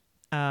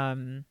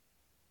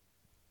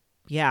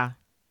 Yeah.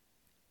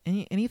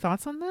 Any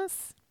thoughts on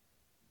this?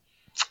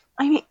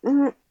 I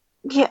mean,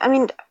 yeah, I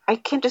mean, I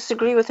can't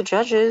disagree with the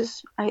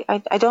judges.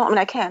 I don't, I mean,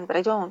 I can, but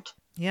I don't.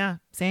 Yeah,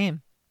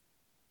 same.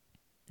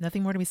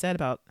 Nothing more to be said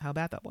about how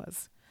bad that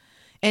was.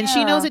 And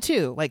she knows Yeah. it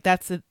too. Like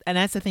that's the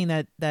thing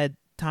that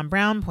Tom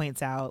Brown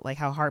points out, like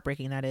how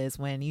heartbreaking that is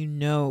when you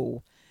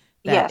know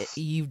that Yes.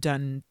 you've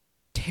done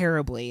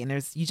terribly and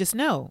you just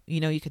know,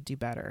 you could do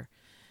better.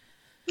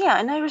 Yeah,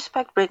 and I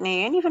respect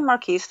Brittany and even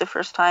Marquise the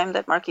first time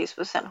that Marquise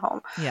was sent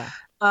home. Yeah.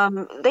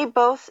 They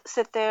both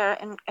sit there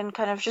and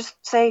kind of just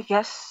say,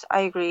 yes,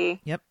 I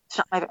agree. Yep. It's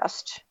not my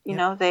best.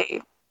 Yep.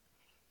 They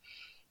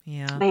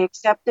Yeah. they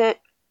accept it,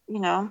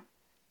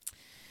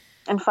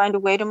 and find a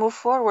way to move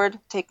forward.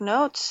 Take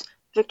notes,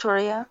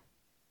 Victoria.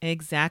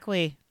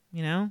 Exactly.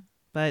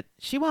 But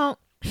she won't.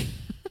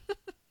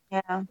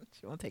 Yeah.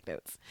 She won't take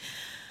notes.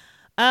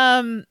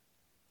 Um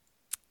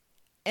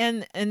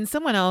and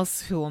someone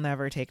else who will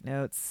never take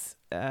notes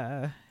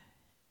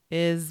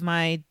is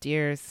my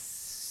dear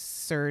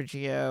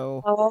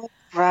Sergio. Oh,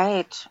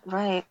 right,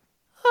 right.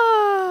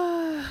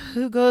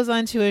 Who goes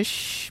on to a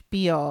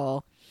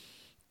spiel.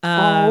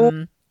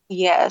 Oh,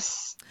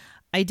 yes.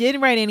 I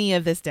didn't write any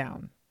of this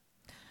down.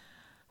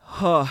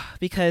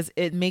 Because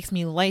it makes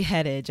me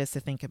lightheaded just to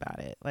think about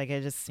it. Like I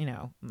just,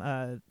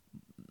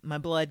 my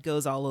blood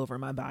goes all over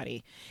my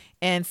body.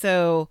 And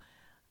so,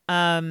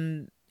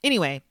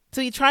 anyway,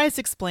 so he tries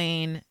to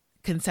explain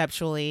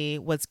conceptually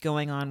what's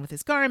going on with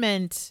his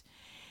garment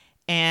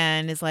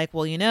and is like,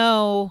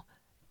 well,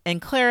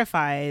 and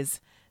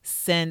clarifies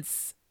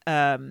since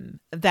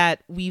that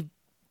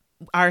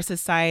our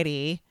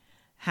society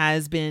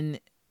has been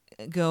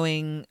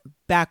going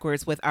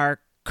backwards with our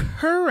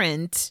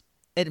current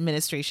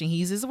administration. He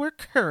uses the word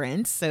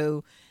current,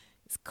 so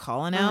he's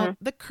calling out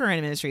the current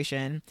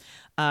administration.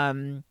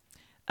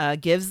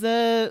 Gives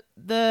the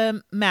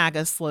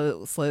MAGA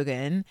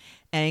slogan,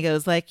 and he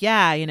goes like,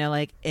 yeah,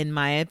 like in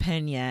my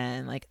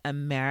opinion, like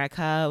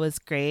America was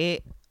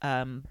great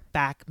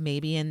back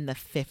maybe in the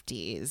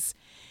 50s.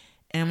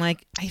 And I'm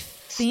like, I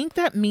think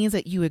that means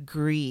that you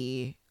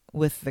agree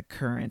with the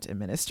current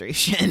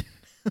administration.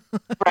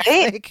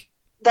 Right? Like,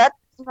 That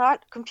does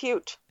not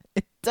compute.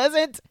 it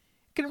doesn't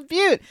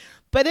compute.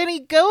 But then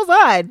he goes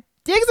on,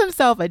 digs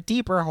himself a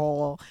deeper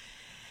hole,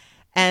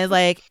 and is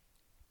like,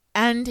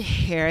 and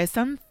here is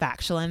some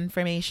factual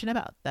information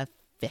about the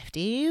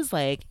 50s.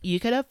 Like, you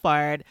could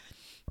afford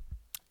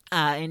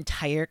an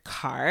entire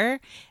car,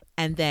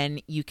 and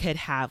then you could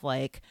have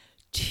like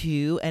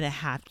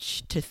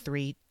 2.5 to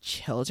 3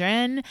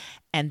 children.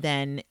 And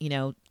then,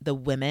 the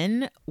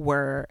women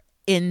were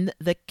in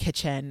the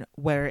kitchen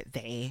where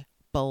they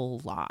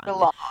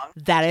belong.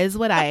 That is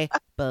what I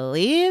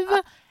believe.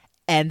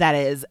 And that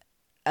is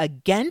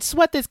against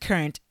what this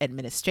current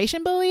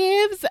administration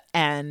believes.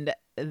 And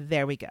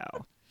there we go.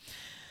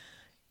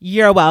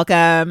 You're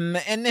welcome.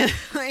 And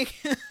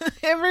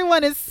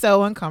everyone is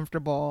so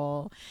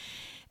uncomfortable.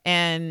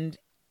 And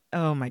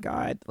oh my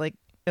God,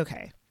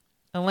 okay.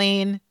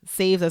 Elaine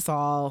saves us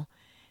all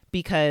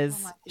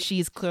because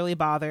she's clearly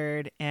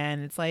bothered.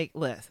 And it's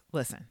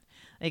listen,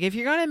 if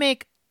you're going to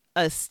make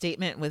a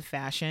statement with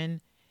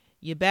fashion,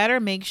 you better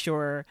make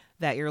sure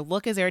that your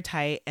look is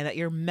airtight and that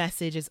your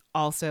message is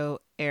also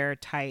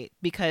airtight,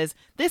 because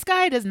this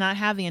guy does not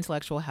have the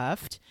intellectual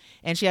heft.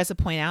 And she has to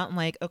point out,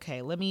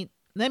 okay, let me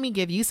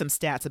give you some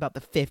stats about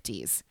the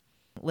 50s.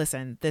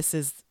 Listen, this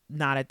is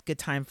not a good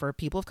time for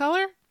people of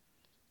color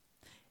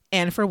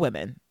and for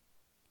women.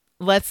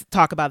 Let's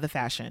talk about the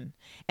fashion.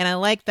 And I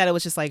like that it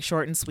was just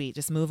short and sweet,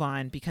 just move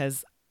on,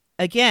 because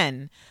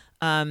again,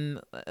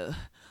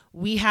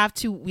 we had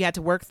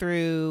to work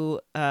through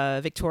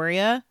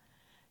Victoria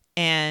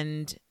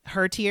and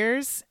her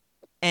tears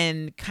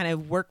and kind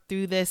of work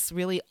through this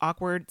really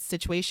awkward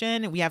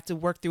situation. We have to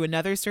work through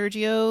another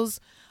Sergio's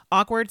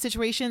awkward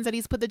situations that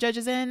he's put the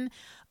judges in,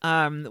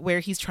 where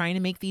he's trying to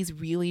make these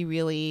really,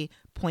 really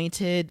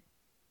pointed,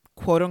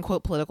 quote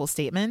unquote, political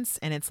statements.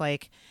 And it's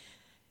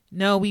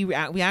no, we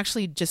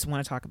actually just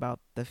want to talk about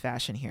the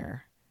fashion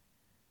here.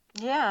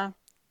 Yeah.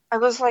 I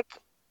was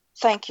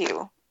thank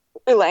you,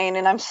 Elaine.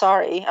 And I'm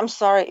sorry,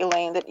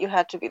 Elaine, that you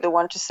had to be the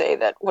one to say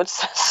that what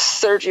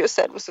Sergio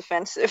said was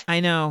offensive.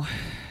 I know.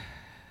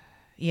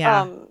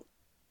 Yeah.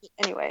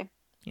 Anyway.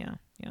 Yeah.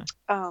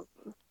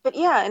 But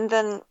yeah, and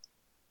then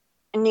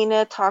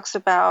Nina talks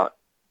about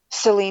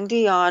Celine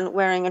Dion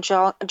wearing a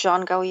John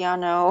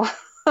Galliano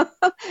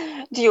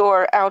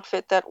Dior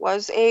outfit that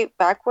was a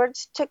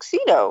backwards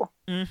tuxedo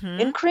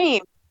in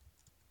cream.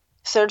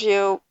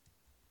 Sergio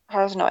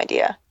has no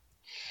idea.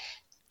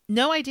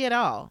 No idea at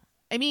all.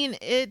 I mean,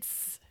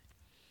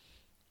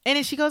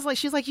 and she goes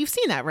she's like, you've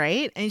seen that,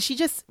 right? And she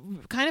just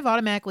kind of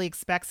automatically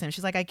expects him.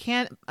 She's like, I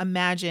can't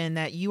imagine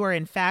that you are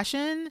in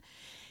fashion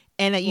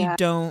and that you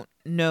don't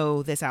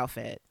know this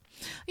outfit.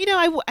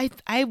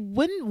 I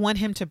wouldn't want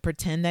him to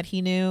pretend that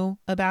he knew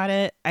about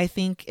it. I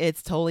think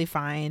it's totally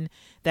fine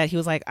that he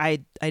was like, I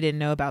didn't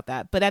know about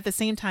that. But at the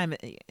same time,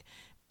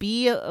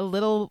 be a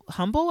little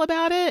humble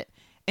about it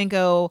and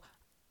go,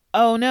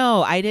 oh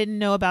no, I didn't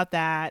know about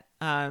that.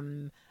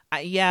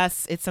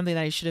 Yes, it's something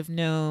that I should have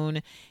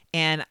known.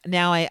 And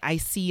now I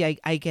see,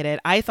 I get it.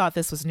 I thought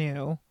this was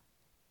new.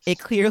 It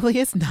clearly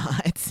is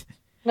not.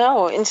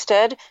 No,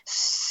 instead,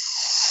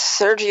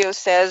 Sergio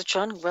says,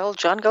 John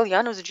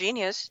Galliano's a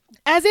genius.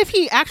 As if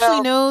he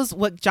actually knows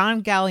what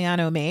John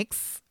Galliano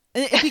makes.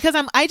 Because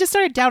I just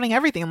started doubting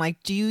everything. I'm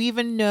like, do you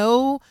even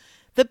know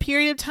the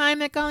period of time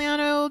that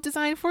Galliano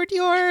designed for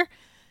Dior?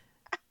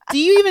 Do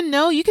you even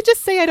know? You could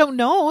just say, I don't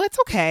know. It's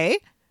okay.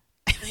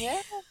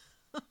 Yeah.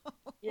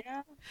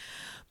 Yeah.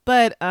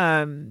 But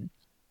I don't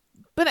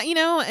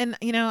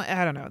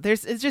know.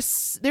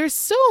 There's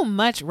so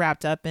much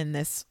wrapped up in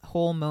this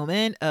whole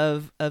moment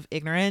of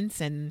ignorance,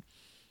 and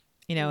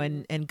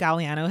and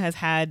Galliano has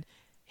had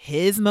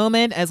his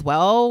moment as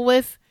well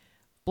with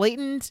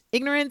blatant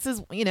ignorance,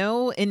 as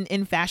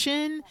in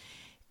fashion.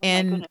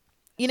 And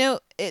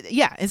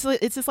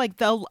it's just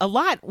a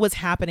lot was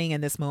happening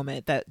in this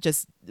moment that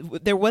just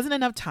there wasn't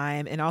enough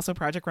time. And also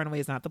Project Runway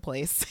is not the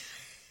place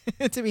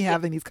to be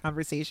having these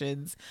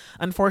conversations,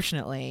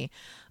 unfortunately,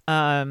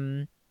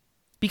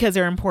 because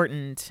they're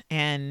important.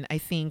 And I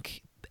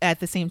think at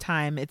the same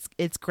time,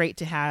 it's great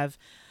to have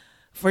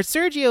for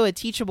Sergio a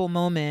teachable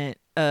moment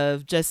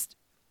of just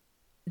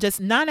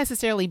not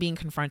necessarily being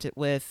confronted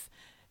with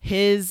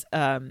his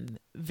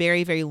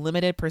very, very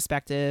limited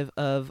perspective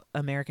of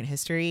American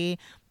history,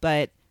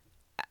 but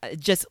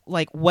just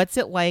what's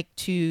it like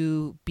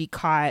to be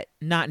caught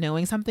not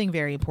knowing something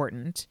very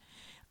important,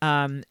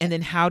 and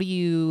then how do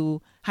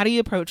you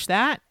approach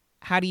that?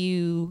 How do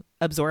you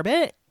absorb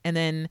it? And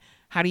then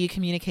how do you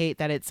communicate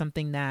that it's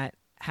something that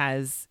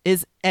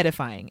is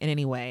edifying in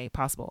any way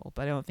possible?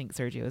 But I don't think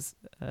Sergio is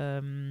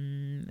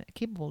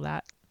capable of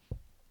that.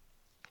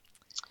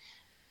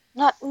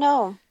 Not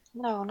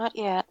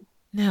yet.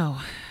 No.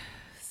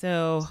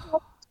 So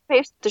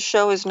the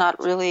show is not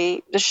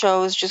really. The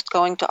show is just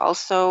going to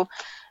also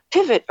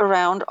pivot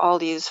around all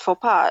these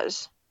faux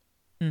pas.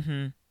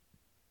 Mm-hmm.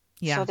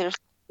 Yeah. So there's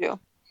two.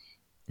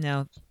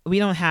 No, we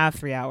don't have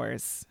 3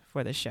 hours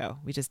for the show.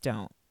 We just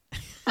don't.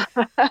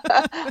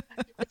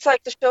 It's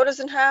like the show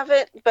doesn't have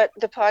it, but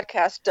the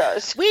podcast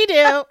does. We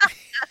do.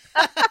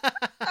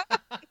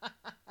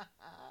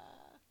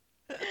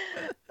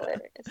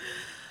 Hilarious.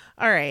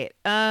 All right.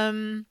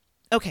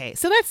 Okay.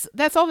 So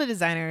that's all the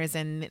designers,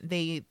 and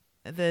they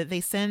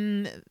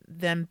send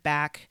them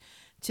back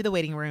to the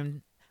waiting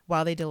room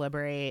while they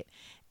deliberate.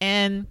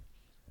 And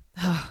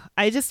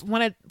I just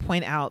want to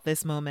point out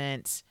this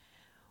moment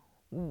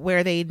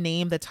where they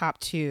name the top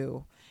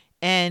two.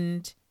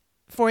 And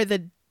for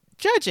the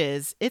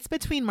judges, it's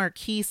between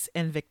Marquise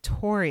and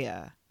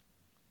Victoria.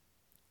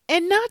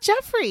 And not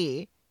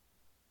Jeffrey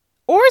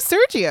or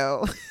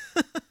Sergio.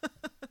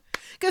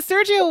 Because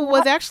Sergio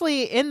was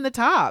actually in the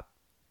top.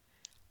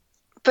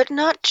 But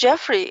not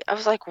Jeffrey. I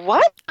was like,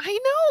 what? I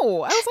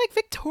know. I was like,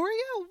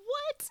 Victoria,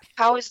 what?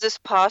 How is this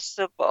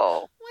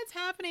possible? What's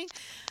happening?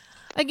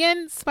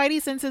 Again,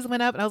 Spidey senses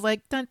went up, and I was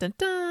like, dun, dun,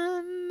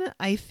 dun.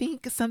 I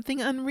think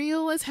something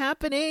unreal is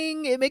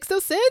happening. It makes no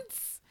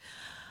sense.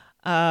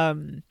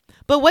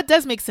 But what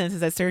does make sense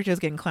is that Sergio's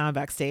getting clowned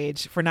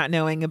backstage for not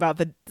knowing about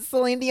the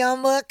Celine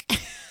Dion look.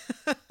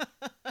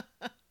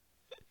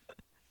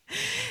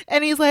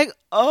 And he's like,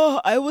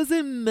 oh, I was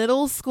in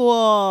middle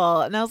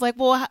school. And I was like,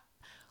 well,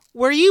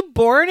 were you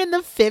born in the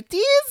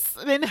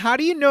 50s? Then how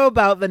do you know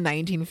about the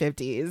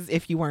 1950s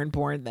if you weren't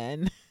born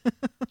then?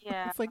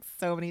 Yeah. It's like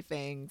so many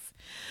things.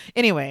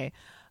 Anyway,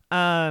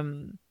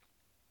 but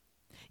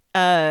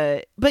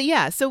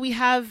yeah, so we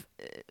have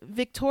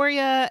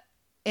Victoria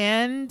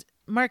and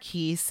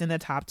Marquise in the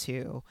top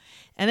two.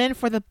 And then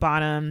for the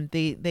bottom,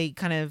 they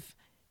kind of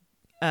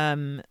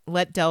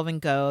let Delvin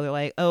go. They're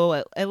like,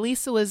 oh, at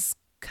least it was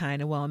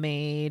kind of well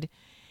made.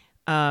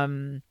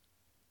 And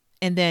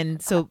then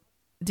so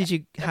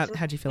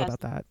how'd you feel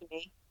about that?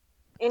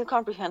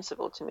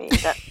 Incomprehensible to me.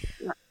 That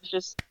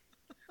just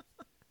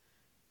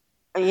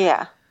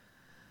yeah.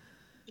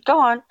 Go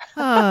on.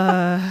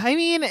 I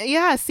mean,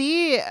 yeah,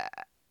 see,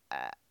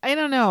 I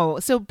don't know.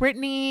 So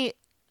Brittany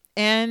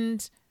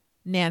and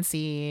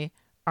Nancy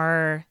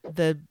are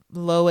the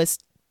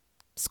lowest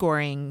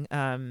scoring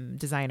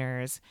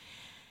designers.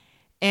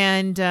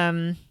 And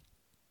to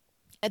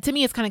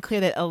me, it's kind of clear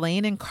that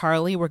Elaine and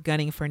Carly were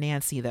gunning for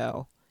Nancy,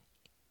 though.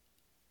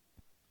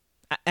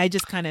 I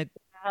just kind of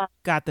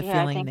got the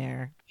feeling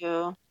there.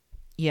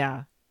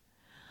 Yeah.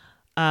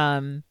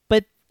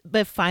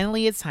 But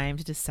finally, it's time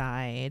to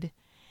decide.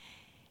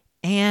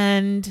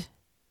 And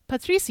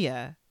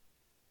Patricia,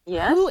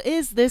 yes? Who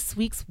is this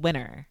week's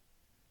winner?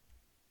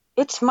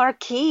 It's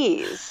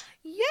Marquise.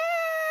 Yay!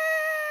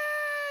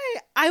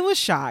 I was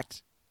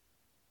shocked.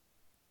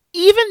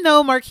 Even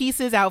though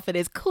Marquise's outfit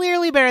is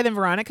clearly better than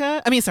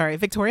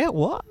Victoria.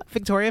 What?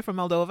 Victoria from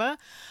Moldova.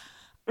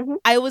 Mm-hmm.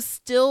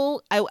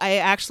 I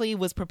actually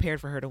was prepared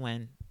for her to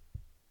win.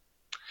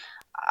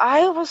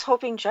 I was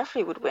hoping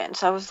Jeffrey would win.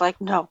 So I was like,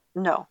 no,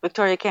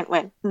 Victoria can't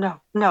win.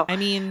 No. I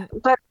mean,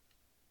 but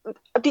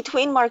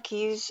between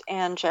Marquise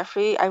and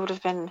Jeffrey, I would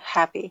have been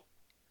happy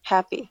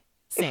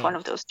if one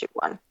of those two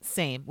won.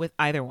 Same with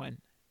either one.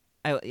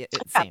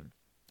 Same.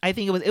 I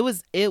think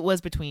it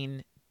was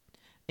between,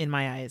 in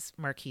my eyes,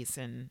 Marquise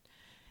and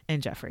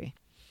Jeffrey.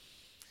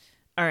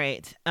 All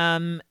right.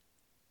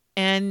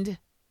 And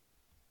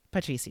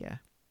Patricia.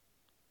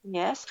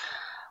 Yes.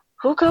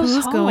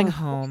 Who's going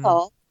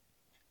home?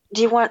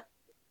 Do you want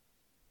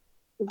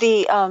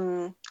the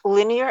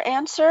linear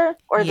answer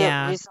or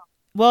the result?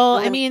 Well,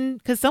 I mean,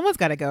 because someone's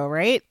got to go,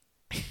 right?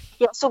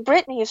 Yeah, so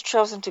Brittany has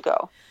chosen to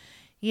go.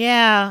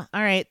 Yeah.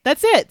 All right.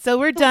 That's it. So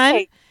we're done.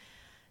 Okay.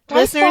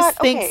 Listeners,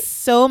 thanks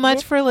so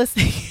much for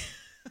listening.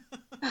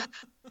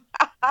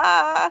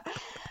 I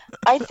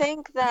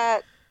think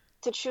that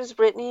to choose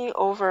Brittany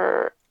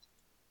over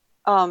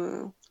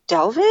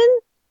Delvin,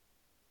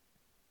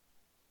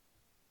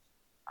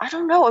 I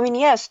don't know. I mean,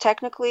 yes,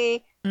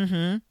 technically,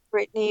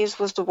 Brittany's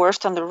was the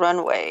worst on the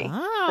runway.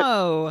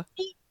 Oh.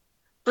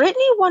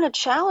 Brittany won a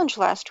challenge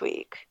last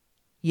week.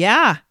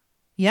 Yeah.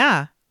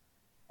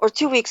 Or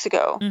 2 weeks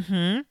ago.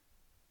 Mm-hmm.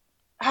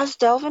 Has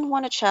Delvin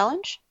won a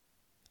challenge?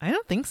 I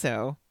don't think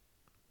so.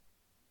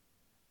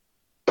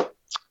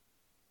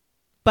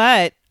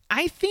 But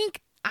I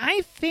think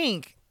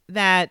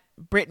that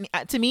Brittany,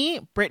 to me,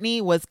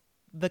 Brittany was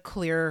the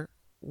clear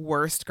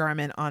worst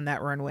garment on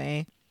that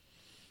runway.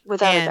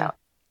 Without a doubt.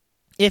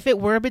 If it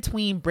were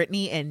between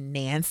Brittany and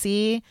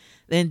Nancy,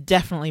 then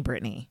definitely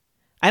Brittany.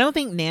 I don't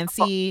think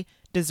Nancy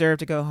deserved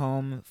to go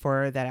home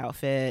for that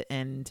outfit.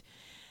 And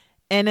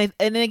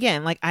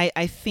again, like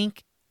I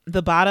think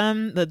the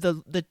bottom,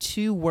 the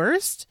two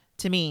worst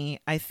to me,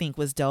 I think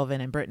was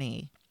Delvin and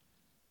Brittany.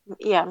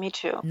 Yeah, me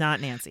too.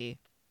 Not Nancy.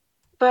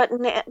 But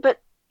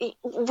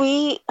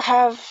we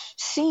have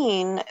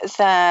seen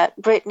that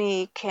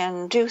Brittany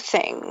can do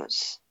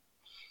things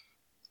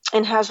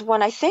and has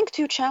won, I think,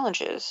 2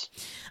 challenges.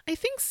 I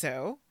think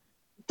so.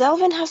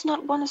 Delvin has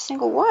not won a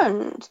single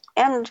one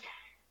and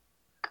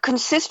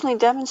consistently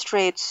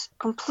demonstrates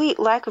complete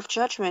lack of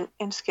judgment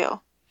and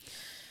skill.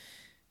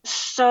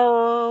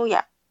 So,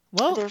 yeah.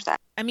 Well, there's that.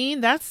 I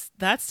mean, that's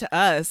to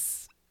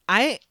us.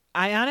 I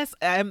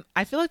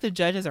feel like the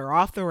judges are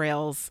off the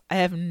rails. I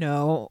have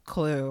no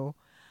clue.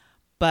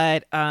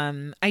 But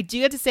I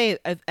do have to say,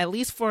 at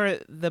least for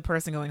the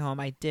person going home,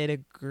 I did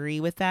agree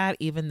with that,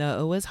 even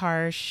though it was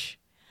harsh.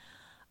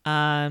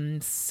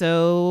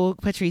 So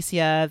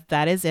Patricia,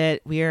 that is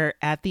it. We are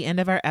at the end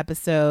of our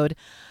episode.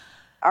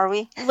 Are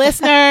we?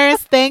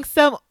 Listeners, thanks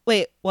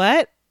wait,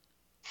 what?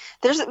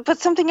 But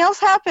something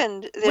else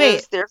happened.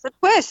 There's a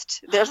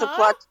twist. There's a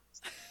plot.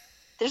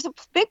 There's a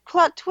big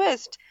plot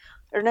twist.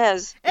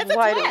 Ernez, it's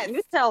why a twist. don't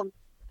you tell me?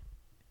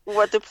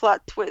 what the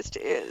plot twist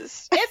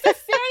is. It's a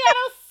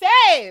serial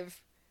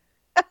save.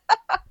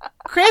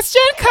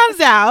 Christian comes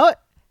out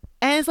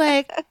and is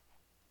like,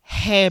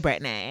 hey,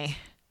 Brittany.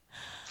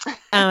 Oh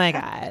my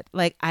God.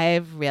 Like,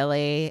 I've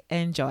really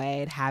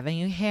enjoyed having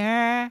you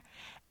here.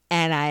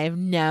 And I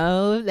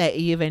know that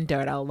you've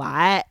endured a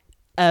lot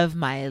of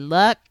my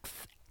looks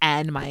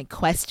and my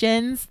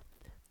questions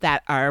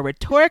that are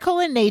rhetorical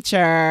in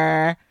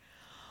nature.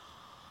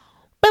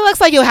 But it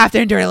looks like you'll have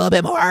to endure a little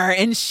bit more.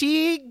 And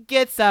she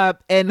gets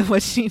up and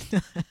what she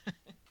does.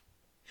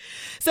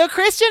 So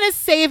Christian is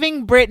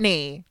saving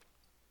Brittany.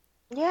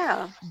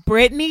 Yeah.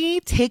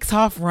 Brittany takes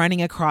off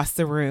running across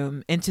the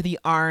room into the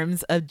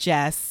arms of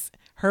Jess,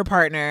 her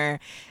partner.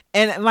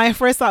 And my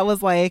first thought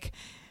was like,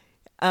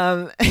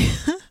 I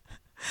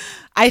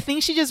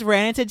think she just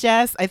ran into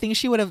Jess. I think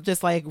she would have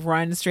just like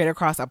run straight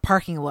across a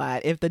parking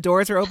lot. If the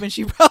doors were open,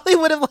 she probably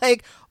would have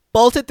like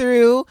bolted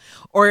through,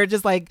 or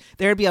just like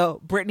there'd be a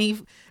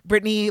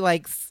Brittany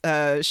like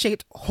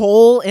shaped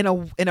hole in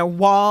a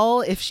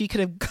wall if she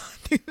could have gone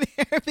through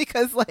there,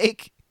 because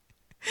like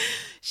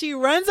she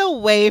runs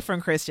away from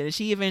Christian.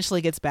 She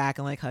eventually gets back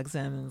and like hugs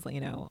him and like,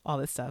 you know, all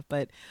this stuff.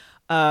 But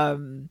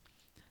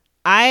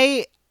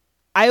I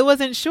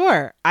wasn't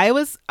sure. I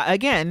was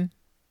again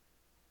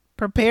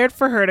prepared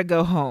for her to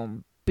go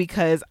home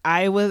because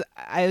I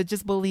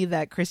just believed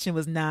that Christian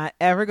was not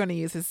ever going to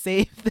use his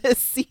save this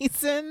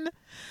season.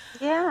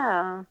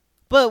 Yeah.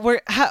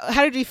 But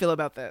how did you feel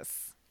about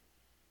this?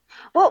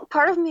 Well,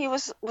 part of me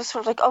was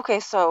sort of like, okay,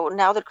 so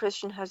now that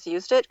Christian has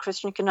used it,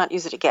 Christian cannot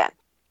use it again.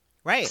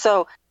 Right.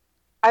 So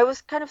I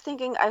was kind of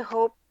thinking, I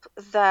hope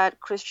that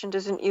Christian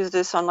doesn't use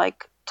this on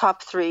like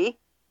top 3.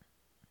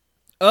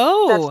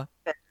 Oh.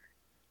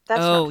 That's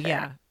oh, not fair.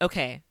 Yeah.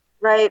 Okay.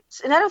 Right.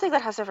 And I don't think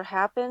that has ever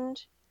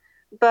happened.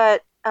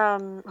 But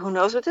who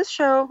knows with this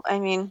show? I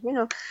mean, you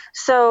know.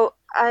 So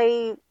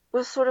I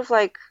was sort of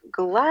like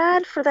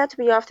glad for that to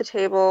be off the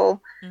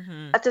table.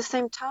 Mm-hmm. At the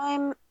same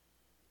time,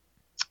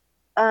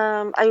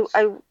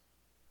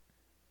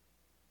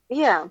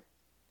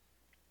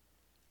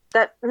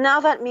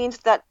 that means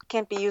that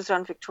can't be used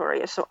on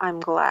Victoria, so I'm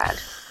glad.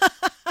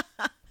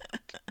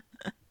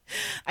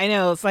 I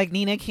know, it's like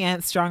Nina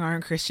can't strong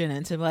arm Christian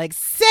into like,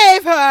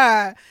 save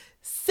her,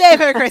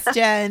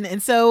 Christian.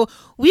 And so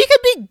we could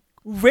be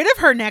rid of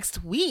her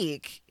next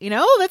week. You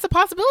know, that's a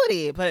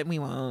possibility, but we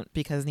won't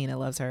because Nina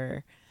loves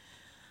her.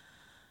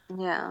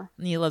 Yeah.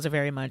 Nina loves her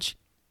very much.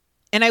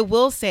 And I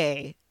will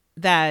say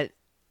that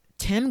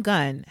Tim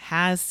Gunn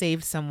has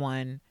saved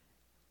someone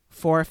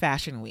for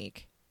Fashion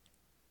Week.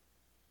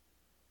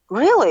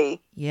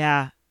 Really?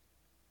 Yeah.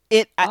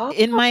 Oh.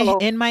 In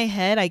my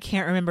head, I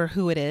can't remember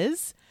who it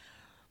is,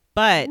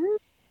 but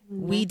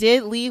we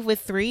did leave with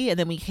 3 and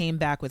then we came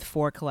back with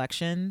 4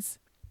 collections.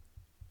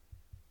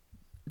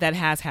 That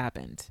has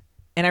happened.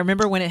 And I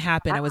remember when it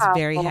happened, I was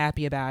very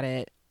happy about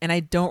it. And I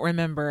don't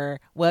remember.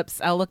 Whoops,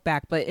 I'll look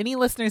back. But any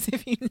listeners,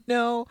 if you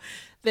know,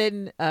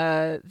 then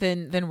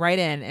write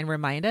in and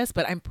remind us.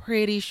 But I'm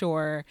pretty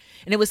sure,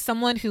 and it was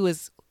someone who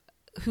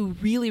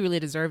really, really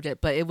deserved it.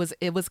 But it was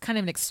kind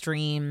of an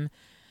extreme.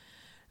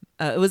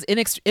 It was an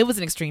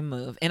extreme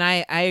move, and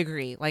I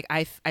agree. Like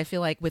I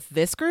feel like with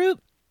this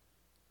group,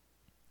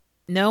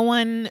 no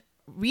one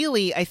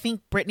really. I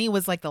think Brittany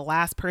was like the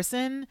last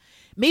person.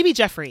 Maybe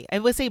Jeffrey. I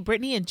would say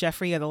Brittany and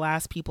Jeffrey are the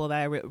last people that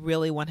I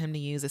really want him to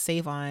use a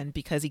save on,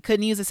 because he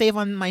couldn't use a save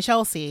on my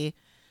Chelsea.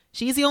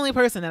 She's the only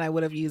person that I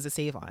would have used a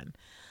save on.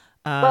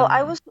 Well,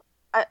 I was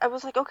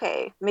like,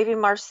 okay, maybe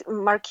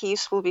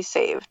Marquise will be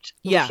saved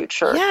in the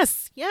future.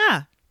 Yes.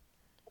 Yeah.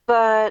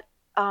 But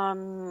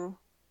do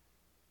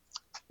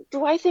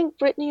I think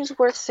Brittany is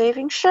worth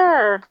saving?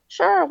 Sure.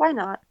 Why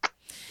not?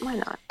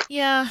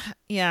 Yeah.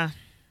 I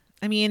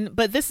mean,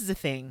 but this is the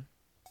thing.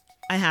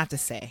 I have to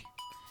say,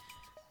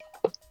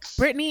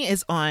 Brittany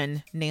is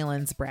on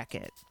Nayland's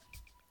bracket.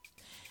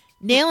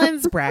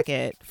 Nayland's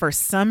bracket, for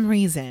some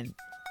reason,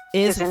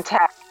 is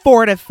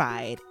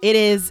fortified. It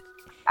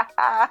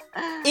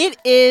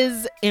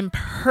is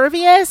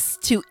impervious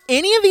to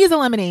any of these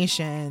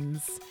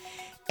eliminations.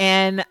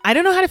 And I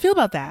don't know how to feel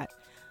about that.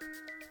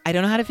 I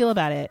don't know how to feel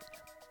about it,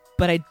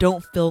 but I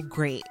don't feel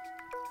great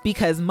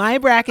because my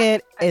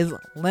bracket is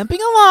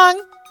limping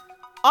along.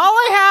 All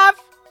I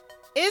have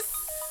is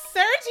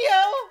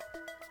Sergio.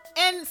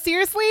 And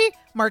seriously,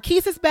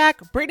 Marquise is back.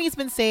 Brittany's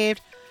been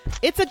saved.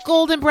 It's a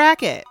golden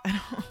bracket.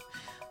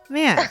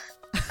 Man.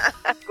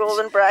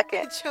 Golden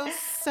bracket. I chose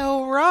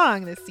so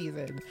wrong this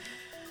season.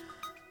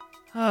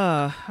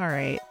 Oh, all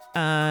right.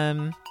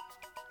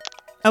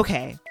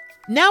 Okay.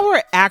 Now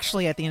we're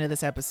actually at the end of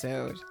this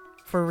episode.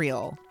 For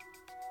real.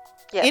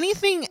 Yes.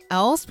 Anything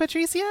else,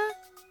 Patricia?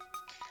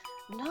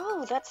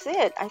 No, that's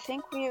it. I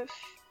think we've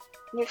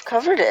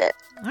covered it.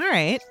 All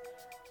right.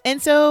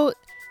 And so,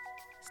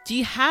 do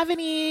you have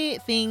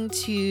anything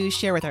to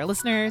share with our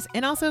listeners?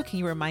 And also, can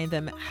you remind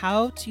them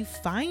how to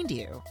find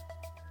you?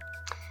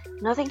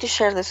 Nothing to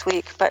share this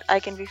week, but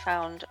I can be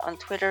found on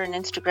Twitter and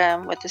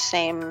Instagram with the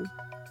same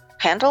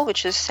handle,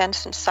 which is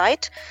Sense and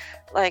Sight.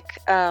 like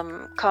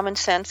Common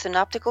Sense and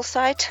Optical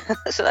Site.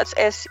 So that's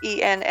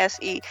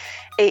SENSEANDSIGHT.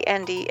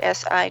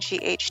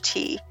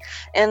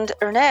 And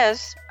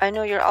Ernest, I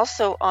know you're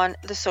also on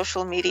the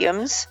social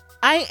mediums.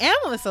 I am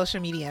on the social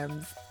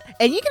mediums.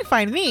 And you can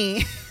find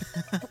me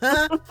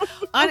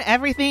on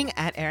everything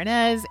at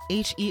Ernez,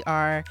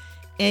 HERNEASE,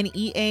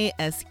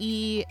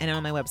 and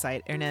on my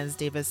website,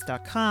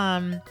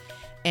 ernezdavis.com.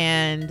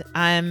 And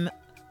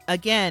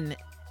again,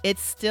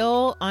 it's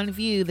still on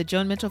view. The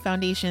Joan Mitchell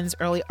Foundation's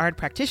Early Art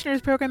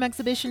Practitioners Program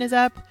exhibition is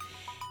up.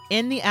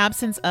 In the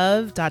Absence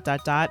of ...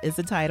 is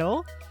the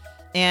title.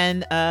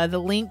 And the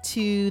link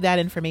to that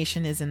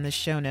information is in the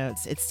show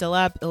notes. It's still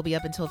up. It'll be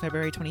up until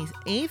February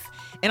 28th.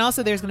 And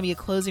also there's going to be a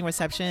closing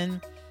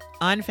reception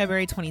on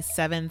February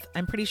 27th.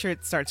 I'm pretty sure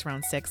it starts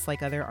around 6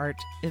 like other art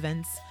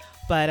events.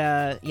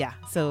 But yeah,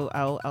 so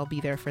I'll be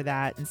there for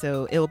that. And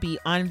so it'll be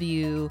on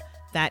view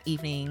that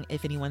evening.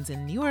 If anyone's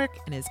in New York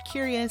and is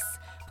curious,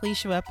 please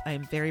show up.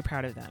 I'm very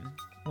proud of them.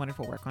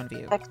 Wonderful work on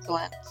view.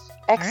 Excellent.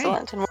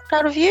 Right. And we're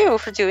proud of you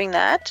for doing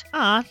that.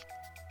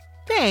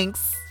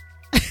 Thanks.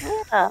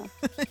 Yeah.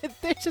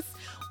 They're just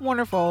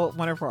wonderful,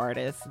 wonderful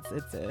artists.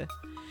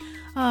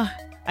 I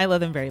love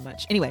them very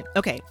much. Anyway,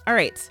 okay. All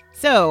right.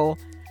 So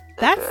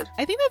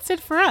I think that's it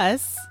for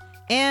us.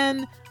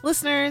 And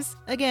listeners,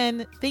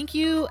 again, thank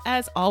you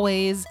as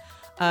always.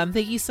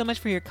 Thank you so much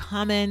for your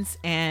comments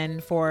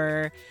and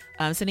for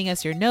sending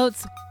us your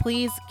notes.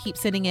 Please keep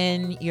sending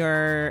in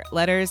your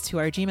letters to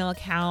our Gmail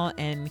account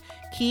and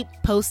keep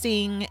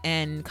posting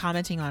and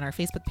commenting on our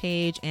Facebook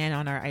page and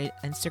on our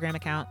Instagram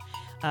account.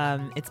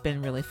 It's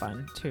been really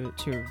fun to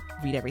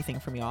read everything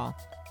from y'all.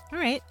 All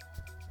right.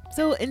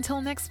 So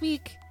until next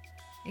week,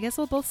 I guess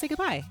we'll both say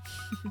goodbye.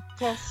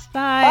 Yes.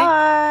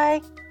 Bye.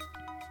 Bye.